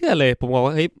ไม่เชื่อเลยผมบอก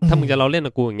ว่าเฮ้ยถ้ามึงจะเราเล่น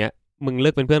กับกูอย่างเงี้ยมึงเลิ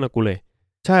กเป็นเพื่อนกับกูเลย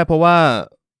ใช่เพราะว่า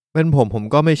เป็นผม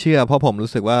ก็ไม่เชื่อเพราะผม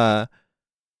รู้สึกว่า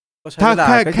ถ้า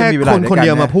แค่คนเดี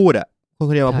ยวมาพูดอ่ะค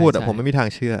นเดียวมาพูดอ่ะผมไม่มีทาง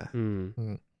เชื่อ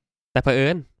แต่เผอิ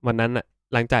ญวันนั้นอ่ะ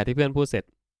หลังจากที่เพื่อนพูดเสร็จ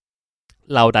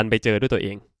เราดันไปเจอด้วยตัวเอ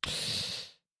ง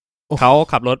เขา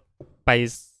ขับรถไป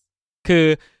คือ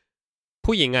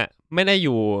ผู้หญิงอ่ะไม่ได้อ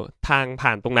ยู่ทางผ่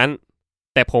านตรงนั้น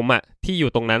แต่ผมอ่ะที่อยู่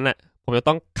ตรงนั้นอ่ะผมจะ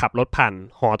ต้องขับรถผ่าน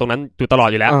หอตรงนั้นอยู่ตลอด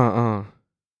อยู่แล้ว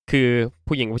คือ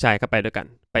ผู้หญิงผู้ชายก็ไปด้วยกัน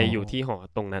ไปอยู่ที่หอ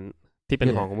ตรงนั้นที่เป็น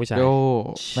หอของผู้ชาย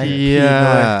เชี่ย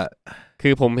คื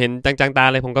อผมเห็นจังๆตา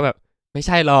เลยผมก็แบบไม่ใ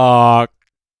ช่หรอก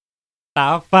ตา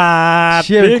ฝาดเ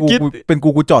ชี่ยเป็น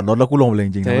กูจอดรถแล้วกูลงไปเลยจ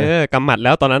ริงๆกำหมัดแ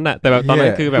ล้วตอนนั้นน่ะแต่แบบตอนนั้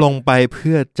นคือแบบลงไปเ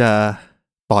พื่อจะ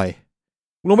ปล่อย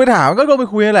ลงไปถามก็ลงไป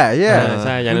คุยแหละใ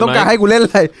ช่มึงต้องการให้กูเล่นอะ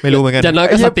ไรไม่รู้เหมือนกันจะน้อย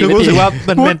ก็สติรู้สึกว่า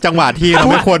มันเป็นจังหวะที่เรา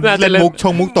ไม่ควรเล่นมุกช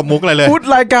งมุกตบมุกอะไรเลยพูด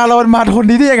รายการเรามาทน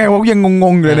นี้ได้ยังไงผมยังง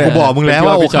งๆอยู่เลยเนี่ยกูบอกมึงแล้ว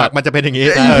ว่าโอกาสมันจะเป็นอย่างนี้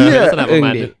ลักษณะประมา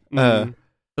ณนี้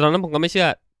ตอนนั้นผมก็ไม่เชื่อ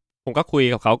ผมก็คุย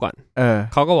กับเขาก่อน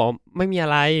เขาก็บอกไม่มีอะ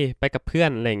ไรไปกับเพื่อน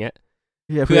อะไรเงี้ย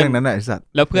เพื่อนนั้นไอ้สัตว์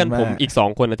แล้วเพื่อนผมอีก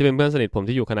2 คนที่เป็นเพื่อนสนิทผม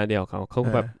ที่อยู่คณะเดียวเขา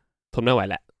แบบทนไม่ไหว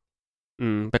แหละ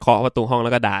ไปเคาะประตูห้องแล้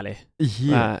วก็ด่าเลย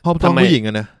ห้องผู้หญิงอ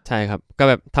ะนะใช่ครับก็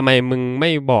แบบทำไมมึงไม่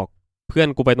บอกเพื่อน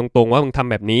กูไปตรงๆว่ามึงท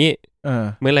ำแบบนี้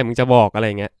เมื่อไหร่มึงจะบอกอะไร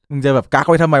เงี้ยมึงจะแบบกัก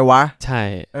ไว้ทำไมวะใช่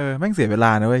แม่งเสียเวล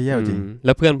านะเว้ยเหี้ยจริงแ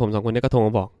ล้วเพื่อนผม2 คนนี้ก็โทรม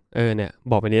าบอกเนี่ย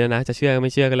บอกไปนี้แล้วนะจะเชื่อไ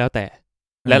ม่เชื่อก็แล้วแต่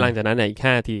และหลังจากนั้นเนี่ยอีก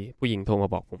5 นาทีผู้หญิงโทรมา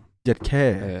บอกผมเจ็ดแค่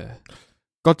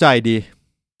ก็ใจดี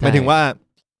หมายถึงว่า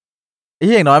อ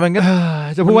ย่างน้อยมันก็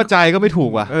จะพูดว่าใจก็ไม่ถู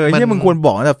กว่ะที่มึงควรบ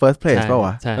อกตั้งแต่ first place ป่ะว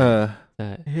ะใช่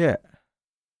เฮ้ย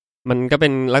มันก็เป็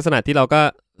นลักษณะที่เราก็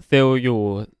เฟลอยู่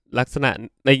ลักษณะ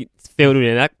ในเฟลอยู่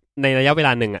ในระยะเวล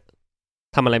าหนึ่งอ่ะ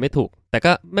ทำอะไรไม่ถูกแต่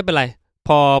ก็ไม่เป็นไรพ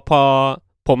อ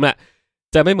ผมอ่ะ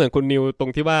จะไม่เหมือนคุณนิวตร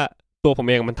งที่ว่าตัวผม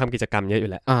เองมันทำกิจกรรมเยอะอยู่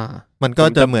แล้วมันก็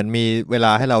จะเหมือนมีเวล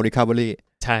าให้เรา recovery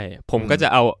ใช่ผมก็จะ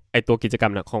เอาไอตัวกิจกรร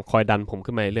มน่ะคอยดันผม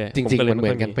ขึ้นมาเรื่อยจริงๆมันเหมื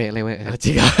อนกันเป๊ะเลยเว้ยจ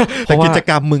ริงแต่กิจก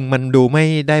รรมมึงมันดูไม่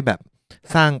ได้แบบ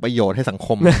สร้างประโยชน์ให้สังค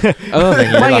ม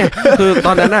ไม่ไงคือต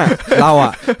อนนั้นน่ะเราอ่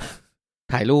ะ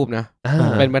ถ่ายรูปนะ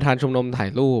เป็นประธานชมรมถ่าย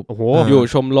รูปอยู่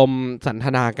ชมรมสันท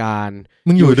นาการ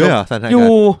มึงอยู่ด้วยเหรอสันทนาการอยู่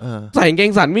ใส่กางเก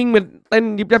งสันวิ่งเป็นเต้น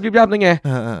ยิบยับนั่นไง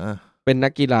เป็นนั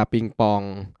กกีฬาปิงปอง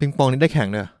นี่ได้แข่ง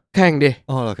ด้วยแข่งดิ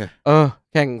อ๋อโอเค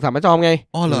แข่งสามจอมไง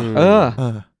อ๋อเหรอ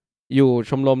อยู่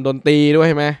ชมรมดนตรีด้วย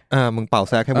ใช่ไหมมึงเป่า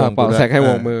แซกให้วงเป่าแซกให้ว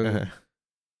งมึง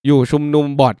อยู่ชุมนุม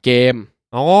บอร์ดเกม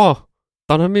อ๋อ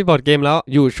ตอนนั้นมีบอร์ดเกมแล้ว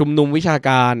อยู่ชุมนุมวิชาก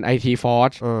าร IT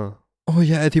Forge โอ้ย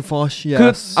IT Forge คื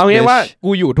อเอางี้ว่า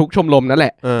กูอยู่ทุกชมรมนั่นแหล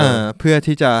ะเพื่อ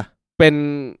ที่จะเป็น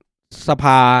สภ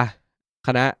าค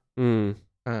ณะ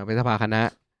เป็นสภาคณะ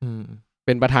เ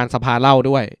ป็นประธานสภาเล่า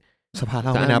ด้วยสภาเล่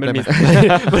าไม่นับได้ไหม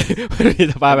มี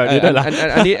สภาแบบนี้ด้วยเหรอ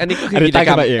อันนี้ก็คือกิจก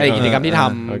รรมที่ท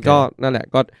ำก็นั่นแหละ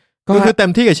ก็คือเต็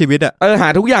มที่กับชีวิตอ่ะหา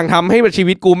ทุกอย่างทำให้ชี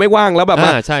วิตกูไม่ว่างแล้วแบบ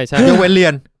ใช่ยกเว้นเรีย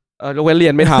นยกเว้นเรี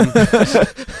ยนไม่ทำ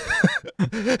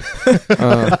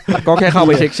ก็แค่เข้าไ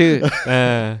ปเช็คชื่อ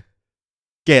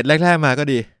เกรดแรกๆมาก็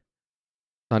ดี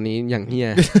ตอนนี้อย่างเฮีย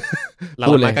เรา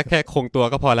มาก็แค่คงตัว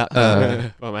ก็พอละ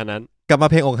ประมาณนั้นกลับมา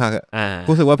เพลงอกหัก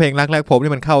รู้สึกว่าเพลงแรกๆผม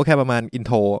นี่มันเข้าแค่ประมาณอินโ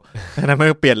ทรนั้นไม่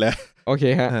เปลี่ยนเลยโอเค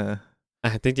ฮะ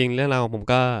จริงๆเรื่องราวของผม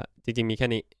ก็จริงๆมีแค่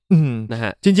นี้นะฮ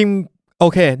ะจริงๆโอ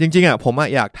เคจริงๆอ่ะผม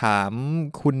อยากถาม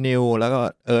คุณนิวแล้วก็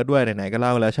ด้วยไหนๆก็เล่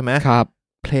าแล้วใช่ไหมครับ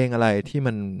เพลงอะไรที่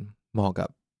มันเหมาะกับ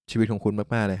ชีวิตของคุณ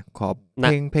มากๆเลยขอเพ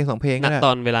ลง2 เพลงณต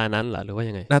อนเวลานั้นเหรอหรือว่า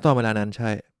ยังไงณตอนเวลานั้นใช่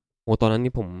โอ้ตอนนั้น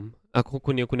นี่ผม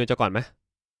คุณนิวจะก่อนไหม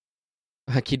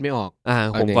คิดไม่ออก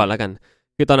ผมก่อนแล้วกัน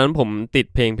คือตอนนั้นผมติด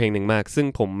เพลงหนึ่งมากซึ่ง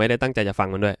ผมไม่ได้ตั้งใจจะฟัง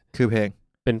มันด้วยคือเพลง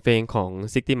เป็นเพลงของ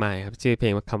60 Mile ครับชื่อเพล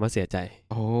งว่าคำว่าเสียใจ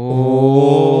โอ้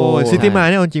60 Mile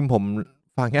เนี่ยจริงๆผม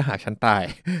ฟังแค่หากฉันตาย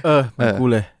กู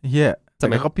เลยเฮียส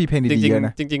มัยเขามีเพลงดีๆเยอะน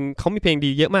ะจริงๆเขามีเพลงดี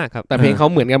เยอะมากครับแต่เพลงเขา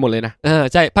เหมือนกันหมดเลยนะ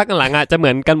ใช่ภาคหลังๆจะเหมื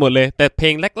อนกันหมดเลยแต่เพล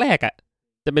งแรก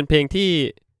ๆจะเป็นเพลงที่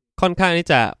ค่อนข้างที่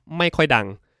จะไม่ค่อยดัง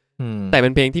แต่เป็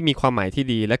นเพลงที่มีความหมายที่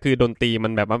ดีและคือดนตรีมั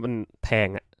นแบบว่ามันแทง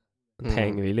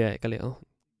อยู่เรื่อยๆก็เลย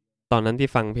ตอนนั้นที่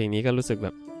ฟังเพลงนี้ก็รู้สึกแบ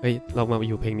บเฮ้ยเรามา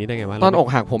อยู่เพลงนี้ได้ไงวะตอนอก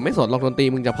หักผมไม่สนหรอกดนตรี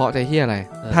มึงจะเพาะใจเฮียอะไร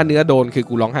ถ้าเนื้อโดนคือ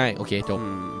กูร้องไห้โอเคจบ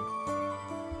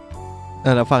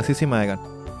เราฟัง60 Mileก่อน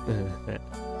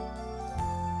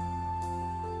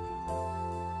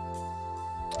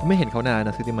ไม่เห็นเขานานน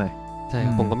ะ60 Mileใช่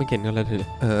ผมก็ไม่เห็นเขาแล้วเลย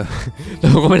เร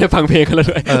าก็ไม่ได้ฟังเพลงเขาแล้ว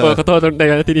ด้วยขอโทษใน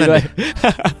ที่นี้ด้วย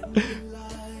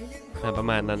ประ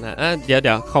มาณนั้นฮะเ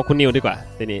ดี๋ยวขอคุณนิวดีกว่า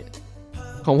ทีนี้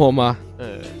ของผม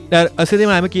แต่60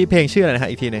 Mileเมื่อกี้เพลงชื่ออะไรนะฮะ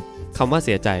อีกทีนึงคำว่าเ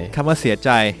สียใจ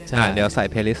เดี๋ยวใส่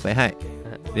เพลย์ลิสต์ไว้ให้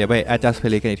เดี๋ยวไป adjust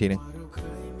playlist กันอีกทีนึง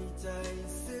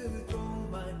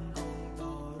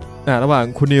ระหว่าง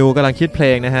คุณนิวกำลังคิดเพล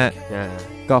งนะฮะ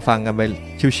ก็ฟังกันไป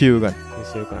ชิวๆก่อน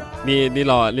นี่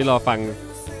รอฟัง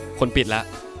คนปิดแล้ว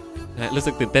นะรู้สึ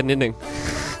กตื่นเต้นนิดนึง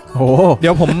โอ้เดี๋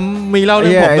ยวผมมีเล่าเรื่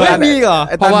องผมด้วยมีเหรอ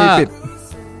เพราะ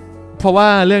ว่า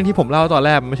เรื่องที่ผมเล่าตอนแร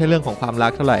กไม่ใช่เรื่องของความรั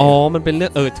กเท่าไหร่มันเป็นเรื่อ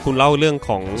งคุณเล่าเรื่องข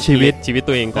องชีวิต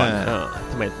ตัวเองก่อน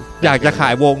ทำไมอยากจะขา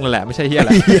ยวงนั่นแหละไม่ใช่เหี้ยอะไ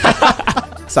ร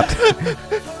สัตว์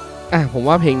ผม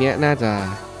ว่าเพลงนี้น่าจะ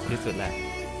ที่สุดแล้ว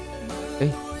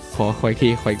ขออีก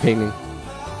เพลงนึง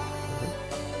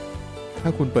ถ้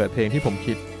าคุณเปิดเพลงที่ผม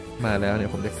คิดมาแล้วเนี่ย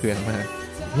ผมจะเคืองมาก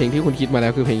เพลงที่คุณคิดมาแล้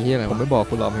วคือเพลงที่อะไรผมไม่บอก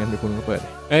คุณหรอกงั้นเดี๋ยวคุณก็เปิด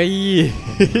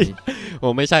ผ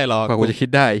มไม่ใช่หรอกกว่ากูจะคิด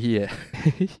ได้เฮีย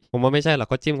ผมว่าไม่ใช่หรอก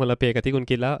ก็จิ้มคนละเพลงกับที่คุณ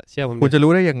คิดแล้วเชื่อผมคุณจะ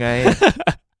รู้ได้ยังไง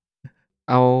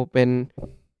เอาเป็น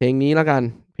เพลงนี้แล้วกัน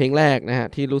เพลงแรกนะฮะ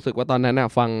ที่รู้สึกว่าตอนนั้นน่ะ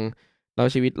ฟังแล้ว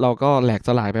ชีวิตเราก็แหลกส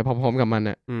ลายไปพร้อมๆกับมัน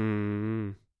น่ะ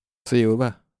ซิลป่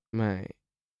ะไม่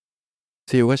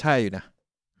ซิลก็ใช่อยู่นะ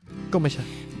ก็ไม่ใช่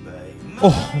โ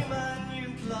อ้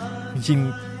จริง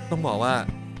ๆต้องบอกว่า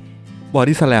บอ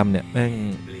ดี้สแลมเนี่ยแม่ง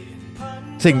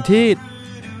สิ่งที่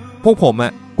พวกผมอ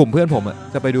ะกลุ่มเพื่อนผมอะ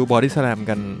จะไปดูบอดี้สแลม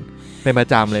กันเป็นประ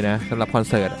จำเลยนะสำหรับคอน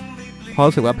เสิร์ตเพราะ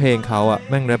รู้สึกว่าเพลงเขาอะ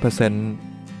แม่ง represent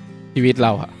ชีวิตเร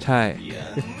าอะใช่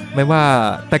ไม่ว่า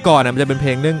แต่ก่อนอะมันจะเป็นเพ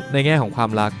ลงเรื่องในแง่ของความ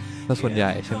รักซะส่วนให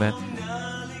ญ่ใช่ไหม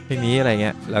เพลงนี้อะไรเ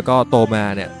งี้ยแล้วก็โตมา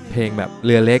เนี่ยเพลงแบบเ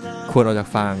รือเล็กควรออกจาก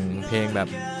ฝั่งเพลงแบบ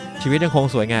ชีวิตยังคง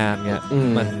สวยงามเงี้ย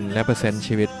มัน represent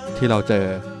ชีวิตที่เราเจอ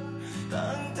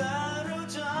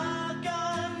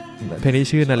เพลงนี้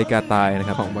ชื่อนาฬิกาตายนะค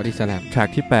รับของ Body Slam แทร็ก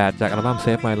ที่8จากอัลบั้ม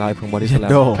Save My Life ของ Body Slam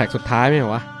แทร็กสุดท้ายไม่เหร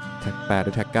อวะแทร็ก8ห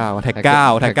รือแทร็ก9แทร็ก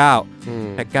9แท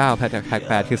ร็ก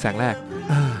8คือแสงแรก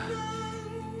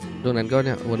ตรงนั้นก็เ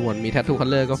นี่ยวนๆมี Tattoo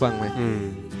Color ก็ฟังไหม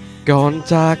ก่อน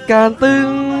จากการตึง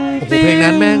เพลง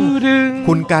นั้นแม่ง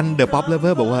คุณกัน The Pop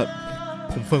Lover บอกว่า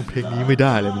ผมฟังเพลงนี้ไม่ไ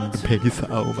ด้เลยมันเป็นเพลงที่เศ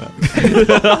ร้ามาก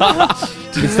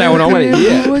แซวน้องอะไรอย่างเ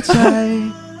งี้ยหัวใจ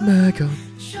มาก่อน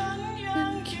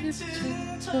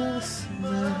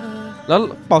แล้ว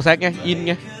เป่าแซกไงอิน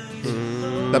ไง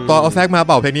แต่ตอนเอาแซกมา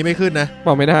เป่าเพลงนี้ไม่ขึ้นนะเ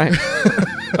ป่าไม่ได้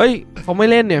เฮ้ยเขาไม่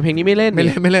เล่นเนี่ยเพลงนี้ไม่เล่น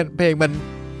เพลงมัน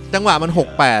จังหวะมัน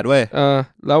68เว้ย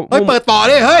แล้วเฮ้ยเปิดต่อ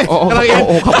ดิเฮ้ยกำลัง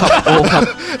ครับ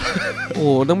โอ้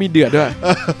ต้องมีเดือดด้วย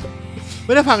ไ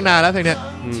ม่ได้ฟังนานแล้วเพลงเนี้ย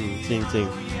จริง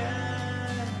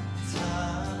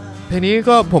เพลงนี้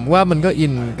ก็ผมว่ามันก็อิ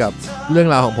นกับเรื่อง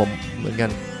ราวของผมเหมือนกัน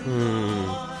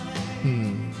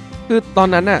คือตอน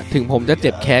นั้นน่ะถึงผมจะเ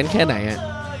จ็บแค้นแค่ไหนอ่ะ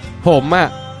ผมอ่ะ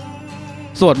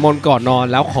สวดมนต์ก่อนนอน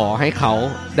แล้วขอให้เขา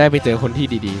ได้ไปเจอคนที่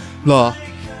ดีๆหรอ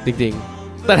จริง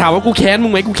ๆแต่ถามว่ากูแค้นมึ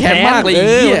งไหมกูแค้นมากเลย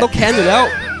มันต้องแค้นอยู่แล้ว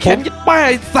แค้นจะป้าย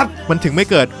สัตว์มันถึงไม่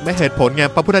เกิดไม่เหตุผลไง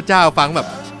พระพุทธเจ้าฟังแบบ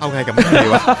เอาไงกับมันดี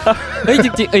วะเฮ้ยจ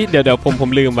ริงๆเดี๋ยวผ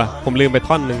มลืมไป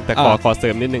ท่อนนึงแต่ขอเสริ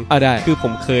มนิดนึงได้คือผ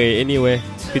มเคยanyway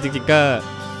คือจริงๆก็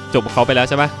จบเขาไปแล้ว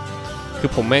ใช่ปะคือ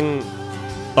ผมแม่ง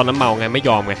ตอนนั้นเมาไงไม่ย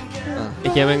อมไงไอ้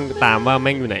เหี้ยแม่งตามว่าแ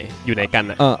ม่งอยู่ไหนกัน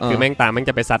อ่ะคือแม่งตามแม่ง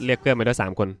จะไปซัดเรียกเพื่อนมาด้วย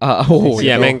3คนโอ้โหเ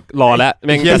หี้ยแม่งรอแล้วแ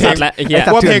ม่งจะซัดแล้วไอ้เหี้ย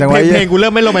ว่าเพลงกูเริ่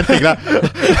มไม่โรแมนติกแล้ว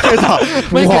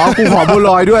กูขอบัว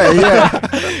ลอยด้วยไอ้เหี้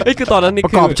ยคือตอนนั้นนี่ป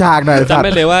ระกอบฉากหน่อยจำไ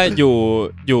ด้เลยว่าอ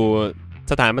ยู่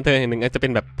สถานบันเทิงแห่งหนึ่งจะเป็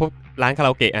นแบบพวกร้านคารา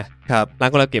โอเกะอ่ะครับร้าน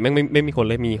คาราโอเกะแม่งไม่มีคน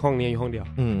เลยมีห้องนี้อยู่ห้องเดียว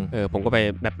ผมก็ไป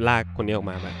แบบลากคนนี้ออก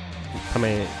มาแบบทำไม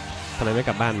ไม่ก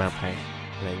ลับบ้านมาใคร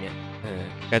อะไรเงี้ย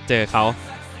ก็เจอเขา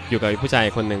อยู่กับผู้ชาย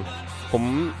คนนึง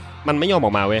มันไม่ยอมอ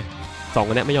อกมาเว้ย2ค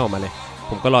นนี้ไม่ยอมออกมาเลย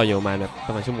ผมก็รออยู่ประมาณแบบป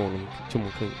ระมาณชั่วโมงค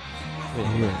รึ่ง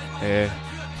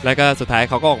แล้วก็สุดท้าย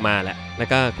เขาก็ออกมาแหละแล้ว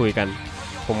ก็คุยกัน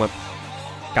ผมมา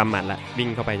กำหมัดละวิ่ง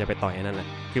เข้าไปจะไปต่อยนั่นแหละ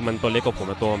คือมันตัวเล็กกว่าผม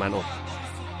ตัวประมาณอก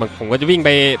ผมก็จะวิ่ง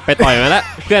ไปต่อยมันละ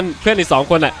เพื่อนอีก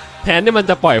2คนอ่ะแทนที่มัน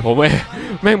จะปล่อยผมเว้ย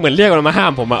แม่งเหมือนเรียกมันมาห้า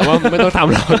มผมอะว่าไม่ต้องท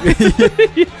ำหรอก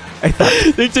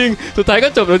จริงๆสุดท้ายก็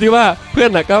จบโดยที่ว่าเพื่อน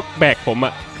น่ะก็แบกผมอ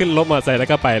ะขึ้นรถมอเตอร์ไซค์แล้ว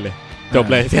ก็ไปเลยจบ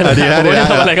เลยดีแล้วไม่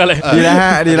ทำอะไรก็เลยดีแล้วฮ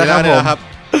ะดีแล้วครับ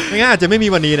ไม่งั้นอาจจะไม่มี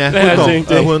วันนี้นะ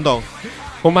พูดตรง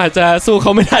ผมอาจจะสู้เข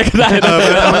าไม่ได้ก็ได้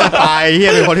ตายเฮี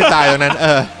ยเป็นคนที่ตายตรงนั้น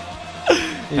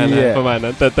ประมาณ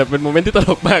นั้นแต่เป็นโมเมนต์ที่ตล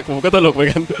กมากผมก็ตลกเหมือน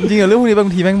กันจริงๆเรื่องพวกนี้บาง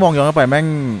ทีแม่งมองย้อนไปแม่ง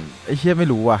ไอ้เฮียไม่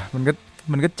รู้ว่ะมัน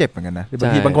ก็เจ็บเหมือนกันนะบาง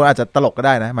ทีบางคนอาจจะตลกก็ไ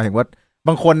ด้นะหมายถึงว่าบ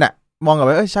างคนน่ะมองกับ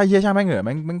ว่าใช่เฮียช่างแม่งเหงื่อแ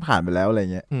ม่งผ่านไปแล้วอะไร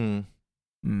เงี้ย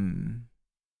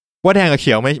ว่าแดงกับเ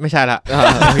ขียวไม่ใช่ละ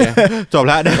จบแ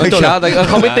ล้วแต่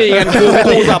เขาไม่ตีกัน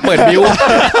กูจะเปิดบิว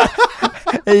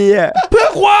ไอ้เหี้ยเพื่อ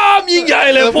ความยิ่งใหญ่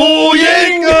เลยผู้ยิ่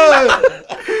ง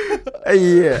ไอ้เ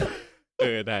หี้ย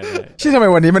ได้ชื่อทำไม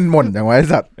วันนี้มันหม่นอย่างวะไอ้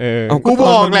สัตว์กูบ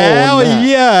อกแล้วไอ้เ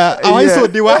หี้ยเอาให้สุด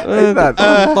ดีวะ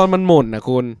ตอนมันหม่นนะ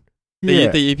คุณ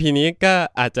แต่ EP นี้ก็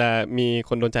อาจจะมี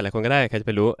คนโดนจัดหลายคนก็ได้ใครจะไ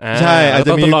ปรู้ใช่อาจจ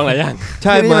ะมีลองหลายอย่างใ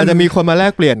ช่มันจะมีคนมาแล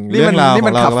กเปลี่ยนเรื่องราวของเรานี่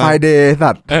มันขับไฟเดย์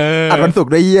สัตว์อัดวันศุก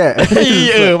ร์ด้วยเหี้ย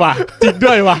ว่ะจริง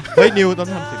ด้วยว่ะเฮ้ยนิวต้อง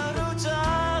ทำสิ่ง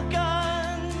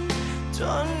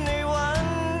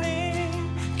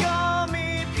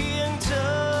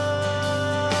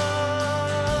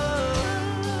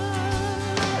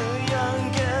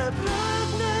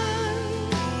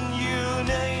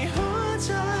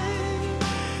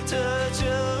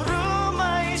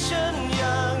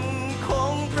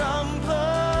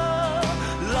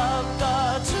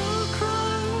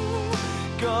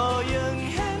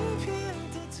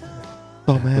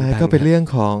ต่อมาก็เป็นเรื่อง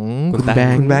ของคุณแ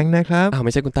บงค์นะครับไ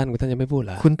ม่ใช่คุณตั้นยังไม่พูดเห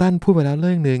รอคุณตั้นพูดไปแล้วเ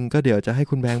รื่องนึงก็เดี๋ยวจะให้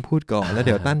คุณแบงค์พูดก่อนแล้วเ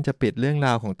ดี๋ยวตั้นจะปิดเรื่องร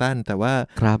าวของตั้นแต่ว่า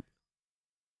ครับ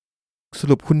ส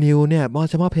รุปคุณนิวเนี่ย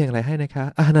จะมอบเพลงอะไรให้นะคะ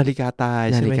นาฬิกาตาย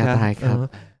ใช่ไหมครับ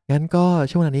งั้นก็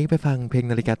ช่วงนี้ไปฟังเพลง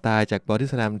นาฬิกาตายจาก Body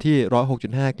Slam ที่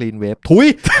 106.5 Green Wave ถุย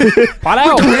พอแล้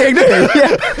วถุยเอง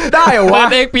ได้เหรอวะ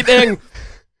เองปิดเอง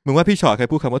มึงว่าพี่ชอเคย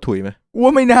พูดคำว่าถุยไหมว่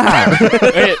าไม่น่า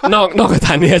นอกสถ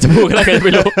านเนี่ยจะพูดก็ได้ใครไ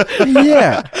ม่รู้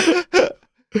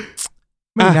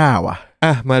ไม่น่าว่ะ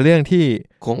มาเรื่องที่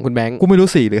ของคุณแบงค์กูไม่รู้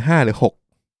4หรือ5หรือ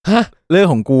6ฮะเรื่อง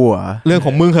ของกูอ่ะเรื่องข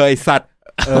องมึงเหรอไอสัตว์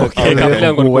โอเคครับเรื่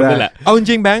องของกูนี่แหละเอาจ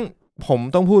ริงๆแบงค์ผม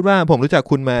ต้องพูดว่าผมรู้จัก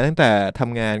คุณมาตั้งแต่ท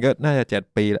ำงานก็น่าจะ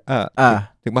7 ปี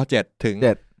ถึงมา7ถึง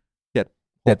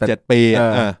7 ปี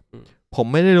ผม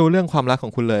ไม่ได้รู้เรื่องความรักขอ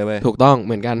งคุณเลยเว้ยถูกต้อง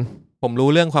เหมือนกันผมรู้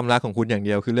เรื่องความรักของคุณอย่างเ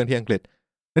ดียวคือเรื่องที่อังกฤษ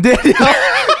เดี๋ยว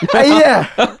ไอ้เนี่ย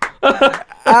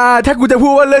ถ้ากูจะพู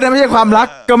ดว่าเรื่องนั้นไม่ใช่ความรัก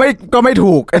ก็ไม่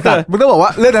ถูกไอ้สัตว์มึงต้องบอกว่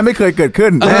าเรื่องนั้นไม่เคยเกิดขึ้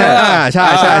นใช่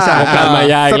โอกาสมา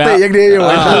ยากแล้วสติยังดีอยู่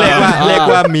เรียก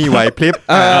ว่ามีไหวพริบ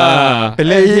เป็น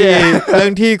เรื่อ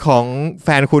งที่ของแฟ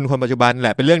นคุณคนปัจจุบันแหล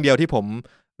ะเป็นเรื่องเดียวที่ผม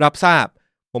รับทราบ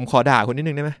ผมขอด่าคุณนิด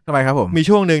นึงได้ไหมทำไมครับผมมี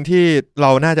ช่วงนึงที่เร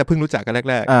าน่าจะเพิ่งรู้จักกัน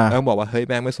แรกๆแล้วบอกว่าเฮ้ยแ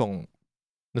บงค์ไม่ส่ง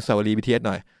อนุสาวรีย์ BTS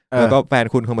หน่อยแล้วก็แฟน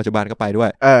คุณคนปัจจุบันก็ไปด้วย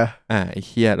ไอ้เ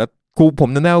หี้ยแล้วผม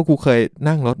จำได้ว่ากูเคย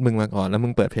นั่งรถมึงมาก่อนแล้วมึ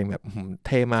งเปิดเพลงแบบเ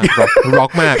ท่มากร็อ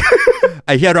กมากไ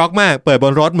อ้เหี้ยร็อกมากเปิดบ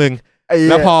นรถมึง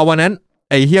แล้วพอวันนั้น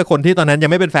ไอ้เหี้ยคนที่ตอนนั้นยั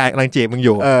งไม่เป็นแฟนกำลังจีบมึงอ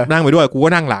ยู่นั่งไปด้วยกูก็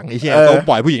นั่งหลังไอ้เหี้ยก็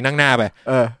ปล่อยผู้หญิงนั่งหน้าไป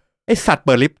ไอ้สัตว์เ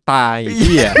ปิดลิฟต์ตายไอ้เ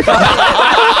หี้ย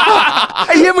ไ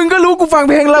อ้เหี้ยมึงก็รู้กูฟัง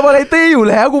เพลงลาบาไรตี้อยู่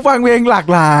แล้วกูฟังเพลงหลาก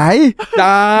หลาย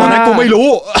ตอนนั้นกูไม่รู้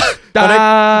ตอนนั้น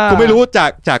กูไม่รู้จ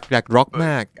ากร็อกม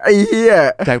ากไอ้เหี้ย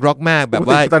จากร็อกมากแบบ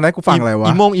ว่าตอนนั้นกูฟังอะไรวะ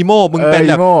อีโมมึงเป็น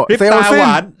แบบริฟตา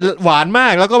หวานมา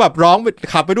กแล้วก็แบบร้อง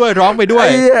ขับไปด้วยร้องไปด้วย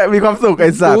ไอ้เหี้ยมีความสุขไอ้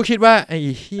สัสกูคิดว่าไอ้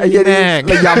เหี้ยแม่ง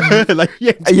ระยำ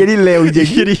ไอ้เหี้ยนี่เลวจริง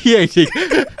ไอ้เหี้ยจริง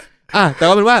แต่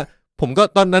ว่าเป็นว่าผมก็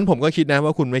ตอนนั้นผมก็คิดนะ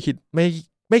ว่าคุณไม่คิ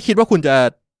ดว่าคุณจะ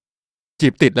จี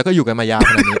บติดแล้วก็อยู่กันมายาวข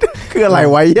นาดนี้คืออะไร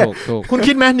ไว้คุณ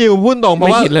คิดไหมนิวพูดตรงเพรา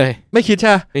ะว่าไม่คิดใ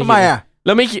ช่ทำไมแ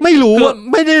ล้วไม่รู้ว่า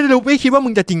ไม่ได้รู้ไม่คิดว่ามึ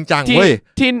งจะจริงจังเว้ย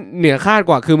ที่เหนือคาด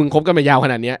กว่าคือมึงคบกันมายาวข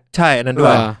นาดนี้ใช่นั่นด้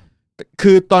วย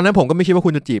คือตอนนั้นผมก็ไม่คิดว่า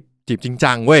คุณจะจีบจริง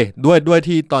จังเว้ยด้วย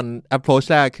ที่ตอน approach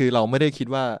แรกคือเราไม่ได้คิด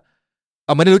ว่า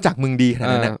ไม่ได้รู้จักมึงดีขนาด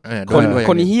นั้น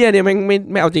คนเฮี้ยเนี่ย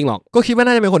ไม่เอาจริงหรอกก็คิดว่า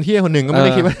น่าจะเป็นคนเฮี้ยคนหนึ่งก็ไม่ไ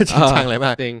ด้คิดว่าจริงจังอะไรม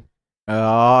ากจริง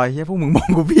เฮี้ยพวกมึงมอง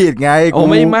กูผิดไงกู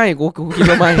ไม่กูคิด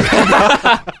ว่าไม่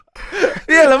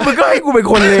เนี่ยแล้วมึงก็ให้กูเป็น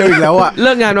คนเลวอีกแล้วอะเ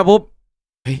ลิกงานมาปุ๊บ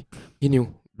เฮ้ยพี่นิว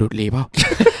ดูดหลีเปล่า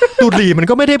ดูดหลีมัน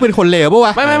ก็ไม่ได้เป็นคนเลวป่ะว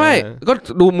ะไม่ก็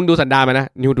มึงดูสันดานมันนะ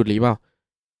นิวดูดหลีเปล่า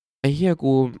ไอ้เหี้ย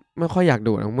กูไม่ค่อยอยาก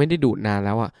ดูดไม่ได้ดูดนานแ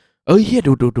ล้วอ่ะเหี้ย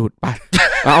ดูดไป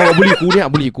เอาบุหรี่กูเนี่ย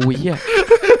บุหรี่กูเหี้ย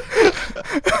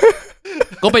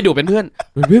ก็ไปดูดเป็นเพื่อน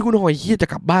กูหน่อยเหี้ยจะ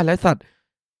กลับบ้านแล้วสัตว์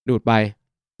ดูดไป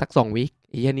สัก2 วีค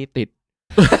ไอ้เหี้ยนี่ติด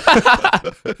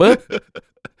ปึ๊บ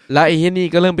แล้วไอ้เหี้ยนี่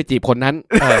ก็เริ่มไปจีบคนนั้น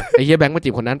ไอ้เหี้ยแบงค์มาจี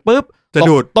บคนนั้นปึ๊บจะ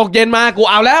ดูดตกเย็นมากู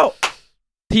เอาแล้ว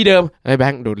ที่เดิมไอ้แบ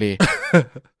งค์ดูดเลย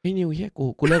พี่นิวเฮีย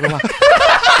กูเลิกแล้วว่ะ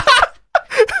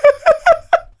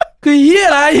คือเฮียอ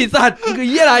ะไรสัตว์คือ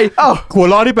เฮียอะไรหัว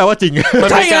ล้อนี่แปลว่าจริง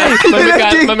ใช่ไง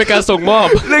มันเป็นการส่งมอบ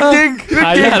เรื่องจริงเอ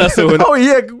าเ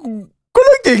ฮียกูเ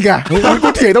รื่องจริงอ่ะกู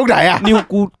เถียงตรงไหนอ่ะนิว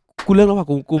กูเลิกแล้วว่ะ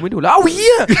กูไม่ดูแล้วเฮี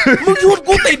ยมึงชวน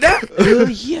กูติดนะ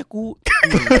เฮียกู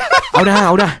เอานะ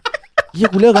เฮีย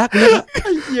กูเลิกแล้ว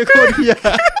เฮียโคตรเฮีย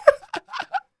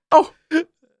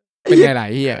เป็นไงล่ะ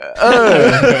เฮีย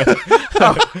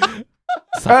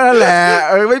นั่นแหละ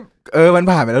ไม่มัน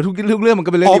ผ่านไปแล้วทุกเรื่องมัน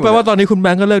ก็เป็นเรื่องแปลว่าตอนนี้คุณแบ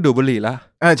งก์ก็เลิกดูดบุหรี่แล้ว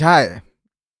ใช่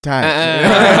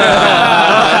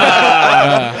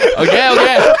โอเค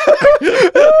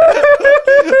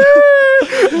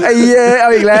ไอ้เหี้ยเอ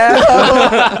าอีกแล้ว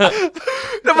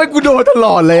ทำไมกูโดนตล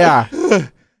อดเลยอ่ะ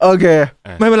โอเค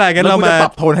ไม่เป็นไรกันเรามาปรั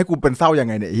บโทนให้กูเป็นเศร้ายัง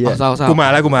ไงเนี่ยเฮียกูมา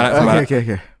แล้วโอเค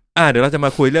เดี๋ยวเราจะมา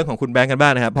คุยเรื่องของคุณแบงก์กันบ้า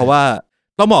งนะครับเพราะว่า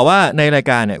ต้องบอกว่าในราย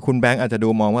การเนี่ยคุณแบงก์อาจจะดู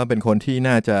มองว่าเป็นคนที่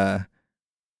น่าจะ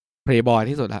เพลย์บอย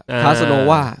ที่สุดละคาสโน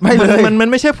วาไม่เลยมัน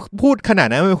ไม่ใช่พูดขนาด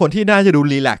นั้นเป็นคนที่น่าจะดู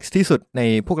รีแลกซ์ที่สุดใน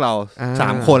พวกเรา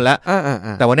3คนแล้ว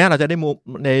แต่วันนี้เราจะได้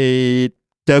ใน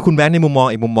เจอคุณแบงค์ในมุมมอง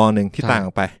อีกมุมมองนึงที่ต่างอ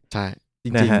อกไปใช่จ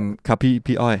ริงๆครับ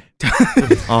พี่อ้อย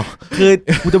อ๋อคือ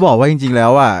กูจะบอกว่าจริงๆแล้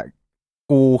วอ่ะ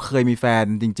กูเคยมีแฟน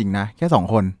จริงๆนะแค่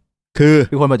2คนคือ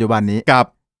คนปัจจุบันนี้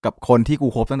กับคนที่กู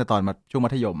คบตั้งแต่ตอนช่วงมั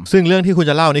ธยมซึ่งเรื่องที่คุณ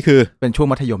จะเล่านี่คือเป็นช่วง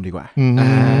มัธยมดีกว่า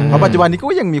เพราะปัจจุบันนี้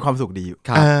ก็ยังมีความสุขดีอยู่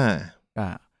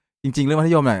จริงๆเรื่องมั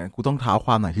ธยมเนี่ยกูต้องเท้าค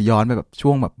วามหน่อยคือย้อนไปแบบช่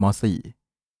วงแบบม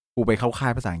.4 กูไปเข้าค่า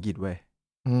ยภาษาอังกฤษเว้ย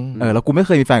แล้วกูไม่เค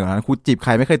ยมีแฟนก่อนนั้นกูจีบใค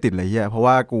รไม่เคยติดเลยเฮียเพราะ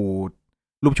ว่ากู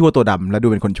รูปชั่วตัวดำแล้วดู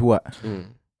เป็นคนชั่ว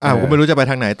กูไม่รู้จะไป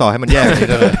ทางไหนต่อให้มันแย่แบบนี้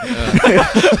เลย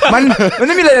มันไ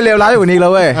ม่มีอะไรเลวร้ายอยู่นี้แล้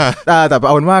วเว้ยแต่เ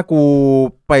อาเป็นว่ากู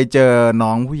ไปเจอน้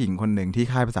องผู้หญิงคนหนึ่งที่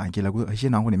ค่ายภาษาอังกฤษแล้วกูเชื่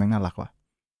อน้องคนนี้แม่งน่ารักว่ะ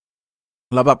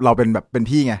แล้วแบบเราเป็น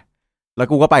พี่ไงแล้ว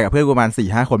กูก็ไปกับเพื่อนกูประมาณ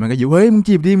 4-5 คนมันก็อยู่เฮ้ยมึง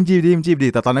จีบดี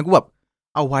แต่ตอนนั้นกูแบบ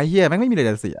เอาไว้เฮียแม่งไม่มีอะไร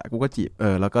จะเสียกูก็จีบ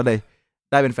แล้วก็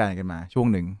ได้เป็นแฟนกันมาช่วง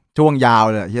หนึ่งช่วงยาว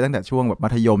เลยเฮียตั้งแต่ช่วงแบบมั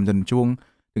ธยมจนถึง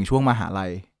ช่วงมหาลั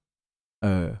ย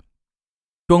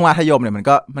ช่วงมัธยมเนี่ยมั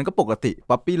นก็ปกติ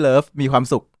ป๊อปปี้เลิฟมีความ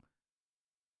สุข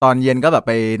ตอนเย็นก็แบบไ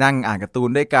ปนั่งอ่านการ์ตูน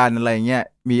ด้วยกันอะไรเงี้ย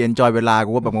มีเอนจอยเวลา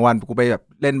กูก็แบบบางวันกูไปแบบ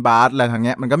เล่นบาสอะไรทางเ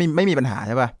งี้ยมันก็ไม่มีปัญหาใ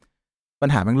ช่ป่ะปัญ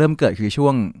หามันเริ่มเกิดคือช่ว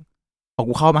งพอ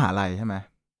กูเข้ามหาลัยใช่ไหม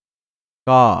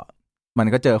ก็มัน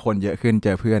ก็เจอคนเยอะขึ้นเจ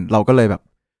อเพื่อนเราก็เลยแบบ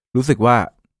รู้สึกว่า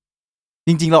จ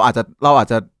ริงๆเราอาจ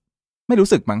จะไม่รู้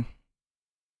สึกมั้ง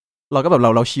เราก็แบบ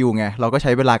เราชิลไงเราก็ใ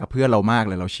ช้เวลากับเพื่อนเรามาก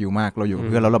เลยเราชิลมากเราอยู่กับ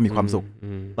เพื่อนแล้วเรามีความสุข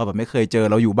เราแบบไม่เคยเจอ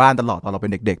เราอยู่บ้านตลอดตอนเราเป็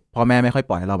นเด็กๆพ่อแม่ไม่ค่อย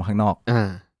ปล่อยให้เรามาข้างนอก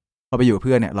พอไปอยู่กับเ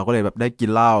พื่อนเนี่ยเราก็เลยแบบได้กิน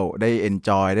เหล้าได้เอนจ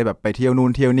อยได้แบบไปเที่ยวนู่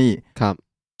นเที่ยวนี่ครับ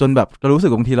จนแบบเรารู้สึ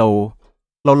กบางทีเร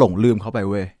าหลงลืมเขาไป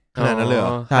เว้ยขนาดนั้นเลยเหร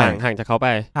อห่างจากเขาไป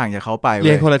เ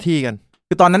รียนคนละที่กัน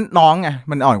คือตอนนั้นน้องไง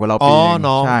มันอ่อนกว่าเราปีนึง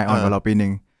ใช่อ่อนกว่าเราปีนึ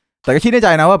งแต่ก็คิดในใจ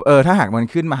นะว่าถ้าหากมัน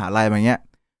ขึ้นมหาลัยมาเงี้ย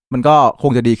มันก็ค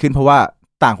งจะดีขึ้นเพราะว่า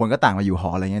ต่างคนก็ต่างมาอยู่หอ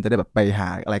อะไรเงี้ยจะได้แบบไปหา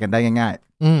อะไรกันได้ง่าย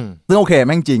ๆซึ่งโอเคแ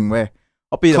ม่งจริงเว้ย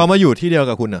เขามาอยู่ที่เดียว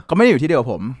กับคุณเหรอเขาไม่ได้อยู่ที่เดียวกับ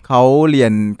ผมเขาเรีย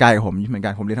นไกลกับผมเหมือนกั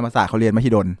นผมเรียนธรรมศาสตร์เขาเรียนมหิ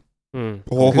ดลโ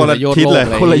อ้โหคนละทิศเลย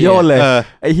คนละโยชน์เลย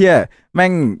ไอ้เหี้ยแ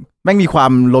ม่งมีควา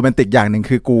มโรแมนติกอย่างหนึ่ง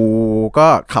คือกูก็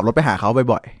ขับรถไปหาเขา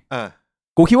บ่อย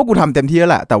ๆกูคิดว่ากูทำเต็มที่แล้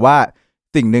วแหละแต่ว่า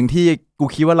สิ่งหนึ่งที่กู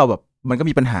คิดว่าเราแบบมันก็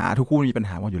มีปัญหาทุกคู่มีปัญ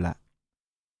หาหมดอยู่แล้ว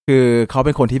คือเขาเ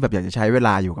ป็นคนที่แบบอยากจะใช้เวล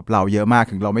าอยู่กับเราเยอะมาก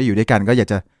ถึงเราไม่อยู่ด้วยกันก็อยาก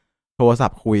จะโทรศัพ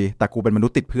ท์คุยแต่กูเป็นมนุษ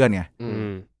ย์ติดเพื่อนไง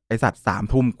ไอสัตว์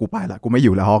3 ทุ่มกูไปละกูไม่อ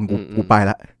ยู่แล้วห้องกูไป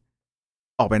ละ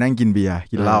ออกไปนั่งกินเบียร์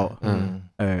กินเหล้า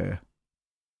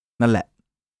นั่นแหละ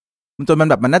จนมัน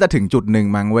แบบมันน่าจะถึงจุดหนึ่ง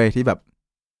มั้งเว้ยที่แบบ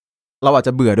เราอาจจ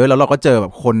ะเบื่อด้วยแล้วเราก็เจอแบ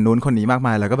บคนนู้นคนนี้มากม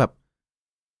ายแล้วก็แบบ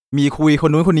มีคุยคน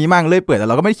นู้นคนนี้มั่งเรื่อยเปื่อยแต่เ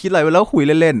ราก็ไม่คิดอะไรแล้วคุย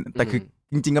เล่นๆแต่คือ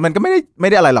จริงๆมันก็ไม่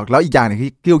ได้อะไรหรอกแล้วอีกอย่างนึง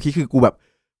ที่กูคิดคือ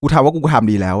กูทำว่ากูท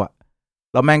ำดีแล้วอะ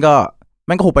แล้วแม่งก็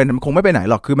คงไม่ไปไหน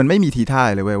หรอกคือมันไม่มีทีท่า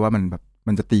เลยเว้ยว่ามันแบบ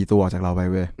มันจะตีตัวจากเราไป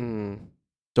เว้ย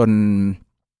จน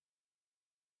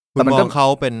แต่มันก็เขา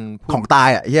เป็นของตาย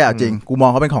อ่ะเฮียจริงกูมอ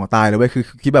งเขาเป็นของตายเลยเว้ยคือ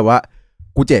คิดแบบว่า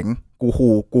กูเจ๋งกูคู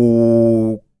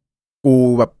กู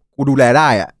แบบกูดูแลได้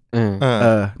อ่ะ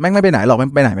แม่งไม่ไปไหนหรอก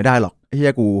ไปไหนไม่ได้หรอกเฮี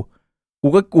ยกู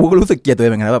ก็รู้สึกเกลียดตัวเอ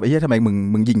งเหมือนกันแบบเฮียทำไม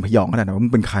มึงยิงพยองขนาดนั้นมึ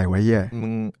งเป็นใครวะเฮียมึ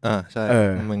งใช่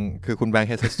มึงคือคุณแบงค์เ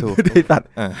ฮสซูได้ตัด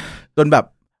จนแบบ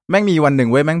แม่งมีวันหนึ่ง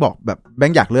เว้ยแม่งบอกแบบแม่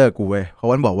งอยากเลิกกูเว้ยเพราะ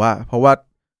ว่าบอกว่าเพราะว่า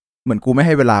เหมือนกูไม่ใ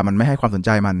ห้เวลามันไม่ให้ความสนใจ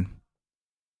มัน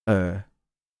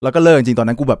แล้วก็เลิกจริงตอน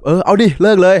นั้นกูแบบเอาดิเ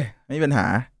ลิกเลยไม่มีปัญหา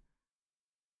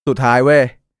สุดท้ายเว้ย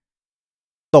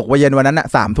ตกเย็นวันนั้นน่ะ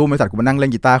 3 ทุ่มไอ้สัตว์กูมานั่งเล่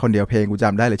นกีตาร์คนเดียวเพลงกูจ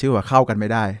ำได้เลยชื่อว่าเข้ากันไม่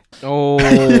ได้โอ้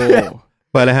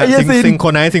เปิดเลยฮะซิงค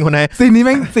นไหนซีนนี้แ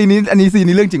ม่งซีนนี้อันนี้ซีน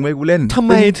นี้เรื่องจริงเว้ยกูเล่นทำไ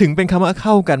มถึงเป็นคำว่าเ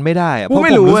ข้ากันไม่ได้เพราะผ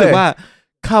มรู้สึกว่า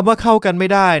คำว่าเข้ากันไม่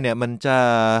ได้เนี่ยมันจะ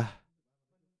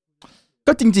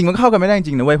ก็จริงๆมันเข้ากันไม่ได้จ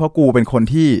ริงนะเว้ยเพราะกูเป็นคน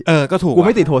ที่ก็ถูกกูไ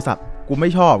ม่ติดโทรศัพท์กูไม่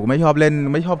ชอบเล่น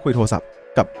ไม่ชอบคุยโทรศัพท์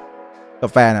กั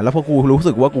บแฟนแล้วพอกูรู้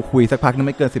สึกว่ากูคุยสักพักนึงไ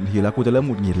ม่เกิน10 นาทีแล้วกูจะเริ่มห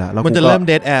งุดหงิดแล้วมันจะเริ่มเ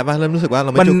ดทแอร์ป่ะเริ่มรู้สึกว่าเร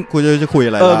าไม่คุยจะคุยอ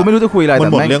ะไรกูไม่รู้จะคุยอะไรมั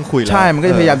นหมดเรื่องคุยแล้วใช่มันก็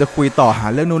จะพยายามจะคุยต่อหา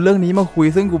เรื่องนู้นเรื่องนี้มาคุย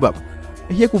ซึ่งกูแบบ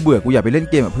เฮียกูเบื่อกูอยากไปเล่น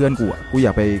เกมกับเพื่อนกูอย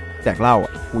ากไปแจกเหล้า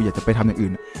กูอยากจะไปทำอย่างอื่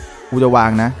นกูจะวาง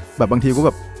นะแบบบางทีกูแ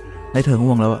บบให้เธอ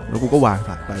ง่วงแล้วแล้วกูก็วางส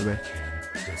ายไปเว้ย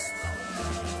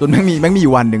จนแม่งมี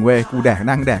วันหนึ่งเว้ยกู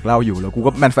นั่งแดกเหล้าอยู่แล้วกู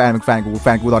ก็แฟ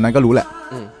นกูตอนนั้นก็รู้แหละ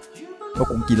ว่า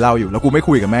กูกินเหล้าอยู่แล้วกูไม่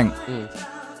คุยกับแม่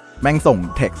งส่ง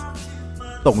เท็กซ์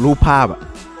ส่งรูปภาพ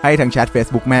ให้ทางแชท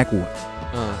Facebook แม่กู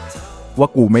ว่า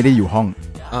กูไม่ได้อยู่ห้อง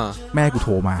แม่กูโท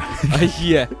รมาไอ้เ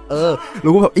หี้ยแล้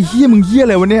วกูแบบไอ้เหี้ยมึงเหี้ยอะ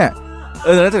ไรวะเนี่ย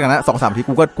แล้วจากนั้น 2-3 ที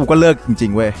กูก็เลิกจริ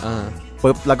งๆเว้ย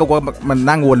ปึ๊บแล้วก็มัน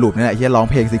นั่งวนลูปนี่แหละเหี้ยร้อง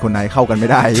เพลงซิงคนไหนเข้ากันไม่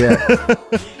ได้เหี้ย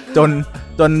จ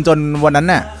นวันนั้น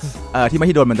น่ะที่ม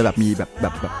หิดลมันจะแบบมีแบ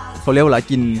บเขาเรียกว่าอะไร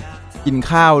กิน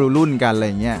ข้าวรุ่นกันอะไร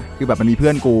เงี้ยคือแบบมันมีเพื่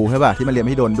อนกูใช่ป่ะที่มาเรีย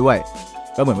นที่โดนด้วย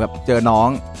ก็เหมือนแบบเจอน้อง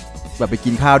แบบไปกิ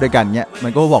นข้าวด้วยกันเงี้ยมั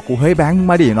นก็บอกกูเฮ้ยแบงค์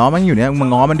มาดิน้องมันอยู่เนี้ยมึง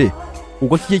ง้อมันดิกู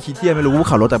ก็ขี้ไม่รู้กู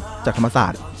ขับรถจากธรรมศา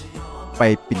สตร์ไป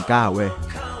ปิ่นเกล้าเว้ย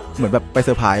เหมือนแบบไปเซ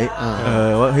อร์ไพรส์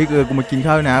ว่าเฮ้ยกูมากิน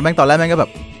ข้าวนะแม่งตอนแรกแม่งก็แบบ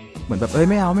เหมือนแบบเอ้ย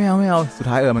ไม่เอาสุด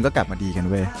ท้ายมันก็กลับมาดีกัน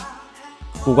เว้ย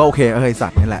กูก็โอเคสั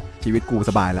ตว์นี่แหละชีวิตกู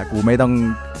สบายแล้วกูไม่ต้อง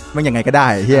มันยังไงก็ได้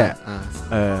เฮีย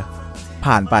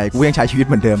ผ่านไปกูยังใช้ชีวิต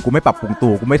เหมือนเดิมกูไม่ปรับปรุงตั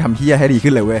วกูไม่ทำเฮียให้ดี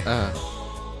ขึ้นเลยเว้ย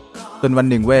จนวัน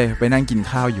หนึ่งเว้ยไปนั่งกิน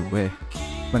ข้าวอยู่เว้ย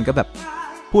มันก็แบบ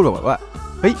พูดแบบว่า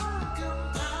เฮ้ย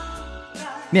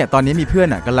เนี่ยตอนนี้มีเพื่อน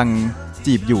อ่ะกำลัง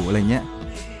จีบอยู่อะไรเงี้ย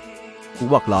กู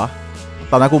บอกเหรอ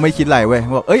ตอนนั้นกูไม่คิดอะไรเว้ย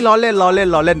บอกเอ้ยล้อเล่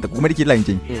นแต่กูไม่ได้คิดอะไรจ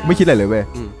ริงๆไม่คิดอะไรเลยเว้ย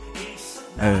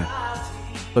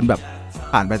จนแบบ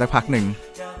ผ่านไปสักพักหนึ่ง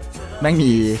แม่ง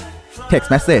มี text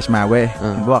message มาเว้ย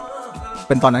บอกเ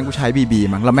ป็นตอนนั้นกูใช้ BB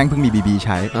มั้งแล้วแม่งเพิ่งมี BB ใ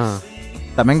ช้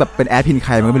แต่แม่งแบบเป็นแอดพินใค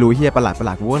รมันก็ไม่รู้เฮียประหลา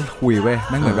ดกูก็คุยเว้ย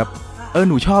แม่งเหมือนแบบ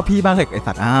หนูชอบพี่บ้างเลยไอ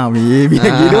สัตว์มีอ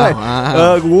ย่างนี้ด้วย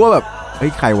กูว่าแบบเฮ้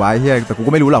ยใครวะเฮียแต่กู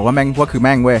ก็ไม่รู้หรอกว่าแม่งว่าคือแ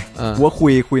ม่งเว้ยกูว่า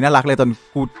คุยน่ารักเลยตอน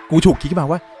กูฉุกคิดขึ้นมา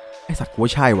ว่าไอสัตว์กูว่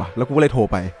าใช่วะแล้วกูก็เลยโทร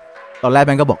ไปตอนแรกแ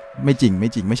ม่งก็บอกไม่จริงไม่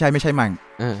ใช่มัน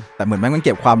แต่เหมือนแม่งเ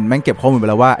ก็บข้อมูลไป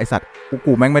แล้วว่าไอสัตว์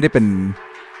กูแม่งไม่ได้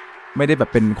แบบ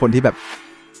เป็นคนที่แบบ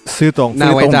ซื่อตรง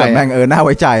กับแม่งน่าไ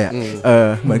ว้ใจอ่ะ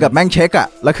เหมือนกับแม่งเช็คอ่ะ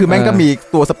แล้วคือแม่งก็มี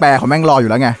ตัวสแปร์ของแม่งรออยู่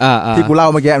แล้วไงที่กูเล่า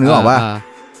เมื่อกี้นึกออกว่า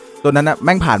ตัวนั้นน่ะแ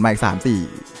ม่งผ่านมาอีก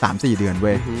3-4 เดือนเ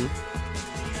ว้ย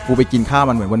กูไปกินข้าว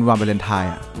มันเหมือนวันวาเลนไทน์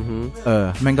อ่ะ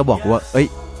แม่งก็บอกว่าเอ้ย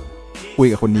คุย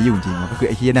กับคนนี้อยู่จริงๆก็คือไ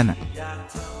อ้เหี้ยนั่นน่ะ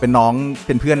เป็นน้องเ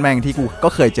ป็นเพื่อนแม่งที่กูก็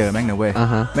เคยเจอแม่งนะเว้ย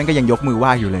แม่งก็ยังยกมือไห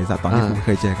ว้อยู่เลยสัตว์ตอนที่กูเค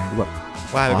ยเจอกันกูแบบ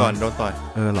ไหว้ไปก่อนโดนต่อย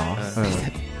หรอ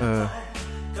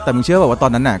แต่มึงเชื่อป่ะว่าตอ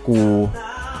นนั้นน่ะ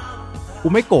กู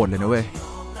ไม่โกรธเลยนะเว้ย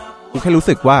กูแค่รู้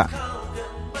สึกว่า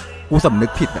กูสำนึ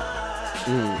กผิดอ่ะ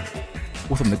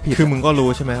กูสำนึกผิดคือมึงก็รู้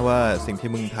ใช่ไหมว่าสิ่งที่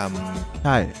มึงทำใ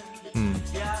ช่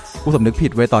กูสำนึกผิ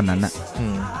ดเว้ยตอนนั้นน่ะ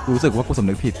รู้สึกว่ากูสำ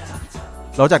นึกผิด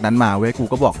แล้วจากนั้นมาเว้ยกู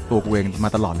ก็บอกตัวกูเองมา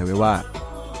ตลอดเลยเว้ยว่า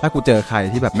ถ้ากูเจอใคร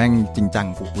ที่แบบแม่งจริงจัง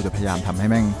กูจะพยายามทำให้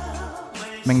แ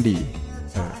ม่งดี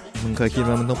มึงเคยคิด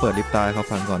ว่ามึงต้องเปิดลิปตาเขา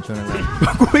ฟังก่อนช่วงนั้นเลย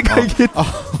กูไม่เคยคิด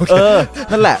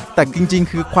นั่นแหละแต่จริง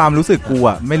ๆคือความรู้สึกกู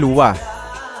อ่ะไม่รู้ว่ะ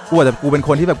กูอาจจะกูเป็นค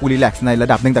นที่แบบกูรีแลกซ์ในระ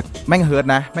ดับนึงแต่แม่งเฮิร์ต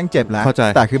นะแม่งเจ็บแล้ว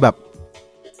แต่คือแบบ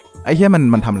ไอ้เหี้ย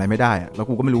มันทำอะไรไม่ได้อ่ะแล้ว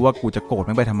กูก็ไม่รู้ว่ากูจะโกรธแ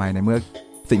ม่งไปทำไมในเมื่อ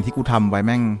สิ่งที่กูทำไว้แ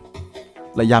ม่ง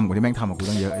ระยำกว่าที่แม่งทำกับกู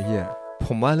ตั้งเยอะไอ้เหี้ยผ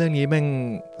มว่าเรื่องนี้เป็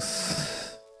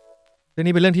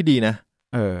นเรื่องที่ดีนะ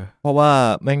เพราะว่า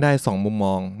แม่งได้2มุมม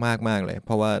องมากเลยเพ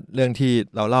ราะว่าเรื่องที่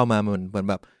เราเล่ามาเหมือน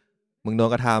แบบมึงโดน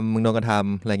กระท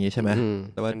ำอะไรอย่างงี้ใช่ไหม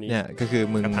แต่ว่าเนี่ยก็คือ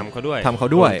มึงกระทำเขาด้วย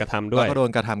กระทำด้วยแล้วก็โดน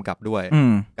กระทำกลับด้วย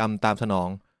กรรมตามสนอง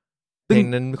เพลง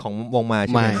นั้นของวงมาใ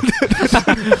ช่ไหม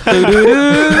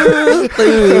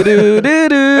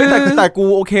แต่กู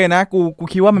โอเคนะกู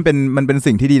คิดว่ามันเป็น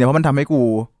สิ่งที่ดีนะเพราะมันทำให้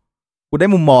กูได้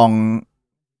มุมมอง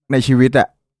ในชีวิตอะ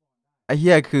ไอ้เ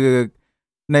หี้ยคือ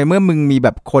ในเมื่อมึงมีแบ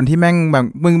บคนที่แม่งแบบ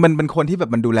มึงมันเป็นคนที่แบบ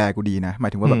มันดูแลกูดีนะหมา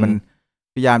ยถึงว่าแบบมัน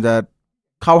พยายามจะ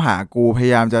เข้าหากูพย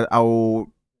ายาม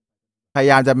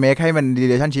จะเมคให้มัน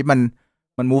relationship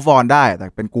มัน move on ได้แต่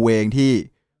เป็นกูเองที่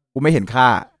กูไม่เห็นค่า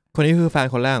คนนี้คือแฟน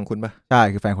คนแรกของคุณปะใช่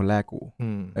คือแฟนคนแรกกู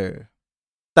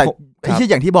แต่ไอ้ที่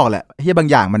อย่างที่บอกแหละที่บาง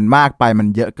อย่างมันมากไปมัน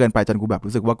เยอะเกินไปจนกูแบบ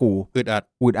รู้สึกว่ากูอึด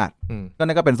อัดก็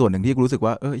นั่นก็เป็นส่วนหนึ่งที่กูรู้สึก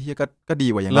ว่าเฮียก็ดี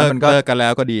กว่าอย่างน้อยมันก็เลิกกันแล้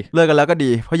วก็ดี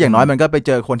เพราะอย่างน้อยมันก็ไปเ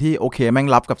จอคนที่โอเคแม่ง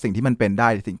รับกับสิ่งที่มันเป็นได้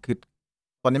สิ่งคือ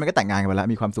ตอนนี้มันก็แต่งงานกันไปแล้ว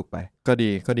มีความสุขไปก็ดี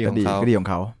ของ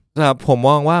เขาแต่ผมม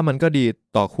องว่ามันก็ดี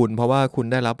ต่อคุณเพราะว่าคุณ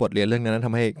ได้รับบทเรียนเรื่องนั้นท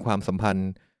ำให้ความสัมพัน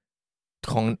ธ์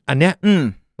ของอันเนี้ย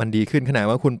มันดีขึ้นขนาด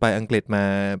ว่าคุณไปอังกฤษมา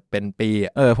เป็นปี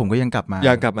ผมก็ยังกลับม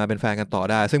าเป็นแฟนกันต่อ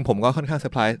ได้ซึ่งผมก็ค่อนข้างเซอ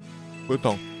ร์ไพรส์พูดต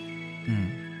รง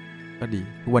ก็ดี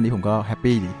ทุกวันนี้ผมก็แฮป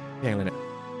ปี้ดีเพลงเลยเนี่ย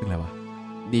เพลงอะไรวะ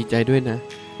ดีใจด้วยนะ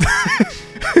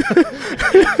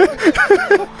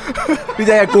ดีใ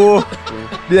จกับกู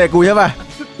ใช่ป่ะ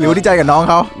หรือดีใจกับน้อง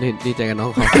เขาดีใจกับน้อง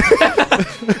เขา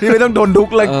ที่ไม่ต้องโดนดุก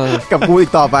เลยกับกูอี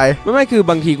กต่อไปไม่คือ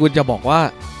บางทีกูจะบอกว่า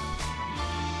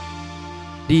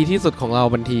ดีที่สุดของเรา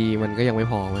บางทีมันก็ยังไม่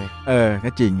พอเว้ยก็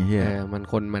จริงไอ้เหี้ยมัน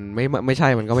คนมันไม่ใช่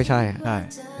มันก็ไม่ใช่ใช่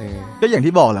ก็อย่าง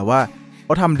ที่บอกแหละว่าเข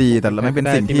าทำดีแต่เราไม่เป็น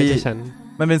สิ่งที่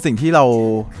มันเป็นสิ่งที่เร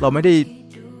าไม่ไ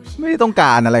ด้ต้องก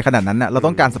ารอะไรขนาดนั้นน่ะเรา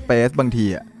ต้องการสเปซบางที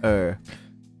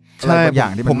ใช่อย่า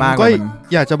งที่มันมากก็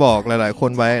อยากจะบอกหลายๆค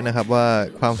นไว้นะครับว่า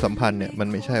ความสัมพันธ์เนี่ยมัน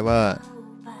ไม่ใช่ว่า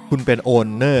คุณเป็นโอน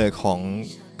เนอร์ของ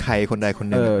ใครคนใดคน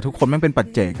หนึ่งทุกคนมันเป็นปัจ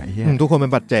เจกไอ้เหี้ยทุกคนเป็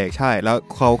นปัจเจกใช่แล้ว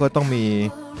เขาก็ต้องมี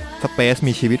สเปซ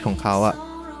มีชีวิตของเขาอ่ะ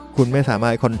คุณไม่สามา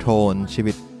รถคอนโทรลชี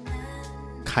วิต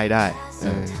ใครได้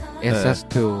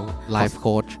SS2 Life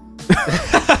Coach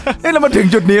เรามาถึง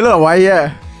จุดนี้แล้วเหรอวะไอ้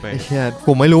ไปเชี่ยผ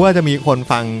มไม่รู้ว่าจะมีคน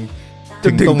ฟังถึ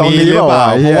งตรงนี้หรือเปล่า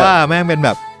เพราะว่าแม่งเป็นแบ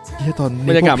บเฮียตอนนี้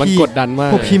บรรยากาศมันกดดันมา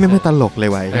กพวกพี่ไม่ตลกเลย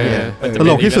ไว้ต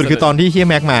ลกที่สุดคือตอนที่เฮีย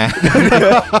แม็กมา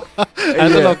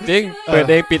ตลกจริงเปิด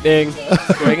เองปิดเอง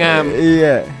สวยงาม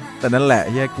แต่นั่นแหละ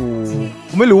เฮียกู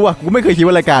ไม่รู้อ่ะกูไม่เคยคิด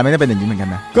ว่ารายการมันจะเป็นอย่างนี้เหมือนกัน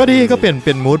นะก็ดีก็เป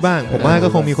ลี่ยนมูดบ้างผมว่าก็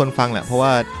คงมีคนฟังแหละเพราะ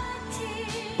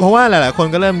ว่าหลายๆคน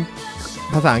ก็เริ่ม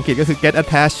ภาษาอังกฤษก็คือ get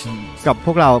attached กับพ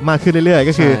วกเรามากขึ้นเรื่อยๆ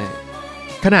ก็คือ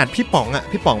ขนาดพี่ป๋อ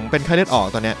งเป็นไข้เลือดออก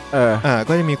ตอนเนี้ย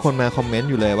ก็จะมีคนมาคอมเมนต์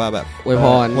อยู่เลยว่าแบบอวย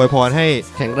พรให้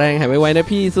แข็งแรงหายไวๆนะ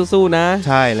พี่สู้ๆนะ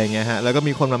ใช่อะไรเงี้ยฮะแล้วก็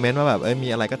มีคนมาเม้นต์ว่าแบบมี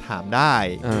อะไรก็ถามได้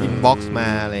อินบ็อกซ์มา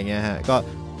อะไรเงี้ยฮะก็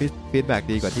ฟีดแบ็ก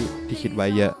ดีกว่าที่คิดไว้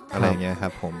เยอะอะไรเงี้ยครั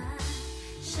บผม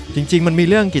จริงๆมันมี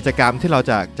เรื่องกิจกรรมที่เรา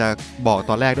จะบอก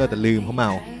ตอนแรกด้วยแต่ลืมเพราะเม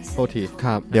าโทษทีค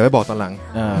รับเดี๋ยวไว้บอกตอนหลัง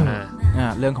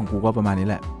เรื่องของกูก็ประมาณนี้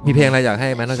แหละมีเพลงอะไรอยากให้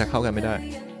มันนอกจากเข้ากันไม่ได้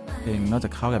เพลงนอกจา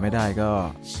กเข้ากันไม่ได้ก็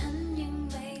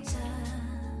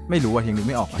ไม่รู้ว่าเพลงนึง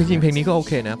ไม่ออกจริงๆเพลงนี้ก็โอเ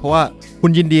คนะเพราะว่าคุ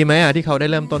ณยินดีไหมที่เขาได้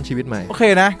เริ่มต้นชีวิตใหม่โอเค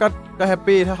นะก็แฮป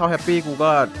ปี้ถ้าเขาแฮปปี้กู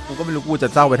ก็ไม่รู้กูจะ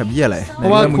เศร้าไปทำเหี้ยอะไรเพรา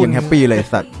ะว่ามึงยังแฮปปี้เลย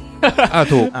สัตว์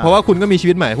ถูกเพราะว่าคุณก็มีชี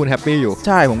วิตใหม่คุณแฮปปี้อยู่ใ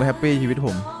ช่ผมก็แฮปปี้ชีวิตผ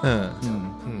ม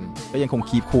ก็ยังคง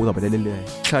คีปคูลต่อไปได้เรื่อย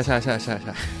ๆใช่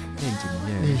จริงๆเ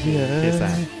นี่ยเสีย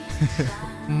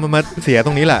มันมาเสียต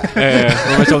รงนี้แหละ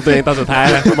มันมาชมตัวเองตอนสุดท้าย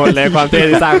แล้วหมดเลยความเท่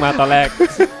ที่สร้างมาตอนแรก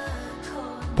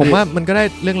ผมว่ามันก็ได้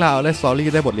เรื่องราวและสตอรี่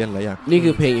ได้บทเรียนหลายอย่างนี่คื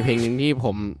อเพลงอีกเพลงนึงที่ผ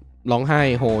มร้องไห้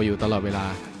โฮอยู่ตลอดเวลา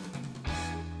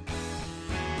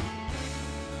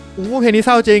โอ้เพลงนี้เศ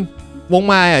ร้าจริงวง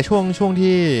ไม้ช่วง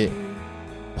ที่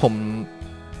ผม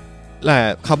แหละ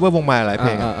คัฟเวอร์วงไม้หลายเพ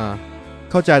ลง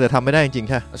เข้าใจแต่ทำไม่ได้จริง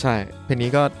ๆใช่เพลงนี้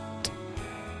ก็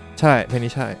ใช่เพลง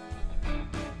นี้ใช่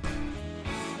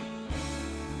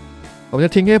ผมจ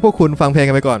ะทิ้งให้พวกคุณฟังเพลง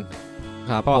กันไปก่อน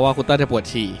ครับเพราะว่าคุณต้าจะปวด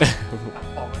ฉี่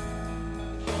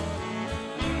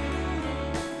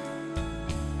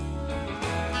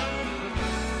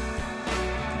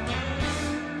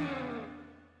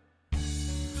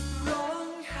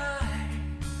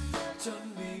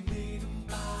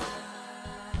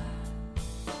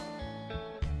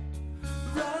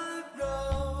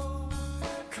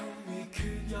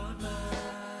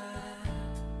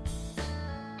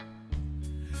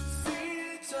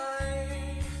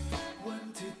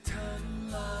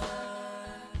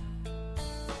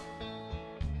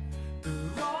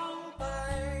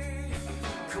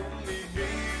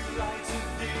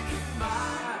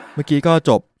เมื่อกี้ก็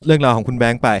จบเรื่องราวของคุณแบ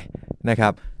งค์ไปนะครั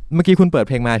บเมื่อกี้คุณเปิด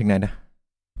เพลงมาถึงไหนนะ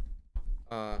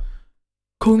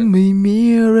คงไม่มี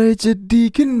อะไรจะดี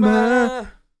ขึ้นมา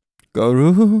ก็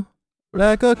รู้และ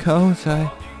ก็เข้าใจ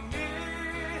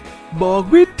บอก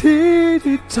วิธี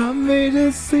ที่ทำให้เธ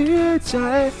อเสียใจ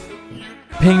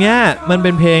เพลงนี้มันเ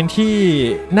ป็นเพลงที่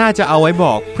น่าจะเอาไว้บ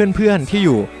อกเพื่อนๆที่อ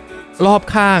ยู่รอบ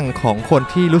ข้างของคน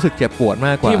ที่รู้สึกเจ็บปวดม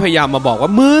ากกว่าที่พยายามมาบอกว่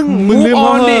ามึงลืมอ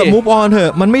อนดิมูฟออนเถอ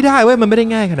ะมันไม่ได้เว้ยมันไม่ได้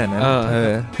ง่ายขนาดนั้น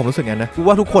ผมรู้สึกงั้นนะกู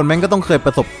ว่าทุกคนแม่งก็ต้องเคยป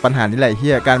ระสบปัญหานี้แหละเฮี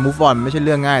ยการมูฟออนไม่ใช่เ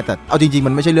รื่องง่ายแต่เอาจริงๆ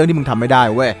มันไม่ใช่เรื่องที่มึงทำไม่ได้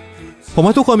เว้ยผมว่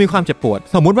าทุกคนมีความเจ็บปวด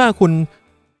สมมุติว่าคุณ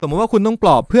ต้องปล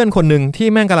อบเพื่อนคนนึงที่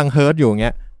แม่งกำลังเฮิร์ตอยู่อย่างเ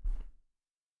งี้ย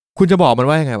คุณจะบอกมัน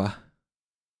ว่ายังไงวะ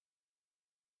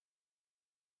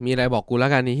มีอะไรบอกกูแล้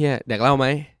วกันนี่เฮียแดกเหล้าไหม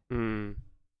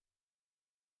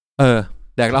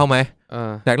แดกเหล้าไหม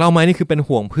แดกเหล้าไหมนี่คือเป็น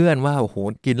ห่วงเพื่อนว่าโอ้โห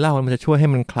กินเหล้ามันจะช่วยให้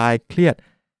มันคลายเครียด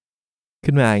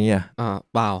ขึ้นมาอย่างเงี้ย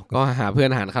เปล่าก็หาเพื่อน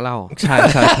หารค่าเหล้าใช่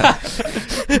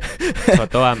ขอ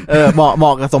ตัวเห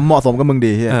มาะสมกับมึง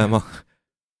ดีเหมาะ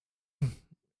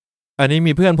อันนี้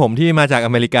มีเพื่อนผมที่มาจาก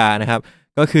อเมริกานะครับ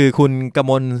ก็คือคุณก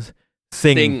มล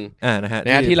ซิงนะฮะ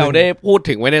ที่เราได้พูด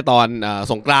ถึงไว้ในตอน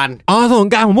สงกรานต์สง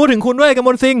กรานต์ผมพูดถึงคุณด้วยกม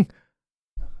ลซิง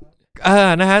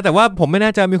นะฮะแต่ว่าผมไม่แ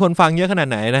น่ใจมีคนฟังเยอะขนาด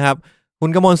ไหนนะครับคุ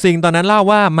ณกมลซิงตอนนั้นเล่า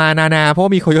ว่ามานาเพราะว่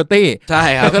ามีโคโยตี้ใช่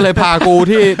ครับแล้วก็เลยพากู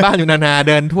ที่บ้านอยู่นาเ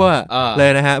ดินทั่วเลย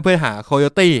นะฮะเพื่อหาโคโย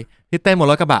ตี้ที่เต้นบน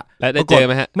รถกระบะแล้วได้เจอไ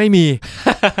หมฮะไม่มี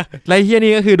ไรเฮีย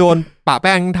นี่ก็คือโดนปะแ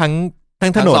ป้งทั้ง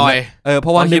ถนนเพร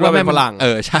าะว่าคิดว่าเป็นฝรั่ง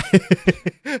ใช่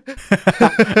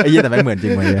ไอ้เหี้ยแต่ไม่เหมือนจริ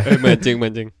งเลยเหมือนจ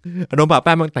ริงโดนปะแ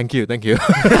ป้งมัน thank you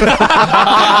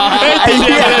ไอ้เ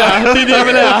หี้ยทีเดียวไป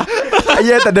เลยอ่ะไอ้เ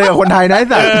หี้ยแต่เดินกับคนไทยนะไอ้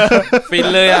สัสฟิน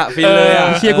เลยอ่ะ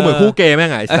เชี่ยกูเหมือนคู่เกย์แม่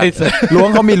งไงล้วง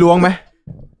เขามีล้วงไหม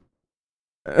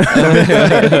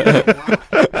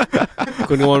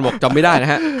คุณกมลบอกจำไม่ได้น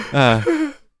ะฮะ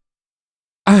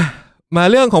มา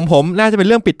เรื่องของผมน่าจะเป็น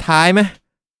เรื่องปิดท้ายไหม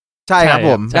ใช่ครับ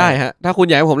ผมได้ฮะถ้าคุณ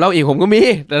อยากให้ผมเล่าอีกผมก็มี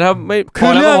แต่ถ้าไม่คื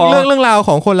อเรื่องราวข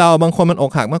องคนเราบางคนมันอ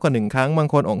กหักมากกว่า1ครั้งบาง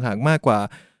คนอกหักมากกว่า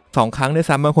2ครั้งด้วย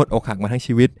ซ้ำบางคนอกหักมาทั้ง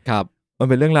ชีวิตครับมัน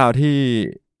เป็นเรื่องราวที่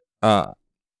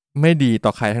ไม่ดีต่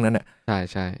อใครทั้งนั้นอ่ะ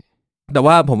ใช่แต่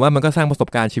ว่าผมว่ามันก็สร้างประสบ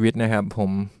การณ์ชีวิตนะครับผม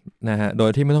นะฮะโดย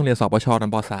ที่ไม่ต้องเรียนสปชตอ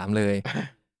นป.3 เลย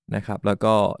นะครับแล้ว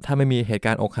ก็ถ้าไม่มีเหตุก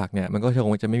ารณ์อกหักเนี่ยมันก็ค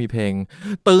งจะไม่มีเพลง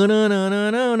ตื้อเนอ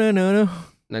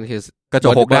นั่นคือกระจ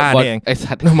ก6ด้านเองไอ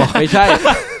สัตว์ไม่ใช่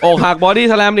อกหักบอดี้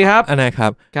สแลมดิครับอันไหนครั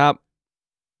บครับ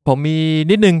ผมมี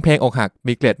นิดนึงเพลงอกหัก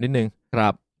มีเกร็ดนิดนึงครั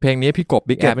บเพลงนี้พี่กบ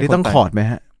บิ๊กแอดนี่ต้องคอร์ดไหม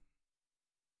ฮะ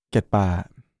เกร็ดป่า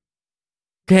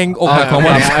เพลงอกหักของผ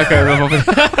ม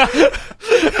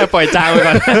ปล่อยจางไป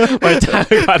ก่อนปล่อยจาง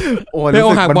ไปก่อนเพลงอ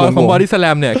กหักของบอดี้สแล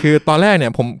มเนี่ยคือตอนแรกเนี่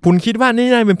ยคุณคิดว่านี่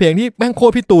น่าเป็นเพลงที่แม่งโคต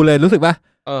รพี่ตูเลยรู้สึกป่ะ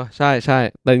ใช่ใช่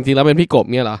แต่จริงๆแล้วเป็นพี่กบ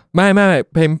เนี่ยเหรอไม่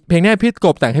เพลงนี้พี่ก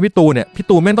บแต่งให้พี่ตูเนี่ยพี่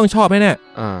ตูแม่งต้องชอบแน่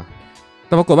แ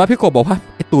ต่ปรากฏว่าพี่กบบอกว่า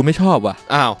ไอ้ตูไม่ชอบว่ะ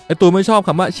ไอ้ตูไม่ชอบค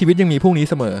ำว่าชีวิตยังมีพรุ่งนี้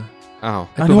เสมอ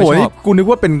ไอ้ตูไม่ชอบกูนึก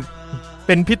ว่าเ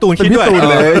ป็นพี่ตูนคิดด้วย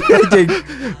เลยจริง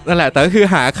นั่นแหละแต่ก็คือ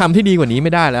หาคำที่ดีกว่านี้ไ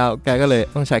ม่ได้แล้วแกก็เลย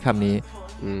ต้องใช้คำนี้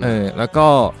แล้วก็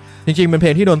จริงๆเป็นเพล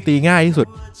งที่โดนตีง่ายที่สุด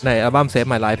ในอัลบั้ม Save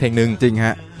My Life เพลงนึงจริงฮ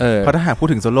ะเพราะถ้าหากพูด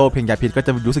ถึงโซโล่เพลงยาพิษก็จ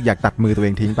ะรู้สึกอยากตัดมือตัวเอ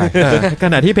งทิ้งไปข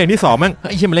ณะที่เพลงที่2มั่งไ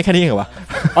อ้เหี้ยมันเล่นแค่นี้เหรอวะ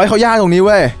เขายากตรงนี้เ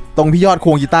ว้ยตรงพี่ยอดค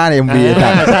วงกีตาร์ใน MV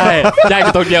ใช่ยาก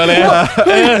ตรงเดียวเลย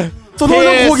โซโล่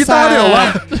ต้องควงกีตาร์เดี๋ยววะ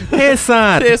เทศา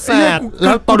สตร์แ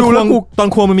ล้วตอน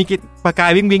ควงมันมีประกา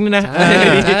ยวิ้งๆด้วยนะ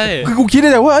คือกูคิดไ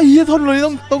ด้แต่ว่าไอ้เหี้ยท่อนเลย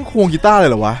ต้องควงกีตาร์เลย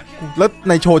เหรอวะแล้ว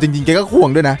ในโชว์จริงๆแกก็ควง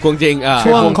ด้วยนะควงจริง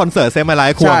ช่วงคอนเสิร์ต Save My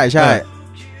Life ควงใช่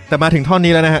แต่มาถึงท่อน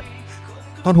นี้แล้วนะฮะ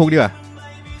ท่อนฮุกดีกว่า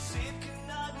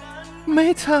ไม่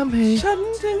ทำให้ฉัน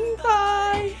ถึงตา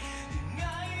ย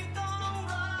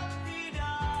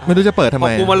ไม่รู้จะเปิดทำไม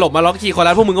กูมาหลบมาร้องคีย์คอ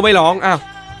รัสพวกมึงก็ไม่ร้อง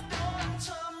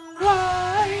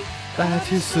แต่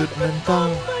ที่สุดมันต้อง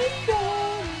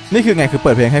นี่คือไงคือเ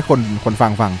ปิดเพลงให้คน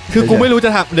ฟังคือกูไม่รู้จ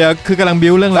ะทำเดี๋ยวคือกำลัง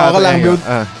บิ้วเรื่องราวกำลังบิ้ว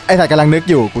ไอ้ถ่ายกำลังนึก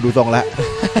อยู่กูดูตรงแล้ว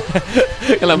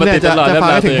กำลังมาติดตลอดจะฟัง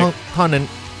ให้ถึงท่อนนั้น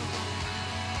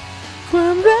ควา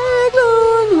มรักล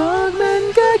วงหลอกมัน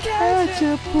ก็แค่จ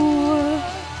ะปว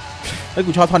ด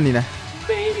กูชอบท่อนนี้นะ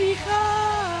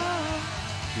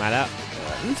มาแล้ว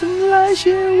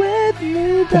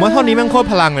ผมว่าท่อนนี้แม่งโคตร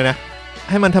พลังเลยนะ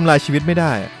ให้มันทำลายชีวิตไม่ไ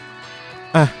ด้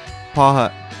พอเหอ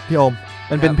ะพี่อม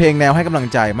มันเป็นเพลงแนวให้กำลัง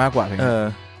ใจมากกว่าเพลง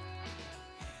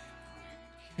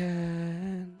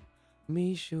ไม่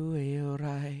ช่วยอะไร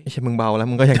ใช่มึงเบาแล้ว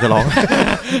มึงก็ยังจะร้อง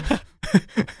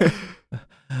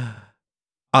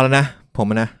เอาแล้วนะผม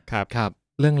นะครับ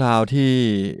เรื่องราวที่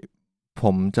ผ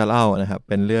มจะเล่านะครับ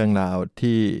เป็นเรื่องราว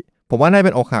ที่ผมว่าน่าเ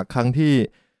ป็นอกหักครั้งที่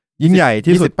ยิ่งใหญ่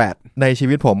ที่สุดในชี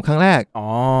วิตผมครั้งแรก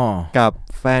กับ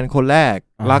แฟนคนแรก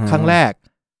รักครั้งแรก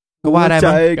ก็ว่าได้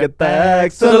มั้งใจก็แตก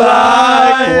สลาย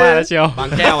กูว่าแล้วเชียวบาง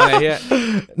แก้วอะไรเงี้ย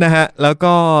นะฮะแล้ว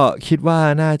ก็คิดว่า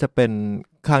น่าจะเป็น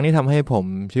ครั้งที่ทำให้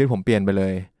ชีวิตผมเปลี่ยนไปเล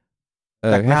ยค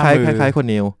ล้ายคน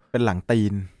นิวเป็นหลังตี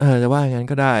นจะว่าอย่างนั้น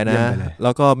ก็ได้นะแ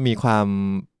ล้วก็มีความ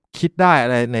คิดได้อะ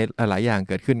ไรในหลายอย่าง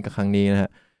เกิดขึ้นกับครั้งนี้นะฮะ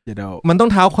มันต้อง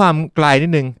เท้าความไกลนิ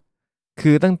ดนึง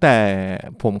คือตั้งแต่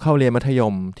ผมเข้าเรียนมัธย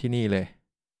มที่นี่เลย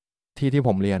ที่ผ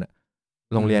มเรียน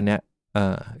โรงเรียนเนี้ย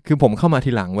คือผมเข้ามา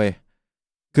ทีหลังเว้ย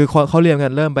คือเขาเรียนกั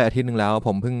นเริ่มไปอาทิตย์นึงแล้วผ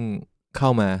มเพิ่งเข้า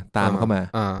มาตามเข้ามา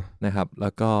นะครับแล้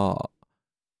วก็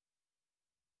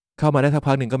เข้ามาได้สัก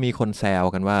พักหนึ่งก็มีคนแซว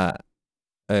กันว่า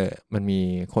มันมี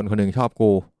คนคนหนึ่งชอบ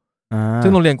กูซึ่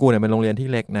งโรงเรียนกูเนี่ยเป็นโรงเรียนที่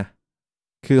เล็กนะ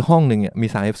คือห้องหนึ่งเนี่ยมี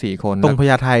34คนตรงพ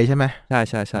ญาไทใช่ไหมใ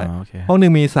ช่ห้องหนึ่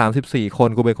งมี34คน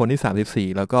กูเป็นคนที่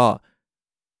34แล้วก็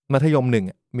มัธยม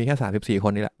1มีแค่34ค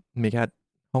นนี่แหละมีแค่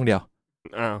ห้องเดียว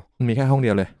มีแค่ห้องเดี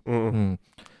ยวเลย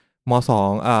ม2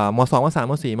ม2ม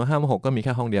3ม4ม5ม6ก็มีแ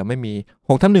ค่ห้องเดียวไม่มี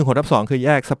6ทับ1 6ทับ2คือแย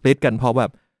กสปลิตกันเพราะแบ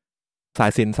บสา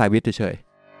ยศิลป์สายวิทย์เฉยๆ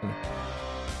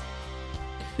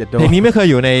เพลงนี้ไม่เคย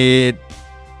อยู่ใน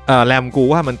แรมกู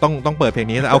ว่ามันต้องเปิดเพลง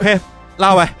นี้แต่โอเคเล่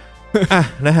าไป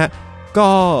นะฮะก็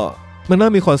มันเริ่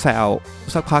มมีคนแซว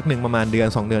สักพักหนึ่งประมาณเดือน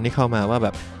2เดือนที่เข้ามาว่าแบ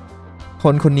บ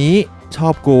คนนี้ชอ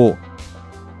บกู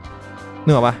นึ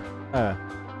กออกปะ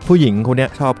ผู้หญิงคนเนี้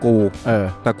ยชอบกู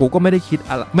แต่กูก็ไม่ได้คิด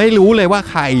อะไรไม่รู้เลยว่า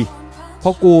ใครเพรา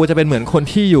ะกูจะเป็นเหมือนคน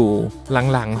ที่อยู่ห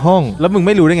ลังห้องแล้วมึงไ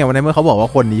ม่รู้ได้ไงวันนั้นเมื่อเขาบอกว่า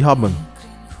คนนี้ชอบมึง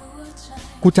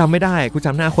กูจำไม่ได้กูจ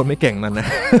ำหน้าคนไม่เก่งนั่นนะ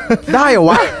ได้เหรอ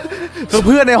วะเ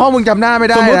พื่อนในห้องมึงจำหน้าไม่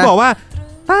ได้สมมติบอกว่า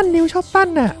ตั้นนิวชอบตั้น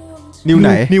น่ะนิวไหน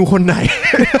นิวคนไหน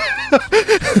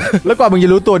แล้วกว่ามึงจะ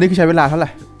รู้ตัวนี่คือใช้เวลาเท่าไหร่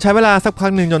ใช้เวลาสักพัก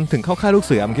นึงจนถึงเข้าค่ายลูกเ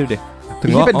สือมึงคิดดูดิถึง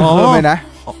ว่าเป็นเพิ่มเลยนะ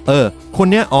คน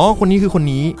เนี้ยคนนี้คือคน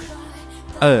นี้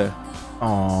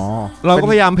เราก็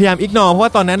พยายามอิกนอร์เพราะว่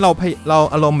าตอนนั้นเรา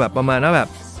อารมณ์แบบประมาณว่าแบบ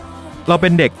เราเป็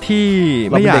นเด็กที่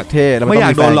ไม่อยา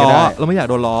กโดนล้อเราไม่อยาก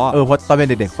โดนล้อเพราะตอนเป็น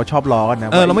เด็กๆเขาชอบล้อกันนะ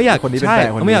เราไม่อยากคนนี้เป็นแฟน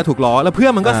เราไม่อยากถูกล้อแล้วเพื่อ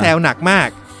นมันก็แซวหนักมาก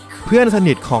เพื่อนส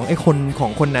นิทของไอ้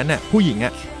คนนั้นน่ะผู้หญิงอ่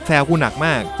ะแซวกูหนักม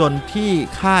ากจนที่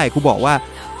ค่ายกูบอกว่า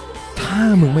ถ้า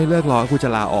มึงไม่เลิกล้อกูจะ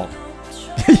ลาออก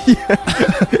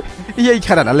ยัย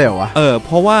ขนาดนั้นเลยเหรอวะเพ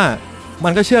ราะว่า มั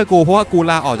นก็เชื่อกูเพราะว่ากู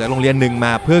ลาออกจากโรงเรียนนึงม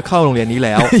าเพื่อเข้าโรงเรียนนี้แ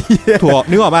ล้วถูก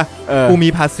นึกออกป่ะกูมี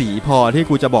ภาษีพอที่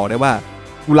กูจะบอกได้ว่า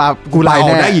กูลาอ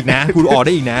อกได้อีกนะกูออกไ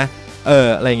ด้อีกนะ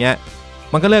อะไรเงี้ย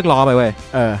มันก็เลิกล้อไปเว้ย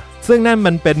ซึ่งนั่น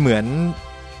มันเป็นเหมือน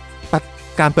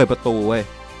การเปิดประตูเว้ย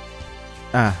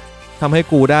ทำให้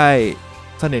กูได้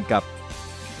สนิทกับ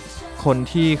คน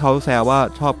ที่เขาแซวว่า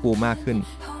ชอบกูมากขึ้น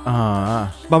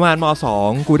ประมาณม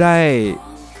.2 กูได้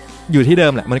อยู่ที่เดิ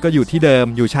มแหละมันก็อยู่ที่เดิม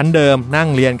อยู่ชั้นเดิมนั่ง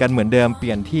เรียนกันเหมือนเดิมเป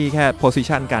ลี่ยนที่แค่โพสิ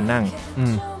ชันการนั่ง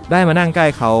ได้มานั่งใกล้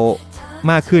เขา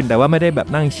มากขึ้นแต่ว่าไม่ได้แบบ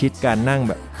นั่งชิดกันนั่ง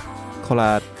แบบคนละ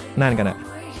นั่นกันอะ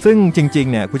ซึ่งจริง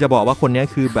ๆเนี่ยกูจะบอกว่าคนนี้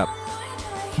คือแบบ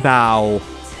ดาว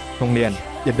โรงเรียน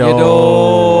เยโด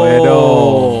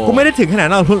กูไม่ได้ถึงขนาด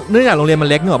นั้นเนื่องจากโรงเรียนมัน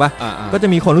เล็กเนอะป่ะก็จะ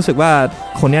มีคนรู้สึกว่า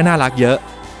คนนี้น่ารักเยอะ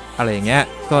อะไรอย่างเงี้ย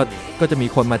ก็จะมี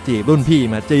คนมาจีบรุ่นพี่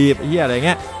มาจีบไอ้เหี้ยอะไรเ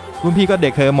งี้ยรุ่นพี่ก็เด็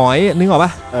กเคยหมอยนึกออกป่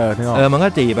ะนึกออกมันก็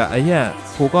จีบอะไอ้เหี้ย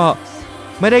กูก็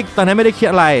ไม่ได้ตอนนั้นไม่ได้เครีย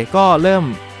ดอะไรก็เริ่ม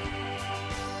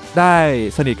ได้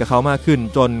สนิทกับเขามากขึ้น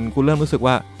จนกูเริ่มรู้สึก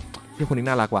ว่าที่คนนี้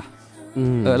น่ารักว่ะ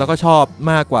แล้วก็ชอบ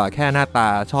มากกว่าแค่หน้าตา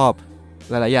ชอบ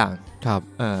หลายๆอย่างครับ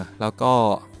แล้วก็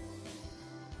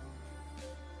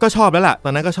ชอบแล้วล่ะตอ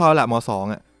นนั้นก็ชอบแล้วม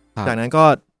.2 อ่ะจากนั้นก็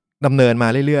ดำเนินมา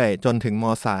เรื่อยๆจนถึงม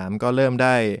.3 ก็เริ่มไ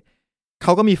ด้เข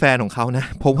าก็มีแฟนของเขานะ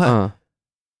ผมว่า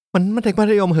มันเด็กมั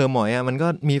ธยมเหอหมอยอ่ะมันก็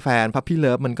มีแฟนพับพี่เ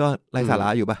ลิฟมันก็ไร้สาระ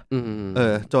อยู่ป่ะ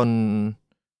จน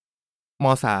ม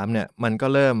.3 เนี่ยมันก็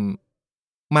เริ่ม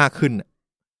มากขึ้น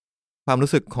ความ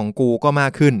รู้สึกของกูก็มา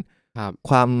กขึ้น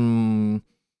ความ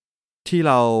ที่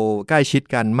เราใกล้ชิด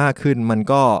กันมากขึ้นมัน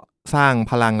ก็สร้าง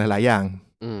พลังหลายๆอย่าง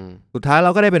สุดท้ายเร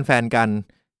าก็ได้เป็นแฟนกัน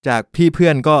จากพี่เพื่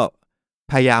อนก็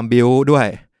พยายามบิ้วด้วย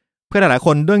เพื่อนหลายๆค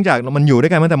นเนื่องจากมันอยู่ด้ว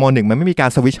ยกันตั้งแต่ม.1 มันไม่มีการ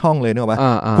สวิตช์ห้องเลยนึกออกป่ะ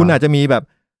คุณอาจจะมีแบบ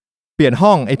เปลี่ยนห้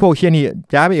องไอ้พวกเชี่ยนี่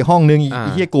ย้ายไปอีกห้องนึงไ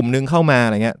อ้เชี่ยกลุ่มนึงเข้ามาอะ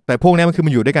ไรเงี้ยแต่พวกนี้มันคือมั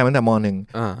นอยู่ด้วยกันตั้งแต่ม.1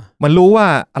 มันรู้ว่า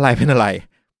อะไรเป็นอะไร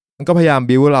มันก็พยายาม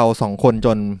บิ้วเรา2คนจ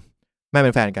นแม่เป็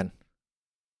นแฟนกัน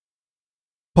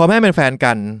พอแม่เป็นแฟน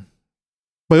กัน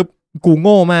ปึ๊บกูโ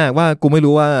ง่มากว่ากูไม่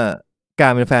รู้ว่ากา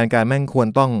รเป็นแฟนกันแม่งควร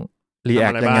ต้องรีแอ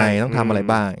คยังไงต้องทำอะไร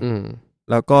บ้าง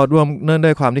แล้วก็ร่วมเนื่องด้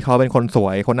วยความที่เขาเป็นคนสว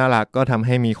ยคนน่ารักก็ทำใ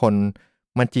ห้มีคน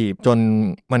มาจีบจน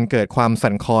มันเกิดความ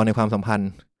สั่นคลอนในความสัมพันธ์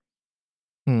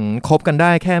คบกันไ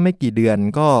ด้แค่ไม่กี่เดือน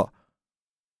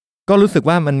ก็รู้สึก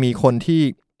ว่ามันมีคนที่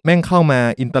แม่งเข้ามา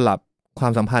อินเตอร์ลับควา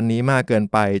มสัมพันธ์นี้มากเกิน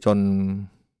ไป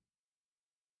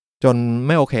จนไ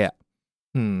ม่โอเคอ่ะ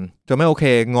จนไม่โอเค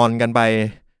งอนกันไป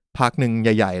พักหนึ่งใ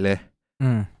หญ่ๆเลย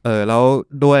แล้ว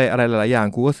ด้วยอะไรหลายๆอย่าง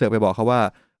กูก็เสือกไปบอกเขาว่า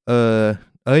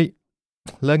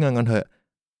เลิกงอนกันเถอะ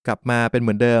กลับมาเป็นเห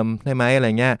มือนเดิมได้ไหมอะไร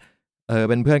เงี้ย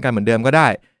เป็นเพื่อนกันเหมือนเดิมก็ได้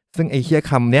ซึ่งไอ้เหี้ย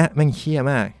คำเนี้ยแม่งเหี้ย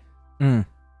มาก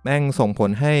แม่งส่งผล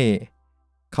ให้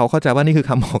เขาเข้าใจว่านี่คือ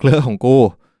คำบอกเลิกของกู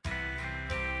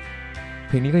เ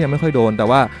พลงนี้ก็ยังไม่ค่อยโดนแต่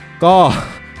ว่า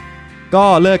ก็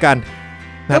เลิกกัน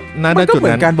มันก็เห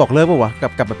มือนการบอกเลิกป่ะวะ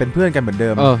กลับมาเป็นเพื่อนกันเหมือนเดิ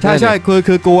มใช่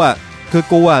คือกู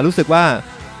อ่ะรู้สึกว่า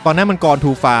ตอนนั้นมันgone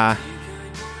too far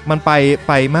มันไ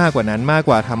ปมากกว่านั้นมากก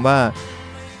ว่าทำว่า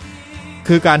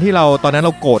คือการที่เราตอนนั้นเร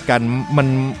าโกรธกันมัน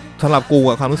สำหรับกู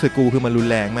กับความรู้สึกกูคือมันรุน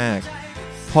แรงมาก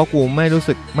เพราะกูไม่รู้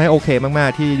สึกไม่โอเคมาก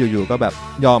ๆที่อยู่ๆก็แบบ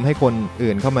ยอมให้คน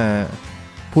อื่นเข้ามา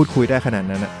พูดคุยได้ขนาด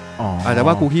นั้นอะอาจจะ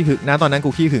ว่ากูขี้หึงนะตอนนั้นกู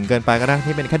ขี้หึงเกินไปก็ได้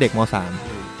ที่เป็นแค่เด็กม.3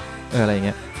 อะไรเ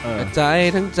งี้ยใจ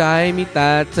ทั้งใจมีแต่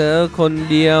เธอคน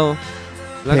เดียว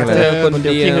แล้วเธอคนเ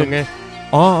ดียวไง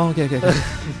โอเค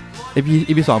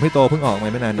EP 2พี่โตเพิ่งออกไ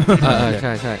ม่นานใ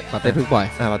ช่ปาเต้เพิ่งปล่อย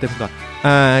ปาเต้เพิ่งปล่อย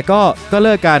ก็เ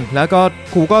ลิกกันแล้วก็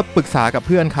กูก็ปรึกษากับเ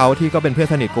พื่อนเขาที่ก็เป็นเพื่อน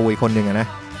สนิทกูอีกคนนึงนะ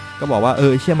ก็บอกว่า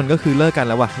เชี่ยมันก็คือเลิกกัน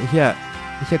แล้วว่ะไอ้เชี่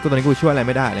ยกูตอนนี้กูช่วยอะไรไ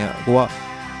ม่ได้เลยกูว่า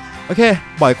โอเค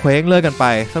ปล่อยเคว้งเลิกกันไป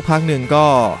สักพักนึงก็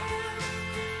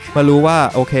มารู้ว่า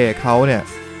โอเคเขาเนี่ย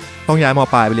ต้องย้ายม.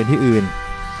ปลายไปเรียนที่อื่น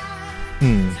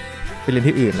ไปเรียน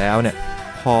ที่อื่นแล้วเนี่ย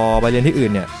พอไปเรียนที่อื่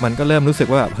นเนี่ยมันก็เริ่มรู้สึก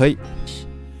ว่าแบบเฮ้ย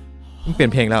มันเปลี่ย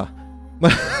นเพลงแล้ว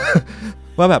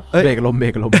ว่าแบบเบรกลมเ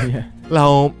นี่ยเรา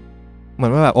เหมือ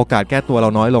นว่าแบบโอกาสแก้ตัวเรา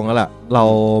น้อยลงแล้วล่ะเรา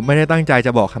ไม่ได้ตั้งใจจ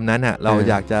ะบอกคำนั้นอ่ะเรา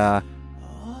อยากจะ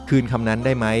คืนคำนั้นไ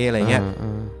ด้ไหมอะไรเงี้ย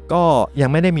ก็ยัง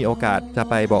ไม่ได้มีโอกาสจะ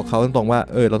ไปบอกเขาตรงๆว่า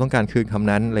เราต้องการคืนคำ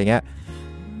นั้นอะไรเงี้ย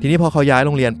ทีนี้พอเขาย้ายโ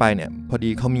รงเรียนไปเนี่ยพอดี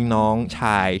เขามีน้องช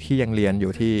ายที่ยังเรียนอ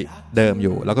ยู่ที่เดิมอ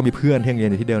ยู่แล้วก็มีเพื่อนที่ยังเรีย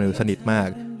นอยู่ที่เดิมอยู่สนิทมาก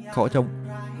เขาจะ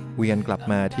เวียนกลับ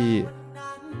มาที่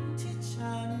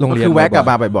โรงเรียนคือแวะกลับ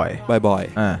มาบ่อย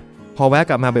พอแวะ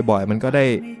กลับมาบ่อยๆมันก็ได้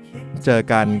เจอ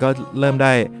กันก็เริ่มไ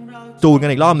ด้จูนกัน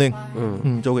อีกรอบนึง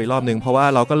จูนอีกรอบนึงเพราะว่า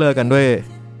เราก็เลิกกันด้วย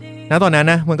ณตอนนั้น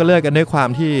นะมันก็เลิกกันด้วยความ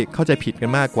ที่เข้าใจผิดกัน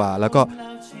มากกว่าแล้ว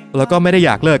ก็ไม่ได้อ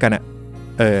ยากเลิกกันอ่ะ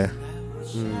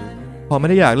พอไม่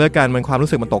ได้อยากเลิกกันมันความรู้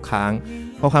สึกมันตกค้าง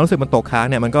พอความรู้สึกมันตกค้าง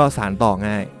เนี่ยมันก็สานต่อ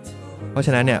ง่าย เพราะฉ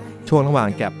ะนั้นเนี่ยช่วงระหว่าง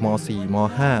แก็บม.4 ม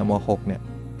.5 ม.6 เนี่ย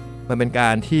มันเป็นกา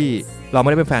รที่เราไม่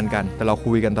ได้เป็นแฟนกันแต่เรา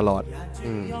คุยกันตลอด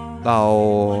เรา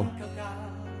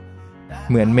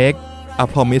เหมือน make a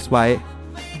promise ไว้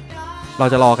เรา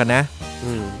จะรอกันนะ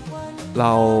เร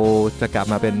าจะกลับ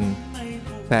มาเป็น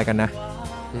แฟนกันนะ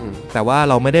แต่ว่า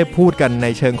เราไม่ได้พูดกันใน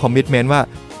เชิงคอมมิตเมนต์ว่า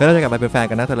เราจะกลับมาเป็นแฟน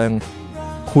กันนะแต่เรา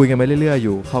คุยกันไปเรื่อยๆอ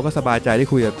ยู่เขาก็สบายใจที่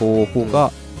คุยกับกูก็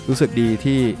รู้สึกดี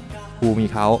ที่กูมี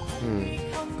เขา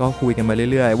ก็คุยกันมา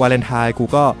เรื่อยๆวาเลนไทน์กู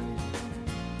ก็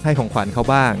ให้ของขวัญเขา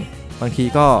บ้างบางที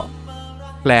ก็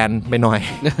แกลนไปหน่อย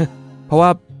เพราะว่า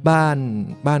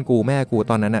บ้านกูแม่กู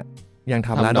ตอนนั้นน่ะยังท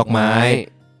ำร้านดอกไม้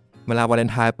เวลาวาเลน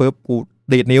ไทน์ปุ๊บกู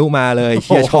ดีดนิ้วมาเลยเ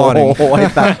ชี่ยช่อหนึ่ง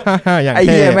ไอ้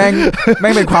เหี้ยแม่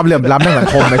งเป็นความเหลื่อมล้ำในสัง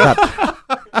คมไอ้สัตว์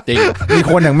จริงมี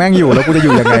คนอย่างแม่งอยู่แล้วกูจะอ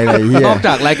ยู่ยังไงเลยเหี้ยนอกจ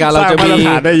ากรายการเราจะ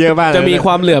มีค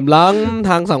วามเหลื่อมล้ำ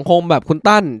ทางสังคมแบบคุณ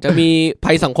ตั้นจะมี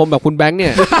ภัยสังคมแบบคุณแบงค์เนี่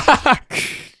ย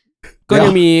ก็ยั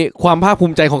งมีความภาคภู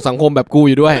มิใจของสังคมแบบกู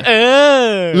อยู่ด้วย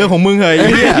เรื่องของมึงเหรอไอ้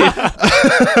เหี้ย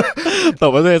ต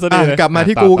บมาเลยซะดีเลยกลับมา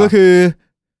ที่กูก็คือ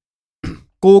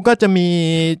กูก็จะมี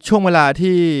ช่วงเวลา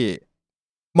ที่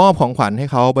มอบของขวัญให้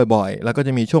เขาบ่อยๆแล้วก็จ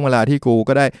ะมีช่วงเวลาที่กู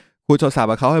ก็ได้คุยโทรศัพท์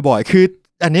กับเขาบ่อยๆคือ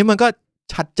อันนี้มันก็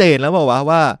ชัดเจนแล้วบอก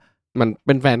ว่ามันเ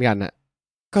ป็นแฟนกันอ่ะ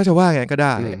ก็จะว่าไงก็ไ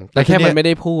ด้แต่แค่มันไม่ไ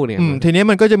ด้พูดเนี่ยทีนี้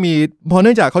มันก็จะมีพอเ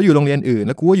นื่องจากเขาอยู่โรงเรียนอื่นแ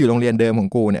ล้วกูก็อยู่โรงเรียนเดิมของ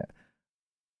กูเนี่ย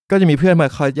ก็จะมีเพื่อนมา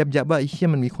คอยยับว่าไอ้เหี้ย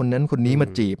มันมีคนนั้นคนนี้มา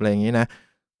จีบอะไรอย่างงี้นะ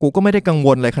กูก็ไม่ได้กังว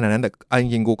ลอะไรขนาดนั้นแต่จ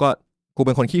ริงๆกูเ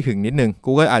ป็นคนขี้หึงนิดนึง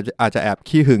กูก็อาจจะแอบ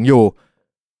ขี้หึงอยู่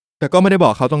แต่ก็ไม่ได้บ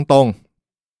อกเขาตรง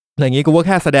ๆอะไรอย่างงี้กูก็แ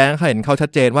ค่แสดงให้เห็นเขาชัด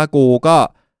เจนว่ากูก็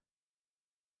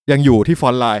ยังอยู่ที่ฟอ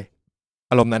นต์ไลน์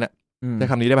อารมณ์นั้นอะใช้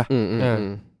คำนี้ได้ป่ะ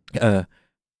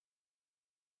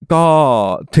ก็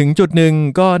ถึงจุดหนึ่ง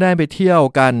ก็ได้ไปเที่ยว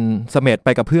กันเสม็ดไป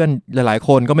กับเพื่อนหลายๆค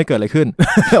นก็ไม่เกิดอะไรขึ้น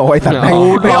โอ้ยสัตว์ไ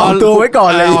ม่ออกตัวไว้ก่อ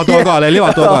นเลยออกตัวก่อนเลยเรียกอ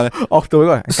อกตัวก่อนออกตัวไว้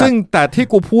ก่อนซึ่งแต่ที่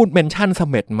กูพูดเมนชั่นเส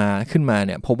ม็ดมาขึ้นมาเ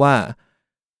นี่ยเพราะว่า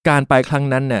การไปครั้ง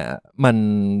นั้นเนี่ยมัน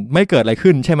ไม่เกิดอะไร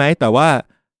ขึ้นใช่ไหมแต่ว่า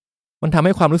มันทำใ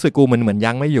ห้ความรู้สึกกูเหมือน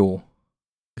ยังไม่อยู่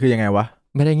คือยังไงวะ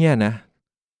ไม่ได้เงี้ยนะ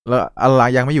แล้วอะไร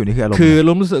ยังไม่อยู่นี่คืออารมณ์คือ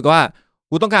รู้สึกว่า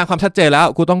กูต้องการความชัดเจนแล้ว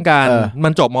กูต้องการมั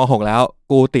นจบม.6 แล้ว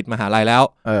กูติดมหาลัยแล้ว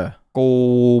กู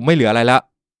ไม่เหลืออะไรแล้ว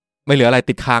ไม่เหลืออะไร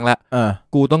ติดค้างแล้ว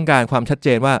กูต้องการความชัดเจ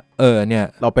นว่าเนี่ย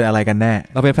เราเป็นอะไรกันแน่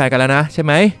เราเป็นแฟนกันแล้วนะใช่ไ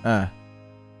หม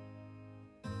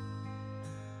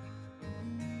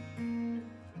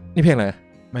นี่เพลงอะไร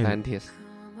ไม่ Atlantis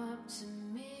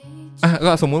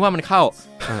ก็สมมุติว่ามันเข้า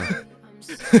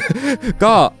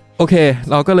ก็โอเค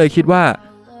เราก็เลยคิดว่า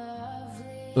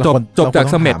จบจาก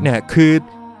เสม็ดเนี่ยคือ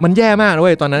มันแย่มากเ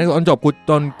ลยตอนนั้นตอนจบกู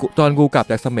ตอนกูกลับ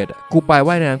จากเสม็ดกูไป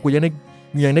ว่ายน้ำกูยังไ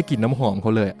ด้กลิ่นน้ำหอมเข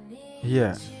าเลยเฮีย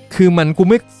คือมันกู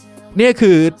ไม่เนี่ย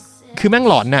คือแม่ง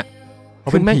หลอนน่ะเขา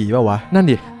เป็นผีป่าววะนั่น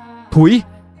ดิถุย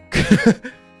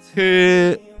คือ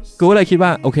กูเลยคิดว่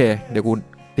าโอเคเดี๋ยวกู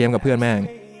เตรียมกับเพื่อนแม่ง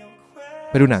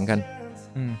ไปดูหนังกัน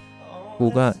กู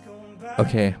ก็โอ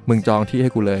เคมึงจองที่ใ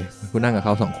ห้กูเลยกูนั่งกับเข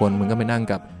า2คนมึงก็ไปนั่ง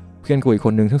กับเพื่อนกูอีกค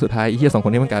นนึงซึ่งสุดท้ายไอ้เหี้ย2ค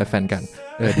นนี้มันกลายเป็นแฟนกัน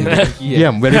เยี่ย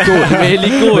ม very good very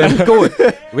good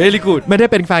very good ไม่ได้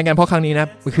เป็นแฟนกันเพราะครั้งนี้นะ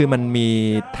คือมันมี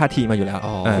ท่าทีมาอยู่แล้ว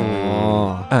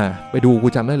ไปดูกู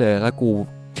จำได้เลยแล้วกู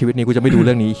ชีวิตนี้กูจะไม่ดูเ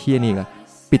รื่องนี้เหี้ยนี่ละ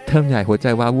ปิดเทอมใหญ่หัวใจ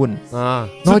ว้าวุ่น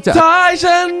นอกจากสุดท้าย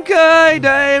ฉันเคยไ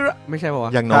ด้ไม่ใช่ป่าว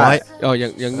อย่างน้อย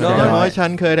อย่างน้อยฉัน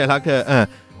เคยได้รักเธอ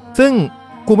ซึ่ง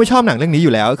กูไม่ชอบหนังเรื่องนี้อ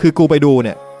ยู่แล้วคือกูไปดูเ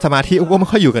นี่ยสมาธิกูไม่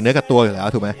ค่อยอยู่กับเนื้อกับตัวอยู่แล้ว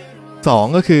ถูกไหม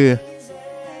2ก็คือ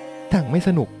หนังไม่ส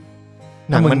นุก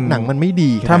หนังมันไม่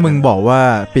ดีถ้ามึงบอกว่า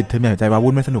ปิดเทอมใหญ่ใจว้า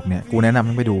วุ่นไม่สนุกเนี่ยกูแนะนำ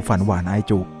มึงไปดูฝันหวานไอ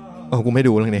จูกูไม่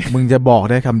ดูเรื่องนี้มึงจะบอก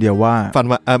ได้คำเดียวว่าฝัน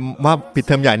ว่าปิดเ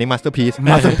ทอมใหญ่นี่มาสเตอร์พีซ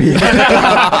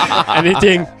อันนี้จ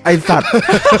ริงไอสัตว์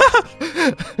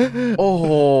โอ้โห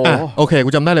โอเคกู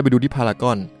จำได้เลยไปดูที่พาราก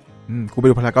อนกูไป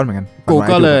ดูพารากอนเหมือนกันกู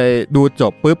ก็เลยดูจ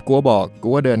บปุ๊บกูก็บอกกู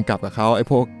ว่าเดินกลับกับเขาไอ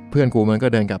พวกเพื่อนกูมันก็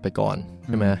เดินกลับไปก่อนใ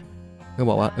ช่ไหมก็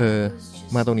บอกว่า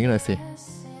มาตรงนี้หน่อยสิ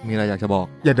มีอะไรอยากจะบอก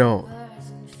อย่าโด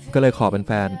ก็เลยขอเป็นแ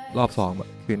ฟนรอบ2แบบ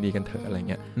คืนดีกันเถอะอะไร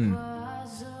เงี้ย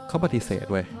เขาปฏิเสธ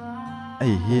เว้ยไอ้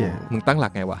เหี้ยมึงตั้งหลั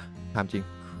กไงวะถามจริง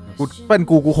กูเป็น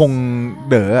กูคง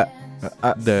เด๋อ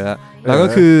แล้วก็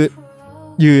คือ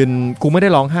ยืนกูไม่ได้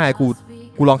ร้องไห้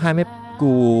กูร้องไห้ไม่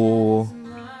กู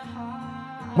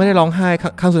ไม่ได้ร้องไห้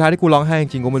ครั้งสุดท้ายที่กูร้องไห้จ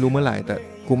ริงๆกูไม่รู้เมื่อไหร่แต่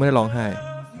กูไม่ได้ร้องไห้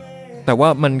แต่ว่า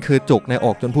มันคือจุกในอ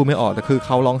กจนพูดไม่ออกแต่คือเข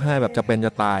าร้องไห้แบบจะเป็นจ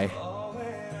ะตาย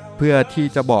เพื่อที่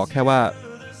จะบอกแค่ว่า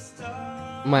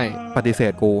ไม่ปฏิเส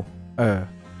ธกู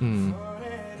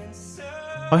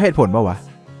เขาเหตุผลป่าววะ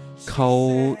เขา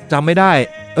จำไม่ได้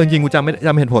จริงกูจ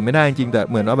ำเหตุผลไม่ได้จริงแต่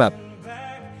เหมือนว่าแบบ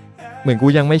เหมือนกู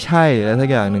ยังไม่ใช่อะไรสัก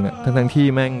อย่างหนึ่งอะทั้งที่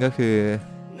แม่งก็คือ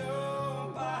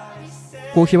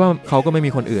กูคิดว่าเขาก็ไม่มี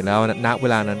คนอื่นแล้วณเว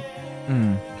ลานั้น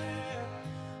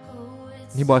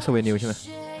นี่บอยสเวนิวใช่ไหม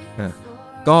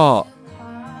ก็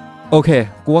โอเค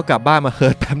กูก็กลับบ้านมาเฮิ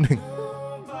ร์ตแป๊บหนึ่ง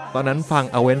ตอนนั้นฟัง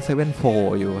Avenged Sevenfold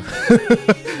อยู่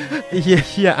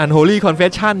เฮีย Unholy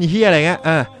Confession เฮียอะไรเงี้ย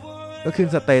ก็ขึ้น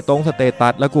สเตตั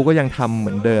สแล้วกูก็ยังทำเห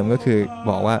มือนเดิมก็คือ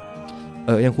บอกว่า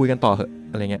ยังคุยกันต่อเหอะ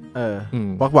อะไรเงี้ย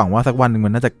หวังว่าสักวันหนึ่งมั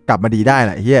นน่าจะกลับมาดีได้แห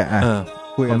ละเฮีย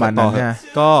คุยกันต่อเหอะ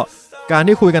ก็การ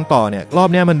ที่คุยกันต่อเนี่ยรอบ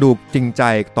นี้มันดูจริงใจ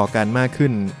ต่อกันมากขึ้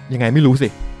นยังไงไม่รู้สิ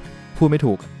พูดไม่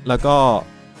ถูกแล้วก็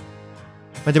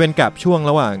มันจะเป็นกับช่วง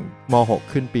ระหว่างม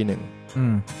.6 ขึ้นปี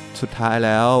1สุดท้ายแ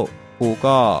ล้วกู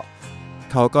ก็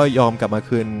เขาก็ยอมกลับมา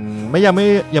คืนยังไม่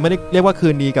ได้เรียกว่าคื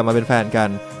นดีกลับมาเป็นแฟนกัน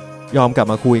ยอมกลับ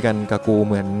มาคุยกันกับกูเ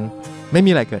หมือนไม่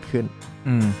มีอะไรเกิดขึ้น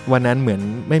วันนั้นเหมือน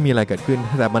ไม่มีอะไรเกิดขึ้น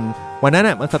แต่มันวันนั้น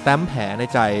น่ะมันสแตมป์แผลใน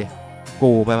ใจ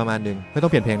กูไปประมาณนึงไม่ต้อ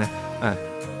งเปลี่ยนเพลงนะ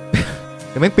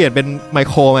แต่ไม่เปลี่ยนเป็นไม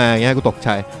โครมาอย่างเงี้ยกูตกใจ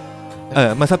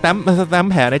มันสแตม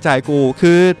ป์แผลในใจกู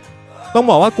คือต้อง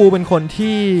บอกว่ากูเป็นคน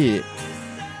ที่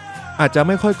อาจจะไ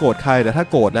ม่ค่อยโกรธใครแต่ถ้า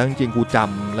โกรธแล้วจริงๆกูจ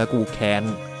ำแล้วกูแค้น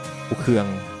กูเคือง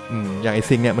อย่างไอ้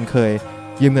ซิงเนี่ยมันเคย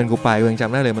ยืมเงินกูไปกูยังจ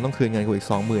ำได้เลยมันต้องคืนเงินกูอีก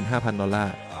 $25,000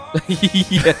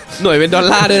 หน่วยเป็นดอล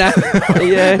ลาร์ด้วยนะ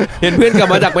เห็นเพื่อนกลับ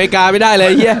มาจากอเมริกาไม่ได้เล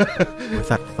ยเฮีย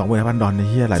สัก$25,000ใน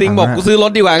เฮียหลายซิงบอกกูซื้อร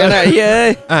ถดีกว่ากันนะเฮีย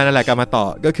นั่นแหละกลับมาต่อ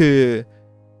ก็คือ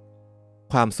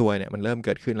ความซวยเนี่ยมันเริ่มเ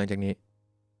กิดขึ้นหลังจากนี้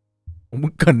มึ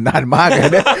งเกินนานมากเลย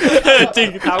เนี่ยจริง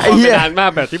ทำนานมา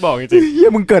กแบบที่บอกจริงเฮีย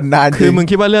มึงเกินนานคือมึง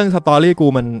คิดว่าเรื่องสตอรี่กู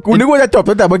มันกูนึกว่าจะจบ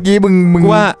ตั้งแต่เมื่อกี้มึง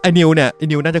ว่าไอ้นิว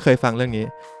น่าจะเคยฟังเรื่องนี้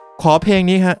ขอเพลง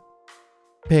นี้ฮะ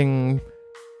เพลง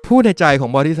พูดในใจของ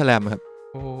Body Slam ครับ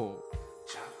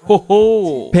โอ้โห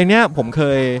เพลงเนี้ยผมเค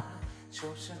ย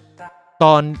ต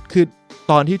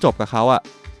อนที่จบกับเขาอะ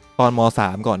ตอนม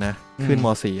.3 ก่อนนะขึ้นม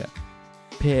.4 อะ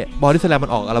เพลง Body Slam มั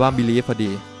นออกอัลบั้ม Believe พอ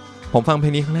ดีผมฟังเพล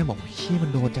งนี้ครั้งแรกบอกเชี่ยมั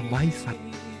นโดนจังไว้สัตว์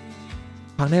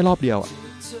ฟังได้รอบเดียว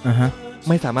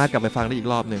ไม่สามารถกลับไปฟังได้อีก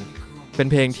รอบนึงเป็น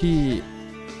เพลงที่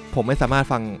ผมไม่สามารถ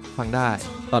ฟังได้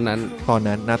ตอนนั้น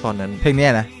เพลงนี้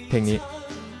นะเพลงนี้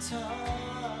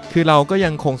คือเราก็ยั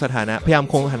งคงสถานะพยายาม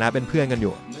คงสถานะเป็นเพื่อนกันอ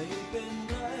ยู่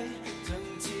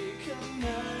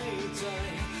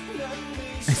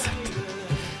ไอ้สัตว์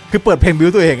คือเปิดเพลงบิว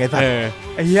ตัวเองไอ้สัตว์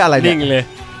ไอ้เหี้ยอะไรเนี่ยนิ่งเลย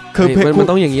คือมัน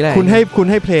ต้องอย่างนี้แหละคุณให้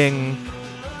เพล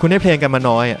งกันมา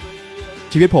น้อยอ่ะ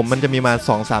ชีวิตผมมันจะมีมา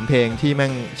 2-3 เพลงที่แม่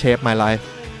งเชฟ my life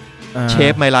เช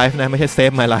ฟ my life นะไม่ใช่เซ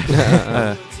ฟ my life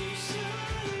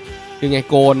ยังไง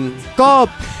โกนก็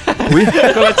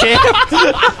ก็เชฟ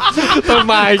ทำ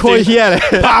ไมโคตรเหี้ยเลย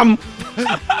ปั๊ม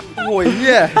โอ้ยเ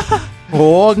หี้ยโห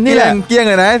นี่แหละเกี้ยง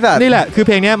เลยนะไอ้สัตว์นี่แหละคือเ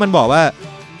พลงนี้มันบอกว่า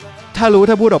ถ้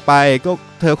าพูดออกไปก็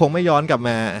เธอคงไม่ย้อนกลับม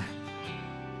า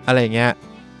อะไรอย่างเงี้ย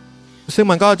ซึ่ง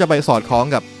มันก็จะไปสอดคล้อง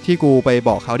กับที่กูไปบ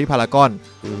อกเขาที่พารากอน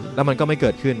แล้วมันก็ไม่เกิ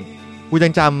ดขึ้นกูยั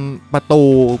งจำประตู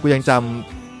กูยังจ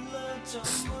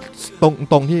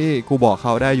ำตรงที่กูบอกเข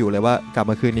าได้อยู่เลยว่ากลับ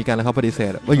มาคืนนี้กันแล้วเขาปฏิเส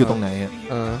ธว่าอยู่ตรงไหน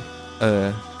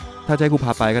ถ้าใจกูพ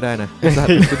าไปก็ได้นะ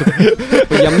ไ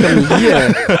ปย้ำจำมีเหี้ย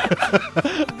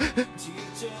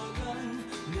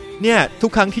เนี่ยทุ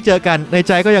กครั้งที่เจอกันในใ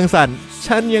จก็ยังสั่น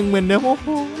ฉันยังเหมือนเดิมโอ้โห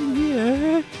เหี้ย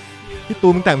พี่ตู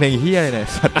นมึงแต่งเพลงเหี้ยอะไรเนี่ย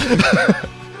สัตว์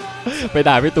ไป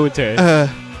ด่าพี่ตูนเฉย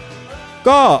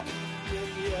ก็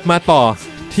มาต่อ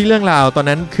ที่เรื่องราวตอน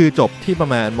นั้นคือจบที่ประ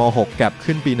มาณม.6 กับ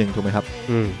ขึ้นปี1ถูกไหมครับ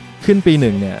ขึ้นปี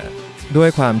1เนี่ยด้วย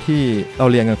ความที่เรา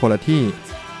เรียนกันคนละที่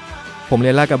ผมเรี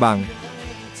ยนลาดกระบัง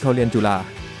เขาเรียนจุฬา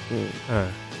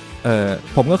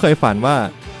ผมก็เคยฝันว่า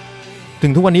ถึ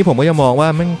งทุกวันนี้ผมก็ยังมองว่า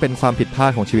มันเป็นความผิดพลา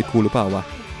ดของชีวิตกูหรือเปล่าวะ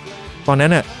ตอนนั้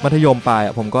นน่ะมัธยมปลาย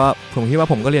ผมคิดว่า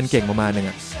ผมก็เรียนเก่งประมาณนึง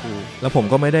อ่ะแล้วผม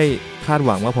ก็ไม่ได้คาดห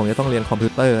วังว่าผมจะต้องเรียนคอมพิ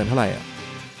วเตอร์เท่าไหร่อ่ะ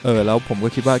แล้วผมก็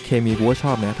คิดว่าเคมีกูก็ช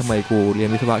อบนะทำไมกูเรียน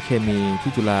วิศวะเคมี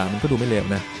ที่จุฬามันก็ดูไม่เลว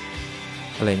นะ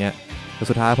อะไรเงี้ยแต่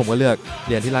สุดท้ายผมก็เลือก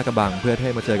เรียนที่ลาดกระบังเพื่อให้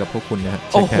มาเจอกับพวกคุณนะฮะ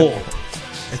โอ้โห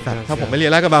ถ้าผมไม่เรีย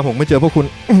นลาดกระบังผมไม่เจอพวกคุณ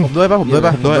ผมด้วยป่ะคุณด้ว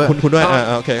ย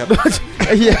โอเคครับไ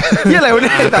อ้เหี้ยอะไรวะเ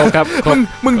นี่ย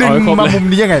มึงดึงมามุม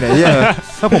นี้ยังไงเนี่ย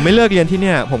ถ้าผมไม่เลิกเรียนที่เ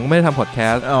นี่ยผมก็ไม่ได้ทำพอดแค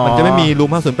สต์มันจะไม่มีรู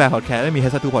ม508พอดแคสต์ไม่มี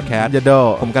H2 พอดแคสต์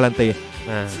ผมการันตี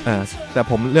แต่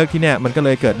ผมเลือกที่เนี่ยมันก็เล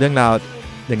ยเกิดเรื่องราว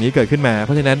อย่างนี้เกิดขึ้นมาเพ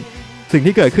ราะฉะนั้นสิ่ง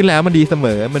ที่เกิดขึ้นแล้วมันดีเสม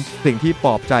อมันสิ่งที่ป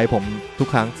ลอบใจผมทุก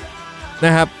ครั้งน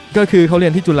ะครับก็คือเขาเรีย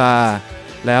นที่จุฬา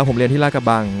แล้วผมเรียนที่ลาดกระ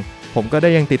บังผมก็ได้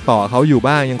ยังติดต่อเขาอยู่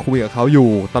บ้างยังคุยกับเขาอยู่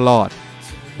ตลอด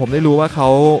ผมได้รู้ว่าเขา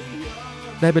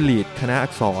ได้เป็นลีดคณะอั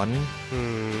กษร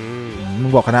มึ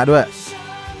งบอกคณะด้วย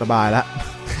สบายละ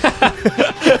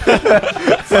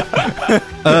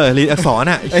ลีดอักษร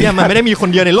อ่ะเชี่ยมันไม่ได้มีคน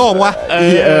เดียวในโลกวะ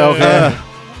โอเค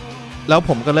แล้วผ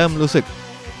มก็เริ่มรู้สึก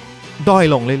ด้อย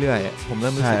ลงเรื่อยๆผมเ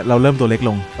ริ่มรู้สึกเราเริ่มตัวเล็กล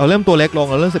งเราเริ่ม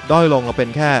รู้สึกด้อยลงเราเป็น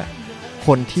แค่ค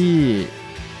นที่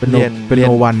เป็นโ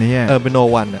นวันนี่เป็นโน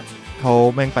วันอ่ะ เขา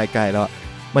แม่งไปไกลแล้ว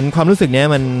มันความรู้สึกเนี้ย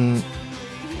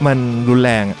มันรุนแ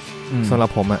รงสำหรับ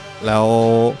ผมอะแล้ว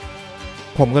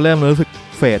ผมก็เริ่มรู้สึก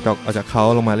เฟดออกจากเขา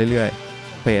ลงมาเรื่อย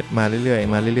ๆเฟดมาเรื่อย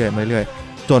ๆมาเรื่อยๆมาเรื่อย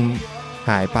ๆจน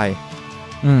หายไป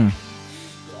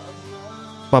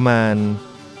ประมาณ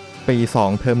ปี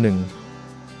2เทอม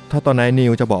1ถ้าตอนนั้นนิ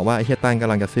วจะบอกว่าไอ้เฮียตั้งก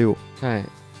ำลังจะซิ่วใช่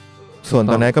ส่วน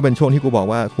ตอนนั้นก็เป็นช่วงที่กูบอก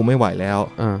ว่ากูไม่ไหวแล้ว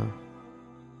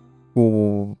กู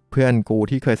เพื่อนกู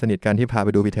ที่เคยสนิทกันที่พาไป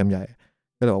ดูพีเทมใหญ่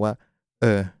ก็เลยบอกว่า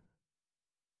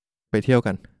ไปเที่ยว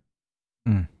กัน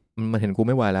มันเห็นกู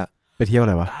ไม่ไหวแล้วไปเที่ยวอะ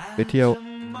ไรวะไปเที่ยว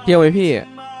ไหมพี่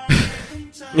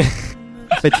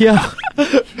ไปเที่ยว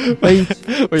ไป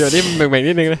ประโยชน์นี่แบ่งๆ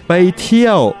นิดนึงเลยไปเที่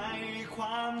ยว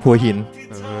หัวหิน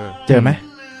เจอไหม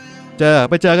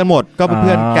ไปเจอกันหมดก็เ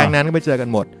พื่อนแก๊งนั้นก็ไปเจอกัน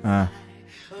หมด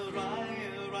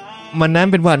มันนั้น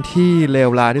เป็นวันที่เลว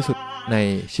ร้ายที่สุดใน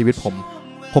ชีวิต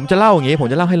ผมจะเล่าอย่างงี้ผม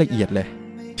จะเล่าให้ละเอียดเลย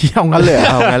เที่ยวงั้นเลย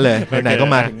เอางั้นเลยไหนๆก็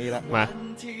มาถึงนี่แล้วมา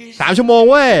3 ชั่วโมง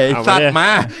เว้ยสัตว์มา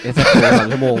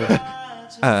3 ชั่วโมง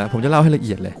ผมจะเล่าให้ละเ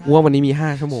อียดเลยว่าวันนี้มี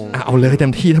5 ชั่วโมงเอาเลยเต็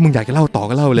มที่ถ้ามึงอยากจะเล่าต่อ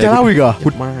ก็เล่าเลยจะเล่าอีกเหรอพู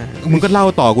ดมากมึงก็เล่า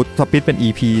ต่อกูสปิดเป็น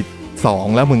EP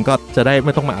 2แล้วมึงก็จะได้ไ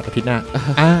ม่ต้องมาอาทิตย์หน้า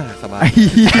สบาย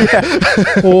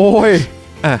โอ้ย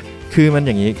คือมันอ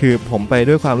ย่างนี้คือผมไป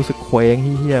ด้วยความรู้สึกเคว้ง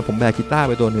เฮี้ยผมแบกกีตาร์ไ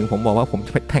ปตัวนึงผมบอกว่าผมจ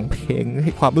ะไปแต่งเพลงใ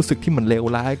ห้ความรู้สึกที่มันเลว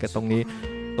ร้ายกับตรง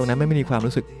นั้นไม่มีความ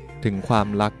รู้สึกถึงความ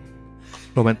รัก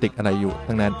โรแมนติกอะไรอยู่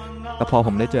ทั้งนั้นแต่พอผ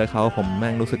มได้เจอเขาผมแ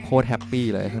ม่งรู้สึกโคตรแฮปปี้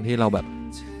เลยทั้งที่เราแบบ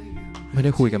ไม่ไ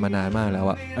ด้คุยกันมานานมากแล้ว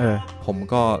อะผม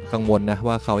ก็กังวลนะ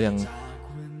ว่าเขายัง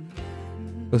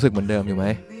รู้สึกเหมือนเดิมอยู่ไหม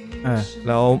แ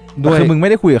ล้วด้วยคือมึงไม่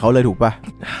ได้คุยกับเขาเลยถูกป่ะ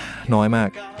น้อยมาก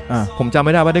ผมจำไ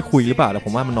ม่ได้ว่าได้คุยหรือเปล่าแต่ผ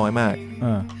มว่ามันน้อยมาก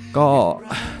ก็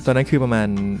ตอนนั้นคือประมาณ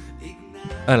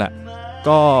แหละ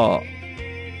ก็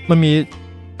มันมี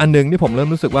อันนึงที่ผมเริ่ม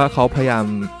รู้สึกว่าเขาพยายาม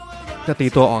จะตี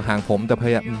ตัวออกห่างผมแต่พ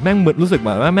ยายามแม่งรู้สึกแบ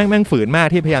บว่าแม่งฝืนมาก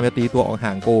ที่พยายามจะตีตัวออกห่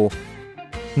างกู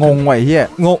งงไว้เฮีย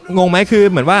งงไหมคือ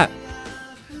เหมือนว่า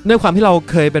ด้วยความที่เรา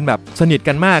เคยเป็นแบบสนิท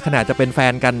กันมากขนาดจะเป็นแฟ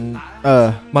นกัน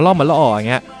มาล่ออย่าง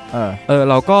เงี้ย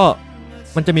เราก็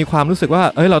มันจะมีความรู้สึกว่า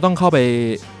เราต้องเข้าไป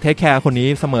เทคแคร์คนนี้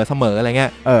เสมออะไรเงี้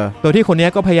ยโดยที่คนนี้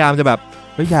ก็พยายามจะแบบ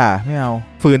ไม่เอา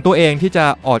ฝืนตัวเองที่จะ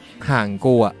ออกห่าง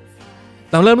กูอะ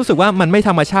เราเริ่มรู้สึกว่ามันไม่ธ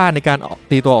รรมชาติในการ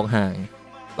ตีตัวออกห่าง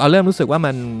เราเริ่มรู้สึกว่า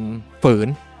มันฝืน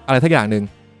อะไรทักอย่างนึง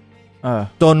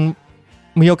จน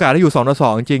มีโอกาสได้อยู่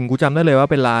2-2จริงๆกูจำได้เลยว่า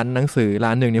เป็นร้านหนังสือร้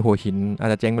านนึงในหัวหินอาจ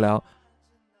จะเจ๊งไปแล้ว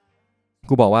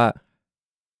กูบอกว่า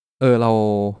เรา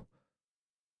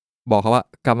บอกเขาว่า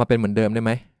กลับมาเป็นเหมือนเดิมได้ไห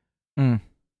ม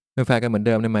เป็นแฟนกันเหมือนเ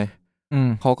ดิมได้ไหม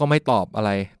เขาก็ไม่ตอบอะไร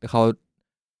แต่เขา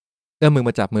เอื้อมมือ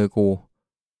มาจับมือกู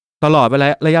ตลอดไป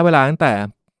ระยะเวลาตั้งแต่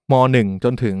ม.1 จ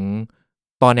นถึง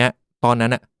ตอนนั้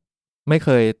นอะไม่เค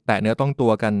ยแตะเนื้อต้องตั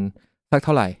วกันสักเ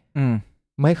ท่าไหร่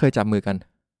ไม่เคยจับมือกัน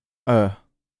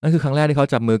นั่นคือครั้งแรกที่เขา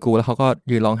จับมือกูแล้วเขาก็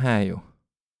ยืนร้องไห้อยู่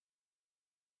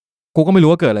กูก็ไม่รู้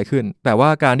ว่าเกิดอะไรขึ้นแต่ว่า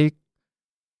การที่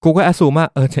กูก็แอสซูมว่า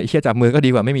ไอ้เหี้ยจับมือก็ดี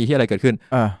กว่าไม่มีเหี้ยอะไรเกิดขึ้น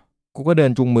กูก็เดิ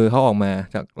นจูงมือเขาออกมา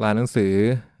จากร้านหนังสือ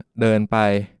เดินไป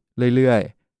เรื่อย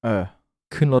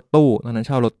ๆขึ้นรถตู้ตอนนั้นเ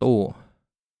ช่ารถตู้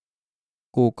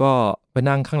กูก็ไป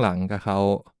นั่งข้างหลังกับเขา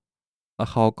แล้ว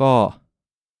เขาก็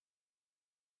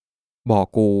บอก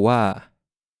กูว่า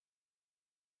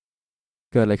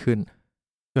เกิดอะไรขึ้น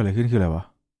คืออะไรวะ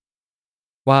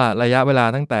ว่าระยะเวลา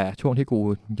ตั้งแต่ช่วงที่กู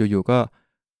อยู่ๆก็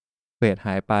เฟดห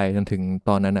ายไปจนถึงต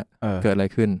อนนั้นอะเกิดอะไร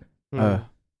ขึ้น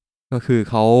ก็คือ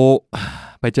เขา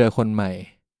ไปเจอคนใหม่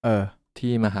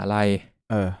ที่มหาลัย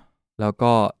แล้ว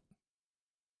ก็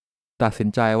ตัดสิน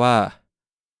ใจว่า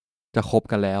จะคบ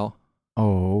กันแล้ว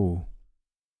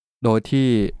โดยที่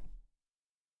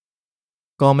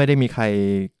ก็ไม่ได้มีใคร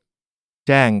แ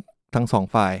จ้งทั้งสอง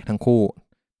ฝ่ายทั้งคู่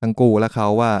ทั้งกูและเขา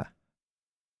ว่า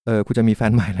กูจะมีแฟ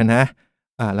นใหม่แล้วนะ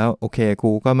แล้วโอเค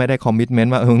กูก็ไม่ได้คอมมิตเมน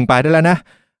ต์ว่ามึงไปได้แล้วนะ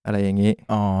อะไรอย่างนี้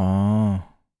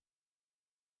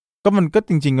ก็มันก็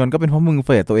จริงๆมันก็เป็นเพราะมึงเฟ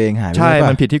ดตัวเองหายใช่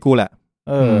มันผิดที่กูแหละ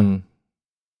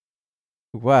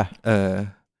ถูกว่า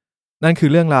นั่นคือ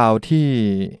เรื่องราวที่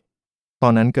ตอ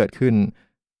นนั้นเกิดขึ้น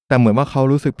แต่เหมือนว่าเขา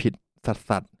รู้สึกผิด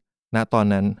สัสๆณตอน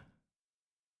นั้น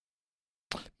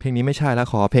เพลงนี้ไม่ใช่แล้ว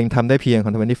ขอเพลงทำได้เพียงขอ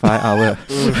ง25 hour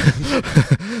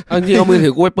เอาจริงเอามือถื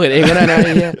อกูไปเปิดเองก็ได้นะไ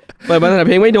อ้เหี้ยเปิดมาแต่เ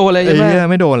พลงไม่โดนเลยใช่ไหม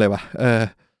ไม่โดนเลยว่ะ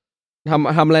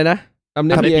ทำอะไรนะทำไ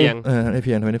ด้เพียงได้เ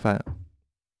พียง25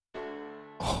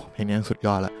เพลงนี้สุดย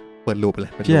อดละเปิดลูปเล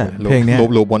ยเพลงนี้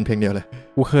ลูปบนเพลงเดียวเลย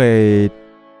กูเคย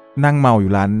นั่งเมาอ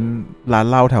ยู่ร้าน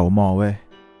เหล้าแถวมอเว้ย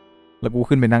แล้วกู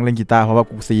ขึ้นไปนั่งเล่นกีตาร์เพราะว่า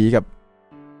กูซีกับ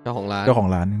เจ้าของ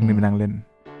ร้านนึงไปนั่งเล่น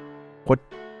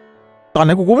ตอน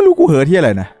นั้นกูก็ไม่รู้กูเหอที่อะไร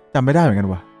นะจำไม่ได้เหมือนกัน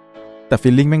ว่ะ แต่ฟี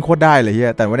ลลิ่งแม่งโคตรได้เลยเฮี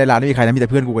ยแต่ว่าในร้านไม่มีใครนะมีแต่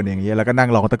เพื่อนกูกันเองเฮียแล้วก็นั่ง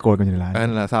ร้องตะโกนกันอยู่ในร้านนั่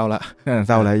นแหละเศร้าละเ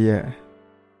ศร้าแล้วเฮีย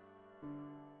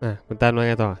คุณตั้นว่า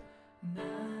ไงต่อ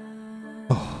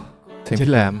เพลง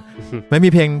พี่แหลมไม่มี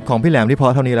เพลงของพี่แหลมที่เพรา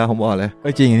ะเท่านี้แล้วผมบอกเลย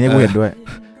จริงอันนี้กูเห็นด้วย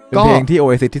เป็นเพลงที่โอ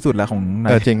เอซิสที่สุดแล้วของ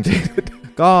จริง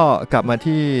ก็กลับมา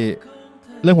ที่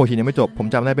เรื่องหัวหินยังไม่จบผม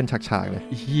จำได้เป็นฉากๆเลย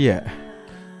เฮีย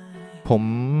ผม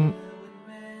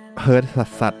เฮิร์ต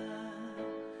สัส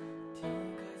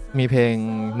มีเพลง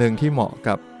หนึ่งที่เหมาะ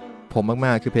กับผมม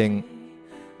ากๆคือเพลง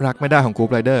รักไม่ได้ของ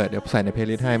Groove Rider เดี๋ยวใส่ในเพลย์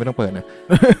ลิสต์ให้ไม่ต้องเปิดนะ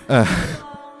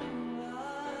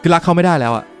คือรักเขาไม่ได้แล้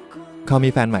วอ่ะเขามี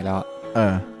แฟนใหม่แล้วอ่ะ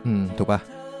ถูกป่ะ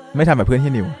ไม่ทำแบบเพื่อน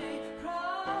ที่นิว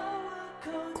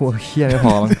กูเฮี้ยไม่พ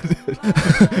อ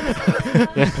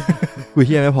กูเ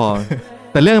ฮี้ยไม่พอ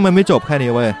แต่เรื่องมันไม่จบแค่นี้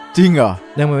เว้ยจริงเหรอ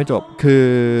เรื่องมันไม่จบคือ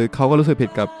เขาก็รู้สึกผิด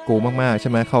กับกูมากๆใช่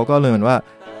ไหมเขาก็เลยเหมือนว่า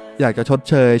อยากจะชด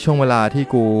เชยช่วงเวลาที่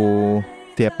กู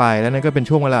เสียไปแล้วนั่นก็เป็น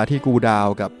ช่วงเวลาที่กูดาว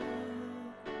กับ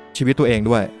ชีวิตตัวเอง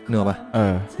ด้วยเนอะป่ะ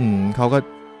เขาก็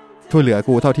ช่วยเหลือ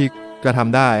กูเท่าที่จะท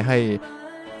ำได้ให้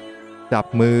จับ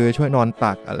มือช่วยนอน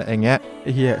ตักอะไรอย่างเงี้ยไ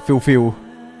อ้เหี้ยฟิล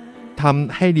ท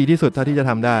ำให้ดีที่สุดเท่าที่จะ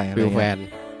ทำได้ฟิลแฟน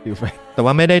แต่ว่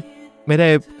าไม่ได้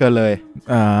เกินเลย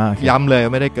ย้ำเลย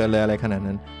ไม่ได้เกินเลยอะไรขนาด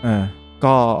นั้น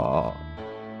ก็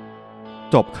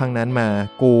จบครั้งนั้นมา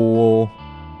กู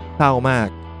เศร้ามาก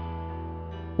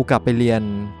กูกลับไปเรียน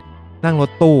นั่งร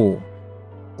ถตู้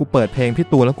กูเปิดเพลงพี่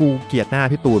ตูนแล้วกูเกลียดหน้า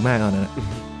พี่ตูนมากตอนนั้น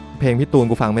เพลงพี่ตูน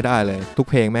กูฟังไม่ได้เลยทุก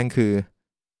เพลงแม่งคือ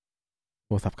โ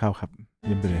ทรศัพท์เข้าครับ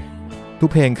ยิ้มไปเลยทุก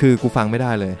เพลงคือกูฟังไม่ไ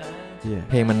ด้เลย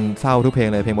เพลงมันเศร้าทุกเพลง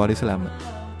เลยเพลงบอดี้สแลม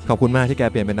ขอบคุณมากที่แก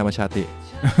เปลี่ยนเป็นธรรมชาติ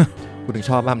กูถึง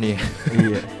ชอบบ้ามนี้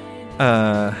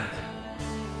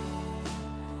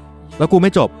แล้วกูไ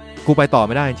ม่จบกูไปต่อไ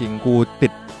ม่ได้จริงๆกูติ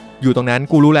ดอยู่ตรงนั้น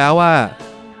กูรู้แล้วว่า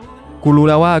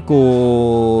กู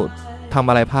ทำ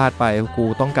อะไรพลาดไปกู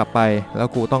ต้องกลับไปแล้ว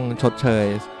กูต้องชดเชย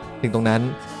สิ่งตรงนั้น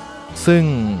ซึ่ง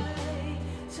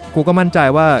กูก็มั่นใจ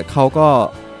ว่าเขาก็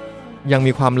ยัง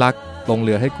มีความรักหลงเห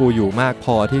ลือให้กูอยู่มากพ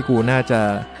อที่กูน่าจะ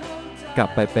กลับ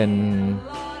ไปเป็น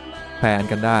แฟน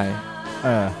กันได้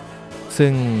ซึ่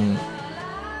ง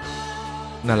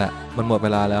นั่นแหละมันหมดเว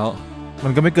ลาแล้วมั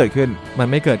นก็ไม่เกิดขึ้น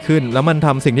แล้วมันท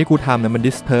ำสิ่งที่กูทำเนี่ยมัน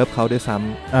ดิสเทิร์บเขาด้วยซ้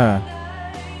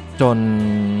ำจน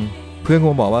เพื่อนกู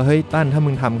บอกว่าเฮ้ยตั้นถ้ามึ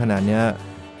งทำขนาดเนี้ย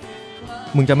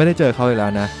มึงจะไม่ได้เจอเขาอีกแล้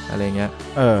วนะอะไรเงี้ย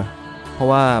เพราะ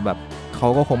ว่าแบบเขา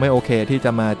ก็คงไม่โอเคที่จ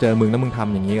ะมาเจอมึงแล้วมึงท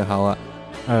ำอย่างนี้กับเขาอะ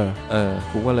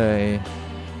กูก็เลย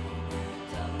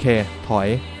โอเคถอย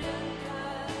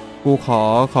กู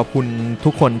ขอบคุณทุ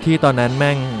กคนที่ตอนนั้นแ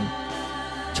ม่ง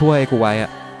ช่วยกูไว้อ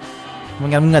ะไม่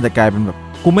งั้นมึงอาจจะกลายเป็นแบบ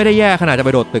กูไม่ได้แย่ขนาดจะไ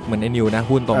ปโดดตึกเหมือนไอ้นิวนะ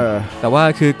พูดตรงแต่ว่า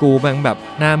คือกูแม่งแบบ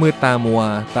หน้ามืดตามัว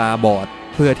ตาบอด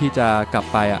เพื่อที่จะกลับ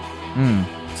ไปอ่ะ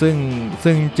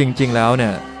ซึ่งจริงๆแล้วเนี่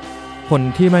ยคน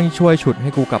ที่แม่งช่วยฉุดให้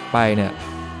กูกลับไปเนี่ย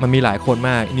มันมีหลายคน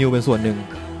มากนิวเป็นส่วนหนึ่ง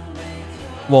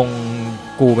วง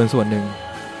กูเป็นส่วนหนึ่ง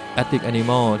Addict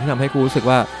Animal ที่ทำให้กูรู้สึก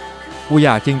ว่ากูอย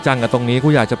ากจริงจังกับตรงนี้กู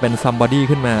อยากจะเป็น somebody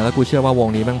ขึ้นมาแล้วกูเชื่อว่าวง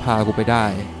นี้แม่งพากูไปได้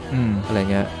อะไร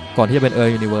เงี้ยก่อนที่จะเป็น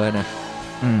Universe นะ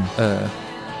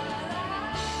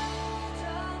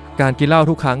การกินเหล้า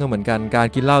ทุกครั้งก็เหมือนกันการ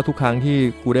กินเหล้าทุกครั้งที่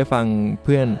กูได้ฟังเ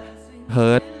พื่อนเฮิ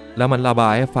ร์ตแล้วมันระบา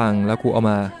ยให้ฟังแล้วกูเอา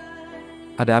มา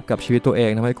อะแดปกับชีวิตตัวเอง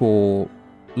ทำให้กู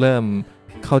เริ่ม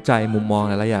เข้าใจมุมมอง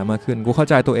หลายๆอย่างมากขึ้นกูเข้า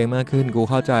ใจตัวเองมากขึ้นกู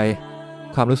เข้าใจ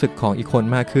ความรู้สึกของอีกคน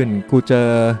มากขึ้นกูเจอ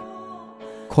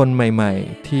คนใหม่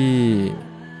ๆที่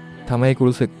ทำให้กู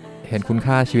รู้สึกเห็นคุณ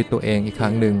ค่าชีวิตตัวเองอีกค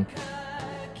รั้งหนึ่ง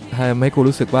ทำให้กู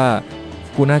รู้สึกว่า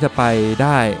กูน่าจะไปไ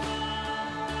ด้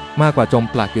มากกว่าจม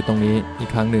ปลักอยู่ตรงนี้อีก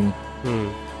ครั้งหนึ่ง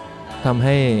ทำใ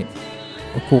ห้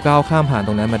กูก้าวข้ามผ่านต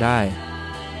รงนั้นมาได้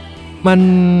มัน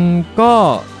ก็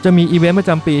จะมีอีเวนต์ประ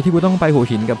จำปีที่กูต้องไปหัว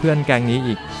หินกับเพื่อนแก๊งนี้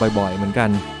อีกบ่อยๆเหมือนกัน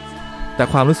แต่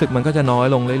ความรู้สึกมันก็จะน้อย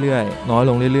ลงเรื่อ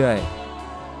ย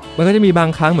ๆมันก็จะมีบาง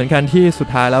ครั้งเหมือนกันที่สุด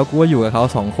ท้ายแล้วกูก็อยู่กับเขา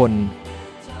2คน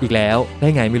อีกแล้วได้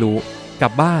ไงไม่รู้กลั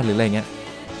บบ้านหรืออะไรเงี้ย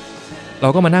เรา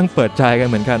ก็มานั่งเปิดใจกัน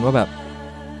เหมือนกันว่าแบบ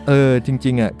จ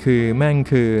ริงๆอ่ะคือแม่ง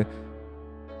คือ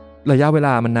ระยะเวล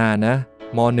ามันนานนะ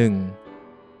ม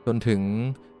.1 จนถึง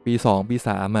ปี2ปี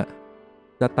3อ่ะ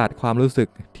จะตัดความรู้สึก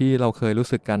ที่เราเคยรู้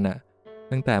สึกกันน่ะ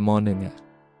ตั้งแต่ม.1 อ่ะ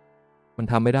มัน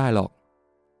ทำไม่ได้หรอก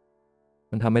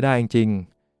มันทำไม่ได้จริง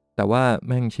ๆแต่ว่าแ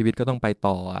ม่งชีวิตก็ต้องไป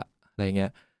ต่ออะอะไรเงี้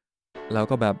ยแล้ว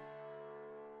ก็แบบ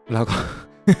เรา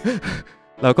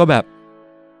ก็แบบ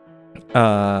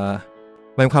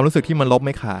เป็นความรู้สึกที่มันลบไ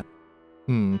ม่ขาด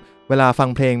เวลาฟัง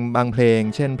เพลงบางเพลง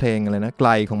เช่นเพลงอะไรนะไกล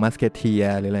ของมัสเกเทีย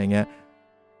หรืออะไรเงี้ย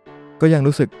ก็ยัง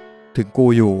รู้สึกถึงกู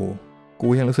อยู่กู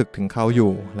ยังรู้สึกถึงเขาอ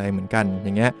ยู่อะไรเหมือนกันอ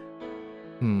ย่างเงี้ย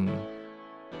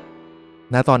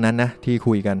ณตอนนั้นนะที่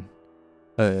คุยกัน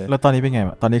แล้วตอนนี้เป็นไง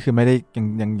ตอนนี้คือไม่ได้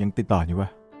ยังติดต่ออยู่ปะ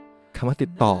คำว่าติ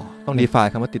ดต่อต้องดีไฟ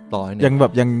คำว่าติดต่อเนี่ยยังแบ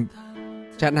บยัง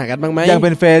แชทหากันบ้างไหมยังเ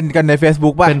ป็นแฟนกันใน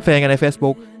Facebook ป่ะเป็นแฟนกันใน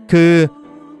Facebook คือ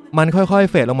มันค่อยๆ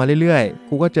เฟดลงมาเรื่อยๆ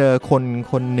กูก็เจอ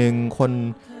คนนึงคน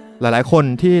หลายๆคน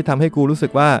ที่ทำให้กูรู้สึ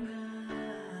กว่า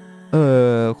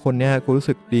คนเนี้ยกูรู้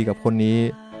สึกดีกับคนนี้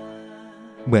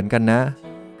เหมือนกันนะ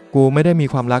กูไม่ได้มี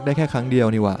ความรักได้แค่ครั้งเดียว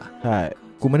นี่หว่าใช่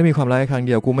กูไม่ได้มีความรักแค่ครั้งเ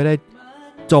ดียวกูไม่ได้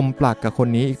จมปลักกับคน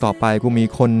นี้อีกต่อไปกูมี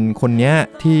คนเนี้ย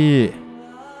ที่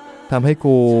ทำให้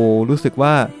กูรู้สึกว่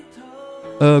า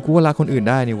กูก็รักคนอื่น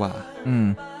ได้นี่หว่า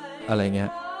อะไรเงี้ย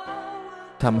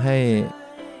ทำให้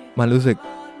มันรู้สึก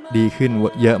ดีขึ้น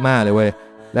เยอะมากเลยเว้ย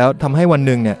แล้วทำให้วันห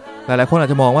นึ่งเนี่ยหลายๆคนอาจ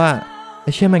จะมองว่าไ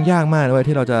อ้เชี่ยมันยากมากเลย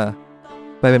ที่เราจะ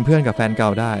ไปเป็นเพื่อนกับแฟนเก่า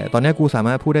ได้ตอนนี้กูสาม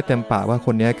ารถพูดได้เต็มปากว่าค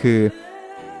นนี้คือ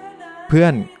เพื่อ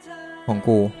นของ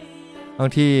กูบาง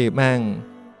ที่แม่ง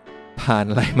ผ่าน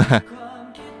อะไรมา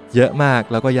เยอะมาก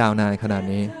แล้วก็ยาวนานขนาด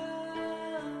นี้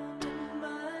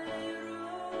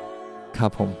ครั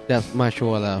บผม That's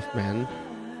mature love man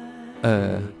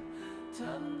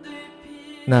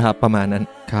นะครับประมาณนั้น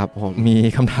ครับผมมี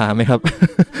คำถามไหมครับ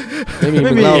ไม่มี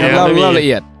เล่าละเ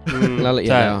อียดเล่าละเอี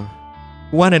ยดแล้ว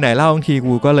ว่าไหนๆเล่าบางที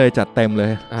กูก็เลยจัดเต็มเล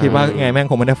ยคิดว่าไงแม่ง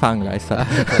คงไม่ได้ฟังไอ้สัส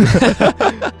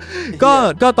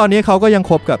ก็ตอนนี้เขาก็ยัง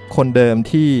คบกับคนเดิม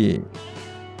ที่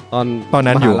ตอน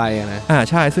นั้นอยู่นะ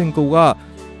ใช่ซึ่งกูก็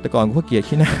แต่ก่อนกูก็เกลียด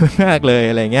ขี้หน้ามากเลย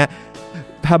อะไรเงี้ย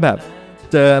ถ้าแบบ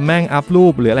เจอแม่งอัพรู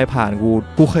ปหรืออะไรผ่าน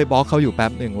กูเคยบล็อกเขาอยู่แป๊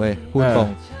บหนึ่งเว้ยพูดตรง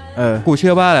กูเ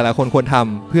ชื่อว่าหลายๆคนควรท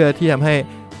ำเพื่อที่ทำให้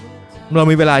เรา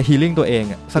มีเวลาฮีลิ่งตัวเอง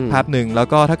สักแป๊บหนึ่งแล้ว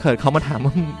ก็ถ้าเกิดเขามาถามว่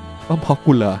าบล็อก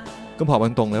กูเหรอก็บอก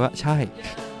ตรงๆเลยว่าใช่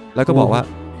แล้วก็บอกว่า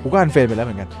กูก็อันเฟรนไปแล้วเห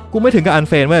มือนกันกูไม่ถึงกับอัน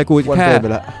เฟรนเว้ยกูแค่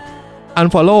อัน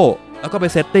ฟอลโล่แล้วก็ไป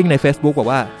เซตติ้งใน Facebook บอก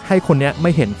ว่าให้คนเนี้ยไ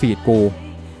ม่เห็นฟีดกู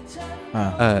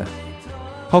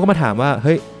เขาก็มาถามว่าเ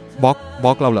ฮ้ยบล็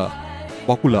อกเราเหรอบ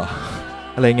ล็อกกูเหรอ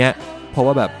อะไรเงี้ยเพราะ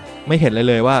ว่าแบบไม่เห็น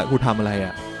เลยว่ากูทำอะไร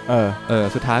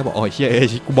สุดท้ายบอกเชี่ย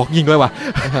กูบล็อกยิงด้วยว่ะ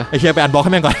ไอ้เชี่ยไปอันบล็อกใ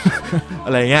ห้แม่งก่อนอ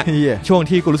ะไรเงี้ยช่วง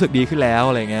ที่กูรู้สึกดีขึ้นแล้ว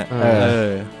อะไรเงี้ย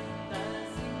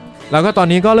แล้วก็ตอน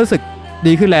นี้ก็รู้สึก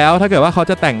ดีขึ้นแล้วถ้าเกิดว่าเขา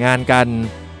จะแต่งงานกัน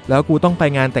แล้วกูต้องไป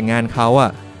งานแต่งงานเขา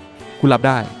กูรับไ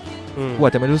ด้กูอ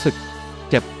าจจะไม่รู้สึก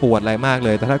เจ็บปวดอะไรมากเล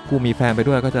ยแต่ถ้ากูมีแฟนไป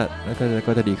ด้วย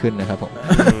ก็จะดีขึ้นนะครับผม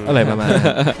อะไรประมาณนั้น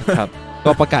ครับ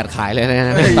ก็ประกาศขายเลยน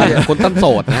ะคนตั้นโส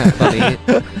ดนะตอนนี้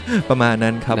ประมาณ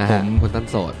นั้นครับผมคนตั้น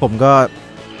โสดผมก็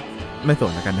ไม่โส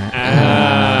ดแล้วกันนะ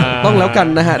ต้องแล้วกัน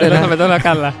นะฮะแล้วทำไมต้องแล้ว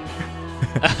กันล่ะ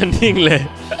นิ่งเลย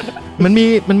มั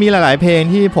นมีหลายๆเพลง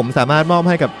ที่ผมสามารถมอบ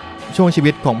ให้กับช่วงชี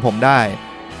วิตของผมได้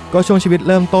ก็ช่วงชีวิต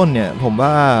เริ่มต้นเนี่ยผมว่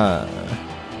า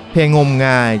เพลงงมง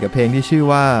ายกับเพลงที่ชื่อ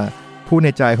ว่าพูดใน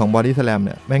ใจของ Body Slam เ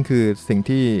นี่ยแม่งคือสิ่ง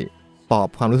ที่ตอบ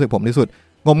ความรู้สึกผมที่สุด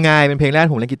งมงายเป็นเพลงแรก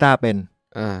ผมเล่นกีตาร์เป็น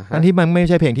ทั้งที่มันไม่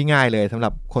ใช่เพลงที่ง่ายเลยสำหรั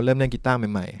บคนเริ่มเล่นกีตาร์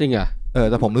ใหม่ๆจริงเหรอ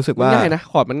แต่ผมรู้สึกว่าง่ายนะ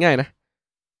คอร์ดมันง่ายนะ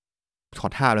คอร์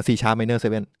ดท่าแล้ว C sharp minor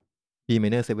 7 B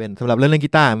minor 7สำหรับเล่นกี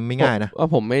ตาร์มันไม่ง่ายนะว่า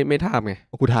ผมไม่ทาบไง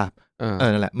กูทาบ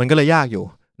นั่นแหละมันก็เลยยากอยู่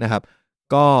นะครับ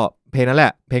ก็เพลงนั้นแหล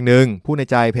ะเพลงนึงพูดใน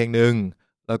ใจเพลงนึง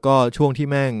แล้วก็ช่วงที่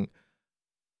แม่ง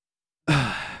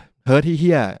เฮิร์ทที่เ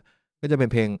ฮี้ยก็จะเป็น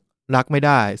เพลงรักไม่ไ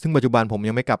ด้ซึ่งปัจจุบันผม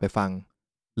ยังไม่กลับไปฟัง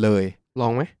เลยลอ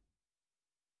งไหม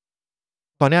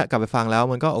ตอนเนี้ยกลับไปฟังแล้ว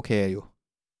มันก็โอเคอยู่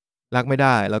รักไม่ไ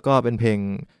ด้แล้วก็เป็นเพลง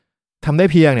ทำได้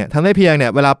เพียงเนี่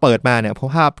ยเวลาเปิดมาเนี่ยเพรา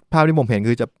ะภาพที่ผมเห็น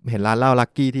คือจะเห็นร้านเหล้าลัก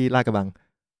กี้ที่ลาดกระบัง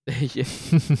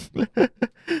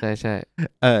ใช่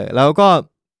แล้วก็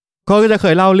เขาก็จะเค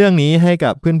ยเล่าเรื่องนี้ให้กั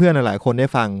บเพื่อนๆหลายๆคนได้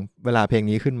ฟังเวลาเพลง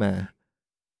นี้ขึ้นมา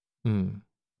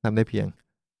ทำได้เพียง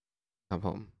ครับผ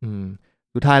ม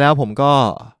สุดท้ายแล้วผมก็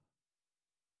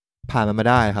ผ่านมันมา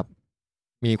ได้ครับ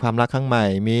มีความรักครั้งใหม่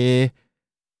มี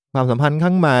ความสัมพันธ์ค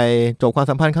รั้งใหม่จบความ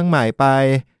สัมพันธ์ครั้งใหม่ไป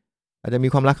อาจจะมี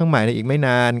ความรักครั้งใหม่ในอีกไม่น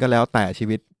านก็แล้วแต่ชี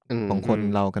วิตของคน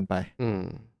เรากันไป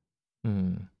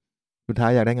สุดท้า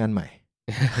ยอยากได้งานใหม่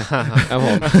ครับผ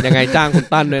มยังไงจ้างคุณ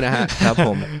ตั้นด้วยนะฮะครับผ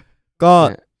มก็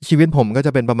ชีวิตผมก็จ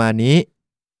ะเป็นประมาณนี้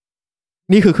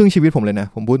นี่คือครึ่งชีวิตผมเลยนะ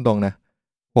ผมพูดตรงนะ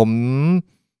ผม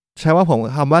ใช้ว่าผม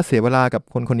คำว่าเสียเวลากับ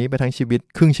คนคนนี้ไปทั้งชีวิต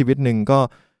ครึ่งชีวิตหนึ่งก็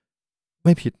ไ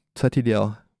ม่ผิดซะทีเดียว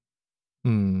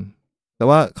แต่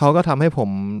ว่าเขาก็ทำให้ผม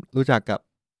รู้จักกับ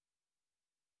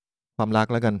ความรัก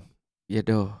แล้วกันเยโ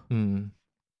ด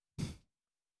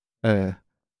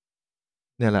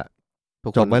เนี่ยแหละ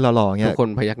จบไว้หล่อๆเงี้ยทุกคน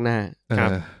พยักหน้า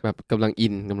แบบกำลังอิ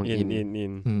น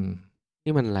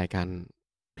นี่มันรายการ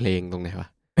เพลงตรงไหนวะ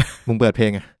มึงเปิดเพล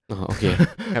งอ่ะโอเค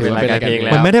เป็นรายการเพลงแล้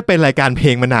วมันไม่ได้เป็นรายการเพล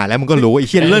งมานานแล้วมึงก็รู้ไอ้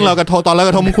เชี่ยเรื่องเรากระทงตอนเราก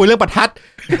ระทงมึงคุยเรื่องประทัด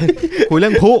คุยเรื่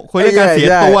องพุคุยเรื่องการเสีย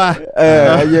ตัว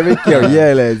ยังไม่เกี่ยวเย่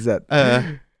เลยสัตว์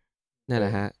นั่นแหล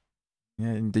ะฮะเนี่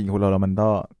ยจริงๆคนเรามั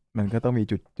นก็ต้องมี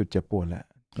จุดเจ็บปวดแหละ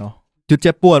เนาะ จุดเ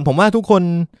จ็บปวดผมว่าทุกคน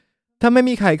ถ้าไม่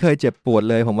มีใครเคยเจ็บปวด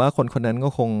เลยผมว่าคนคนนั้นก็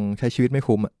คงใช้ชีวิตไม่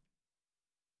คุ้มอ่ะ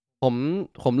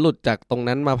ผมหลุดจากตรง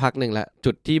นั้นมาพักหนึ่งแล้ว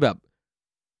จุดที่แบบ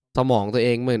สมองตัวเอ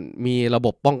งเหมือนมีระบ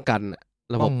บป้องกัน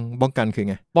ระบบป้องกันคือ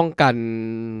ไงป้องกัน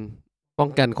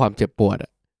ความเจ็บปวดอ่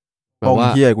ะแบบว่า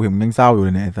เฮียกูเห็นมึงยังเศร้าอยู่เล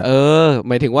ยเนี่ยห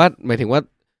มายถึงว่า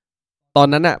ตอน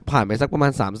นั้นอ่ะผ่านไปสักประมา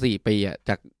ณ 3-4 ปีอ่ะจ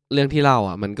ากเรื่องที่เล่า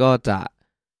อ่ะมันก็จะ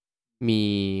มี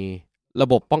ระ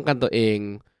บบป้องกันตัวเอง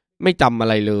ไม่จำอะ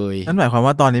ไรเลยนั่นหมายความ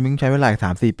ว่าตอนนี้มึงใช้เวลา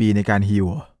 3-4 ปีในการฮีล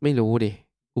ไม่รู้ดิ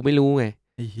กูไม่รู้ไง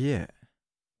ไอ้เหี้ย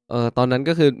ตอนนั้น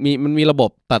ก็คือมันมีระบ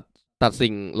บตัด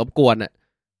สิ่งรบกวนอ่ะ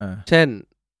เช่น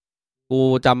กู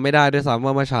จำไม่ได้ด้วยซ้ำว่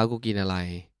าเมื่อเช้ากูกินอะไร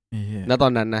ณตอ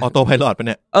นนั้นนะออโต้ไพลอตปะเ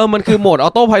นี่ยมันคือโหมดออ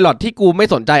โต้ไพลอตที่กูไม่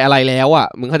สนใจอะไรแล้วอ่ะ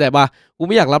มึงเข้าใจป่ะกูไ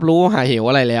ม่อยากรับรู้หาเหว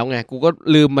อะไรแล้วไงกูก็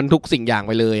ลืมมันทุกสิ่งอย่างไ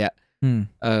ปเลยอ่ะ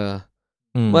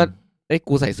เมื่อ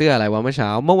กูใส่เสื้ออะไรวะเมื่อเช้า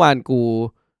เมื่อวานกู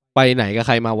ไปไหนกับใ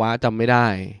ครมาวะจำไม่ได้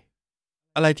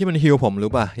อะไรที่มันฮิลผม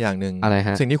รู้ป่ะอย่างหนึ่งอะไรฮ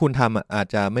ะสิ่งที่คุณทำอาจ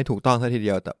จะไม่ถูกต้องซะทีเ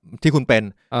ดียวแต่ที่คุณเป็น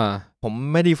ผม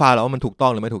ไม่ดีฟายหรอกว่ามันถูกต้อ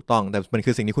งหรือไม่ถูกต้องแต่มัน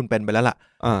คือสิ่งที่คุณเป็นไปแล้วล่ะ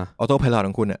ออโต้ไพลอตข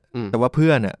องคุณแต่ว่าเพื่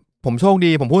อนผมโชค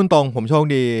ดีผมพูดตรงผมโชค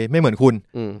ดีไม่เหมือนคุณ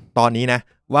ตอนนี้นะ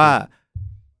ว่า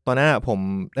ตอนนั้นผม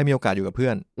ได้มีโอกาสอยู่กับเพื่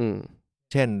อน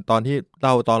เช่นตอนที่เ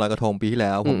ล่าตอนลอยกระทงปีที่แ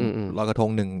ล้วผมลอยกระทง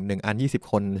1 อัน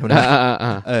20 คนใช่ไหม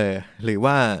หรือ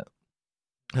ว่า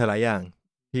หลายอย่าง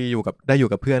ที่ได้อยู่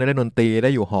กับเพื่อนได้เล่นดนตรีได้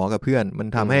อยู่หอกับเพื่อนมัน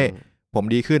ทำให้ผม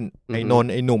ดีขึ้นไอ้นน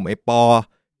ท์ไอ้หนุ่มไอ้ปอ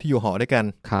ที่อยู่หอด้วยกัน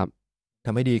ครับท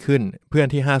ำให้ดีขึ้นเพื่อน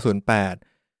ที่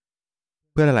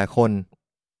508เพื่อนหลายๆคน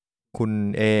คุณ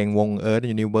เองวงเอิร์ธ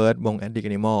ยูนิเวิร์สวงแอดดิกแ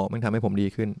อนิมอลมันทำให้ผมดี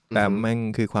ขึ้นแต่แม่ง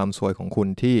คือความสวยของคุณ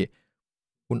ที่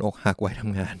คุณอกหักไว้ท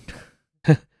ำงาน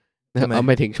เอาไ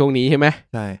ปถึงช่วงนี้ใช่ไหม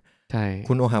ใช่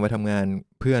คุณอกหักไปทำงาน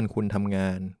เพื่อนคุณทำงา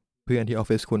นเพื่อนที่ออฟ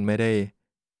ฟิศคุณไม่ได้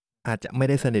อาจจะไม่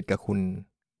ได้สนิทกับคุณ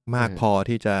มากพอ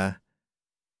ที่จะ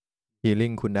ฮีลิ่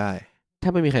งคุณได้ถ้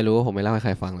าไม่มีใครรู้ผมไม่เล่าให้ใค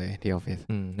รฟังเลยที่ออฟฟิศ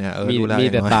เนี่ยมี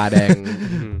แต่ตาแดง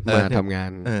มาทำงา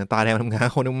นตาแดงมาทำงาน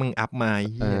คนนึงมึงอัพมา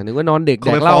นึกว่านอนเด็กแด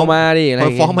กเล่ามาดิอะไร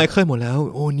ฟ้องไมเคิลหมดแล้ว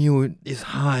โอ้ new is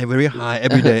high very high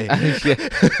every day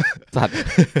สัตว์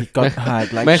got high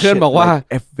ไมเคิลบอกว่า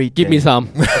give me some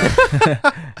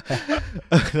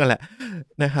นั่นแหละ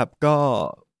นะครับก็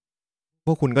พ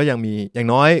วกคุณก็ยังมีอย่าง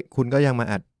น้อยคุณก็ยังมา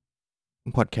อัด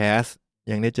พอดแคสต์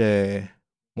ยังได้เจอ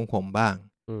มุงผมบ้าง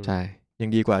ใช่ยั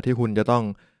งดีกว่าที่คุณจะต้อง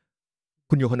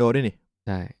คุณอยู่คอนโดด้วยนี่ใ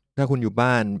ช่ถ้าคุณอยู่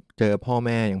บ้านเจอพ่อแ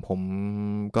ม่อย่างผม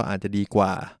ก็อาจจะดีกว่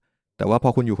าแต่ว่าพอ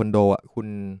คุณอยู่คอนโดคุณ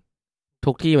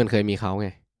ทุกที่มันเคยมีเขาไง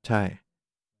ใช่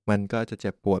มันก็จะเจ็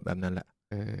บปวดแบบนั้นแหละ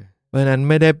เพราะฉะนั้น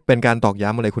ไม่ได้เป็นการตอกย้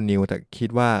ำอะไรคุณนิวแต่คิด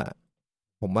ว่า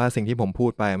ผมว่าสิ่งที่ผมพู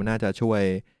ดไปมันน่าจะช่วย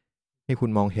ให้คุณ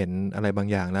มองเห็นอะไรบาง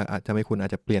อย่างแล้วอาจจะให้คุณอา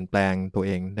จจะเปลี่ยนแปลงตัวเ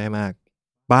องได้มาก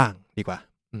บ้างดีกว่า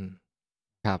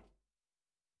ครับ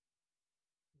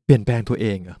เปลี่ยนแปลงตัวเอ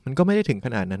งมันก็ไม่ได้ถึงข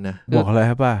นาดนั้นนะบอกอะไร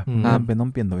ครับป่ะเป็นต้อ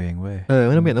งเปลี่ยนตัวเองเว้ยไ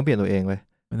ม่ต้องเปลี่ยนตัวเองเว้ย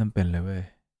ไม่ต้องเป็นเลยเว้ย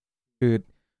คือ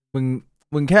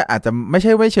มึงแค่อาจจะไม่ใ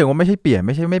ช่เชิงว่าไม่ใช่เปลี่ยนไ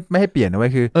ม่ใช่ไม่ให้เปลี่ยนนะเว้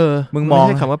ยคือมึงมอง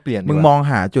คำว่าเปลี่ยนมึงมอง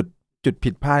หาจุดผิ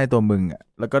ดพลาดในตัวมึง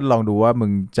แล้วก็ลองดูว่ามึ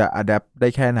งจะอะแดปได้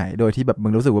แค่ไหนโดยที่แบบมึ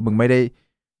งรู้สึกว่ามึงไม่ได้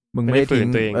ฝืน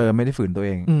ตัวเองไม่ได้ฝืนตัวเอ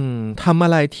งทำอะ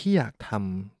ไรที่อยากท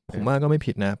ำผมว่าก็ไม่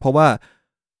ผิดนะเพราะว่า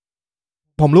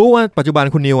ผมรู้ว่าปัจจุบัน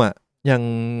คุณนิวยัง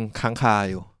ค้างคา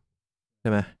อยู่ใ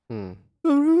ช่ไหม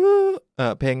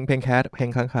เพลงแคทเพลง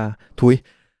ค้างคาทุย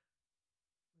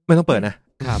ไม่ต้องเปิดนะ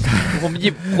ครับผมหยิ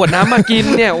บขวดน้ำมากิน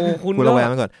เนี่ยโอ้คุณระแวง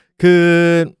มาก่อนคือ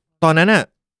ตอนนั้น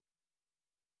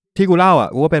ที่กูเล่า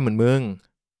กูว่าเป็นเหมือนมึง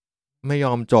ไม่ย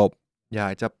อมจบอยา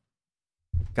กจะ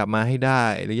กลับมาให้ได้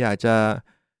หรืออยากจะ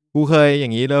กูเคยอย่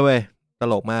างนี้เลยเว้ยต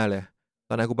ลกมากเลย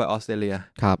ตอนนั้นกูไปออสเตรเลีย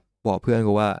ครับบอกเพื่อน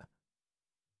กูว่า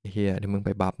เฮียที่มึงไป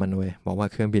บับมันเว้ยบอกว่า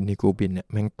เครื่องบินที่กูบินเนี่ย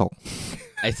แม่งตก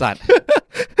ไอสัตว์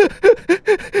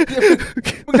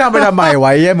มึงทำไปทำไมไ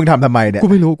ว้มึงทำไมเนี่ยกู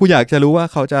ไม่รู้กูอยากจะรู้ว่า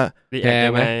เขาจะแย่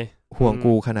ไหมห่วง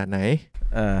กูขนาดไหน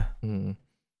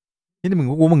นี่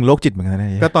มึงโรคจิตเหมือนกันน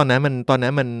ะก็ตอนนั้น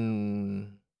มัน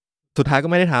สุดท้ายก็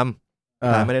ไม่ได้ท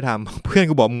ำไม่ได้ทำเพื่อน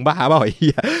กูบอกมึงบ้าเปล่าไอ้เ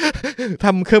หี้ยท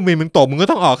ำเครื่องบินมึงตกมึงก็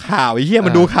ต้องออกข่าวไอ้เหี้ย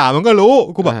มันดูข่าวมันก็รู้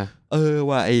กูบอก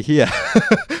ว่าไอ้เหี้ย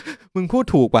มึงพูด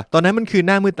ถูกป่ะตอนนั้นมันคือห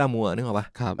น้ามืดตามัวนึกออกป่ะ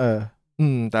ครับ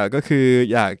แต่ก็คือ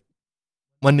อยาก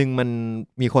วันนึงมัน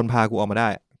มีคนพากูออกมาได้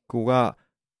กูก็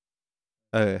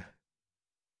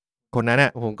คนนั้น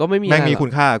ผมก็ไม่มีแม่งมีคุ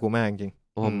ณค่ากูมากจริง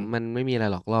มันไม่มีอะไร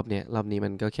หรอกรอบนี้มั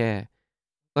นก็แค่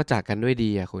ก็จากกันด้วยดี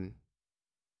คุณ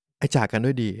ไอ้จากกันด้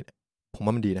วยดีผม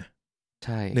ว่ามันดีนะใ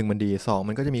ช่1มันดี2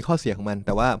มันก็จะมีข้อเสียของมันแ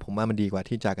ต่ว่าผมว่ามันดีกว่า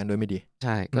ที่จากกันด้วยไม่ดีใ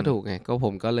ช่ก็ถูกไงก็ผ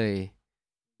มก็เลย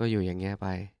ก็อยู่อย่างเงี้ยไป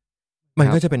มัน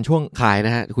ก็จะเป็นช่วงขายน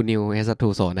ะฮะคุณนิวเอสทู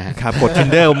โซนะฮะครับกด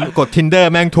Tinder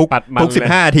แม่งทุก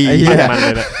15นาทีมันเล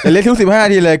ยนะเล่นทุก15น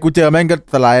าทีเลยกูเจอแม่งก็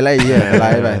สไลด์ไล่สไล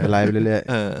ด์ไปเรื่อย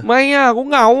ๆไม่อ่ะกู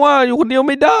เหงาอ่ะอยู่คนเดียว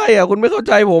ไม่ได้อ่ะคุณไม่เข้า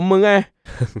ใจผมมึงไง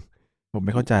ผมไ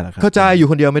ม่เข้าใจหรอกครับเข้าใจอยู่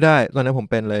คนเดียวไม่ได้ตอนนั้นผม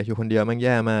เป็นเลยอยู่คนเดียวแม่งแ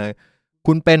ย่มาก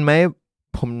คุณเป็นไหม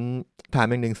ผมถาม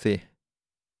อย่างนึงสิ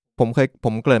ผม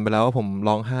เกริ่นไปแล้วว่าผม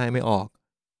ร้องไห้ไม่ออก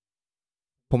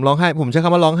ผมร้องไห้ผมใช้ค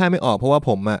ำว่าร้องไห้ไม่ออกเพราะว่า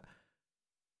ผมอะ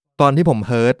ตอนที่ผมเ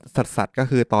ฮิร์ตสัสก็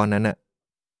คือตอนนั้นอะ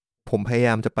ผมพยาย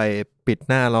ามจะไปปิด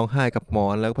หน้าร้องไห้กับหมอ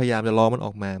นแล้วพยายามจะร้องมันอ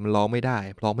อกมามันร้องไม่ได้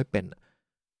ร้องไม่เป็น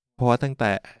เพราะว่าตั้งแ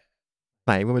ต่ไห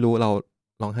นก็ไม่รู้เรา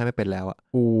ร้องไห้ไม่เป็นแล้วอะ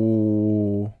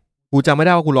กูจำไม่ไ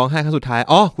ด้ว่ากูร้องไห้ครั้งสุดท้าย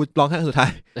กูร้องไห้ครั้งสุดท้า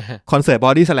ยคอนเสิร์ตบ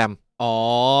อดี้สแลม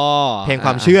เพลงค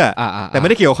วามเชื่อแต่ไม่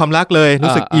ได้เกี่ยวกับความรักเลย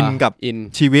รู้สึกอินกับ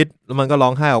ชีวิตแล้วมันก็ร้อ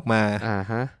งไห้ออกมา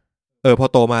พอ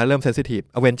โตมาเริ่มเซนซิทีฟ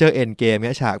อเวนเจอร์เอ็นเกมเ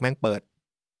นี้ยฉากแม่งเปิด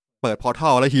พอร์ทั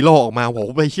ลแล้วฮีโร่ออกมาโห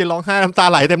ไปเชี่ยร้องไห้น้ำตา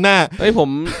ไหลเต็มหน้าเฮ้ยผม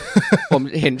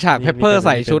เห็นฉากเพปเปอร์ใ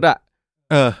ส่ชุดอ่ะ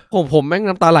ผมแม่ง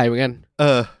น้ำตาไหลเหมือนกัน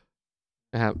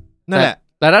นะครับนั่นแหละ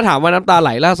แต่ถ้าถามว่าน้ำตาไหล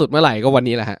ล่าสุดเมื่อไหร่ก็วัน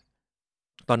นี้แหละฮะ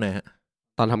ตอนไหนฮะ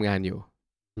ตอนทำงานอยู่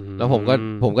แล้วผม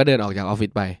ก็เดินออกจากออฟฟิ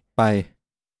ศไ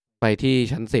ปที่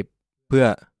ชั้น10เพื่อ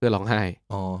ร้องไห้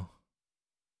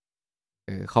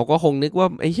เขาก็คงนึกว่า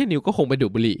ไอ้เหี้ยนิวก็คงไปดูด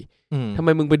บุหรี่ทำไม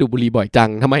มึงไปดูดบุหรี่บ่อยจัง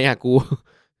ทำไมอ่ะกู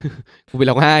ไป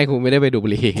ร้องไห้กูไม่ได้ไปดูดบุ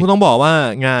หรี่กูต้องบอกว่า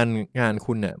งาน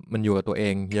คุณเนี่ยมันอยู่กับตัวเอ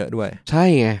งเยอะด้วยใช่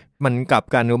ไงมันกลับ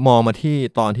กันมองมาที่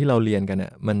ตอนที่เราเรียนกันเนี่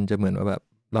ยมันจะเหมือนว่าแบบ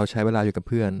เราใช้เวลาอยู่กับ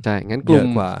เพื่อนใช่งั้นกลุ่ม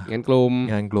กว่างานกลุ่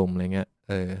มอะไรเงี้ย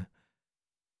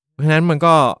เพราะฉะนั้นมัน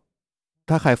ก็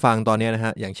ถ้าใครฟังตอนนี้นะฮ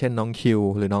ะอย่างเช่นน้องคิว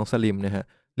หรือน้องสลิมนะฮะ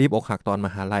รีบอกหักตอนม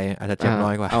หาลัยอาจจะเจ็บน้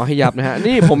อยกว่าเอาให้ยับนะฮะ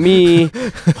นี่ผมมี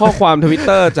ข้อความ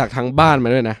Twitter จากทางบ้านมา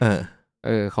ด้วยนะ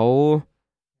เขา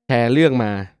แชร์เรื่องม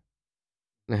า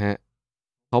นะฮะ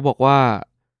เขาบอกว่า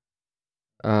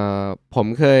ผม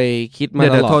เคยคิดมา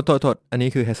ตลอดโทษอันนี้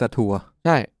คือเฮสทัวร์ใ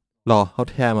ช่หรอเขา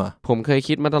แทมอ่ะผมเคย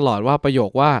คิดมาตลอดว่าประโย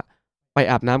คว่าไป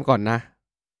อาบน้ำก่อนนะ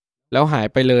แล้วหาย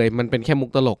ไปเลยมันเป็นแค่มุก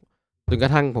ตลกจนกร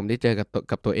ะทั่งผมได้เจอ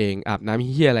กับตัวเองอาบน้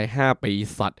ำเหี้ยอะไร5 ปี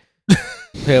สัตว์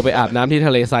เธอไปอาบน้ำที่ท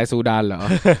ะเลทรายซูดานเหรอ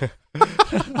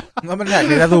แล้วมันแท็กเ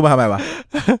ฮสทูมาทำไมวะ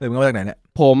หรือมันมาจากไหนเนี่ย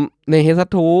ผมในเฮส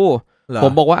ทูผ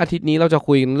มบอกว่าอาทิตย์นี้เราจะ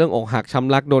คุยเรื่องอกหักช้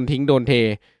ำรักโดนทิ้งโดนเท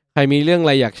ใครมีเรื่องอะไ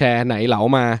รอยากแชร์ไหนเหลา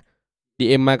มา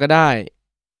DM มาก็ได้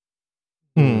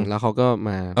แล้วเขาก็ม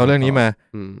าเอาเรื่องนี้มา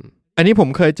อันนี้ผม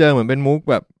เคยเจอเหมือนเป็นมุก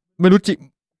แบบไม่รู้จิ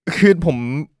คือผม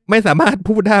ไม่สามารถ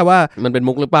พูดได้ว่ามันเป็น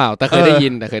มุกหรือเปล่าแต่เคยได้ยิ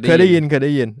นเคยได้ยินเคยไ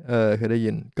ด้ยิ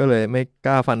นก็เลยไม่ก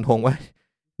ล้าฟันธงว่า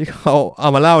ที่เขาเอา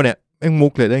มาเล่าเนี่ยแม่งมุ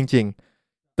กเลยได้จริง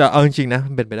ๆแต่เอาจริงๆนะ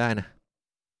มันเป็นไปได้นะ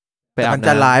มันใจ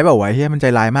ร้ายเปล่าวะเฮียมันใจ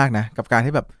ร้ายมากนะกับการ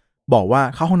ที่แบบบอกว่า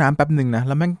เข้าห้องน้ำแป๊บนึงนะแ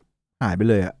ล้วแม่งหายไป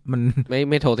เลยอ่ะมัน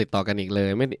ไม่โทรติดต่อกันอีกเลย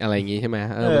ไม่อะไรอย่างงี้ใช่ไหม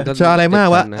มันก็จะอะไรมาก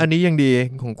วะอันนี้ยังดี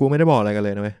ของกูไม่ได้บอกอะไรกันเล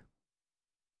ยนะเว้ย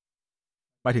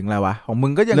ไปถึงอะไรวะของมึ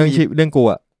งก็ยังเรื่องกู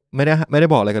อ่ะไม่ได้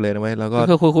บอกอะไรกันเลยนะเว้ยแล้วก็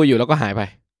คือคุยอยู่แล้วก็หายไป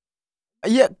ไอ้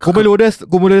เหี้ยกูไม่รู้ด้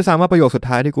วยซ้ำว่าประโยคสุด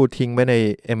ท้ายที่กูทิ้งไว้ใน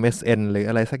MSN หรือ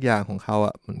อะไรสักอย่างของเขา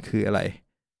อ่ะมันคืออะไร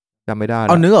จำไม่ได้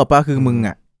เอานึกออกปะคือมึง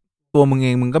อ่ะตัวมึงเอ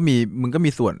งมึงก็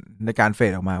มีส่วนในการเฟ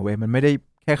ดออกมาเว้ยมันไม่ได้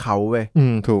แค่เขาเว้ย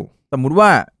ถูกสมมุติว่า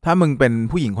ถ้ามึงเป็น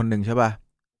ผู้หญิงคนหนึ่งใช่ป่ะ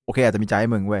โอเคอาจจะมีใจ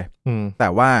มึงเว้ยแต่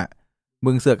ว่า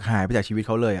มึงเสือกหายไปจากชีวิตเ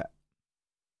ขาเลยอ่ะ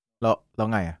แล้ว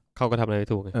ไงอ่ะเขาก็ทำอะไรไม่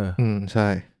ถูกใช่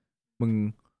มึง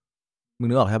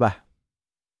นึกออกใช่ป่ะ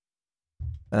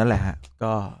นั่นแหละฮะ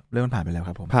ก็เรื่องมันผ่านไปแล้วค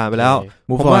รับผมผ่านไปแล้ว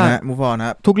move on นะ move on น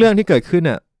ะทุกเรื่องที่เกิดขึ้น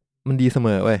อ่ะมันดีเสม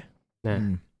อเว้ย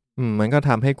มันก็ท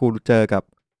ำให้กูเจอกับ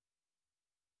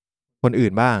คนอื่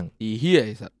นบ้างอีเหี้ยไ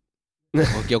อ้สัส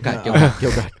เกี่ยวกัน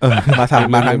มา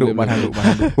ทางดุ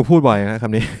กูพูดบ่อยนะค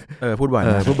ำนี้พูดบ่อย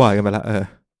กันไปแล้ว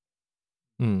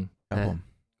ครับผม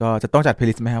ก็จะต้องจัดเพลย์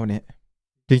ลิสต์ไหมครับวันนี้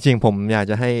จริงๆผมอยาก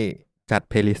จะให้จัด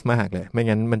เพลย์ลิสต์มากเลยไม่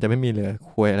งั้นมันจะไม่มีเหลือ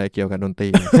คุยอะไรเกี่ยวกับดนตรี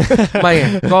ไม่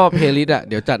ก็เพลย์ลิสต์อ่ะ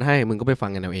เดี๋ยวจัดให้มึงก็ไปฟั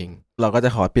งกันเอาเองเราก็จะ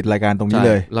ขอปิดรายการตรงนี้เ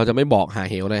ลยเราจะไม่บอกหา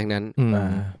เหวอะไรทั้งนั้น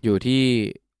อยู่ที่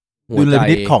ดุลพิ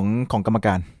นิจของกรรมก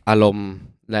ารอารมณ์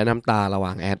และน้ำตาระหว่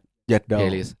างแอดเพล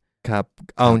ย์ลิสต์ครับ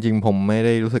เอาจริงผมไม่ไ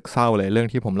ด้รู้สึกเศร้าเลยเรื่อง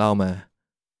ที่ผมเล่ามา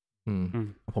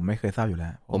ผมไม่เคยเศร้าอยู่แล้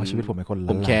วผมชีวิตผมเป็นคน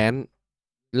ผมแค้น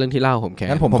เรื่องที่เล่าผมแค้น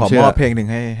งั้นผมขอมอบเพลงหนึ่ง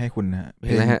ให้คุณนะเพ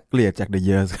ลงเกลียดจาก The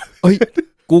Years เอ้ย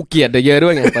กูเกลียด The Years ด้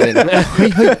วยไงประเด็นเฮ้ย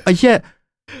ไอ้เหี้ย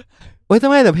ทำ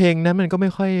ไมแต่เพลงนั้นมันก็ไม่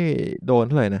ค่อยโดนเ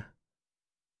ท่าไหร่นะ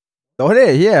โดนดิ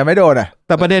เหี้ยไม่โดนอ่ะแ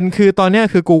ต่ประเด็นคือตอนเนี้ย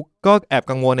คือกูก็แอบ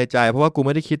กังวลในใจเพราะว่ากูไ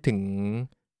ม่ได้คิดถึง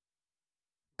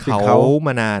เขาม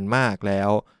านานมากแล้ว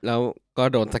ก็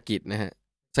โดนสะกิดนะฮะ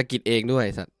สะกิดเองด้วย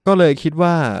สัตว์ก็เลยคิดว่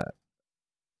า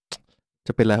จ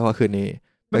ะเป็นไรเพราะคืนนี้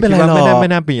ไม่เป็นไรหรอกไม่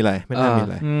น่ามีอะไรไม่น่ามีอะ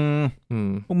ไร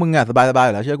พวกมึงอ่ะสบายๆอ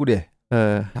ยู่แล้วเชื่อกูดิ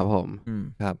ครับผม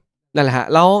ครับนั่นแหละฮะ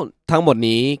แล้วทั้งหมด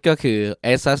นี้ก็คือ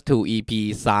SS2 EP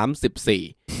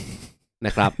 34น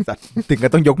ะครับถึงก็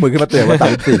ต้องยกมือขึ้นมาเตือนว่า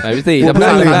34จำได้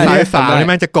3นี่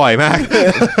แม่งจะก่อยมาก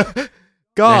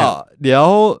ก็เดี๋ยว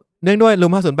เนื่องด้วย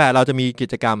Room 508เราจะมีกิ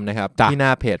จกรรมนะครับที่หน้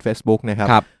าเพจ Facebook นะครับ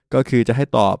ก็คือจะให้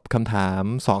ตอบคำถาม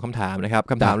2คำถามนะครับ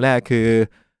คำถามแรกคือ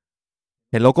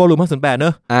เห็นโลโก้ Room 508เนอ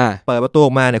ะเปิดประตูอ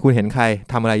อกมาเนี่ยคุณเห็นใคร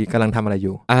ทำอะไรกำลังทำอะไรอ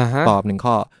ยู่ตอบ1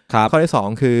ข้อข้อที่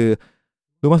2คือ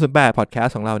Room 508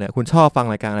 podcast ของเราเนี่ยคุณชอบฟัง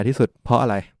รายการอะไรที่สุดเพราะอะ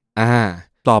ไร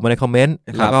ตอบมาในคอมเมนต์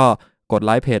แล้วก็กดไ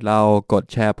ลค์เพจเรากด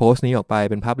แชร์โพสต์นี้ออกไป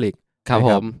เป็น Public ครับผ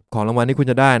มของรางวัลที่คุณ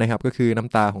จะได้นะครับก็คือน้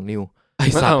ำตาของนิวไอ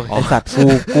สัตว์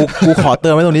กูขอเตื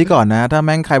อนไว้ตรงนี้ก่อนนะถ้าแ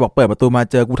ม่งใครบอกเปิดประตูมา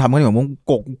เจอกูทำกันอย่างมึง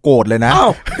โกรธเลยนะ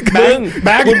แบงค์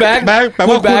แปล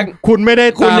ว่าคุณไม่ได้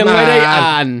คุณยังไม่ได้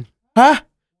อ่านฮะ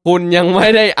คุณยังไม่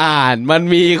ได้อ่านมัน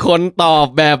มีคนตอบ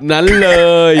แบบนั้นเล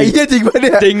ย ไอ้เหี้ยจริงปะเ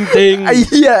นี่ยจริงไอ้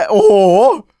เหี้ยโอ้โห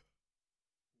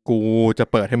กูจะ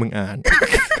เปิดให้มึงอ่าน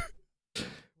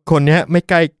คนเนี้ยไม่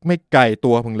ไกล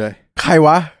ตัวมึงเลยใครว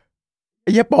ะไอ้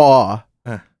เหี้ยปอ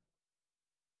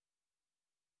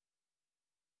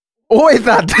โอ้ย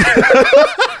สัตว์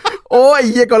โอ้ย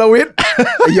เหี้ยกรวิทย์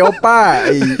ไอ้โยป้าไ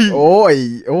อ้โอ้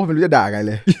ไม่รู้จะด่าไงเ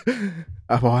ลย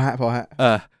พอฮะ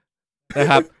นะ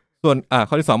ครับส่วน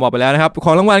ข้อที่2บอกไปแล้วนะครับข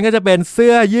องรางวัลก็จะเป็นเ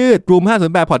สื้อยืด Room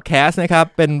 508 Podcast นะครับ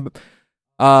เ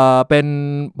ป็น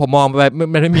ผมมองไป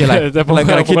มันไม่มีอะไรอะไร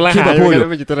ก็คิดมาพูดอยู่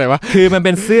คือมันเ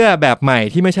ป็นเสื้อแบบใหม่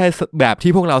ที่ไม่ใช่แบบ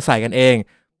ที่พวกเราใส่กันเอง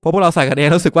เพราะพวกเราใส่กันเอง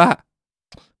รู้สึกว่า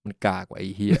มันกากว่าไอ้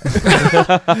เหี้ย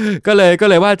ก็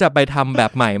เลยว่าจะไปทำแบ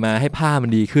บใหม่มาให้ผ้ามัน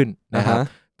ดีขึ้นนะครับ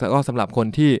แต่ก็สำหรับคน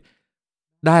ที่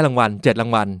ได้รางวัล7รา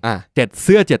งวัล7เ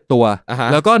สื้อ7ตัว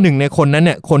แล้วก็1ในคนนั้นเ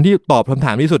นี่ยคนที่ตอบคำถ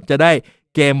ามที่สุดจะได้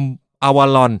เกม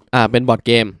Avalonเป็นบอร์ดเ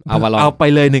กมAvalonเอาไป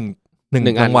เลย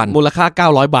1รางวัลมูลค่า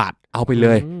900 บาทเอาไปเล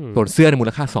ยส่วนเสื้อในมู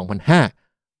ลค่า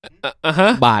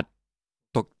 2,500 บาท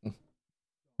ตก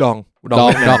ดอง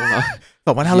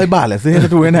2,500 บาทเหรอซื้อให้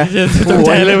ดูนะสนใ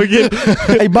จเลยเมื่อกี้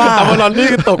ไอ้บ้าAvalonนี่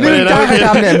ตกไปเลยนะจ้างใครท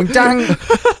ำเนี่ยมึงจ้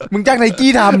างไน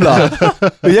กี้ทำเหรอ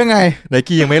หรือยังไงไน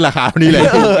กี้ยังไม่ราคาเท่านี้เลย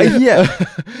ไอ้เหี้ย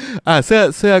เ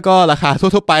สื้อก็ราคา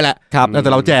ทั่วๆไปแหละแ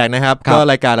ต่เราแจกนะครับก็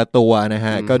รายการละตัวนะฮ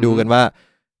ะก็ดูกันว่า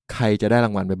ใครจะได้ร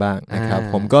างวัลไปบ้างนะครับ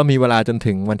ผมก็มีเวลาจน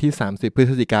ถึงวันที่30พฤ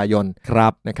ศจิกายนครั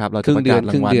บนะครับเราจะประกาศ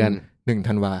รางวัล1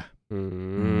ธันวาค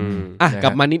มก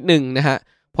ลับมานิดนึงนะฮะ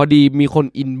พอดีมีคน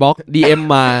อินบ็อกซ์ DM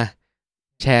มา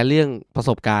แชร์เรื่องประส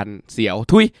บการณ์เสียว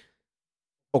ทุย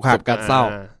อกหักการเศร้า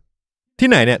ที่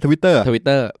ไหนเนี่ย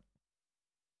Twitter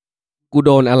กูโ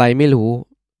ดนอะไรไม่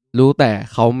รู้แต่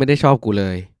เขาไม่ได้ชอบกูเล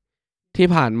ยที่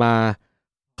ผ่านมา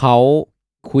เขา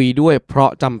คุยด้วยเพรา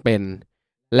ะจำเป็น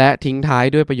และทิ้งท้าย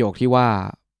ด้วยประโยคที่ว่า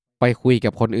ไปคุยกั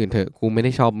บคนอื่นเถอะกูไม่ไ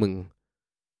ด้ชอบมึง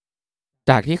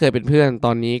จากที่เคยเป็นเพื่อนต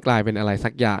อนนี้กลายเป็นอะไรสั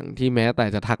กอย่างที่แม้แต่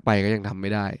จะทักไปก็ยังทำไม่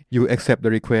ได้ You accept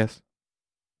the request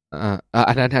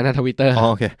อันนั้น Twitter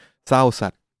โอเคเศร้าสั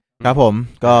ตว์ครับผม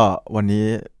ก็วันนี้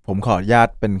ผมขออนุญาต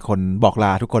เป็นคนบอกล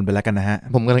าทุกคนไปแล้วกันนะฮะ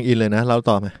ผมกำลังอินเลยนะเล่า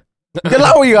ต่อไหมจะเ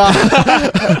ล่าอีกเหรอ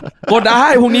ก็ได้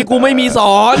พรุ่งนี้กูไม่มีส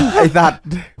อนไอ้สัตว์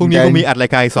พรุ่งนี้กูมีอัดรา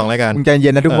ยการอีก2รายการใจเย็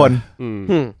นนะทุกคน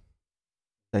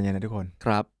ใจเย็นนะทุกคนค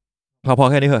รับพอ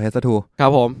แค่นี้เหรอHesa2ครั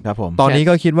บผมตอนนี้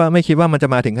ก็ไม่คิดว่ามันจะ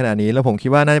มาถึงขนาดนี้แล้วผมคิด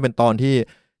ว่าน่าจะเป็นตอนที่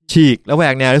ฉีกและแหว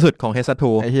กแนวที่สุดของ Hesa2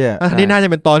 ไอ้เหี้ยนี่น่าจะ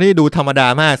เป็นตอนที่ดูธรรมดา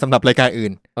มากสำหรับรายการอื่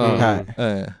นใช่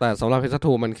แต่สำหรับ Hesa2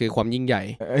 มันคือความยิ่งใหญ่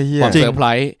ความเซอร์ไพร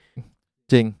ส์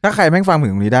จริงถ้าใครแม่งฟังถึ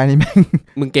งตรงนี้ได้นี่แม่ง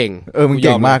มึงเก่งมึงเ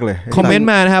ก่งมากเลยคอมเมนต์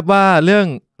มานะครับว่าเรื่อง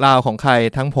ราวของใคร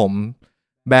ทั้งผม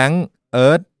แบงค์เอิ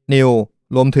ร์ธนิว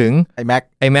รวมถึงไอ้แ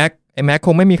ม็กค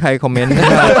งไม่มีใครคอมเมนต์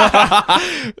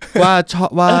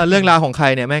ว่าเรื่องราวของใคร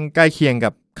เนี่ยแม่งใกล้เคียงกั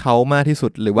บเขามากที่สุ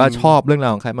ดหรือว่าชอบเรื่องรา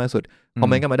วของใครมากที่สุดคอม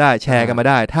เมนต์กันมาได้แชร์กันมา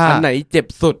ได้ถ้าอันไหนเจ็บ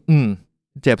สุด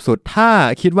เจ็บสุดถ้า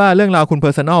คิดว่าเรื่องราวคุณเพอ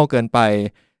ร์ซันอลเกินไป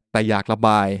แต่อยากระบ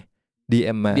าย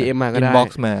DM มา ก็ได้ inbox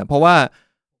มาเพราะว่า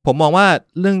ผมมองว่า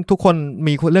เรื่องทุกคน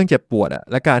มีเรื่องเจ็บปวดอะ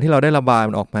และการที่เราได้ระบาย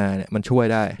มันออกมาเนี่ยมันช่วย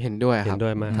ได้เห็นด้วยครับเห็นด้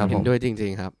วยมากเห็นด้วยจริ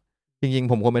งๆครับจริง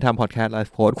ๆผมควรไปทำพอดแคสต์ไล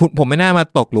ฟ์โค้ดผมไม่น่ามา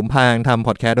ตกหลุมพรางทำพ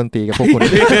อดแคสต์ดนตรีกับพวกคุณ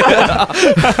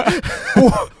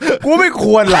กูไม่ค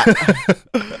วรล่ะ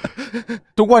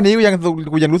ทุกวันนี้กู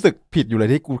ยังรู้สึกผิดอยู่เลย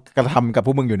ที่กูกระทำกับพ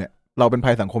วกมึงอยู่เนี่ยเราเป็น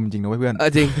ภัยสังคมจริงนะเพื่อน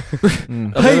จริง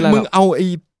เฮ้ยมึงเอาไอ้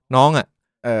น้องอ่ะ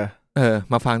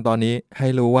มาฟังตอนนี้ให้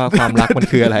รู้ว่าความรักมัน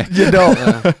คืออะไรยืดดอก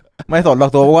ไม่สนหรอ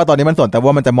กตัวเพราะว่าตอนนี้มันสนแต่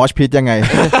ว่ามันจะมอชพิทยังไง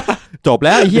จบแ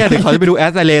ล้วไอ้เหี้ยเดี๋ยวเขาจะไปดูแอ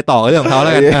สไซเลต่อเรื่องของเขาแ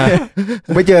ล้วกัน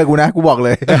ไม่เจอกูนะกูบอกเล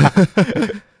ย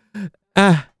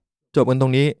จบกันตร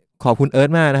งนี้ขอบคุณเอิร์ธ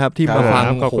มากนะครับที่มาฟัง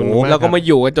โอ้โหแล้วก็มาอ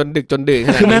ยู่กันจนดึกจนดื่น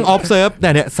คือแม่งออฟเซิร์ฟแต่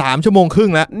เนี่ย3 ชั่วโมงครึ่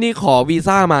งแล้วนี่ขอวี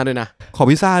ซ่ามาด้วยนะขอ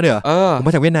วีซ่าด้วยเหรอผมม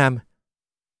าจากเวียดนาม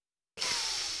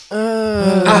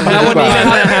แล้ววันนี้นะ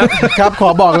ครับครับขอ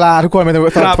บอกลาทุกคนไป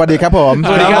สวัสดีครับผมส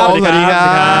วัสดีครับสวัสดีครั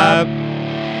บ